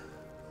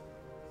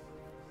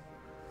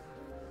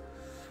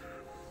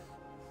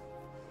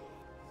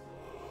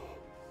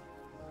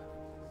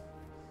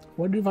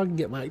 Wonder if I can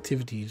get my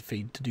activity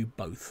feed to do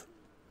both.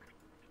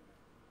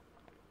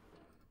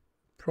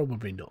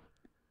 Probably not.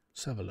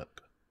 Let's have a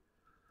look.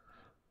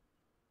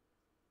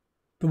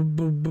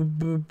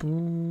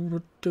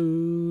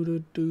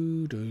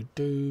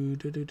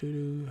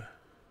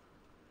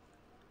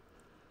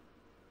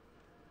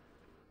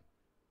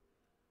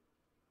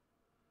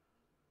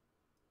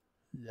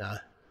 Nah.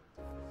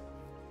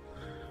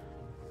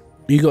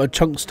 You got a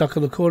chunk stuck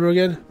on the corner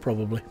again?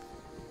 Probably.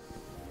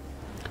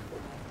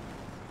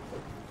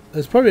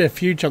 There's probably a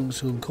few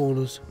chunks on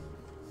corners.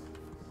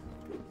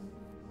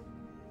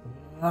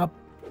 Up.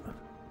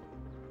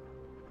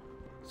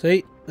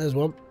 See? There's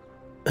one.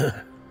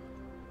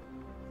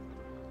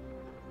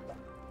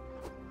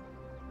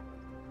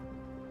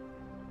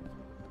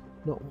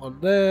 Not one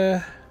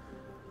there.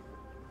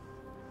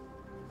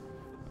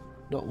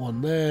 Not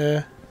one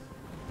there.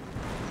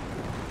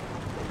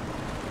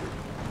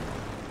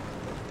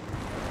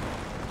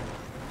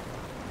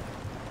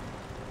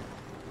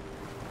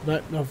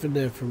 Nope, nothing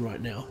there for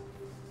right now.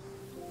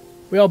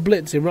 We are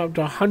blitzing. We're up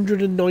to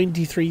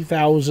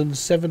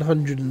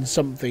 193,700 and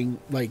something,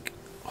 like,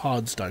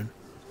 hardstone.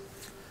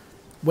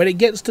 When it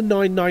gets to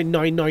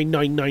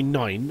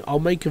 9999999, I'll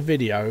make a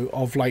video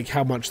of, like,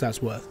 how much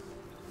that's worth.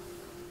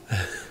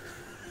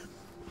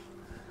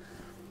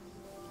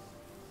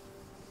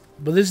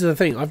 But this is the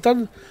thing. I've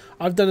done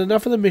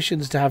enough of the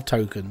missions to have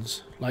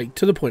tokens. Like,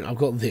 to the point I've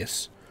got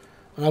this.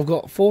 And I've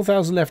got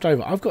 4,000 left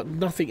over. I've got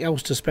nothing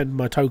else to spend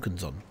my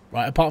tokens on.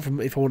 Right, apart from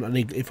if I want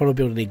to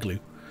build an igloo.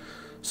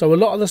 So a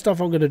lot of the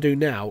stuff I'm going to do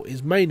now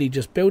is mainly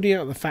just building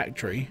out the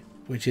factory,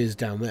 which is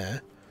down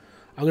there.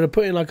 I'm going to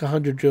put in like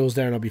 100 drills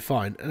there and I'll be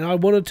fine. And I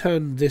want to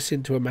turn this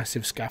into a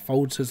massive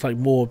scaffold, so it's like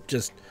more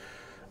just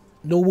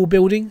normal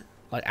building,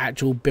 like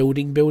actual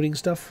building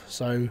stuff.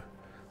 So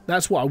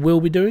That's what I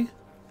will be doing.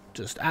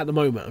 Just at the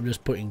moment, I'm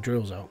just putting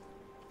drills out.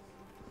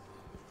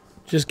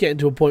 Just getting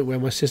to a point where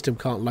my system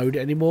can't load it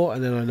anymore,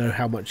 and then I know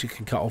how much it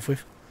can cut off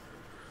with.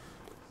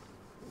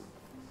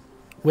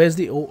 Where's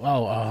the...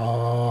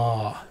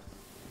 Oh.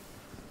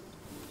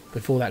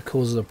 Before that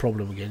causes a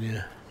problem again,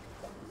 yeah.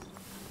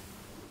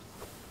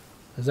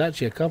 There's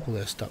actually a couple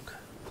there stuck.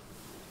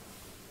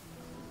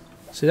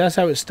 See, that's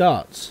how it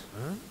starts.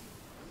 Huh?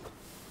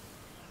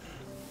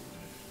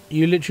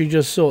 You literally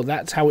just saw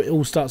that's how it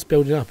all starts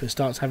building up. It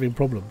starts having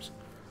problems.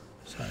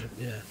 So,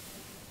 yeah.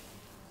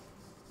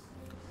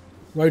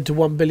 Road to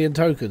 1 billion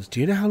tokens. Do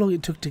you know how long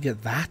it took to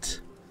get that?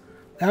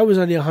 That was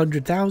only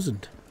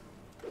 100,000.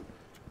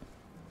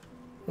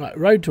 Right,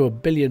 road to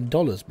 $1 billion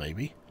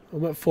maybe.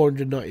 I'm at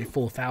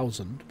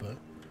 494,000, but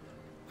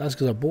that's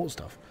because I bought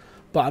stuff.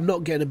 But I'm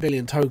not getting 1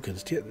 billion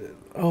tokens.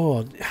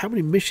 Oh, how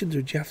many missions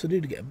would you have to do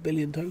to get 1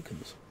 billion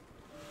tokens?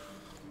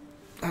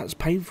 That's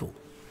painful.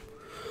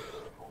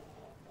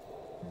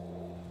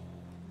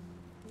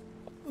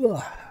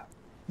 Ugh.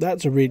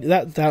 That's a really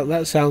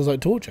that sounds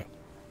like torture.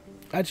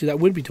 Actually, that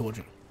would be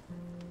torture.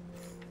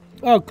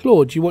 Oh,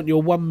 Claude, you want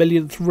your 1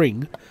 millionth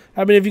ring?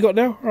 How many have you got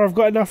now? Oh, I've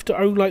got enough to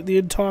own like the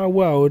entire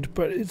world,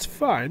 but it's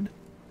fine.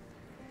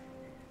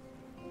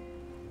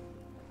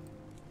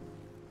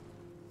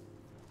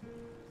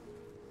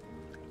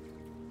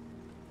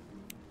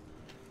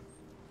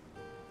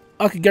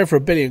 I could go for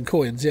 1 billion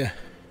coins, yeah.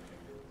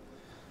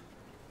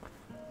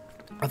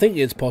 I think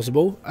it's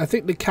possible. I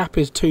think the cap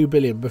is 2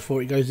 billion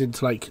before it goes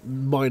into like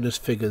minus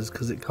figures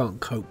because it can't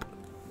cope.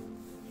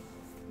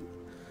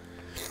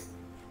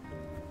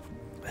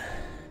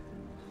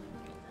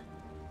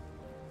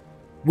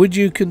 Would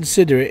you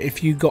consider it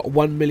if you got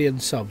 1 million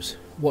subs?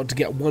 What, to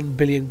get 1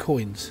 billion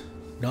coins?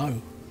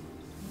 No.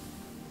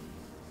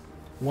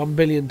 1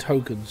 billion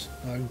tokens?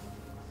 No.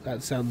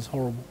 That sounds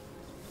horrible.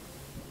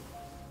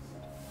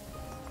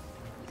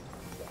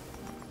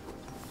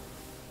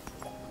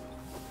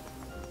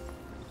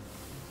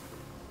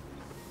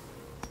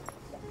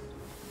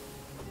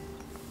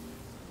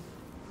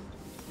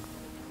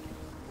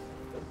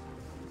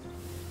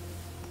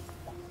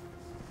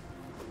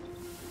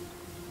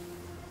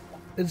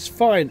 It's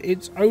fine.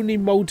 It's only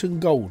molten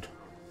gold.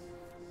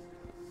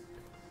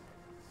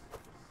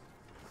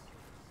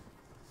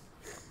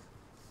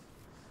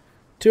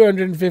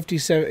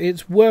 $257.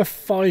 It's worth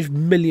 5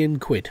 million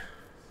quid.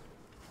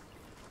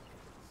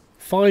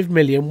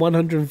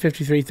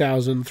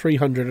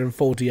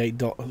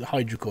 5,153,348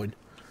 Hydrocoin.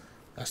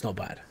 That's not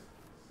bad.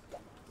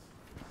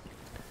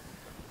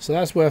 So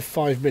that's worth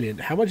 5 million.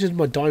 How much is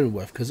my diamond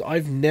worth? Because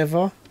I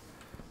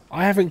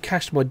haven't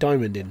cashed my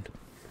diamond in.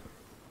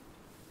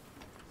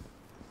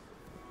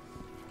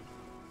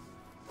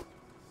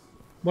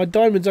 My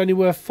diamond's only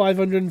worth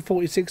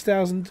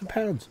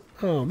 £546,000.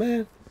 Oh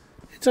man,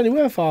 it's only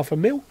worth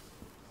 $500,000.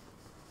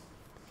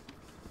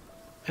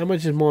 How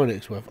much is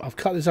Minex worth? I've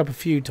cut this up a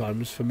few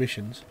times for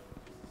missions.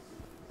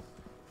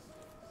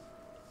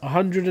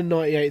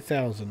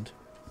 198,000.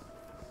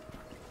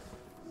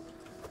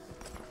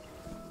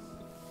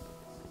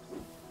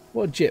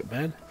 What a jip,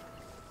 man.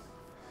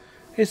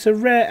 It's a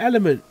rare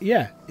element.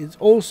 Yeah, it's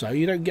also,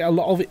 you don't get a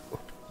lot of it.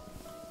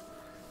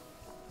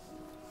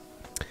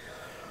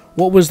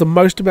 What was the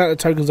most amount of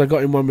tokens I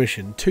got in one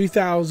mission?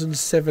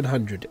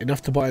 2,700.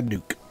 Enough to buy a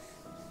nuke.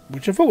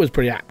 Which I thought was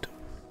pretty apt.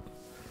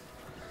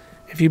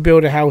 If you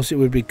build a house, it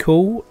would be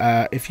cool.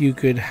 If you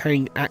could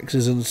hang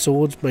axes and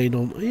swords made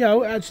on... Yeah,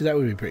 well, actually, that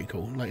would be pretty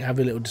cool. Like, have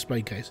a little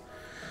display case.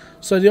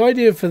 So the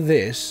idea for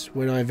this,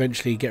 when I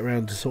eventually get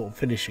around to sort of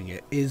finishing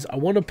it, is I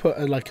want to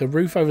put like a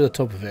roof over the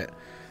top of it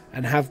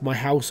and have my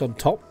house on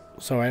top.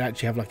 So I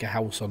actually have like a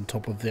house on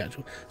top of the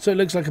actual... So it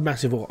looks like a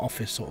massive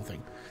office sort of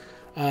thing.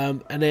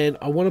 And then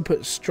I want to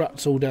put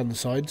struts all down the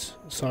sides,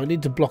 so I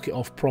need to block it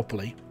off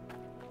properly.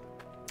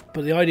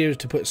 But the idea is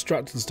to put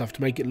struts and stuff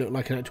to make it look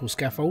like an actual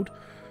scaffold.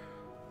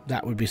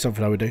 That would be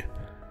something I would do.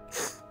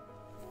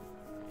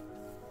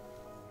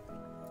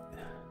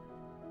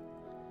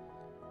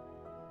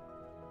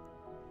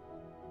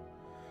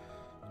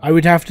 I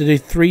would have to do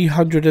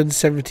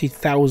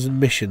 370,000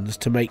 missions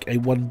to make a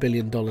 $1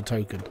 billion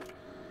token.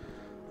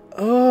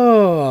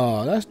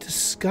 Oh, that's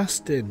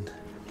disgusting.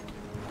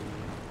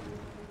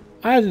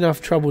 I had enough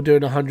trouble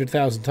doing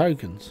 100,000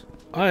 tokens.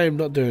 I am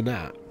not doing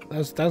that.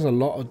 That's a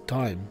lot of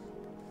time.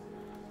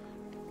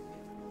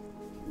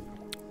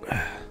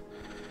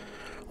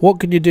 What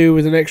can you do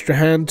with an extra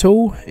hand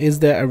tool? Is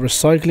there a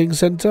recycling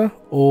center,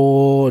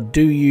 or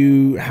do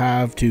you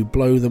have to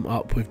blow them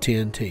up with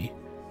TNT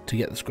to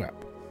get the scrap?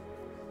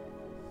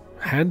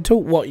 Hand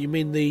tool? What, you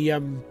mean the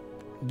hand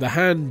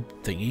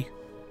thingy?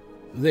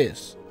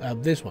 This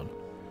one.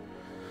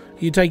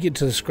 You take it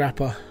to the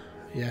scrapper.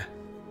 Yeah.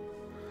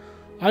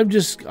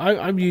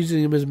 I'm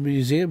using them as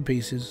museum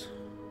pieces.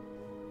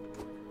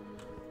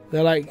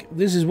 They're like,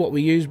 this is what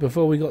we used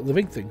before we got the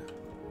big thing.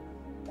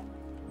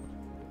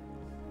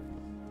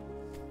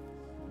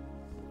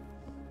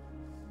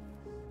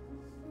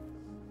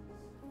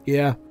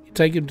 Yeah, you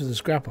take him to the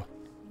scrapper.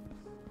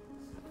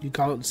 You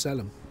can't sell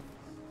them.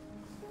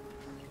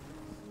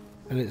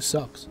 And it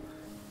sucks.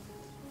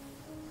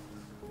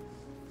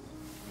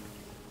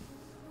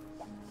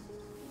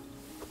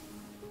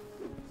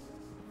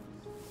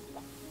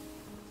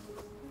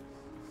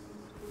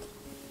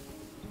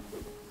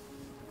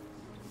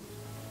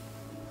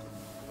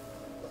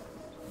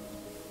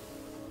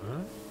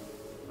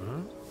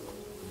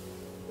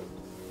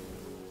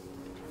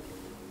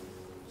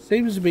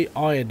 Seems to be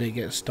iron that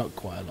gets stuck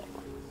quite a lot.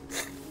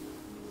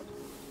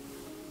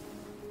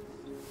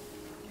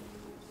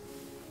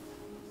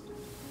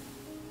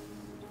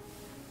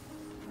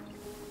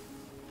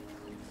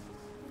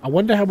 I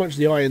wonder how much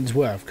the iron's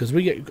worth, because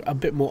we get a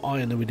bit more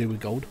iron than we do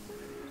with gold.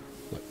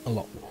 Like, a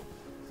lot more.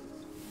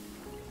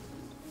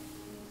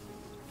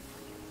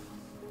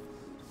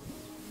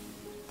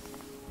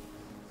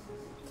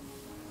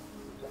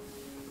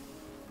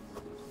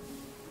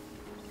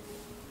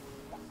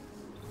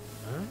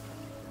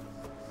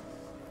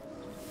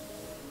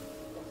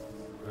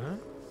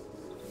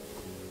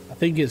 I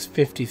think it's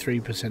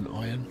 53%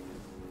 iron.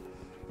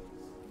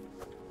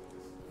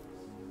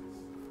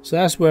 So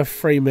that's worth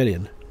 3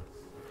 million.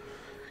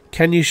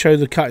 Can you show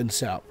the cutting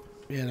setup?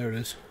 Yeah, there it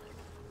is.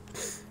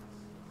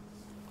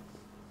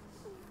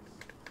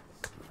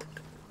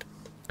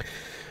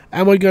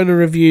 Am I going to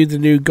review the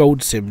new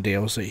Gold Sim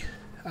DLC?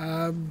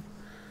 I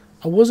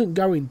wasn't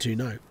going to,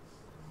 no.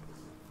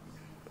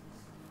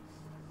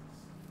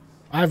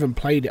 I haven't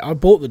played it. I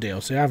bought the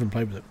DLC, I haven't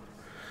played with it.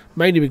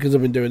 Mainly because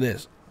I've been doing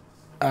this.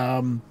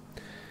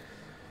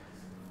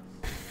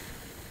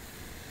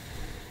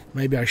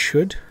 Maybe I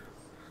should.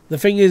 The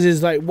thing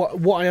is like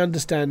what I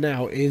understand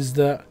now is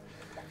that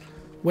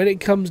when it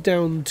comes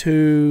down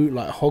to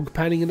like hog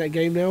panning in that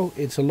game now,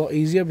 it's a lot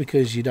easier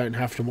because you don't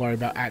have to worry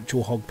about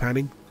actual hog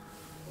panning.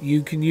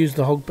 You can use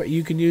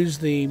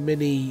the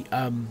mini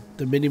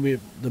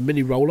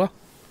roller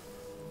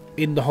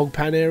in the hog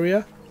pan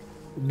area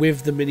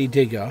with the mini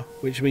digger,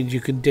 which means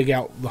you can dig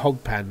out the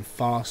hog pan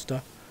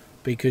faster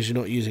because you're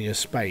not using a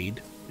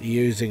spade,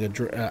 you're using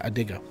a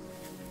digger.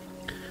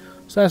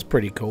 So that's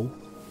pretty cool.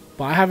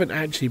 But I haven't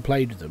actually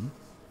played with them.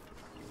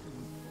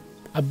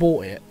 I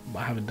bought it, but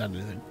I haven't done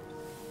anything.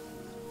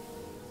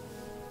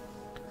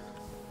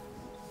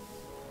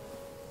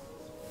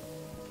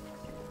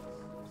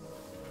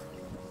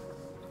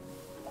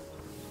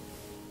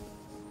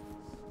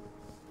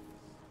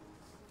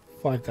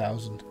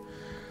 $5,000.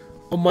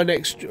 On my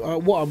next,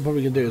 what I'm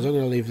probably going to do is I'm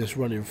going to leave this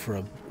running for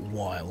a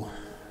while.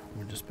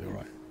 We'll just be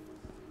alright.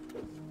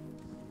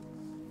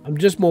 I'm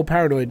just more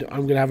paranoid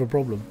I'm going to have a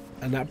problem.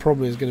 And that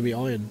problem is going to be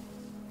iron.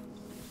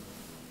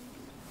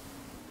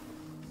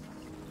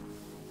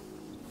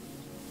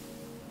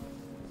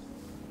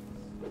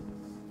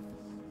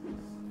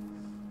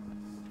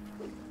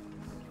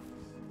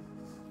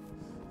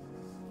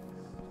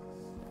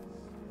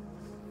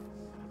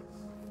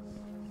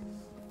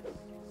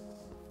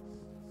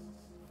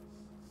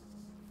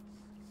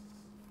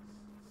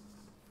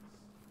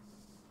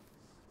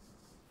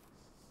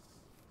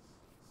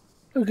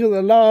 Look at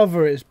the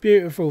lava, it's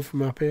beautiful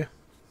from up here.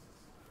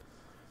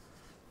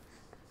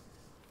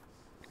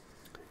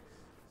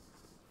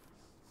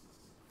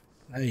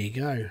 There you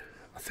go.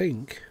 I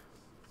think.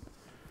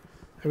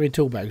 How many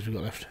tool bags we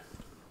got left?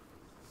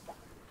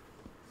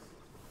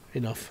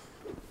 Enough.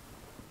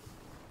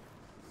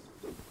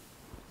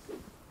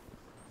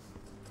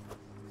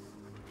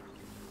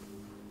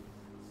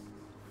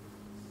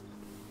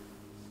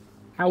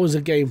 How was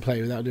the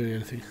gameplay without doing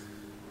anything?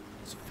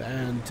 It's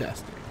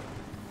fantastic.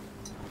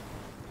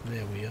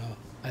 There we are.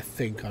 I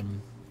think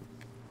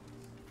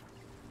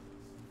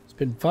it's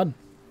been fun.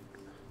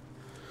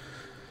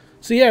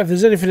 So yeah, if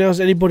there's anything else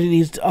anybody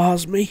needs to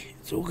ask me,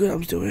 it's all good,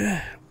 I'm still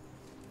here.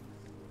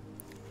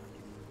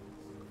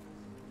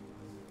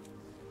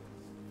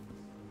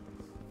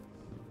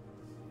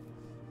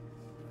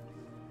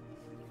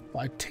 But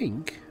I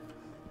think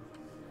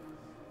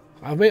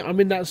I'm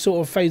in that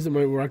sort of phase at the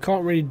moment where I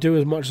can't really do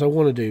as much as I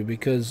want to do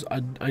because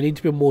I need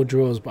to build more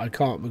drawers, but I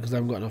can't because I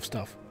haven't got enough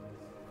stuff.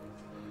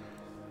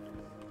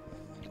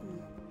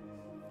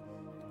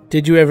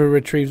 Did you ever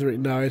retrieve the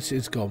ring? No,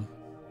 it's gone.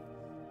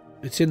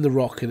 It's in the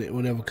rock and it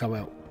will never come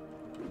out.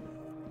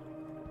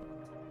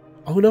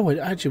 Oh no,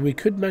 actually we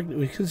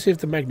could see if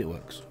the magnet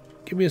works.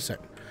 Give me a sec.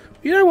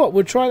 You know what?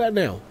 We'll try that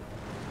now.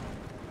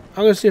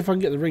 I'm going to see if I can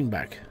get the ring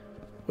back.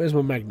 Where's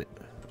my magnet?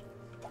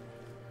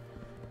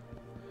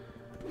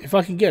 If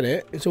I can get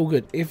it, it's all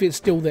good. If it's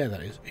still there,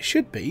 that is. It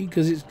should be,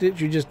 because it's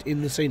literally just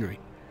in the scenery.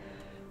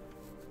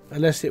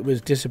 Unless it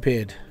was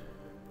disappeared.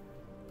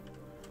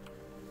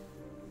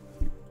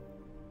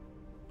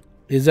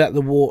 Is that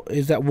the water?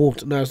 Is that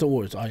water? No, it's not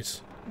water, it's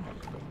ice.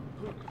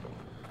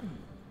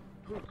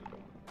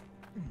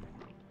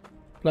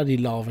 Bloody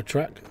lava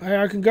track. Hey,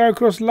 I can go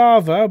across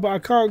lava, but I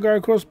can't go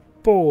across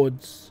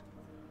boards.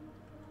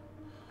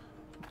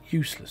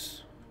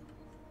 Useless.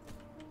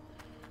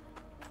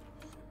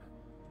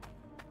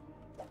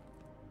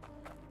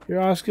 You're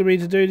asking me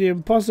to do the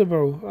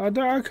impossible.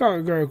 I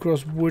can't go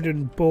across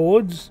wooden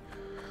boards.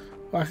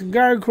 I can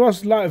go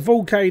across like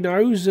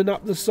volcanoes and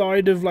up the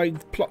side of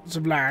like plots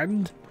of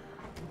land.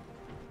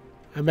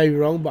 I may be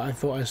wrong, but I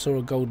thought I saw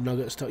a gold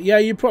nugget stock. Yeah,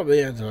 you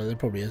probably... I don't know, there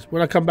probably is.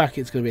 When I come back,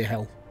 it's going to be a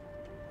hell.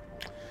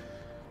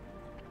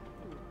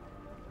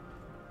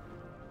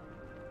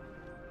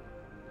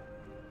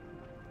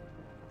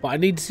 But I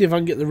need to see if I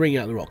can get the ring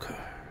out of the rock.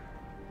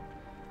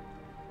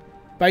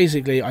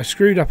 Basically, I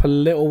screwed up a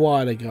little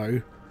while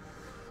ago.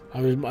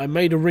 I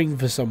made a ring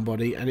for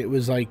somebody, and it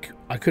was like...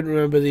 I couldn't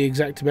remember the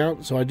exact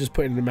amount, so I just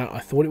put in the amount I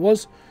thought it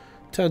was.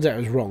 Turns out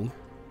it was wrong.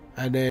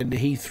 And then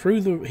he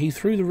threw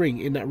the ring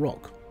in that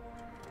rock.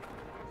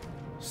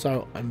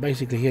 So I'm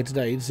basically here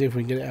today to see if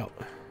we can get it out.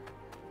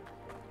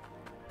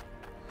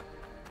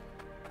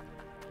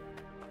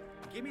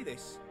 Give me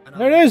this. And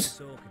There it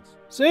is.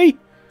 See?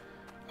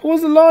 I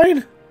wasn't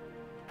lying.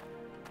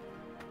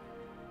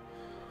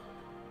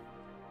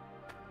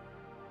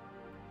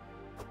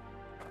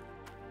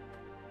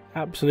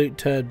 Absolute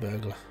turd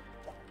burglar.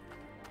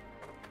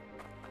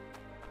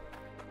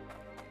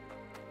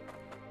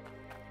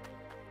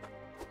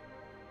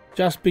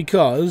 Just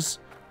because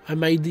I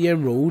made the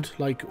emerald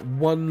like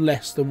one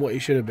less than what it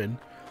should have been,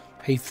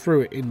 he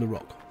threw it in the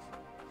rock.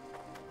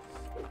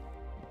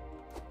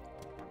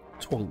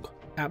 Twonk.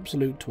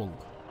 Absolute twonk.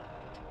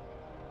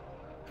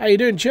 How you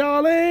doing,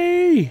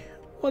 Charlie?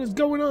 What is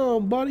going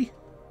on, buddy?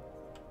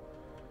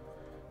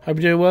 Hope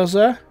you're doing well,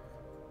 sir.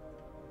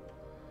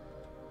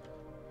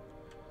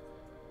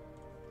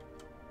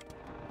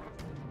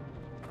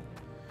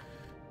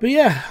 But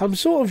yeah, I'm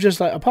sort of just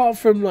like, apart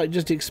from like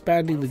just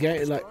expanding the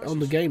game, like on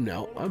the game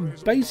now, I'm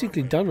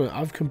basically done with it.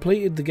 I've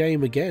completed the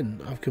game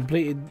again. I've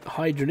completed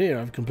Hydroneer.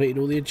 I've completed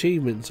all the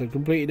achievements. I've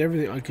completed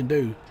everything I can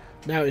do.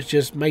 Now it's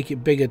just make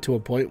it bigger to a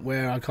point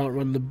where I can't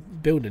run the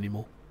build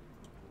anymore.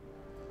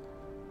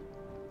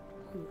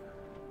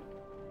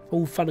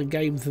 All fun and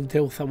games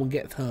until someone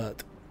gets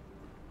hurt.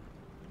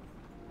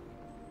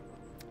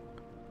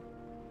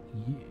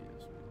 Yeah.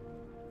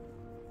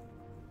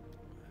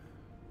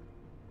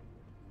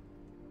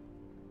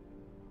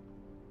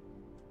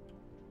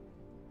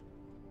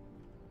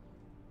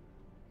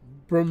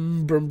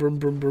 Brum, brum, brum,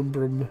 brum, brum,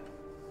 brum.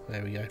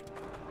 There we go.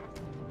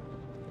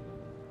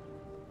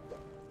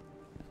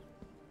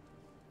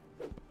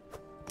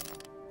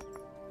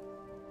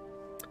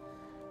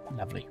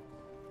 Lovely.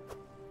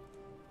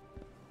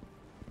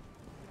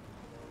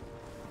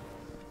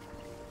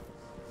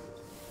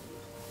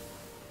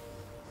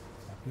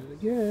 Happen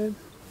again.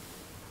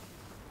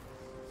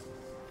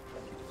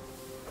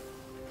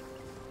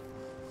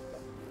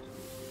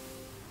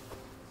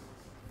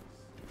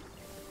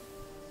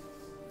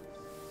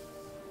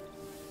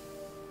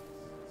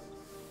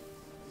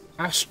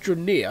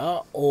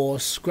 Hydroneer or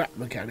scrap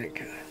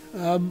mechanic.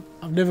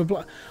 I've never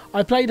played.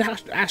 I played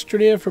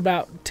Hydroneer for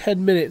about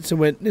 10 minutes and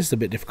went, this is a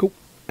bit difficult.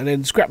 And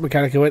then scrap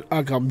mechanic, I went,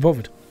 I can't be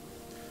bothered.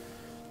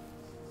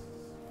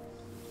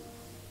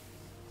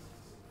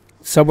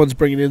 Someone's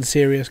bringing in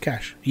serious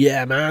cash.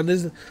 Yeah, man,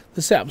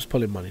 the setup's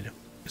pulling money now.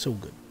 It's all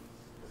good.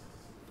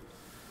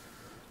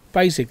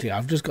 Basically,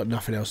 I've just got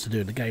nothing else to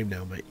do in the game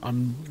now, mate.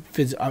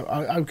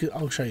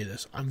 I'll show you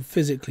this. I'm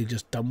physically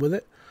just done with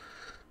it.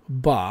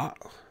 But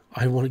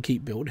I want to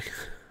keep building.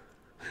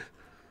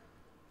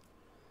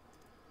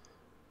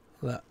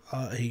 Here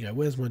you go.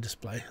 Where's my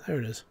display? There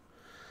it is.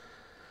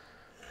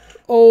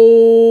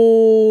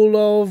 All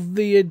of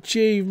the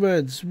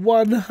achievements.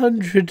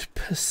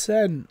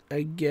 100%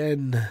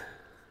 again.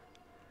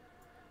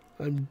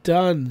 I'm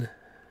done.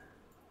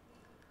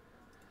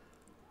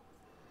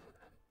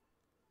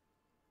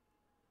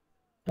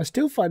 I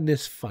still find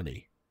this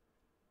funny.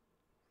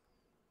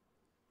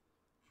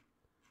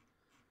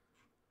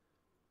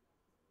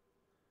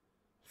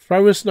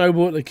 Throw a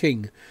snowball at the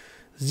king.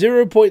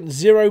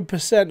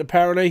 0.0%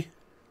 apparently.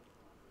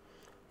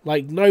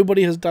 Like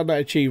nobody has done that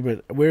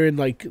achievement. We're in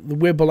like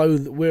we're below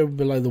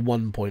the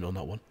 1 point on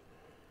that one.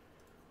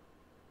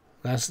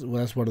 That's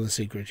one of the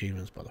secret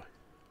achievements, by the way.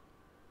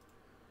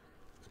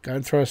 Go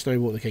and throw a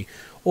snowball at the king.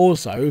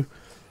 Also,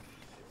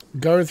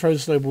 go and throw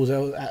snowballs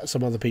at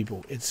some other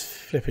people. It's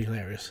flipping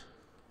hilarious.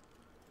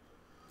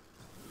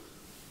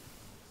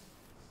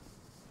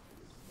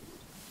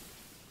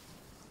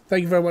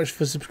 Thank you very much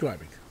for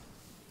subscribing.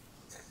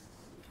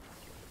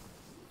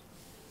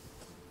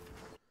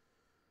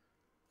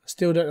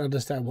 Still don't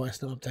understand why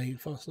it's not updating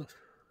fast enough.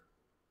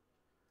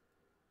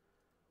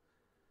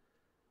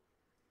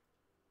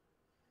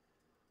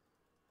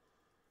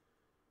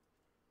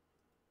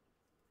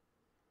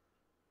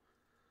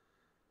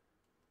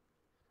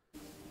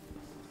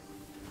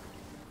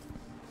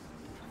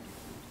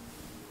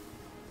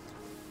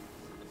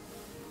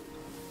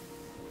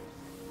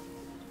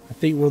 I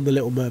think we're on the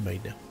Little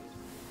Mermaid now.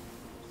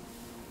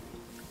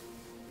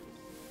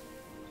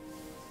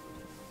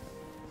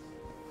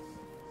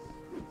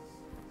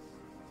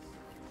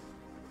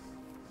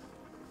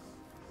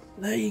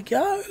 There you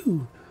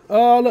go.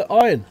 Oh, look,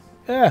 iron.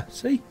 Yeah,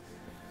 see?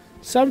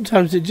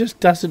 Sometimes it just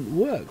doesn't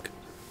work.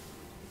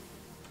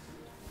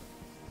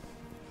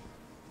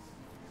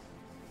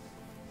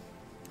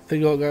 I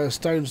think I'll go a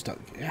stone stuck.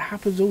 It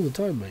happens all the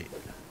time, mate.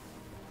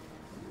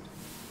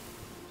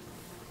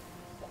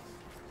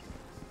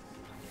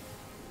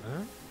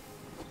 Huh?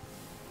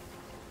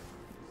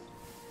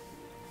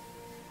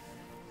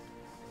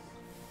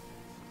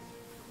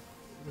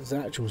 There's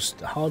actual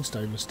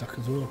hardstone stuck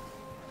as well.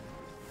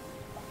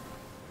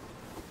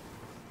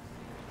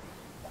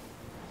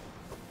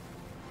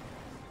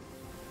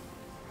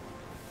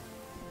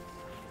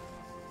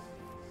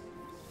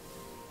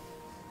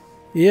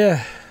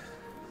 Yeah.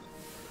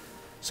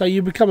 So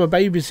you become a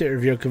babysitter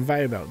of your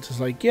conveyor belts. It's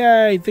like,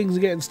 yay, things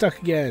are getting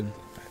stuck again.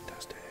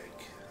 Fantastic.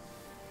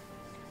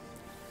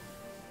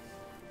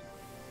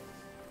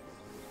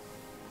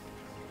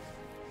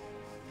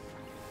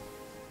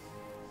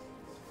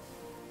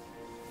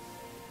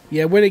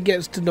 Yeah, when it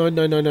gets to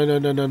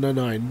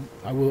 9999999,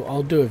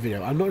 I'll do a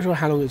video. I'm not sure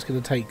how long it's going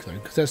to take though,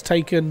 because that's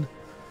taken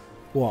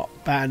what,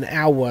 about an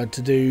hour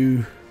to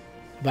do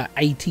about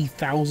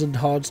 80,000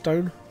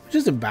 hardstone, which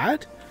isn't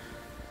bad.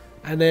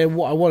 And then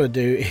what I want to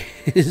do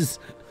is,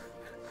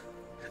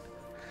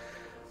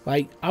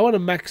 like, I want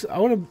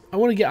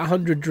to get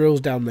 100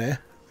 drills down there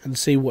and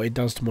see what it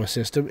does to my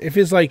system. If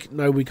it's like,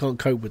 no, we can't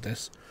cope with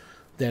this,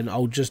 then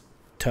I'll just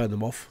turn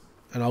them off,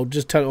 and I'll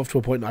just turn it off to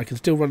a point that I can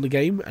still run the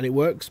game and it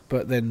works.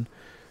 But then,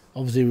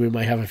 obviously, we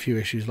may have a few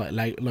issues like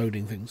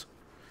loading things.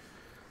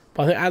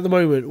 But I think at the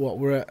moment, what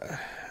we're at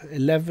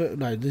 11.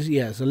 No,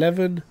 it's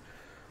 11,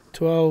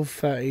 12,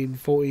 13,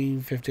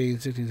 14, 15,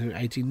 16, 17,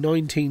 18,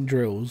 19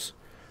 drills.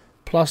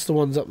 Plus the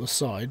ones up the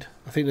side.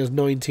 I think there's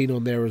 19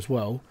 on there as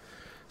well.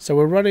 So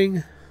we're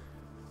running...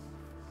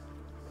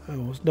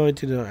 Oh, it's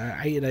 19.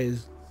 8 and 8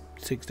 is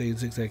 16.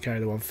 16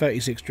 carried the one.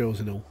 36 drills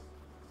in all.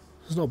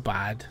 It's not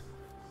bad.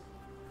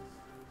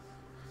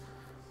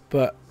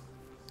 But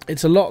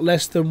it's a lot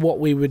less than what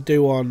we would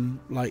do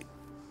on, like,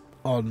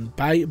 on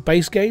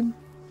base game.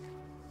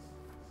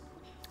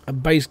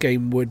 And base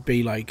game would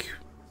be like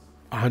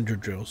 100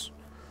 drills.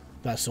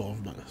 That sort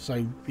of matter.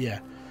 So,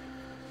 yeah.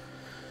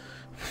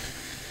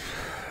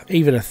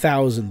 Even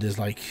 1,000 is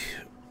like,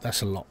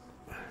 that's a lot.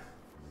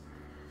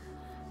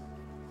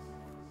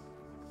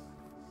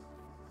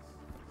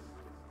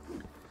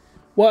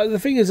 Well, the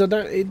thing is,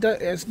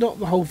 it's not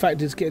the whole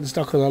fact it's getting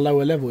stuck on a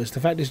lower level. It's the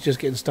fact it's just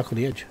getting stuck on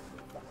the edge.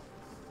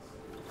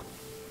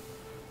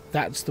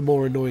 That's the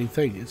more annoying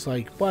thing. It's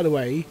like, by the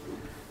way,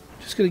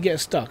 just going to get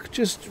stuck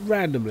just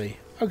randomly.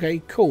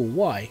 Okay, cool.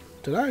 Why?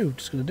 Don't know.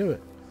 Just going to do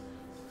it.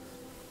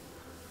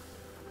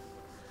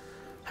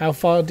 How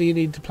far do you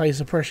need to place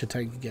a pressure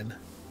tank again?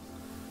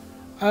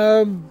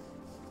 I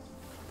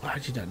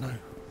actually don't know.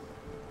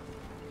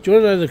 Do you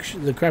want to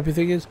know the crappy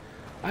thing is?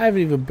 I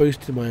haven't even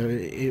boosted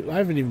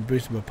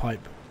my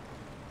pipe.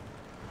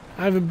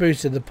 I haven't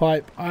boosted the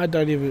pipe. I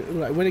don't even,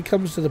 like, when it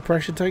comes to the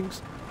pressure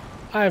tanks,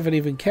 I haven't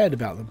even cared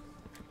about them,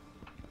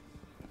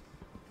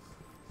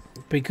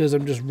 because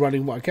I'm just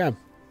running what I can,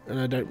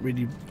 and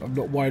I'm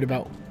not worried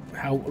about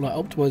how, like,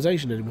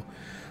 optimization anymore.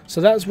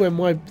 So that's where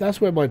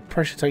my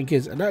pressure tank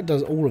is, and that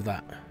does all of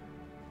that.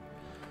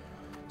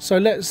 So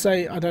let's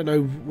say, I don't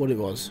know what it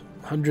was,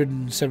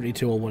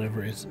 172 or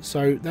whatever it is.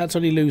 So that's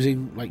only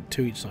losing like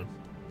 2 each time.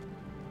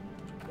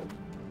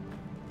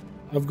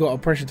 I've got a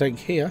pressure tank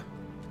here,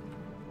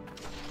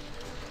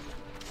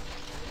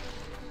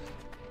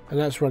 and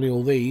that's running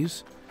all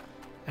these.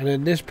 And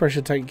then this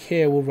pressure tank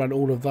here will run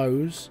all of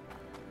those.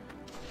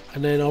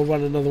 And then I'll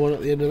run another one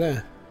at the end of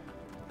there.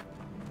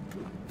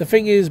 The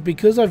thing is,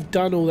 because I've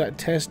done all that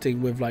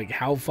testing with, like,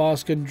 how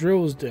fast can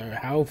drills do,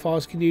 how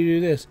fast can you do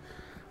this,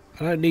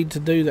 I don't need to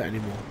do that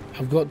anymore.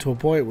 I've got to a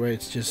point where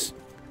it's just,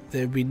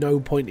 there'd be no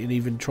point in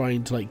even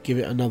trying to, like, give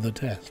it another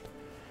test.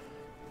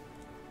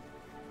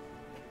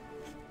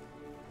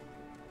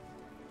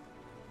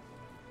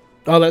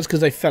 Oh, that's because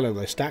they fell and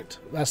they stacked.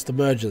 That's the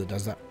merger that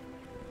does that.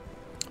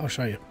 I'll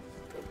show you.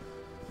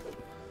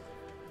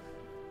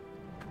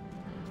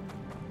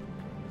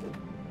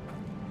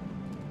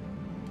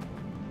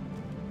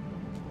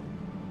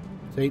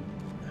 See?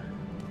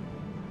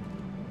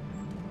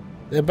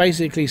 They're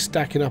basically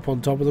stacking up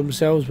on top of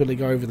themselves when they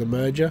go over the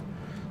merger.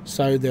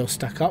 So they'll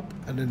stack up,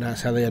 and then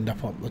that's how they end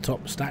up the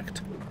top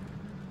stacked.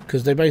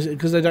 Because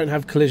they don't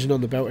have collision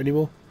on the belt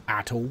anymore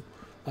at all.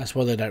 That's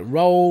why they don't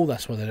roll.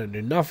 That's why they don't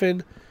do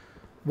nothing.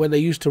 When they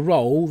used to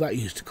roll, that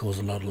used to cause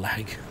a lot of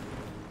lag.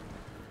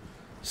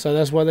 So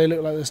that's why they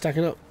look like they're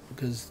stacking up,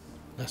 because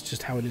that's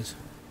just how it is.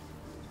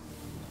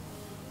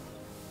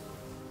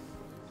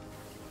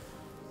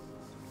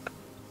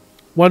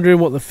 Wondering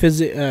what the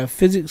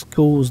physics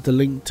calls the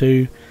link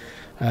to,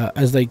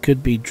 as they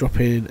could be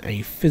dropping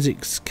a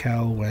physics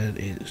cal when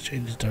it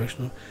changes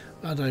direction.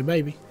 I don't know,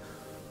 maybe.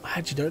 I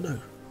actually don't know.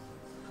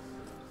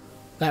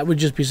 That would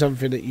just be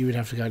something that you would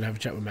have to go and have a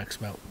chat with Max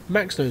about.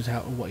 Max knows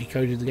what he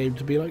coded the game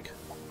to be like.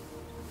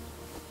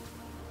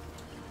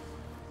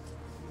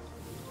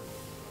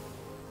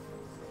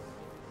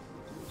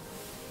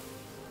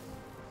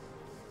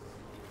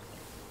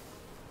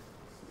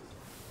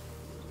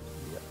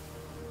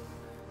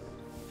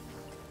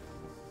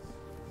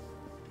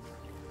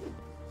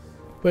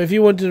 But if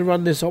you wanted to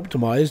run this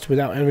optimized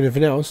without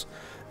anything else,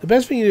 the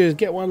best thing you do is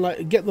get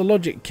the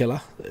logic killer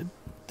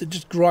that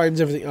just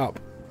grinds everything up,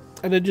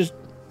 and then just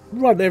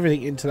run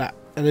everything into that,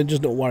 and then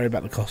just not worry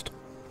about the cost.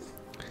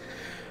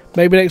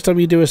 Maybe next time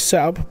you do a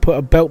setup, put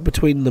a belt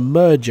between the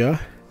merger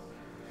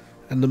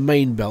and the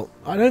main belt.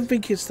 I don't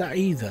think it's that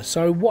either.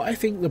 So what I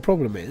think the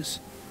problem is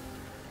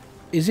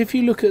if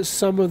you look at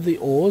some of the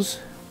ores,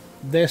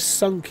 they're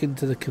sunk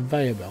into the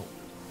conveyor belt.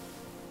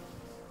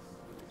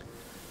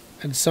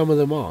 And some of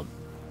them aren't.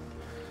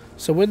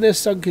 So when they're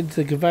sunk into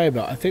the conveyor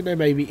belt, I think they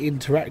may be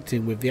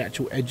interacting with the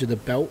actual edge of the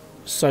belt.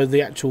 So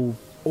the actual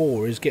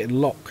ore is getting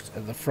locked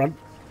at the front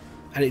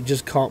and it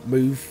just can't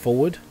move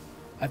forward.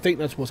 I think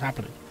that's what's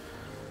happening.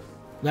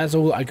 That's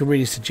all I can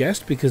really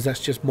suggest because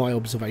that's just my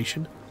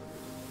observation.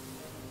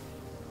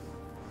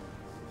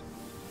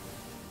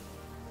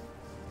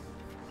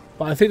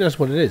 But I think that's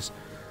what it is.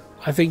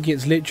 I think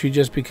it's literally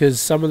just because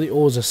some of the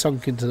ores are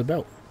sunk into the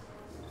belt.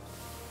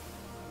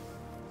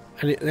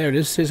 And there it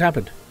is. It's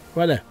happened.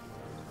 Right there.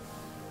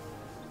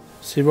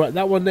 See, right,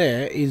 that one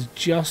there is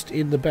just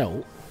in the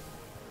belt.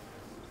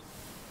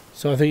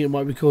 So I think it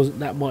might be because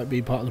that might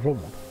be part of the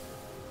problem.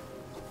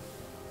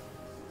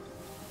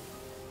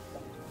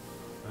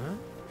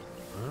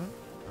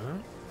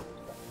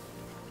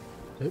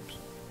 Oops.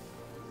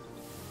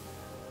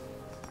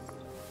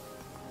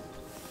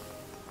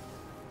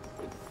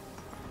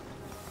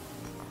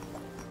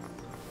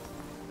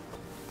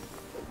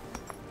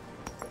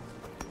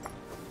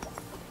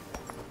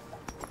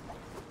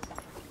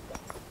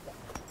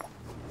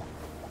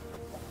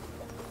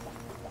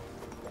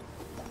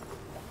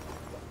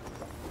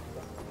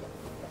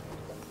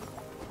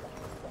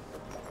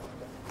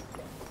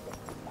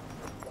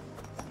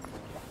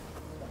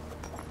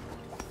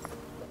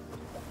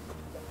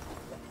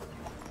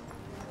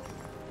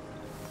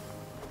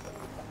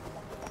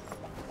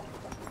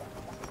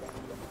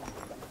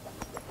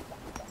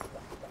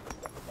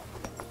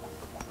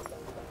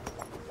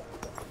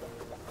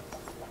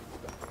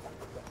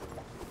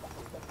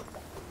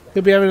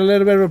 Could be having a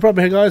little bit of a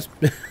problem here, guys.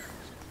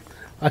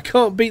 I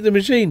can't beat the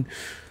machine.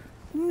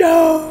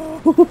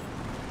 No!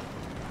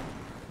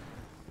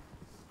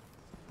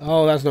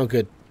 Oh, that's not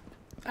good.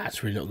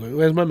 That's really not good.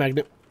 Where's my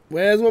magnet?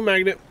 Where's my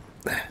magnet?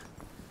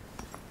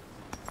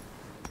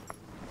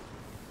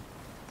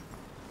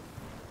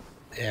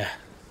 Yeah.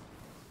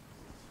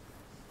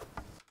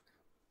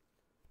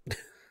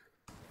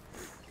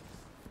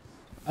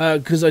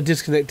 Because I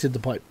disconnected the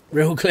pipe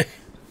real quick.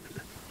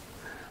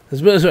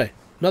 Let's put it this way.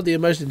 Not the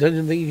most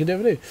intelligent thing you can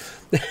ever do.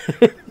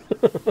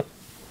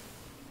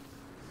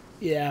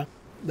 Yeah,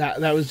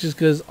 that was just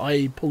because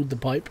I pulled the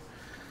pipe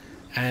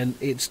and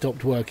it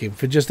stopped working.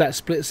 For just that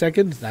split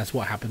second, that's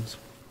what happens.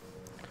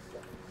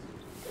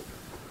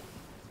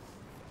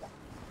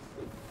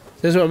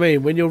 That's what I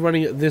mean. When you're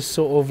running at this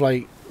sort of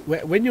like...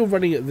 When you're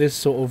running at this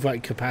sort of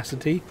like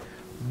capacity,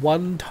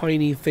 one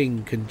tiny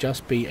thing can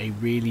just be a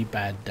really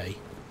bad day.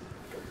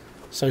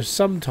 So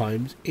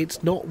sometimes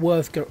it's not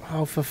worth going...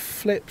 Oh, for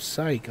flip's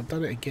sake, I've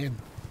done it again.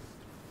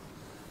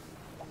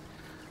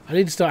 I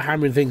need to start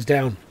hammering things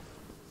down.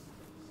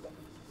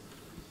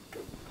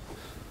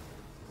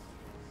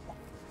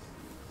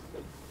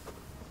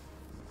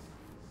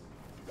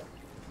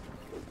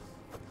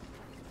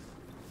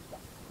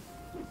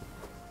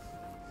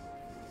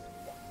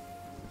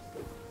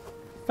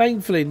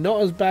 Thankfully,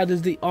 not as bad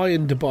as the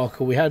iron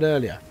debacle we had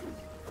earlier.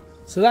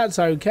 So that's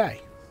okay.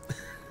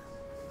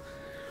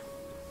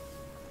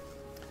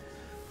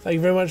 Thank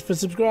you very much for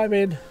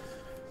subscribing.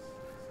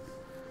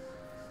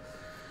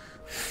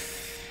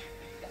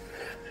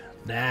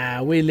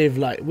 Nah, we live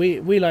like we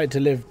like to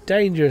live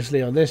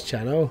dangerously on this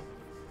channel.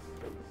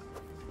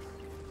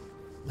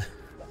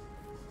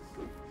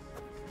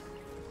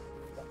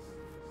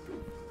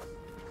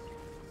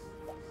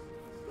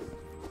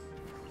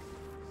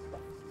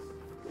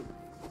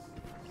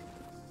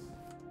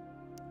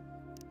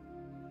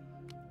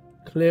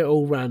 Clear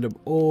all random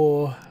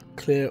ore.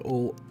 Clear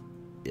all.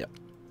 Yep.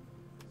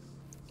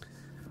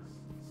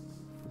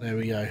 There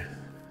we go.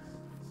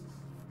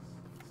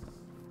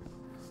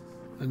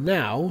 And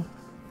now...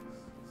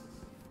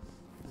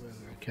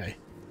 Okay.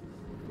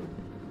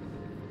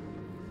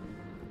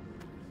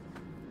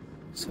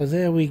 So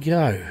there we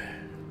go.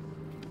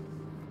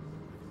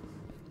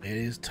 It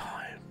is time.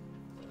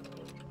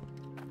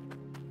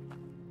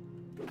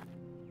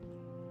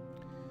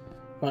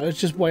 Right,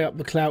 let's just weigh up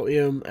the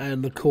Cloutium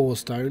and the core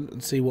stone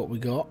and see what we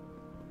got.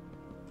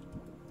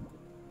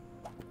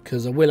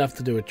 Because I will have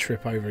to do a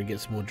trip over and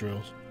get some more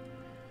drills.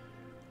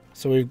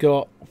 So we've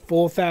got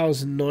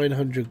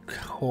 4,900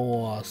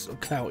 cores of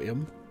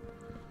Cloutium.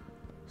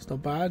 It's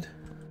not bad.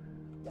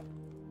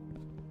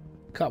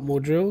 Couple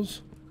more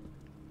drills.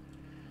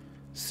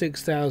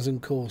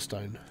 6,000 core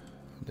stone.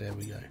 There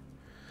we go.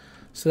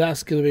 So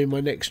that's going to be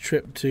my next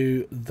trip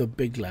to the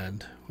big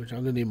land, which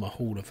I'm going to need my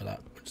hauler for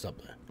that, which is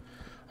up there.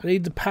 I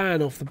need the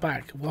pan off the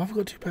back. Well, I've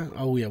got 2 pans.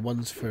 Oh yeah,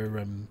 one's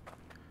for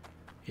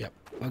yep,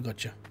 I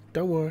got you.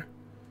 Don't worry.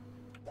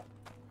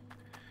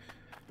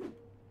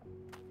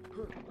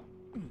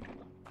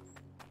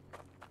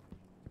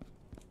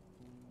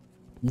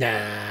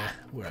 Nah,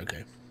 we're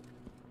okay.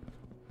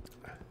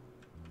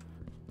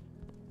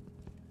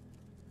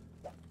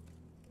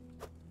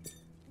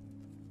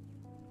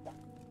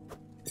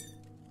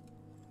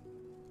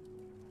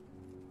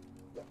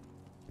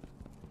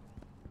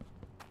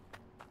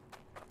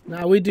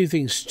 Now, we do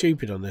things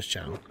stupid on this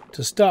channel.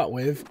 To start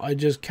with, I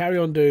just carry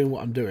on doing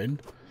what I'm doing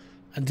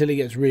until it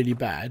gets really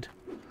bad.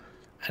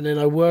 And then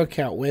I work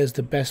out where's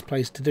the best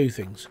place to do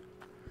things.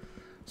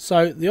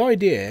 So, the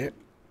idea,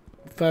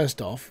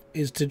 first off,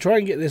 is to try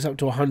and get this up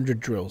to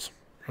 100 drills,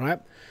 right?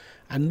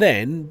 And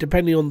then,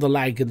 depending on the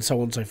lag and so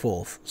on and so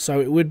forth.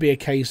 So, it would be a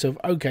case of,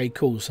 okay,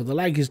 cool, so the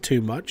lag is too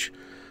much.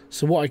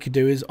 So, what I could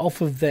do is, off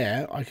of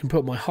there, I can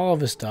put my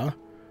harvester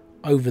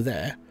over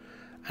there.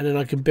 And then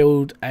I can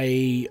build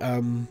a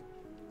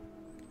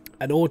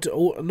not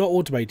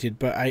automated,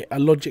 but a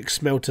logic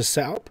smelter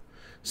setup,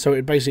 so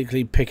it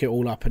basically pick it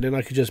all up, and then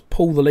I could just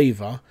pull the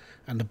lever,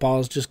 and the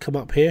bars just come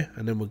up here,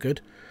 and then we're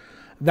good.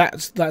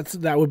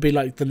 That would be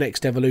like the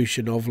next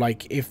evolution of,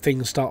 like, if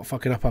things start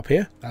fucking up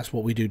here, that's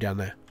what we do down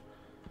there.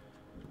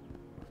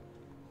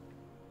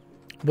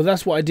 But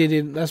that's what I did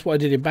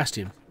in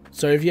Bastion.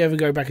 So if you ever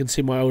go back and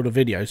see my older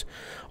videos,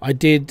 I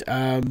did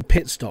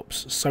pit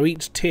stops. So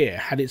each tier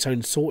had its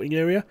own sorting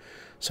area.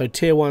 So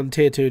tier 1,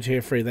 tier 2, tier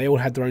 3, they all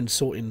had their own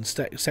sorting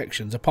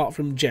sections, apart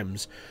from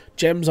gems.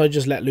 Gems I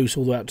just let loose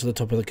all the way up to the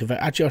top of the conveyor.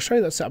 Actually, I'll show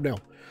you that setup now.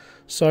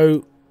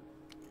 So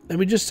let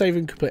me just save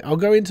and complete. I'll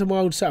go into my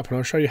old setup and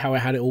I'll show you how I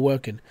had it all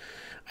working.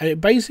 And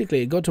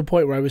it got to a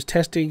point where I was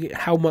testing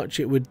how much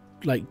it would,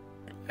 like,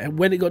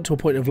 when it got to a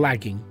point of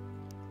lagging,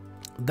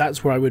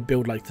 that's where I would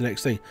build, like, the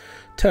next thing.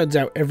 Turns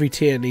out every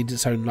tier needs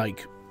its own,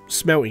 like,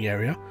 smelting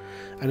area,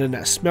 and then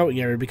that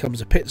smelting area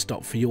becomes a pit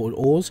stop for your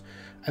ores,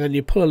 and then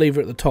you pull a lever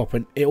at the top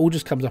and it all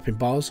just comes up in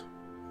bars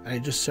and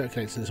it just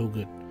circulates and it's all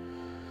good.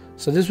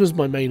 So this was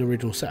my main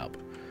original setup.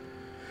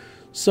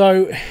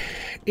 So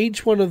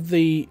each one of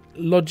the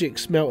logic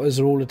smelters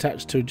are all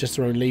attached to just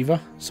their own lever,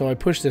 so I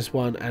push this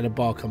one and a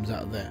bar comes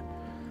out of there.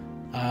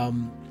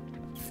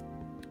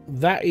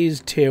 That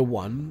is tier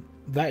 1,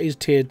 that is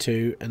tier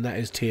 2, and that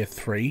is tier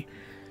 3.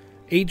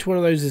 Each one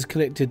of those is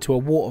connected to a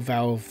water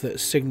valve that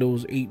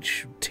signals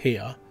each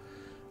tier.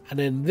 And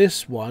then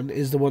this one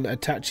is the one that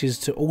attaches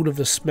to all of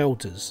the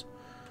smelters.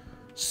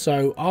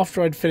 So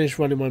after I'd finished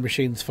running my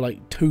machines for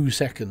like 2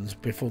 seconds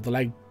before the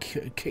lag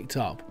kicked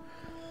up,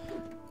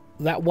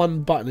 that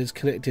one button is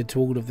connected to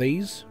all of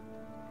these.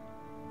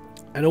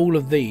 And all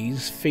of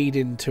these feed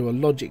into a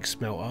logic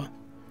smelter,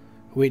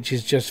 which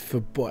is just for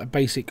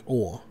basic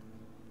ore.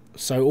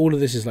 So all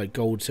of this is like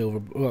gold,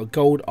 silver, well,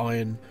 gold,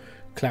 iron,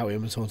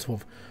 cloutium, and so on and so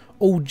forth.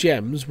 All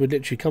gems would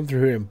literally come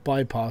through here and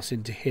bypass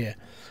into here.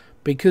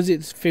 Because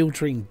it's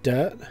filtering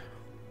dirt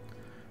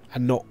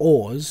and not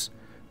ores,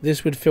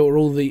 this would filter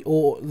all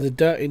the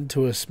dirt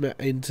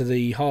into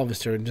the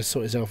harvester and just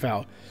sort itself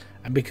out.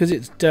 And because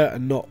it's dirt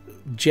and not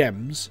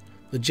gems,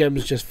 the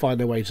gems just find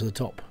their way to the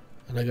top,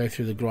 and they go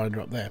through the grinder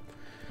up there.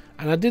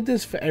 And I did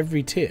this for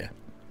every tier.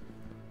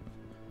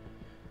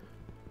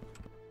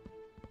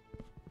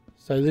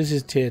 So this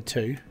is tier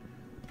 2.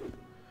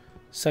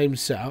 Same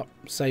setup,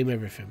 same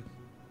everything.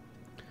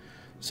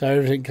 So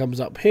everything comes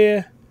up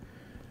here.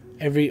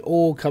 Every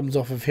ore comes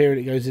off of here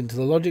and it goes into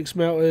the logic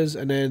smelters,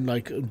 and then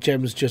like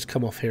gems just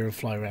come off here and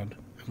fly around,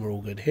 and we're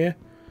all good here.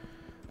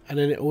 And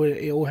then it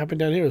all happened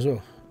down here as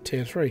well.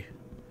 Tier 3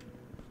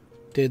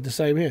 did the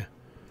same here.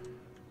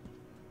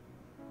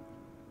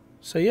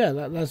 So yeah,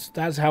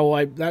 that's how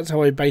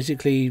I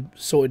basically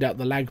sorted out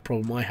the lag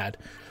problem I had.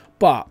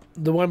 But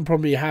the one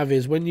problem you have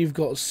is when you've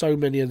got so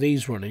many of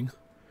these running,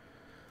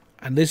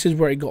 and this is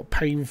where it got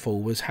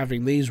painful, was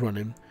having these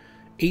running.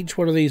 Each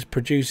one of these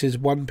produces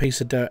one piece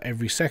of dirt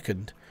every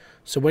second.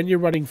 So when you're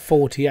running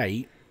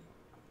 48,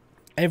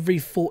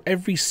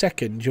 every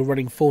second you're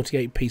running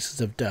 48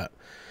 pieces of dirt.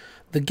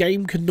 The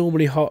game can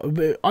normally...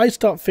 I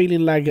start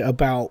feeling lag at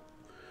about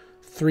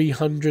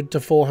 300 to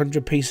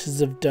 400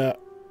 pieces of dirt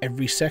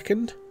every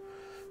second.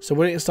 So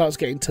when it starts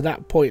getting to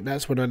that point,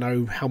 that's when I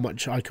know how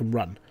much I can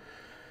run.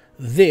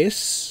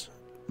 This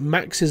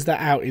maxes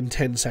that out in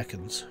 10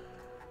 seconds.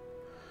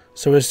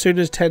 So as soon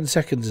as 10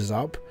 seconds is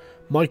up,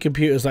 my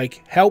computer's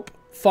like, help,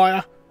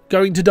 fire,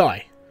 going to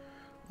die.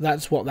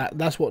 That's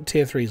what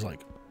tier 3 is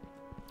like.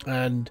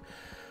 And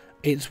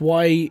it's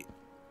why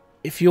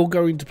if you're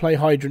going to play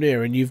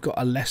Hydroneer and you've got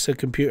a lesser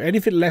computer,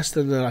 anything less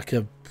than like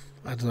a,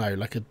 I don't know,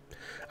 like a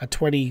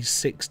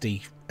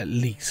 2060 at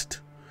least.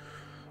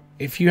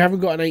 If you haven't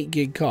got an 8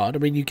 gig card, I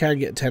mean, you can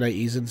get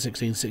 1080s and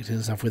 1660s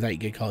and stuff with 8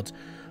 gig cards.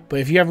 But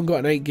if you haven't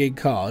got an 8 gig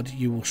card,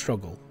 you will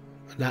struggle.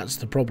 And that's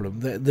the problem.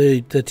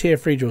 The tier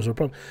 3 drills are a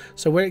problem.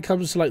 So when it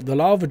comes to like the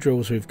lava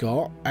drills we've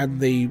got and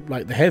the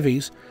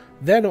heavies,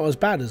 they're not as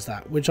bad as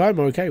that, which I'm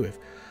okay with.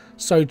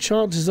 So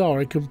chances are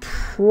I can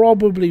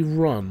probably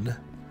run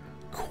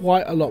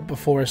quite a lot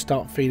before I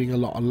start feeling a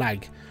lot of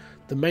lag.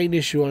 The main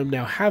issue I'm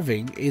now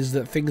having is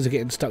that things are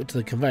getting stuck to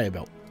the conveyor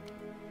belt.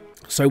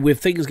 So with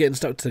things getting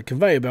stuck to the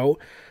conveyor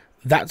belt,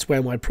 that's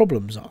where my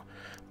problems are.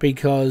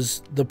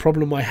 Because the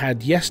problem I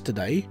had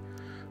yesterday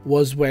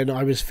was when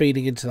I was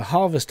feeding into the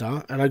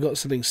harvester and I got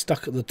something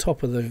stuck at the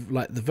top of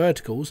the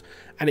verticals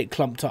and it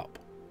clumped up.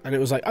 And it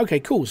was like, okay,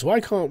 cool, so I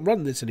can't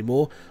run this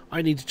anymore.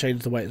 I need to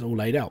change the way it's all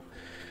laid out.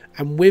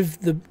 And with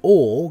the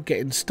ore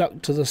getting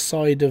stuck to the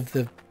side of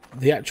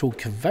the actual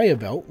conveyor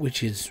belt,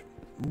 which is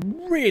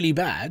really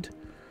bad,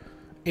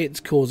 it's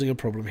causing a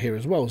problem here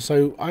as well.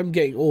 So I'm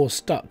getting ore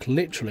stuck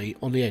literally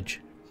on the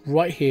edge,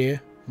 right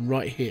here,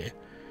 right here,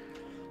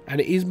 and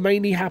it is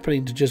mainly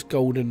happening to just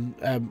gold and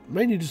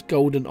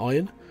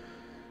iron,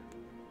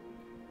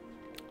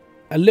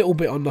 a little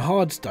bit on the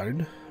hard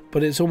stone,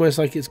 but it's almost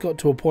like it's got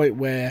to a point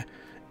where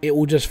it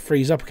will just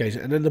freeze up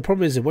occasionally. And then the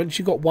problem is that once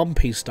you've got one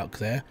piece stuck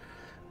there,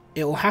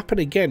 it'll happen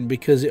again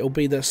because it'll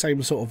be the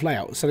same sort of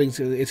layout. So it's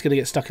going to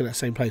get stuck in that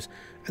same place,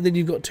 and then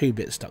you've got 2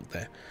 bits stuck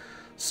there.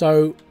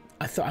 So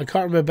I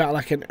can't remember, about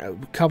like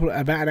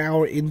about an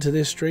hour into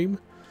this stream,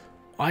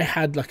 I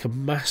had like a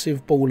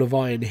massive ball of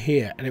iron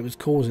here, and it was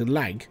causing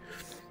lag,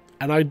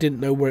 and I didn't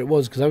know where it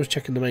was because I was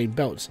checking the main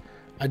belts.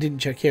 I didn't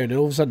check here, and then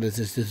all of a sudden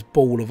there's this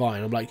ball of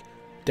iron. I'm like,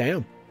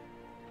 damn,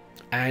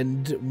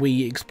 and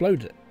we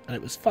exploded it, and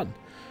it was fun.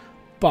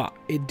 But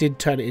it did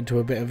turn it into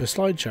a bit of a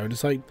slideshow, and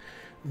it's like,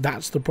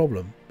 that's the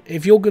problem.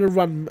 If you're gonna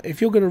run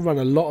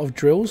a lot of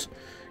drills,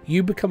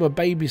 you become a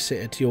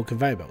babysitter to your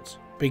conveyor belts,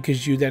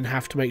 because you then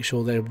have to make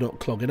sure they're not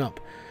clogging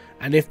up.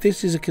 And if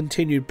this is a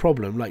continued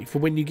problem, like for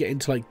when you get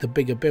into like the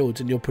bigger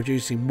builds and you're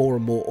producing more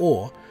and more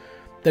ore,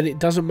 then it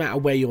doesn't matter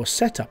where your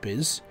setup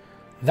is,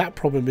 that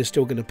problem is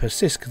still going to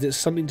persist because it's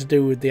something to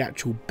do with the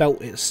actual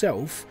belt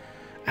itself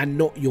and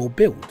not your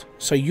build.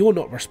 So you're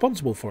not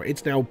responsible for it.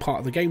 It's now part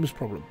of the game's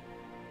problem.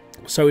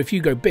 So if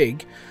you go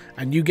big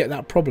and you get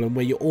that problem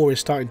where your ore is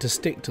starting to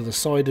stick to the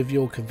side of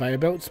your conveyor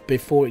belts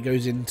before it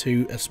goes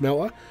into a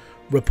smelter,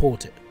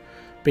 report it.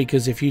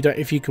 Because if you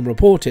can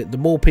report it, the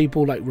more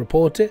people like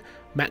report it,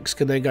 Max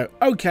can then go,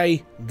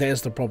 okay,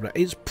 there's the problem.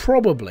 It's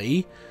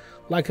probably,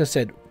 like I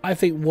said, I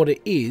think what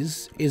it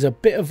is a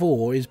bit of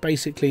ore is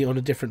basically on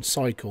a different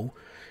cycle.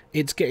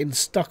 It's getting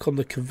stuck on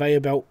the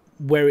conveyor belt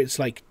where it's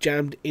like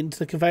jammed into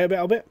the conveyor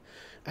belt a bit,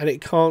 and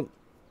it can't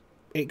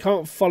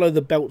follow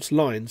the belt's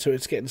line, so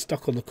it's getting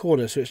stuck on the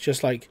corner. So it's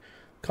just like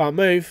can't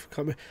move,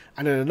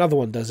 and then another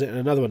one does it, and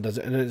another one does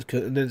it, and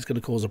then it's going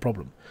to cause a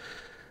problem.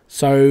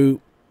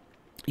 So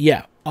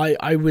yeah,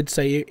 I would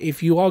say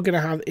if you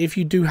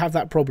do have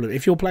that problem,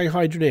 if you're playing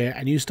Hydroneer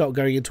and you start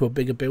going into a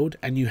bigger build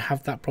and you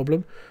have that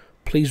problem,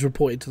 please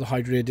report it to the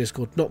Hydroneer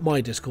Discord, not my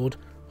Discord,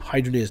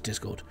 Hydroneer's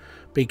Discord,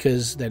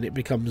 because then it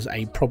becomes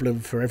a problem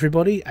for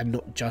everybody and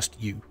not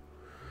just you.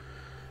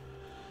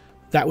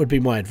 That would be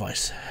my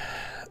advice.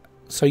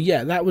 So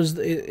yeah,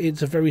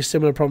 it's a very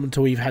similar problem to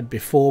what we've had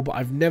before, but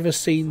I've never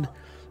seen,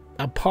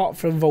 apart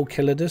from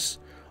Volcalidus,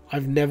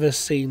 I've never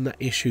seen that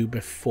issue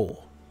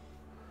before.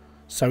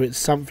 So it's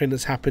something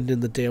that's happened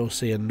in the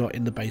DLC and not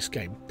in the base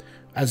game.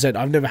 As I said,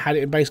 I've never had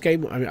it in base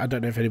game. I mean, I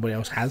don't know if anybody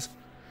else has.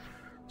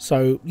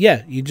 So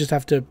yeah, you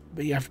have to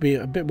be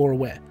a bit more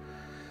aware.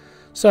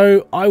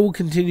 So I will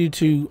continue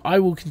to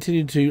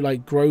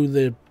like grow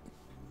the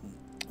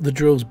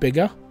drills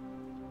bigger.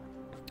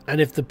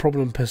 And if the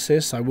problem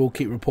persists, I will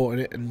keep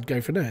reporting it and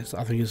go from there. So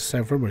I think it's the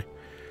same for everybody.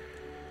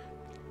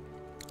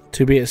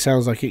 To me, it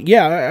sounds like it.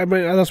 Yeah, I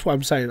mean, that's what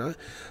I'm saying.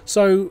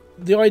 So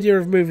the idea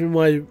of moving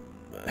my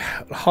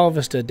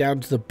harvester down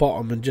to the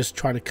bottom and just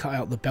trying to cut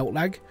out the belt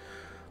lag,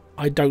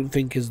 I don't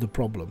think is the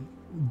problem.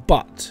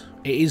 But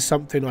it is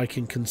something I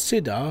can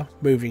consider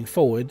moving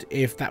forward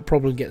if that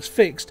problem gets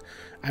fixed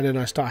and then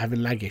I start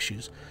having lag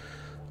issues.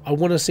 I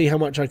want to see how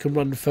much I can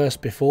run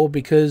first before,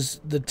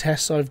 because the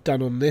tests I've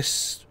done on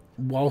this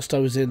whilst I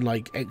was in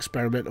like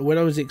experimental, when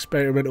I was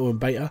experimental and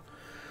beta,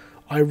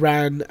 I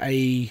ran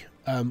a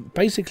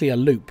basically a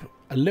loop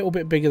a little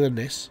bit bigger than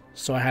this.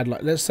 So I had,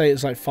 like, let's say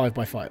it's like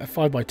 5x5,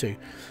 5x2.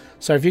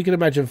 So if you can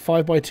imagine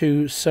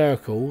 5x2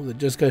 circle that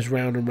just goes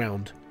round and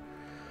round,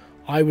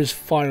 I was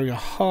firing a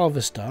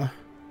harvester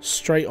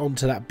straight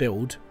onto that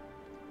build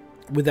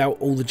without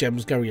all the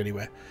gems going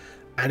anywhere,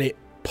 and it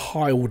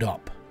piled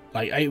up.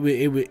 Like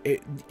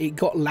it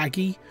got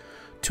laggy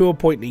to a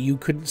point that you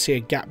couldn't see a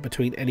gap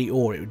between any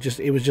ore.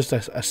 It was just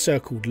a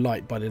circled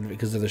light by the end of it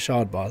because of the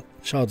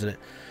shards in it.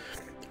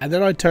 And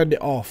then I turned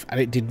it off and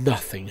it did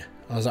nothing.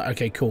 I was like,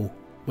 okay, cool,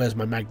 where's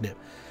my magnet?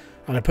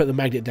 And I put the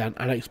magnet down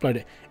and I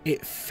exploded it.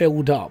 It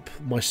filled up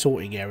my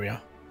sorting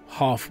area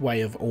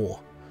halfway of ore.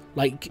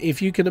 Like,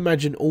 if you can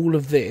imagine, all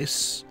of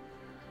this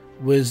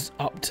was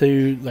up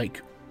to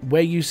like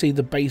where you see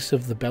the base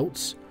of the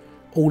belts,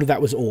 all of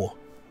that was ore,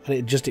 and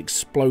it just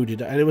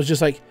exploded. And it was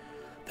just like,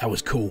 that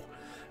was cool.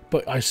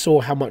 But I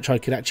saw how much I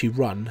could actually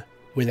run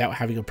without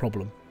having a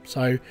problem.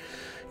 So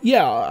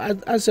yeah,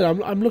 as I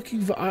said,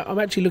 I'm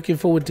actually looking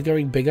forward to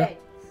going bigger.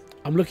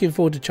 I'm looking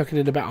forward to chucking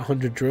in about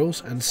 100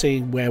 drills and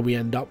seeing where we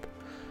end up.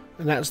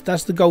 And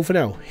that's the goal for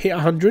now. Hit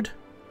 100,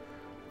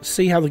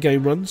 see how the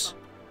game runs,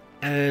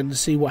 and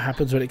see what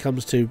happens when it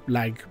comes to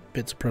lag,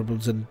 bits of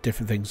problems, and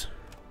different things.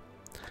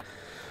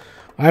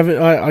 I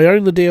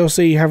own the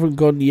DLC, haven't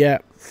gone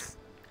yet.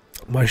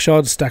 My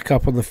shards stack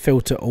up on the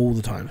filter all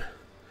the time.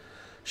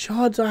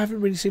 Shards, I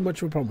haven't really seen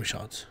much of a problem with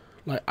shards.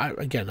 Like,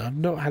 again, I've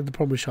not had the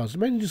problem with shards. It's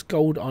mainly just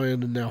gold,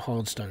 iron, and now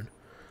hardstone.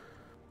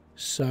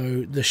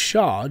 So the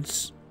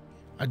shards,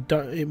 I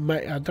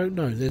don't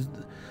know.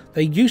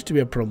 There used to be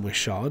a problem with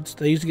shards.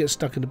 They used to get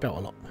stuck in the belt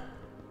a lot.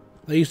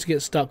 They used to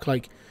get stuck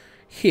like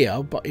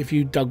here, but if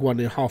you dug one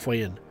in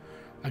halfway in,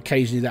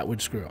 occasionally that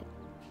would screw up.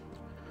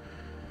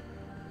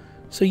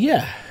 So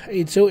yeah,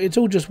 it's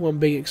all just one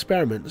big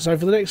experiment. So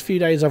for the next few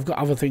days, I've got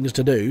other things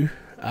to do.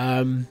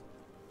 On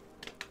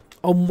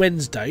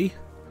Wednesday,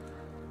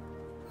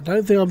 I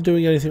don't think I'm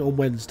doing anything on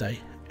Wednesday.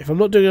 If I'm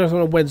not doing anything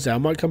on Wednesday, I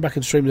might come back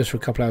and stream this for a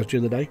couple hours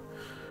during the day,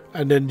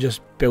 and then just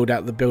build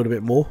a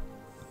bit more,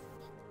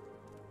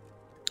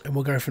 and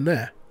we'll go from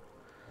there.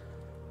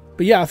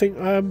 But yeah, I think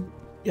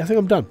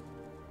I'm done.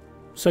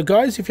 So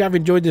guys, if you have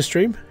enjoyed this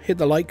stream, hit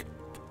the like.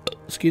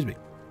 Excuse me.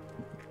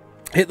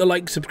 Hit the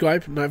like,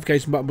 subscribe,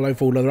 notification button below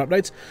for all other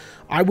updates.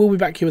 I will be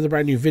back here with a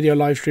brand new video,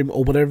 live stream,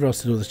 or whatever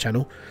else to do on this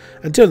channel.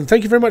 Until then,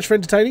 thank you very much for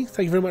entertaining.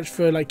 Thank you very much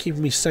for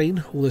keeping me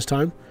sane all this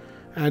time.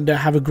 And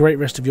have a great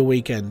rest of your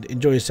weekend.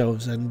 Enjoy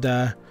yourselves, and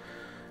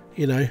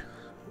you know,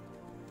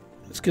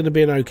 it's going to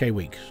be an okay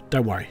week.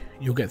 Don't worry,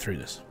 you'll get through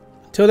this.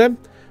 Until then,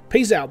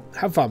 peace out,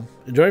 have fun,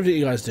 enjoy everything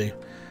you guys do,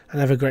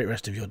 and have a great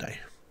rest of your day.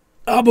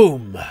 Ah,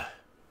 boom!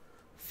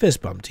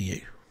 Fist bump to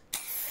you.